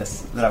before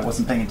this that I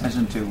wasn't paying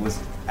attention to was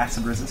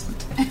acid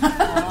resistant. Isn't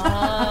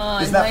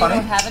that funny?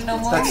 You don't have it no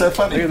more? That's so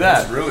funny. Look at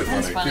that. That's really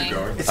funny. That's funny. Keep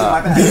going. It's in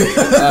my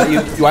bag.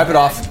 You wipe it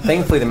off.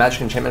 Thankfully, the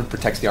magic enchantment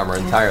protects the armor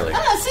entirely.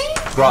 See?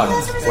 Grog,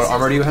 what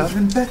armor do you have?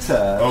 Even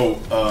better. Oh,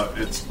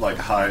 it's like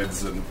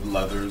hides and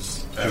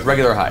leathers. Just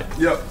regular hide.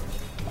 Yep.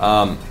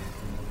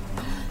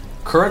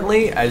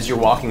 Currently, as you're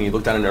walking, you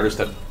look down and notice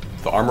that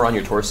the armor on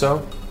your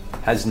torso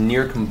has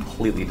near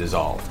completely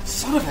dissolved.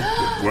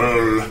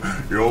 Well,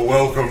 you're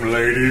welcome,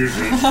 ladies.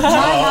 It's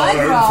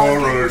time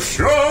for a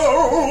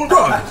show.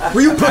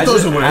 Will you put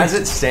those away? As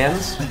it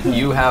stands,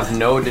 you have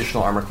no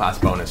additional armor class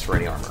bonus for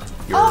any armor.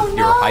 Your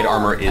hide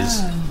armor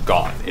is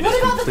gone. It What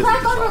is about the completely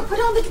black dissolved. armor? Put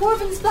on the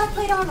dwarven's black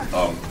plate armor.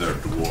 They're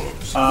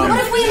dwarves. What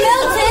if we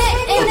melt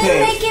it and Okay.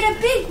 then make it a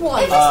big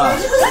one? If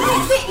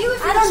it's fit you,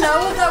 I don't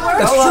know if that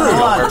works.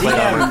 Hold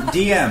on.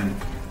 DM.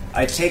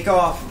 I take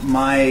off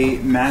my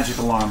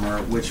magical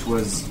armor, which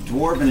was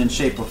dwarven in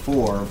shape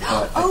before,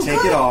 but I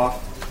take it off.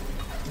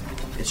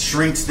 It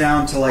shrinks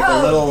down to like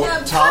a little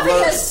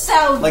toddler,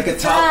 like a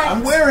top.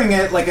 I'm wearing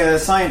it like a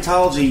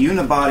Scientology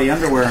unibody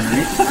underwear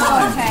underneath.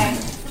 Okay.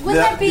 Would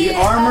that be The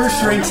armor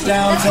shrinks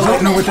down to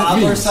like a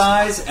toddler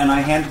size, and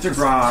I hand it to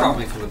Grog.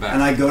 Probably from the back.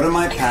 And I go to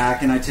my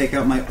pack and I take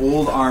out my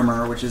old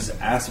armor, which is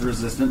acid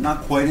resistant.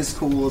 Not quite as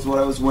cool as what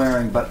I was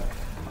wearing, but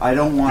I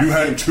don't want. You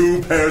had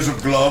 2 pairs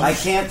of gloves. I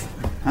can't.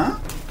 Huh?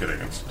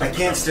 I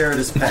can't stare at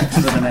his pecs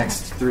for the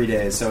next 3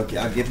 days, so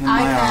I'll give him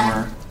my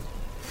armor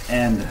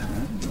and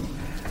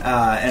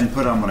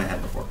put on what I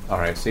had before. All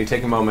right, so you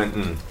take a moment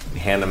and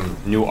hand him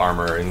new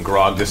armor, and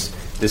Grog, this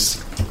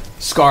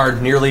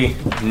scarred, nearly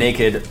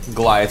naked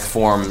Goliath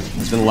form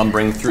has been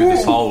lumbering through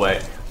this hallway.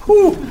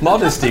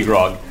 Modesty,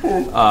 Grog.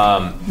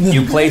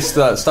 You place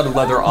the studded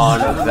leather on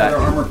that.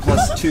 Armor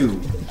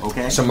 +2.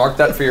 Okay. So mark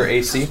that for your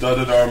AC.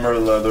 Studded armor,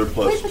 leather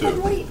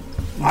 +2.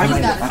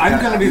 I'm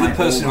going to be the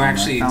person who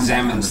actually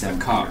examines the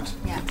cart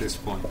at this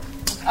point.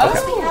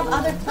 Oh, we have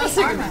other plate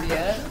armor.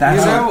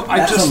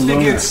 I just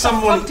figured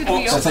someone.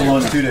 That's a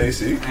long 2 to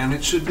AC. And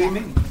it should be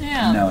me.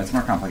 Yeah. No, it's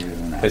more complicated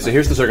than that. Okay, so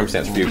here's the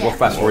circumstance for you. Real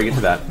fast before we get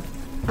to that.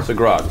 So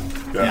Grog,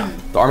 Yeah.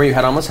 the armor you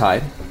had on was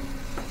hide,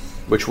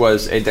 which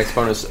was a dex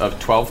bonus of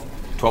 12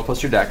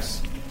 plus your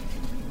dex.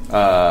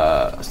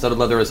 Studded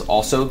leather is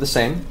also the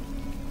same,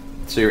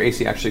 so your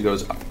AC actually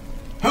goes up.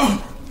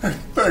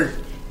 Hey,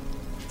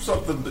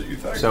 something that you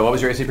think. So what was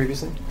your AC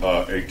previously?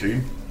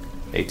 18.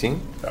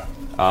 18? Yeah.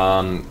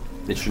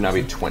 It should now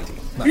be 20.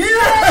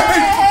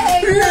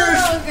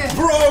 Yes!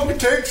 Grog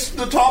takes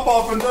the top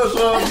off and does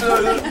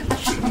Loner.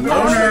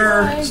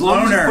 As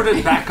long as you put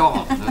it back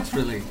on, that's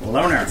really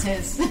Loner. It's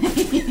his.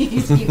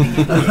 He's keeping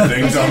it. The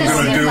things I'm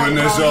going to do in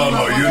this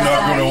armor, you're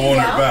not going to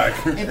want it back.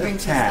 It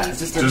brings his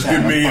Just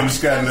give me and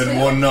Scanlan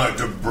one night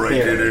to break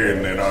it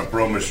in, and I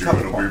promise you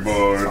it'll be mine.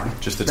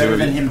 Just the Better two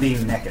than of you? him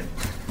being naked.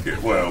 Yeah,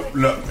 well,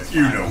 no,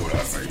 you know what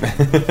I mean.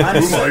 Who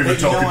am I even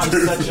talking to?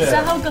 Is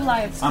that how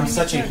Goliath's I'm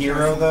such a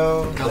hero,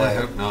 though. God, I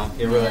hope not.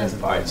 It really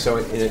doesn't. Alright, so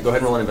go ahead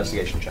and roll an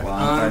investigation check.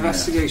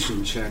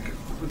 Investigation check.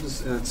 What is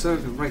it's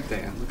right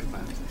there? Look at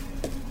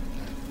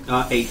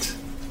that. 8.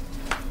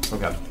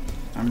 Okay.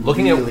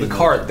 Looking at the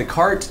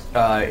cart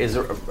is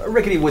a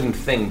rickety wooden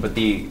thing, but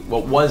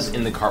what was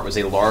in the cart was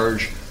a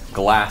large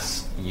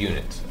glass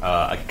unit,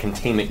 a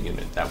containment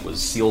unit that was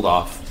sealed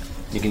off.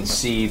 You can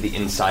see the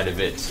inside of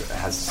it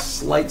has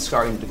slight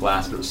scarring to the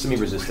glass, but it was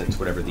semi-resistant to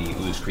whatever the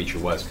ooze creature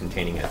was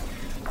containing it.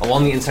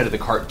 Along the inside of the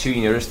cart, too,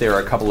 you notice there are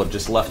a couple of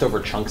just leftover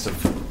chunks of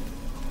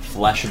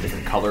flesh of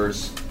different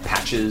colors,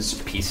 patches,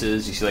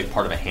 pieces. You see like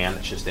part of a hand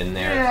that's just in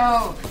there.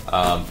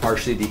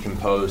 Partially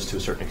decomposed to a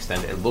certain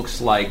extent. It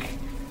looks like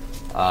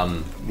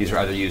these are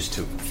either used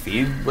to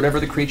feed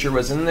whatever the creature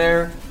was in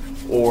there,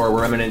 or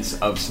remnants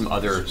of some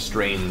other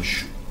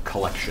strange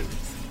collection.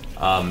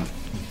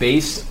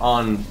 Based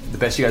on the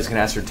best you guys can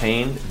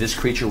ascertain, this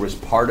creature was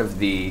part of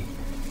the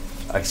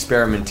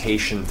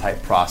experimentation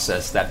type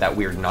process that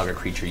weird Naga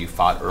creature you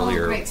fought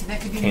earlier great, so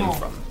that could be came more.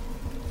 from.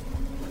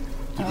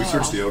 Did we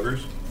search the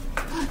ogres?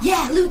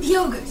 Yeah, loot the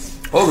ogres.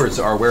 Ogres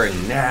are wearing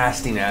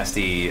nasty,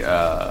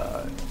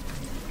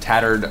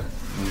 tattered, at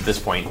this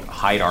point,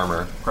 hide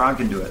armor. Grog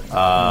can do it.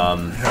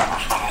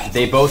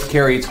 They both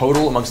carry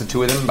total, amongst the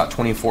two of them, about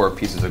 24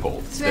 pieces of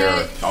gold. Sweet.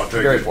 They're I'll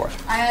take very it. poor.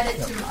 I add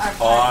it to our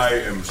I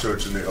am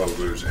searching the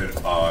ogres, and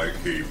I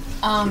keep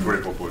the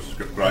grateful puss.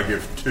 But I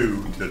give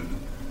 2 to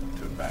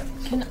back.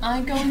 Can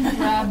I go and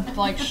grab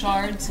like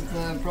shards of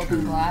the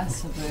broken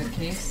glass of the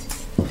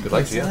case? Good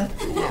luck to you.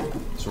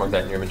 So mark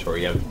that in your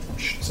inventory. You have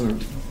some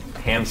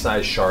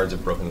hand-sized shards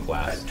of broken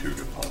glass.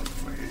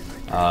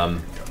 Oh,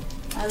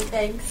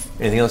 thanks.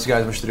 Anything else you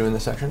guys wish to do in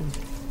this section?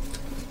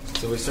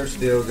 So we searched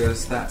the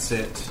ogres, that's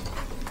it.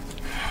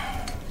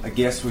 I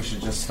guess we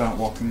should just start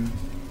walking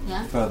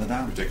further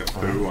down. We take a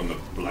poo on the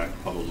black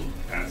puddle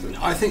passage.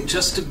 I think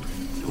just to.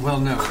 Well,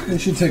 no. We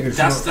should take a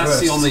That's short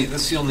the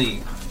rest.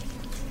 only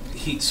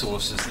heat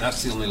sources.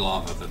 That's the only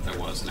lava that there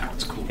was. Now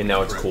it's cool. And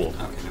now it's cool.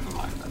 Okay, never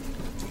mind then.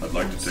 I'd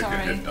like to take a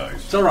hit dice.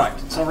 It's all right.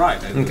 It's all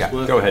right. Okay,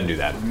 go ahead and do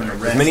that.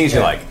 As many as you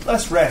like.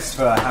 Let's rest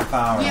for a half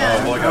hour.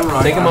 Yeah.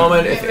 Oh, Take a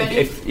moment.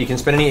 If you can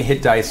spend any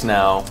hit dice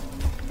now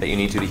that you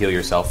need to heal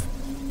yourself,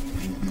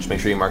 just make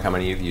sure you mark how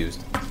many you've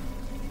used.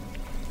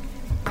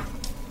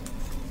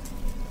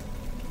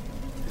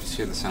 Just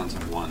hear the sounds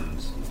of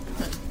ones.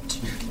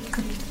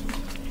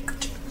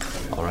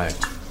 All right.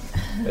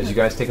 As you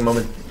guys take a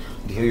moment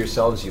to heal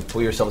yourselves, you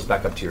pull yourselves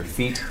back up to your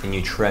feet, and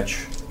you tread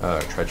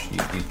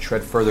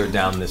further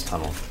down this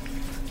tunnel.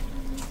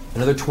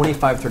 Another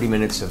 25-30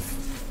 minutes of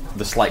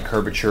the slight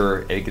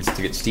curvature. It gets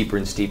to get steeper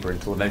and steeper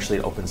until eventually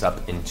it opens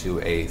up into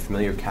a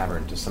familiar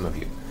cavern to some of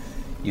you.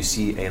 You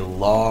see a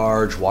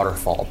large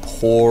waterfall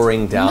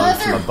pouring down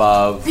from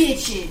above.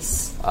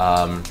 Bitches.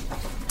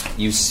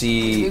 You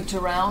see. Looped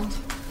around.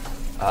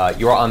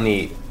 You're on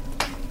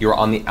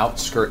the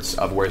outskirts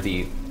of where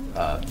the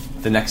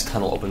next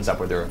tunnel opens up,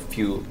 where there are a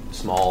few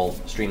small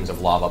streams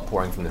of lava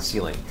pouring from the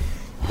ceiling.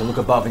 You can look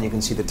above and you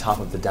can see the top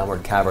of the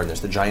downward cavern.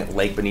 There's the giant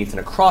lake beneath, and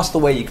across the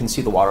way you can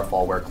see the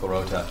waterfall where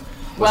Clarota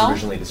was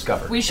originally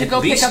discovered. We should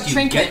go pick up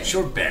Trinket. Get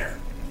your bear.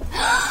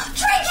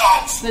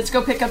 Trinket! Let's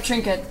go pick up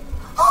Trinket.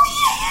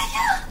 Oh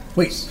yeah.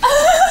 Wait.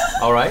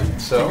 All right.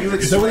 So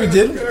is that what we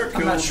did?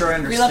 I'm not sure I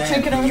We left understand.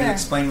 Trinket Can over you there.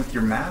 explain with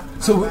your map?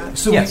 So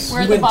Yes. we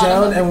We're at went the bottom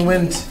down of- and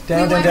went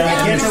down. I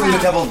guess we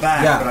doubled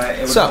back, Yeah. but it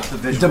would So, help the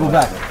visual. Double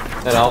back.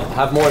 and I'll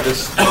have more of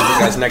this for you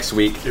guys next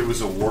week. It was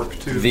a warp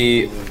tube.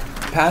 The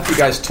path you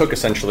guys took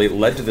essentially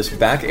led to this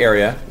back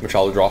area, which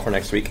I'll draw for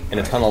next week, in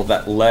a tunnel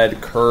that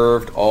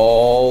curved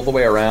all the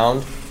way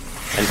around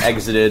and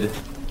exited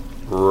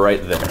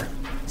right there.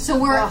 So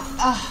we're All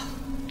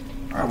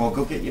right, well,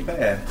 go get your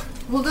bear.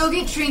 we'll go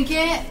get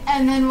Trinket,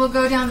 and then we'll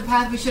go down the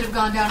path we should have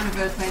gone down in the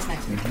first place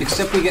next week.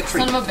 Except we get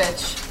Son Trinket. of a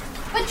bitch.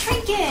 But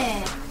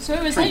trinket!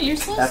 So was that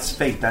useless? That's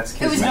fate. That's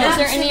It was kismet. Is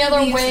there any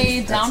other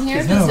way down here?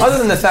 Other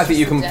than the fact that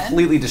you dead?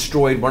 completely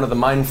destroyed one of the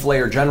Mind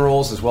Flayer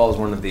generals, as well as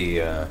one of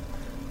the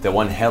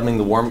one handling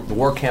the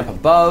war camp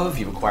above,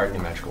 you've acquired new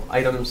magical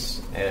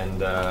items,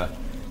 and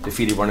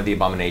defeated one of the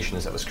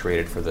abominations that was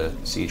created for the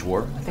siege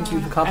war. I think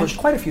you've accomplished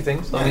quite a few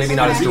things, though maybe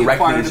not as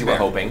directly as you were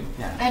hoping.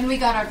 Yeah. And we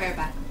got our bear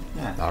back.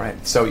 Yeah. All right.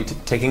 So you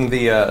taking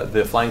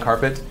the flying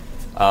carpet.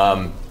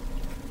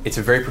 It's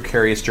a very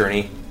precarious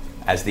journey,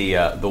 as the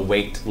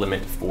weight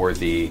limit for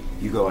the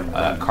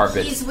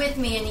carpet. He's with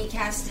me and he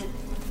cast it.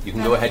 You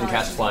can go ahead and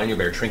cast Fly on your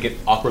bear. Trinket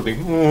awkwardly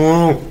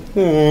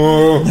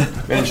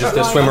manages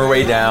to swim her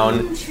way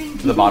down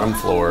to the bottom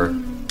floor.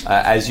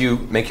 As you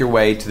make your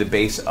way to the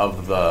base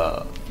of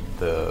the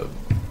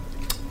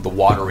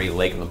watery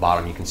lake in the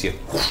bottom, you can see it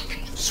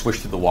swish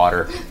through the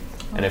water,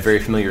 and a very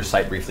familiar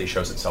sight briefly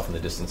shows itself in the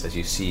distance as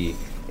you see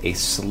a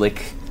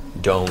slick,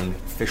 domed,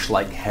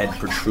 fish-like head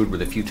protrude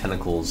with a few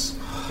tentacles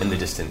in the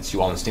distance.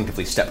 You all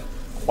instinctively step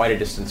quite a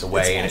distance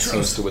away, and it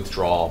seems to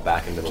withdraw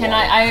back into the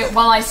water.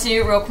 While I see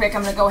it real quick,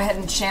 I'm going to go ahead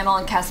and channel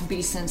and cast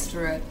Beast Sense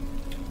through it.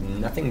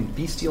 Nothing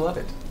bestial of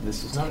it.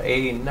 This is not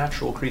a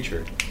natural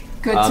creature.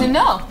 Good to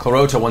know.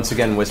 Clarota once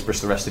again whispers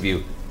to the rest of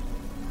you,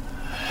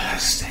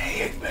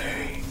 Stay at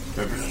bay.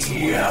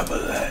 Yeah,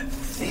 but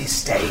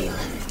this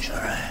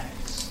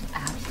dangerous.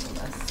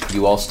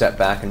 you all step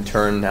back and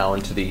turn now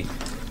into the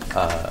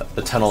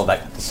tunnel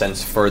that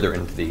descends further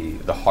into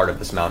the heart of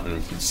this mountain.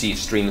 You can see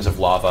streams of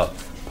lava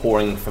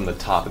pouring from the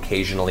top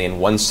occasionally, and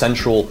one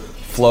central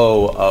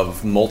flow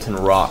of molten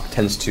rock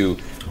tends to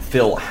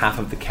fill half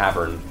of the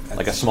cavern,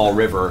 like a small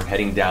river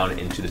heading down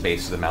into the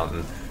base of the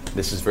mountain.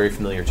 This is very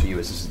familiar to you,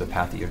 as this is the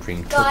path that your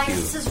dream took Guys, you.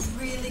 this is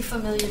really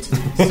familiar to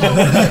me.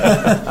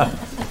 So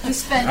We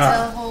spent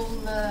a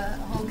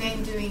whole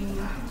game doing.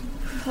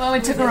 Well, we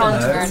took a wrong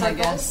turn, I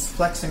guess.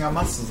 Flexing our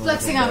muscles.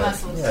 Flexing our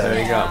muscles. Yeah.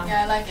 There you go.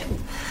 Yeah, I like it.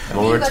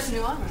 Well, You we're- got some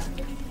new armor.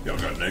 Y'all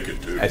got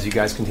naked too. As you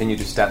guys continue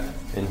to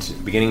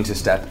beginning to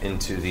step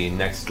into the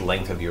next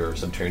length of your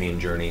subterranean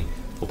journey,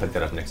 we'll pick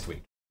that up next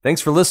week.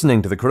 Thanks for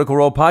listening to the Critical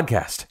Role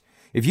Podcast.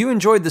 If you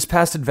enjoyed this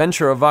past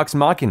adventure of Vox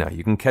Machina,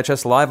 you can catch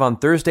us live on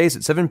Thursdays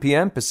at 7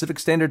 p.m. Pacific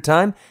Standard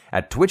Time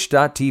at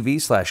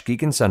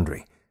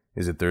twitch.tv/geekandsundry.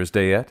 Is it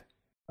Thursday yet?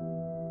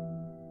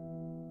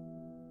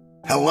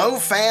 Hello,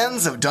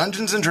 fans of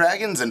Dungeons &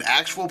 Dragons and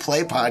actual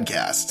play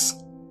podcasts.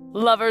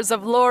 Lovers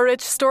of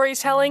lore-rich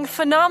storytelling,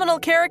 phenomenal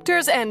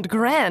characters, and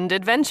grand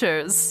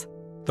adventures.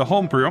 The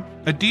Homebrew,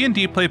 a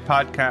D&D play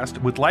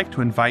podcast, would like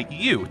to invite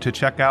you to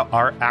check out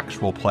our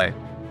actual play.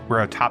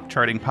 We're a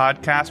top-charting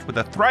podcast with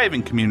a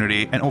thriving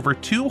community and over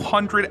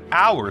 200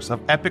 hours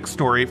of epic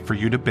story for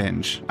you to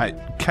binge.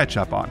 Catch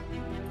up on.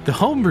 The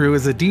Homebrew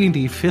is a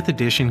D&D 5th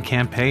edition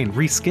campaign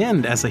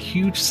reskinned as a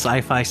huge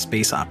sci-fi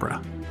space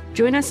opera.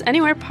 Join us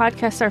anywhere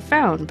podcasts are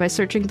found by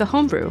searching The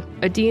Homebrew,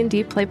 a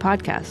D&D play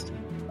podcast.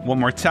 One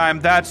more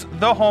time, that's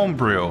The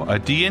Homebrew, a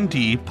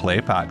D&D play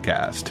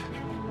podcast.